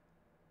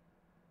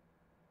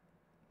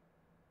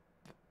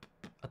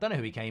 I don't know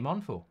who he came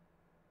on for.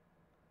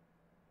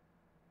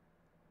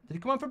 Did he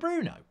come on for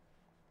Bruno?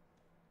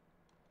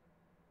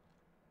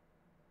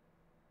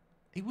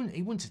 He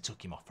wouldn't have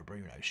took him off for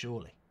Bruno,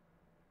 surely.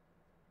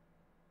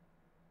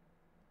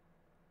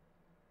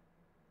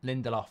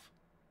 Lindelof.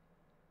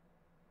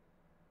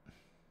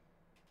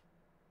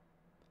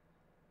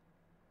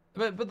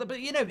 But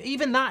you know,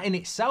 even that in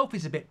itself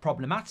is a bit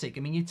problematic.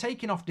 I mean, you're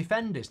taking off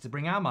defenders to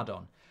bring Ahmad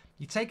on.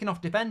 You're taking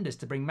off defenders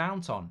to bring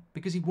Mount on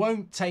because he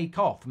won't take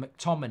off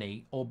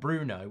McTominay or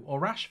Bruno or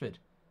Rashford.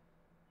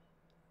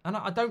 And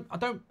I don't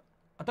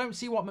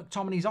see what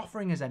McTominay's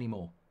offering us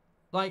anymore.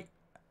 Like,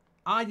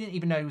 I didn't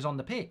even know he was on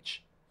the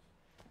pitch.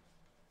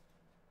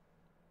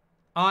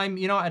 I'm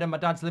United and my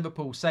dad's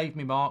Liverpool. Save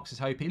me, Mark, says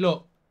Hopey.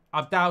 Look,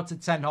 I've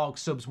doubted Ten Hag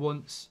subs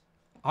once.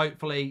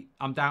 Hopefully,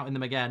 I'm doubting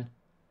them again.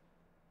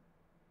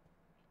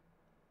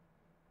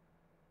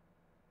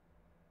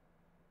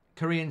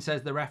 Korean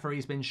says the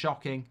referee's been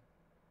shocking.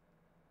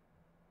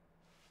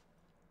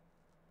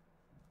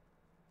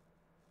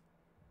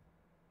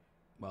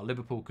 Well,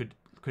 Liverpool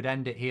could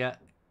end it here.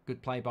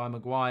 Good play by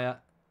Maguire.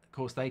 Of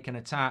course, they can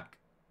attack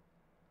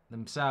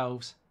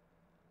themselves.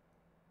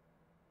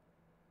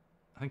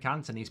 I think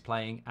Anthony's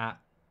playing at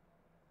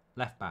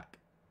left back.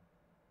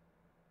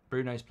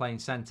 Bruno's playing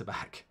centre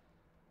back.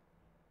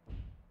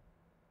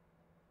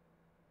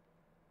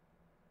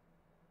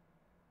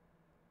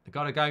 They've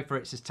got to go for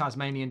it, says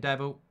Tasmanian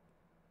Devil.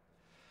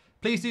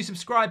 Please do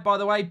subscribe, by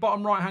the way.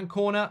 Bottom right-hand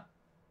corner.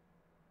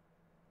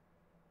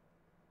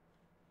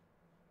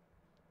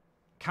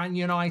 Can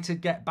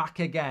United get back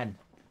again?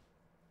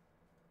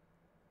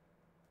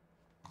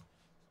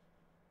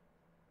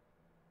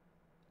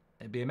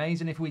 It'd be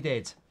amazing if we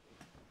did.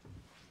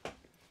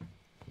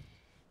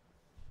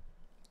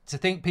 To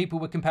think people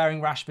were comparing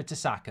Rashford to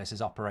Saka,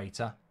 says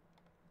Operator.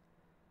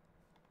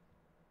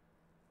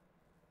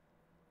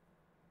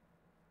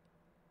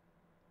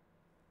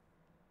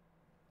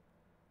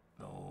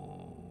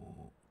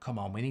 Oh, come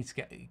on. We need to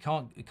get... You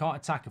can't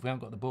attack if we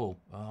haven't got the ball.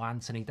 Oh,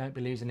 Anthony, don't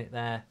be losing it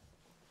there.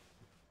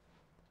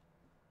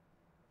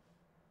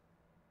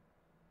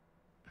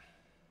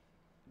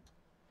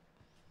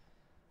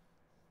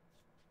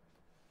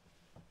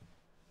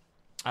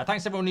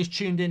 Thanks everyone who's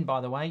tuned in, by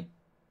the way.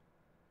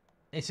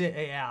 It's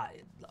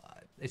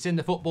in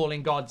the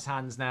footballing god's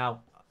hands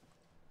now.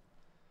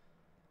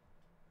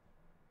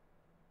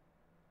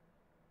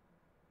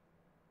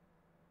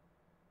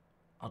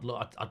 I'd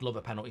love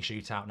a penalty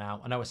shootout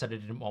now. I know I said I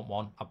didn't want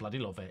one. I bloody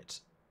love it.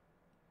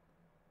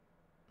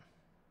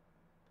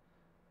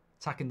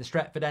 Attacking the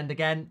Stretford end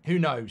again. Who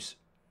knows?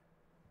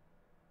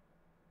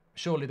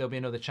 Surely there'll be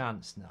another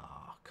chance. No,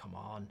 come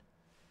on.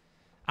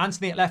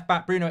 Anthony at left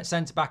back, Bruno at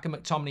centre back, and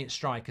McTominay at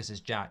striker,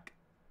 says Jack.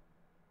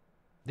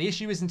 The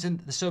issue isn't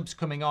in the subs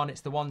coming on,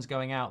 it's the ones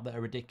going out that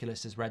are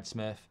ridiculous, says Red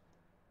Smurf.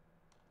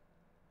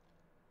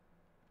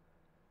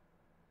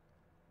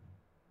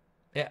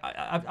 Yeah,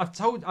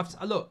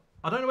 look,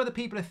 I don't know whether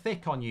people are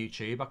thick on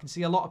YouTube. I can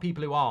see a lot of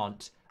people who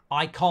aren't.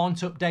 I can't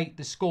update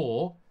the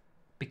score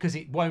because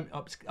it won't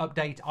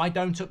update. I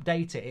don't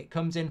update it. It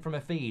comes in from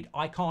a feed.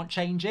 I can't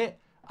change it,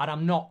 and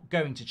I'm not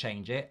going to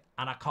change it,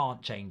 and I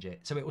can't change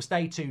it. So it will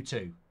stay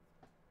 2-2,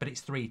 but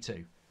it's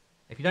 3-2.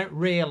 If you don't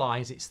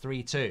realise it's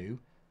 3-2,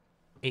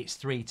 it's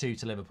 3-2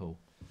 to Liverpool.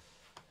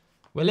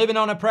 We're living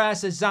on a prayer,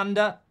 says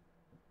Xander.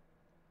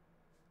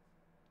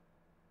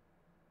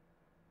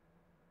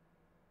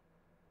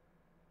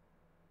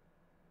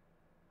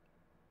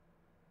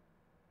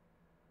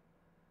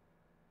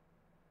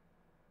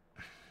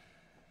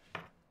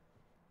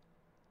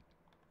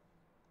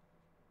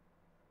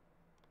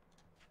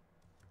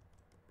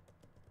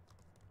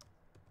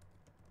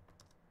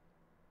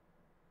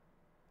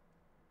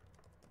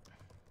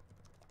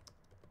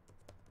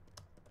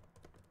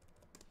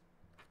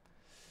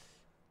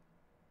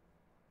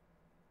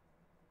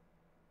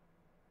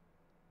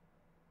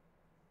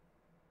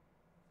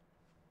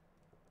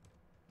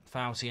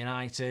 Fouls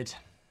United.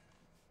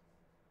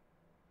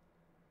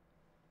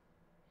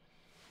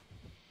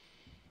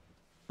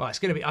 Right, it's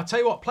going to be... I'll tell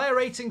you what, player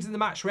ratings and the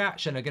match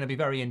reaction are going to be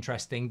very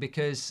interesting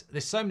because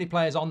there's so many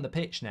players on the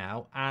pitch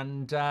now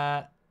and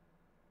so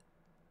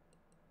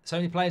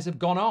many players have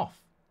gone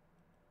off.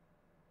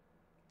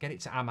 Get it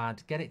to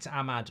Ahmad. Get it to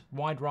Ahmad.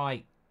 Wide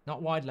right,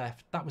 not wide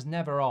left. That was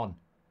never on.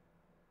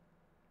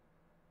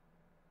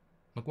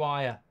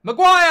 Maguire.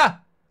 Maguire!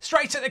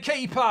 Straight at the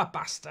keeper,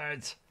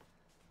 bastard.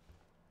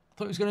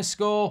 Thought he was going to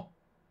score.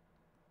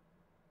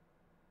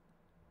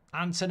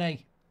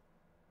 Anthony.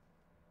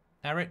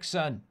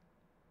 Ericsson.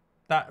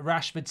 That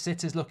Rashford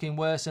sitter's looking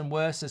worse and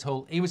worse as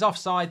Hull. He was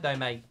offside though,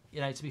 mate.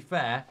 You know, to be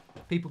fair,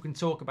 people can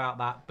talk about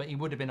that, but he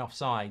would have been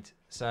offside.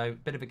 So,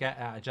 bit of a get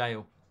out of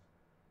jail.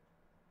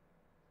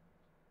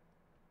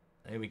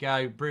 There we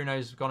go.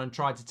 Bruno's gone and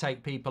tried to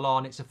take people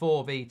on. It's a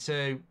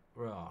 4v2.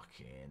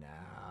 Fucking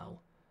hell.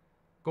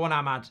 Go on,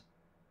 Ahmad.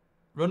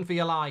 Run for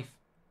your life.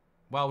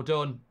 Well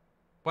done.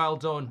 Well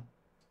done.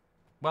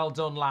 Well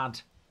done,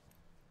 lad.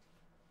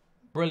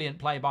 Brilliant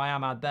play by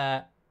Ahmad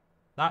there.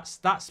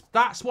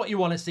 That's what you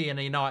want to see in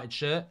a United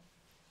shirt.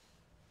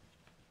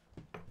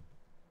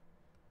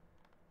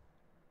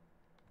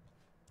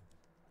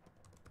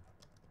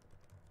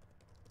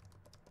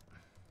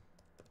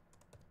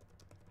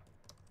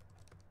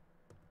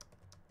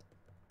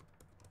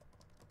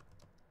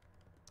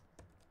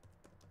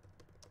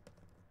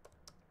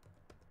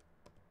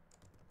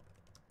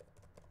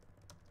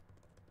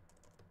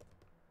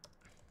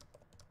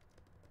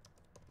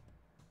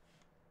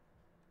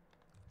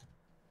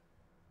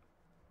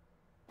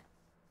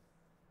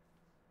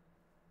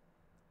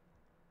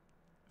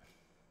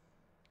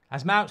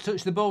 Has Mount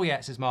touched the ball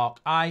yet, says Mark?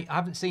 I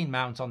haven't seen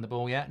Mount on the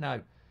ball yet,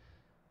 no.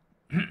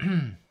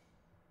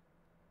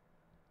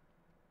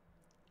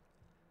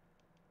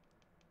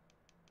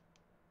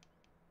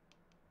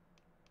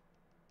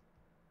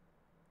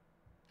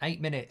 8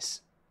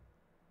 minutes.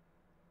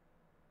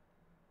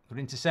 Good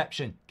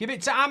interception. Give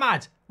it to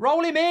Ahmad.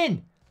 Roll him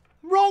in.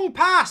 Wrong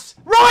pass.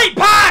 Right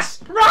pass.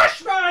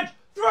 Rashford.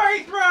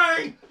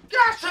 3-3.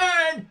 Get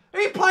in.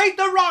 He played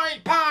the right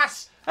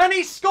pass. And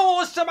he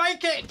scores to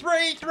make it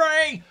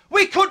 3-3.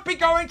 We could be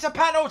going to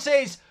penalties.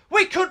 penalties.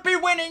 We could be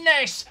winning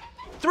this.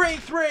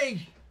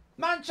 3-3.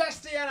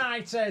 Manchester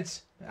United.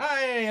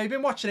 Hey, have you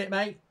been watching it,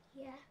 mate?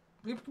 Yeah.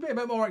 We could be a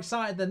bit more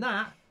excited than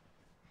that.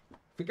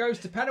 If it goes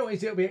to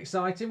penalties, it'll be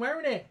exciting,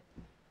 won't it?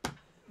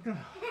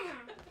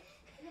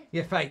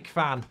 You fake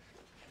fan.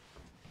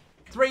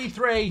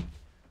 3-3.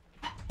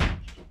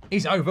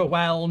 He's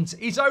overwhelmed.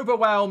 He's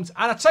overwhelmed.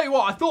 And I tell you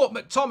what, I thought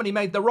McTominay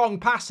made the wrong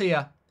pass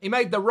here. He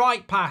made the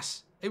right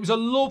pass. It was a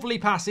lovely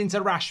pass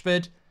into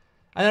Rashford.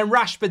 And then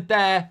Rashford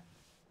there.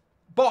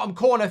 Bottom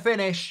corner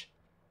finish.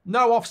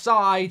 No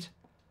offside.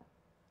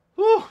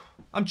 Whew.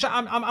 I'm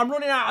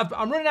running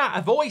out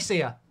of voice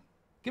here.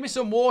 Give me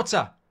some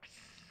water.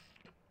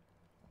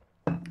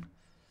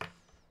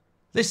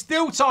 There's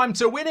still time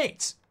to win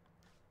it.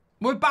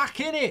 We're back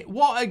in it.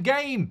 What a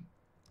game.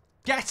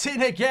 Get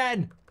in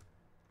again.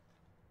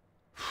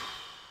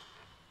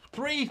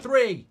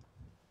 3-3.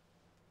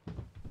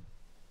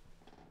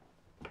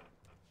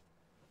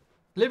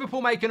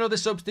 Liverpool make another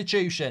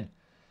substitution.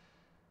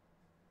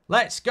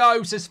 Let's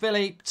go, says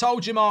Philly.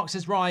 Told you, Mark,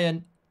 says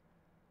Ryan.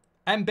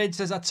 Embid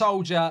says, I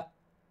told you.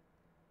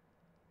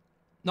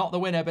 Not the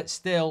winner, but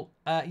still.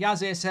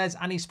 Yazir says,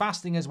 and he's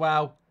fasting as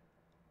well.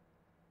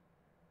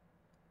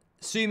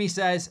 Sumi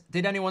says,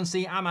 did anyone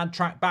see Ahmad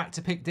track back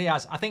to pick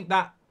Diaz? I think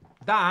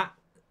that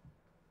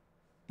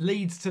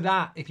leads to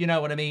that, if you know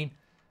what I mean.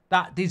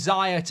 That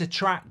desire to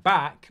track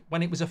back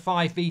when it was a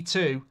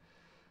 5v2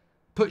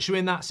 puts you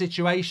in that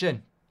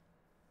situation.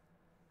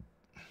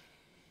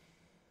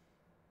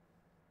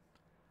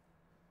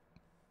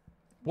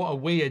 What a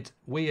weird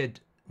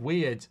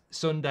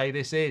Sunday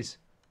this is.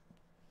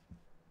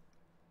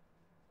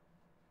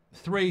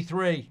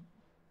 3-3.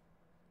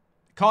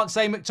 Can't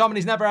say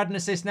McTominay's never had an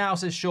assist now,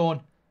 says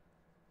Sean.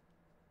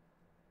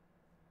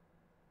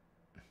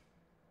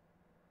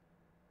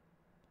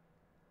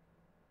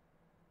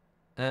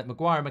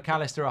 Maguire and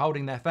McAllister are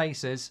holding their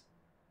faces.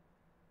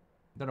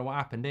 Don't know what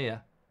happened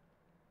here.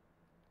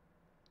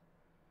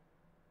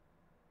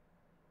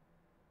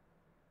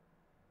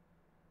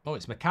 Oh,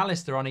 it's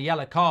McAllister on a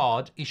yellow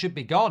card. He should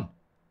be gone.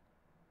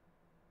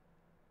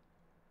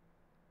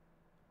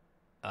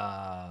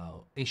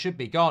 Oh, he should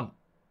be gone.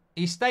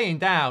 He's staying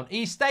down.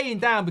 He's staying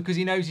down because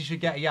he knows he should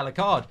get a yellow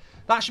card.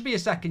 That should be a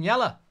second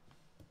yellow.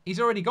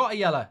 He's already got a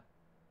yellow.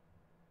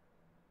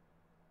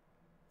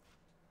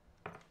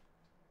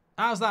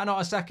 How's that not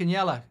a second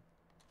yellow?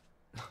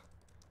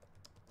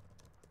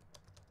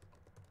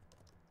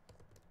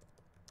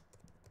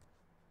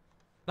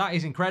 That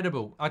is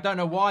incredible. I don't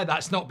know why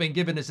that's not been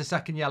given as a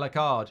second yellow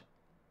card.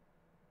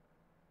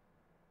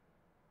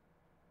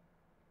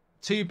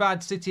 Too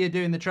bad City are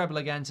doing the treble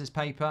again, says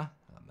Paper.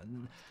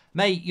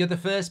 Mate, you're the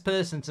first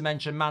person to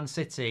mention Man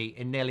City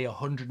in nearly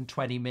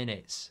 120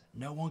 minutes.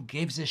 No one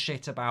gives a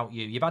shit about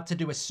you. You've had to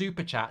do a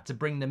super chat to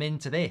bring them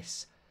into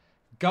this.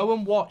 Go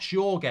and watch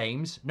your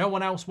games. No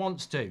one else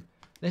wants to.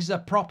 This is a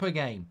proper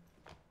game.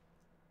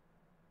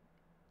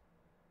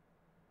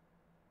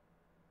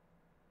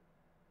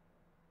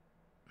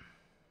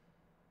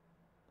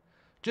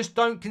 Just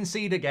don't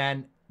concede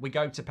again. We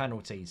go to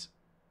penalties.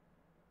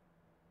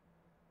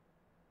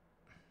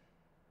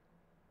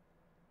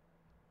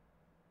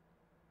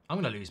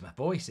 I'm going to lose my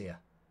voice here.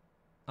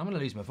 I'm going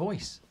to lose my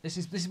voice. This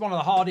is one of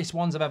the hardest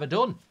ones I've ever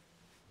done.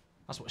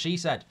 That's what she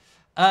said.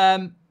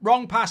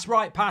 Wrong pass,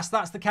 right pass.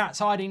 That's the cat's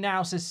hiding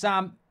now, says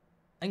Sam.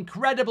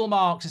 Incredible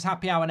Mark, says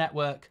Happy Hour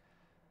Network.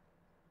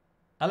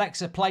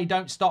 Alexa, play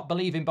Don't Stop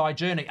Believing by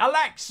Journey.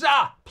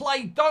 Alexa,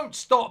 play Don't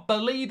Stop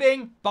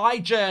Believing by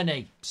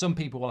Journey. Some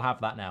people will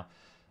have that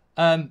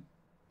now.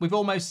 We've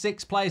almost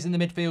 6 players in the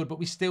midfield, but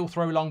we still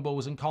throw long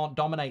balls and can't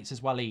dominate,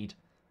 says Waleed.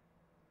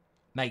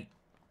 Mate,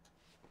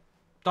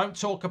 don't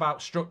talk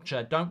about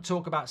structure. Don't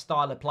talk about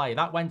style of play.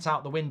 That went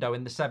out the window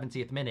in the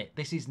 70th minute.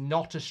 This is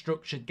not a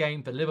structured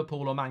game for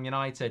Liverpool or Man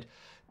United.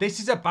 This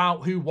is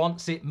about who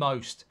wants it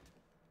most.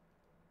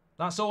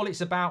 That's all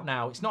it's about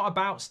now. It's not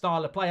about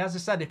style of play. As I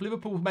said, if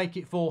Liverpool make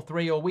it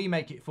 4-3 or we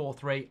make it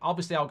 4-3,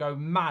 obviously I'll go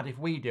mad if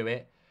we do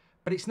it.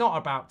 But it's not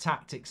about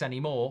tactics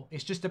anymore.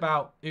 It's just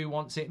about who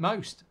wants it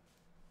most.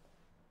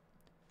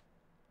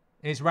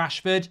 Here's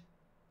Rashford.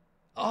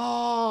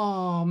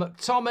 Oh,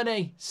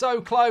 McTominay.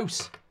 So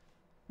close.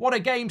 What a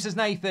game, says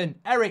Nathan.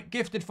 Eric,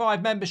 gifted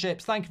 5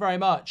 memberships. Thank you very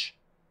much.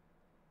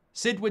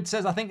 Sidwood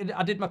says, I think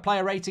I did my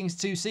player ratings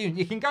too soon.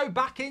 You can go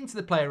back into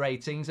the player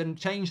ratings and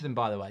change them,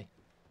 by the way.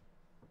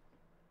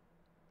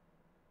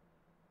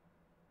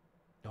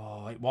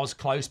 Oh, it was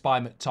close by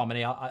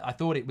McTominay. I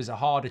thought it was a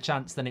harder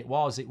chance than it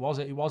was. It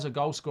was a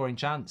goal-scoring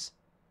chance.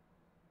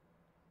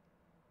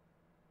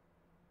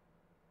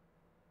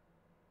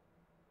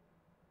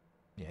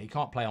 Yeah, he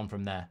can't play on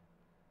from there.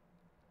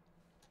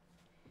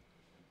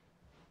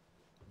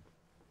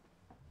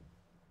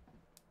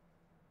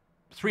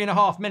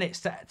 3.5 minutes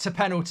to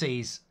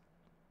penalties.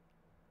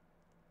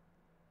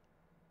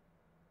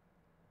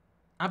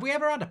 Have we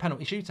ever had a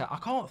penalty shootout? I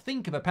can't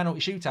think of a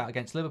penalty shootout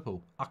against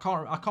Liverpool. I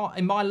can't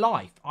in my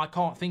life, I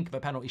can't think of a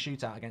penalty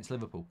shootout against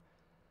Liverpool.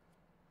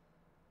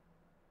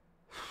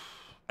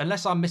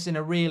 Unless I'm missing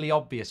a really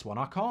obvious one.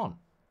 I can't.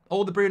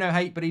 All the Bruno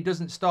hate, but he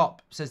doesn't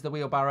stop, says the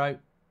wheelbarrow.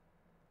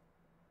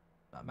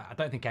 I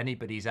don't think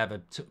anybody's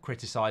ever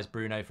criticised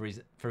Bruno for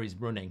his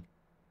running.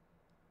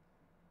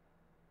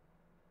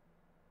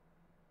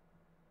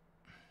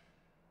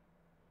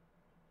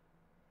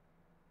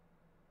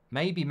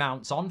 Maybe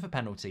Mount's on for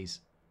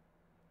penalties.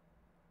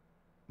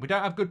 We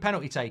don't have good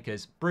penalty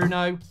takers.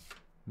 Bruno,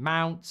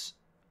 Mount,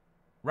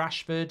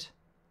 Rashford.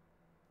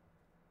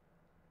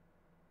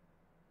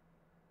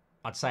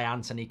 I'd say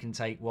Anthony can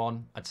take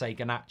one. I'd say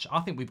Garnacho. I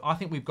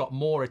think we've got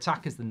more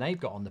attackers than they've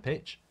got on the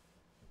pitch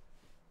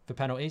for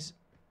penalties.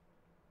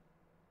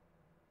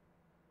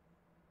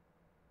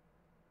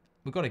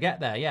 We've got to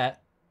get there, yeah.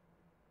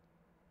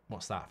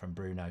 What's that from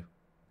Bruno?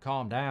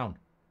 Calm down.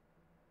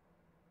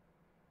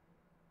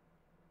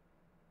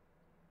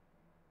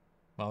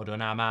 Well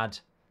done, Ahmad.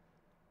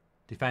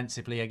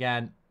 Defensively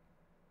again.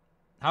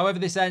 However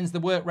this ends, the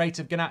work rate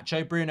of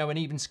Garnacho, Bruno and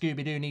even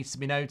Scooby-Doo needs to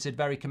be noted.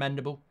 Very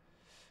commendable.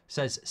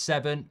 Says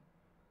 7.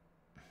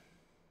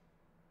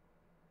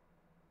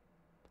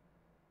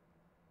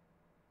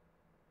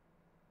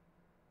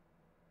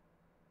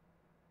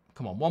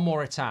 Come on, one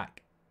more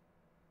attack.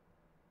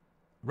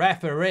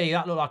 Referee,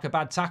 that looked like a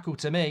bad tackle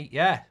to me.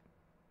 Yeah.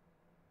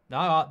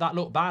 No, that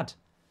looked bad.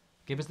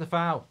 Give us the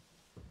foul.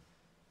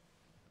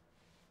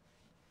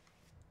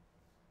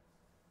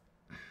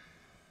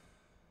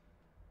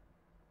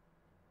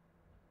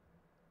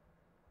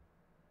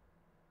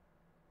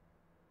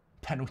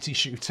 Penalty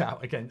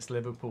shootout against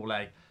Liverpool,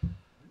 eh?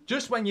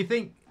 Just when you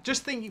think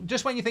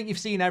you've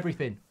seen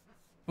everything.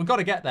 We've got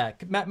to get there.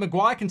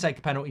 Maguire can take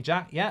a penalty,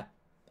 Jack. Yeah.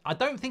 I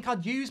don't think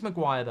I'd use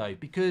Maguire, though,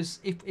 because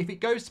if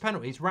it goes to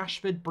penalties,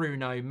 Rashford,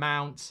 Bruno,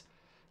 Mount,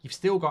 you've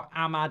still got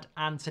Ahmad,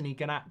 Anthony,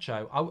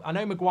 Garnacho. I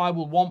know Maguire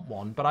will want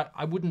one, but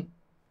I wouldn't...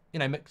 You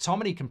know,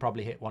 McTominay can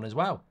probably hit one as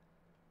well.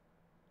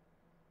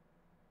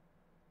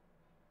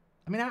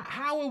 I mean,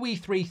 how are we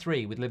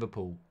 3-3 with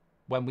Liverpool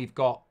when we've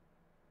got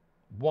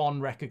one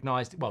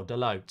recognised... Well,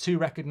 Dalot, 2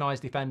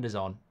 recognised defenders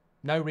on.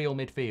 No real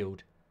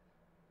midfield.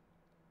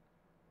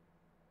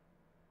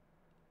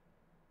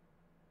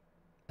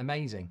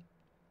 Amazing.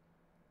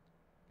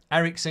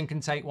 Eriksen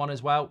can take one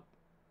as well.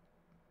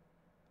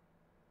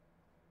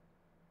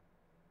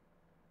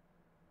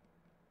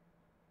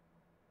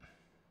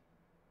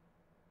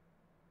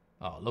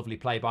 Oh, lovely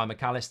play by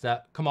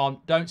McAllister. Come on,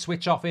 don't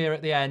switch off here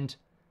at the end.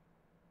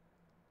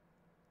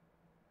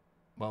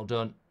 Well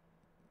done.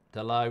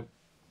 Dalot.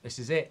 This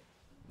is it.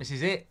 This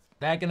is it.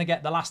 They're going to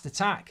get the last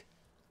attack.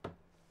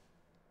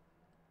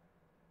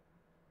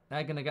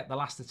 They're going to get the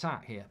last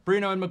attack here.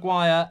 Bruno and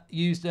Maguire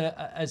used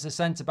as a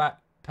centre-back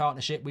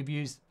partnership. We've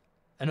used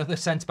another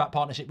centre-back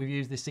partnership we've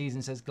used this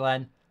season, says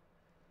Glenn.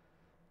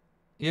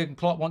 Jurgen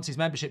Klopp wants his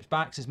memberships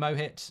back, says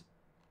Mohit.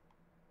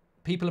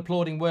 People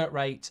applauding work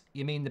rate.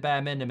 You mean the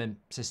bare minimum,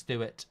 says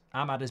Stuart.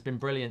 Ahmad has been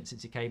brilliant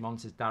since he came on,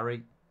 says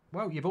Darry.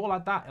 Well, you've all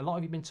had that. A lot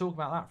of you have been talking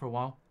about that for a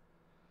while.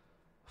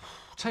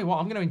 I'll tell you what,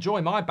 I'm going to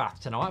enjoy my bath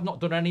tonight. I've not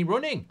done any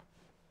running.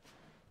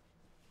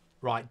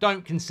 Right,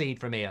 don't concede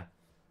from here.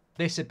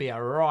 This would be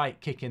a right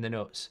kick in the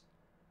nuts.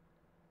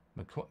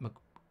 Go on.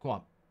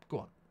 Go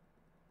on.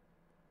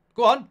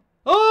 Go on.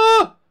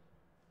 Oh!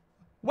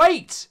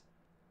 Wait.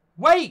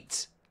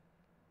 Wait.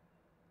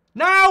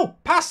 Now!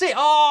 Pass it.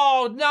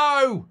 Oh,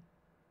 no.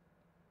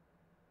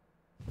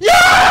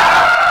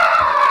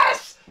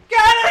 Yes!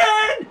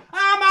 Get in!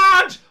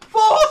 Ahmad!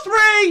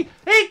 4-3!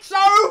 It's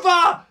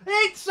over!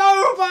 It's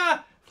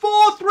over!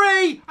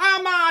 4-3!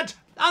 Ahmad!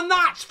 And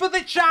that's for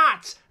the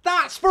chat.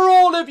 That's for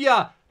all of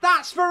you.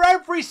 That's for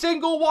every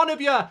single one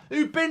of you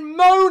who've been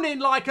moaning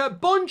like a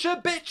bunch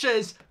of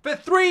bitches for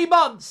 3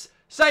 months,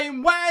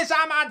 saying, where's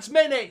Ahmad's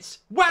minutes?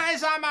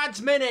 Where's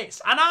Ahmad's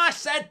minutes? And I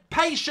said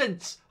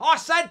patience. I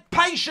said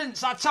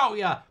patience, I tell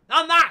you.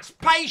 And that's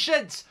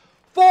patience.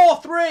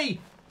 4-3.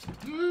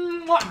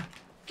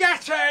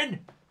 Get in.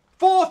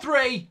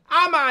 4-3.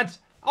 Ahmad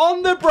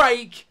on the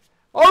break.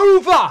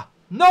 Over.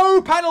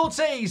 No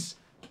penalties.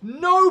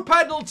 No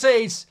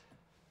penalties.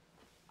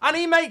 And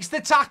he makes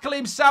the tackle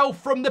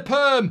himself from the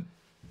perm.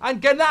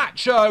 And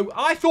Garnacho,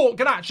 I thought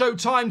Garnacho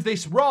timed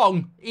this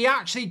wrong. He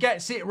actually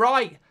gets it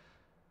right.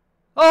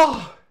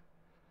 Oh,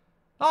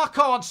 I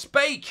can't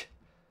speak.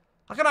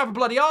 I'm going to have a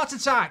bloody heart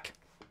attack.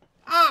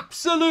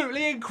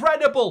 Absolutely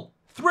incredible.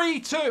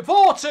 3-2,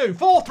 4-2,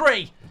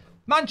 4-3.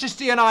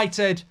 Manchester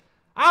United.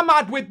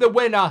 Ahmad with the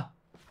winner.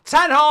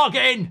 Ten Hag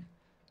in.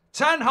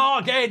 Ten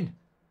Hag in.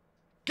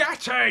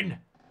 Get in.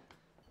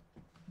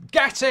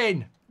 Get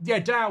in. You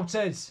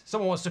doubters.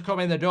 Someone wants to come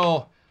in the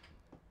door.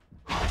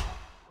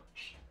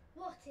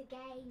 What a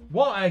game.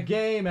 What a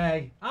game,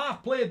 eh?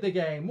 I've played the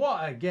game.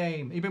 What a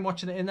game. You've been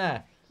watching it in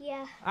there?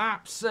 Yeah.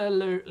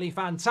 Absolutely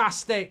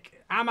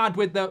fantastic. Ahmad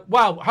with the...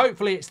 Well,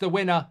 hopefully it's the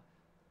winner.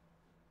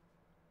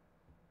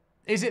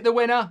 Is it the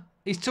winner?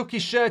 He's took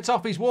his shirt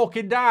off. He's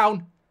walking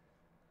down.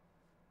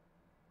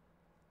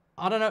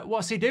 I don't know.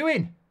 What's he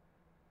doing?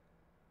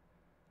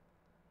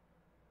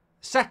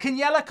 Second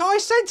yellow card. He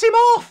sent him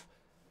off.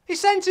 He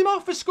sent him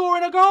off for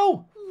scoring a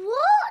goal.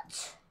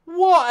 What?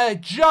 What a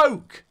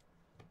joke.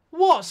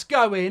 What's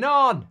going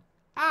on?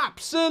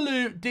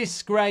 Absolute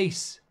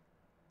disgrace.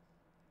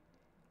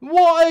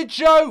 What a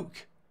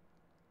joke.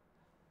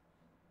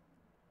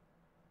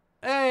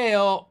 Hey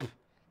up.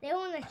 They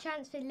want a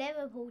chance for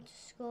Liverpool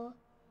to score.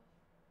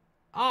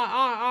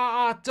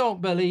 I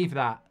don't believe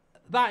that.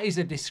 That is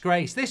a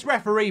disgrace. This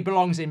referee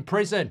belongs in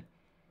prison.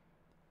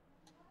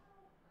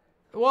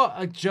 What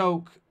a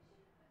joke.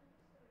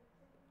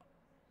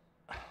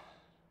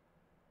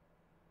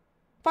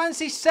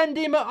 Fancy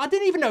sending him... I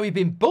didn't even know he'd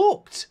been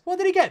booked. What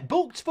did he get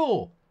booked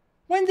for?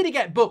 When did he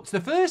get booked? The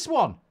first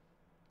one.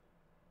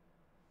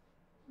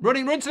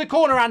 Run to the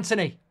corner,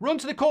 Anthony. Run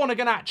to the corner,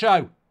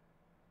 Garnacho.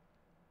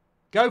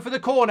 Go for the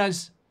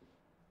corners.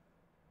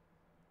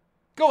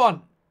 Go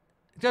on.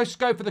 Just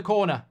go for the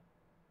corner.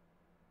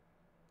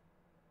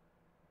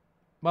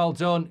 Well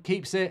done.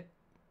 Keeps it.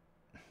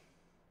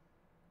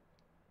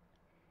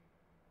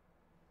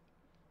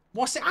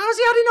 What's it? How's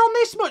he adding on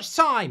this much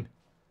time?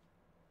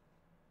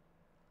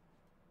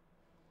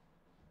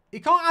 He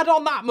can't add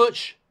on that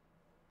much.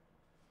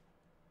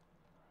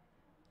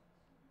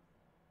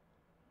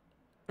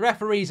 The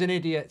referee's an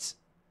idiot.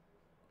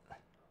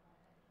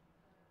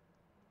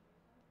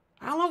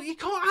 How long? You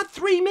can't add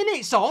 3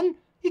 minutes on.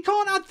 You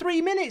can't add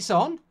 3 minutes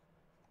on.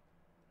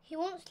 He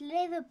wants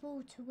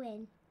Liverpool to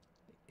win.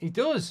 He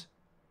does.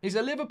 He's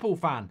a Liverpool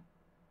fan.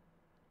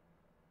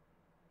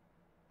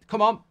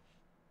 Come on.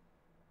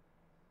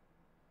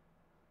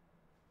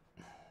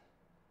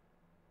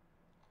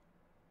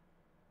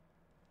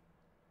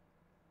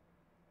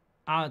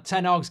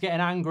 Ten Hag's getting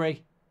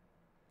angry.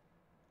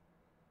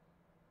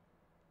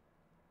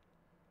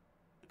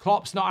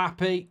 Klopp's not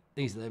happy.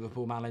 He's the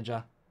Liverpool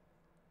manager.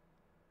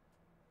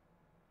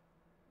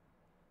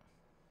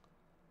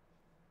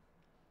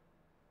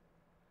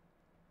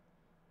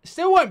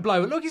 Still won't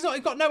blow. Look, he's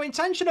got no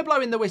intention of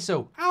blowing the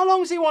whistle. How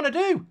long does he want to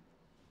do?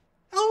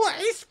 Oh,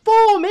 it's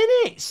 4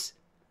 minutes.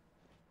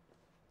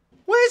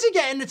 Where's he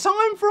getting the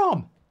time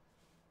from?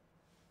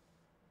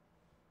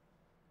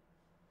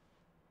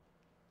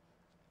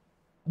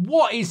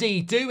 What is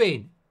he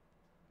doing?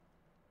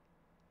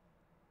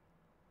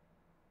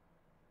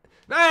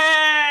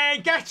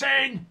 Hey, get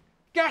in!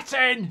 Get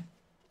in!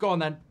 Go on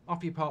then.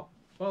 Off you pop.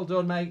 Well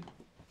done, mate.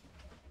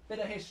 Bit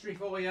of history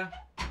for you.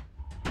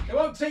 They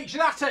won't teach you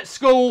that at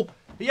school.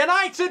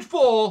 United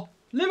 4,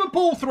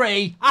 Liverpool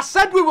 3. I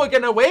said we were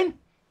going to win.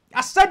 I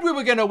said we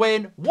were going to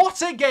win.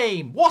 What a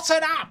game. What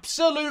an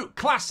absolute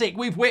classic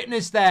we've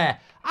witnessed there.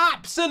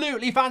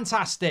 Absolutely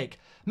fantastic.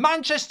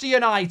 Manchester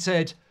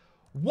United,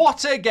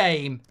 what a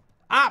game.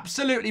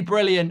 Absolutely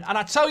brilliant. And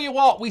I tell you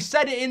what, we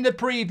said it in the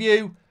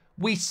preview.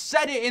 We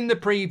said it in the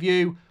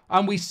preview.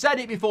 And we said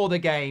it before the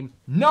game.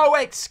 No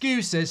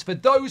excuses for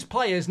those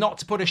players not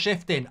to put a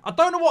shift in. I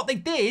don't know what they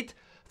did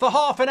for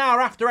half an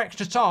hour after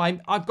extra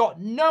time. I've got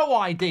no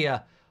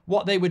idea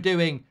what they were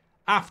doing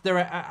after...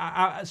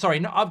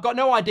 I've got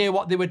no idea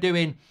what they were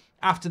doing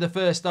after the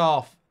first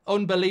half.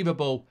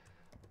 Unbelievable.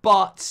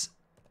 But,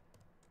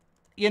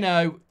 you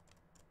know,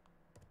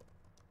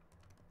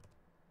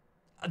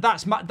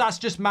 that's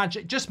just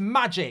magic. Just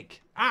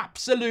magic.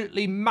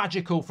 Absolutely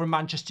magical from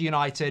Manchester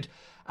United.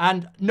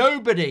 And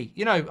nobody,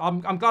 you know,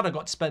 I'm glad I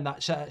got to spend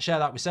that share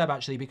that with Seb,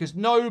 actually, because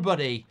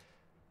nobody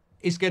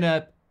is going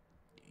to...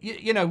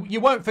 You know,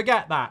 you won't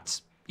forget that.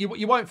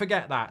 You won't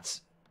forget that.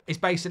 Is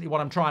basically what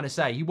I'm trying to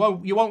say. You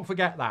won't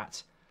forget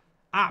that.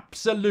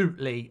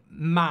 Absolutely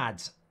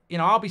mad. You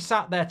know, I'll be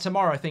sat there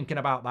tomorrow thinking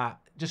about that,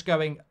 just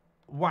going,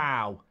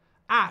 wow,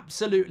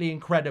 absolutely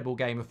incredible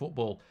game of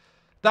football.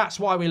 That's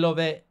why we love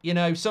it. You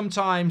know,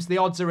 sometimes the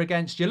odds are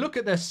against you. Look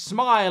at the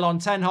smile on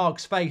Ten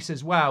Hag's face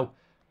as well,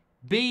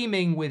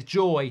 beaming with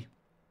joy.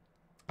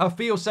 I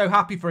feel so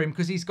happy for him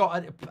because he's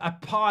got a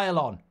pile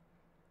on,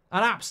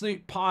 an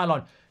absolute pile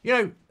on. You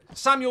know,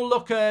 Samuel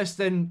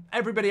Luckhurst and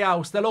everybody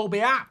else, they'll all be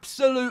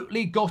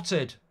absolutely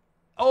gutted.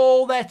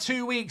 All their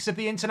 2 weeks of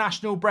the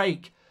international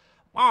break.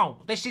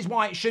 Wow, this is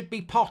why it should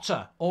be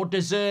Potter or De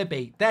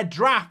Zerbi. Their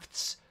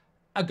drafts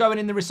are going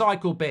in the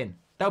recycle bin.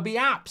 They'll be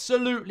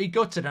absolutely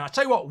gutted. And I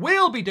tell you what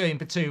we'll be doing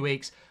for 2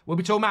 weeks. We'll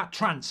be talking about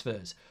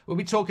transfers. We'll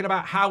be talking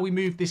about how we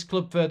move this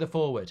club further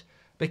forward.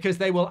 Because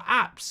they will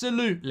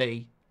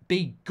absolutely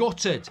be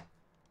gutted.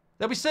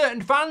 There'll be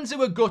certain fans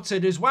who are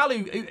gutted as well,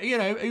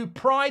 who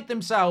pride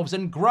themselves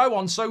and grow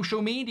on social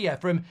media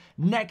from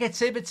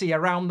negativity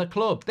around the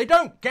club. They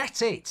don't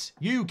get it.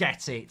 You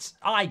get it.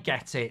 I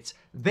get it.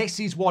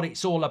 This is what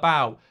it's all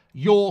about.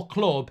 Your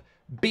club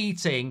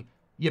beating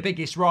your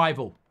biggest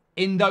rival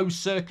in those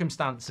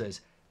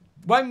circumstances.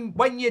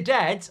 When you're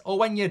dead or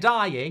when you're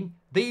dying,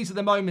 these are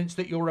the moments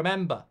that you'll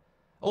remember.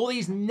 All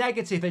these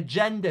negative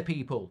agenda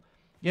people,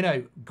 you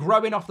know,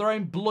 growing off their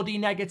own bloody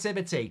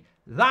negativity.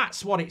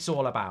 That's what it's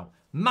all about.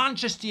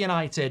 Manchester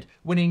United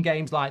winning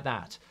games like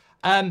that.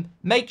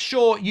 Make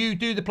sure you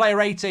do the player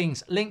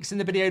ratings. Links in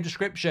the video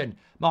description.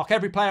 Mark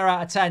every player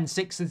out of 10.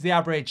 6 is the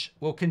average.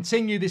 We'll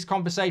continue this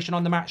conversation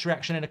on the match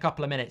reaction in a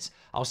couple of minutes.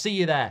 I'll see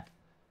you there.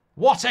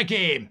 What a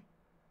game!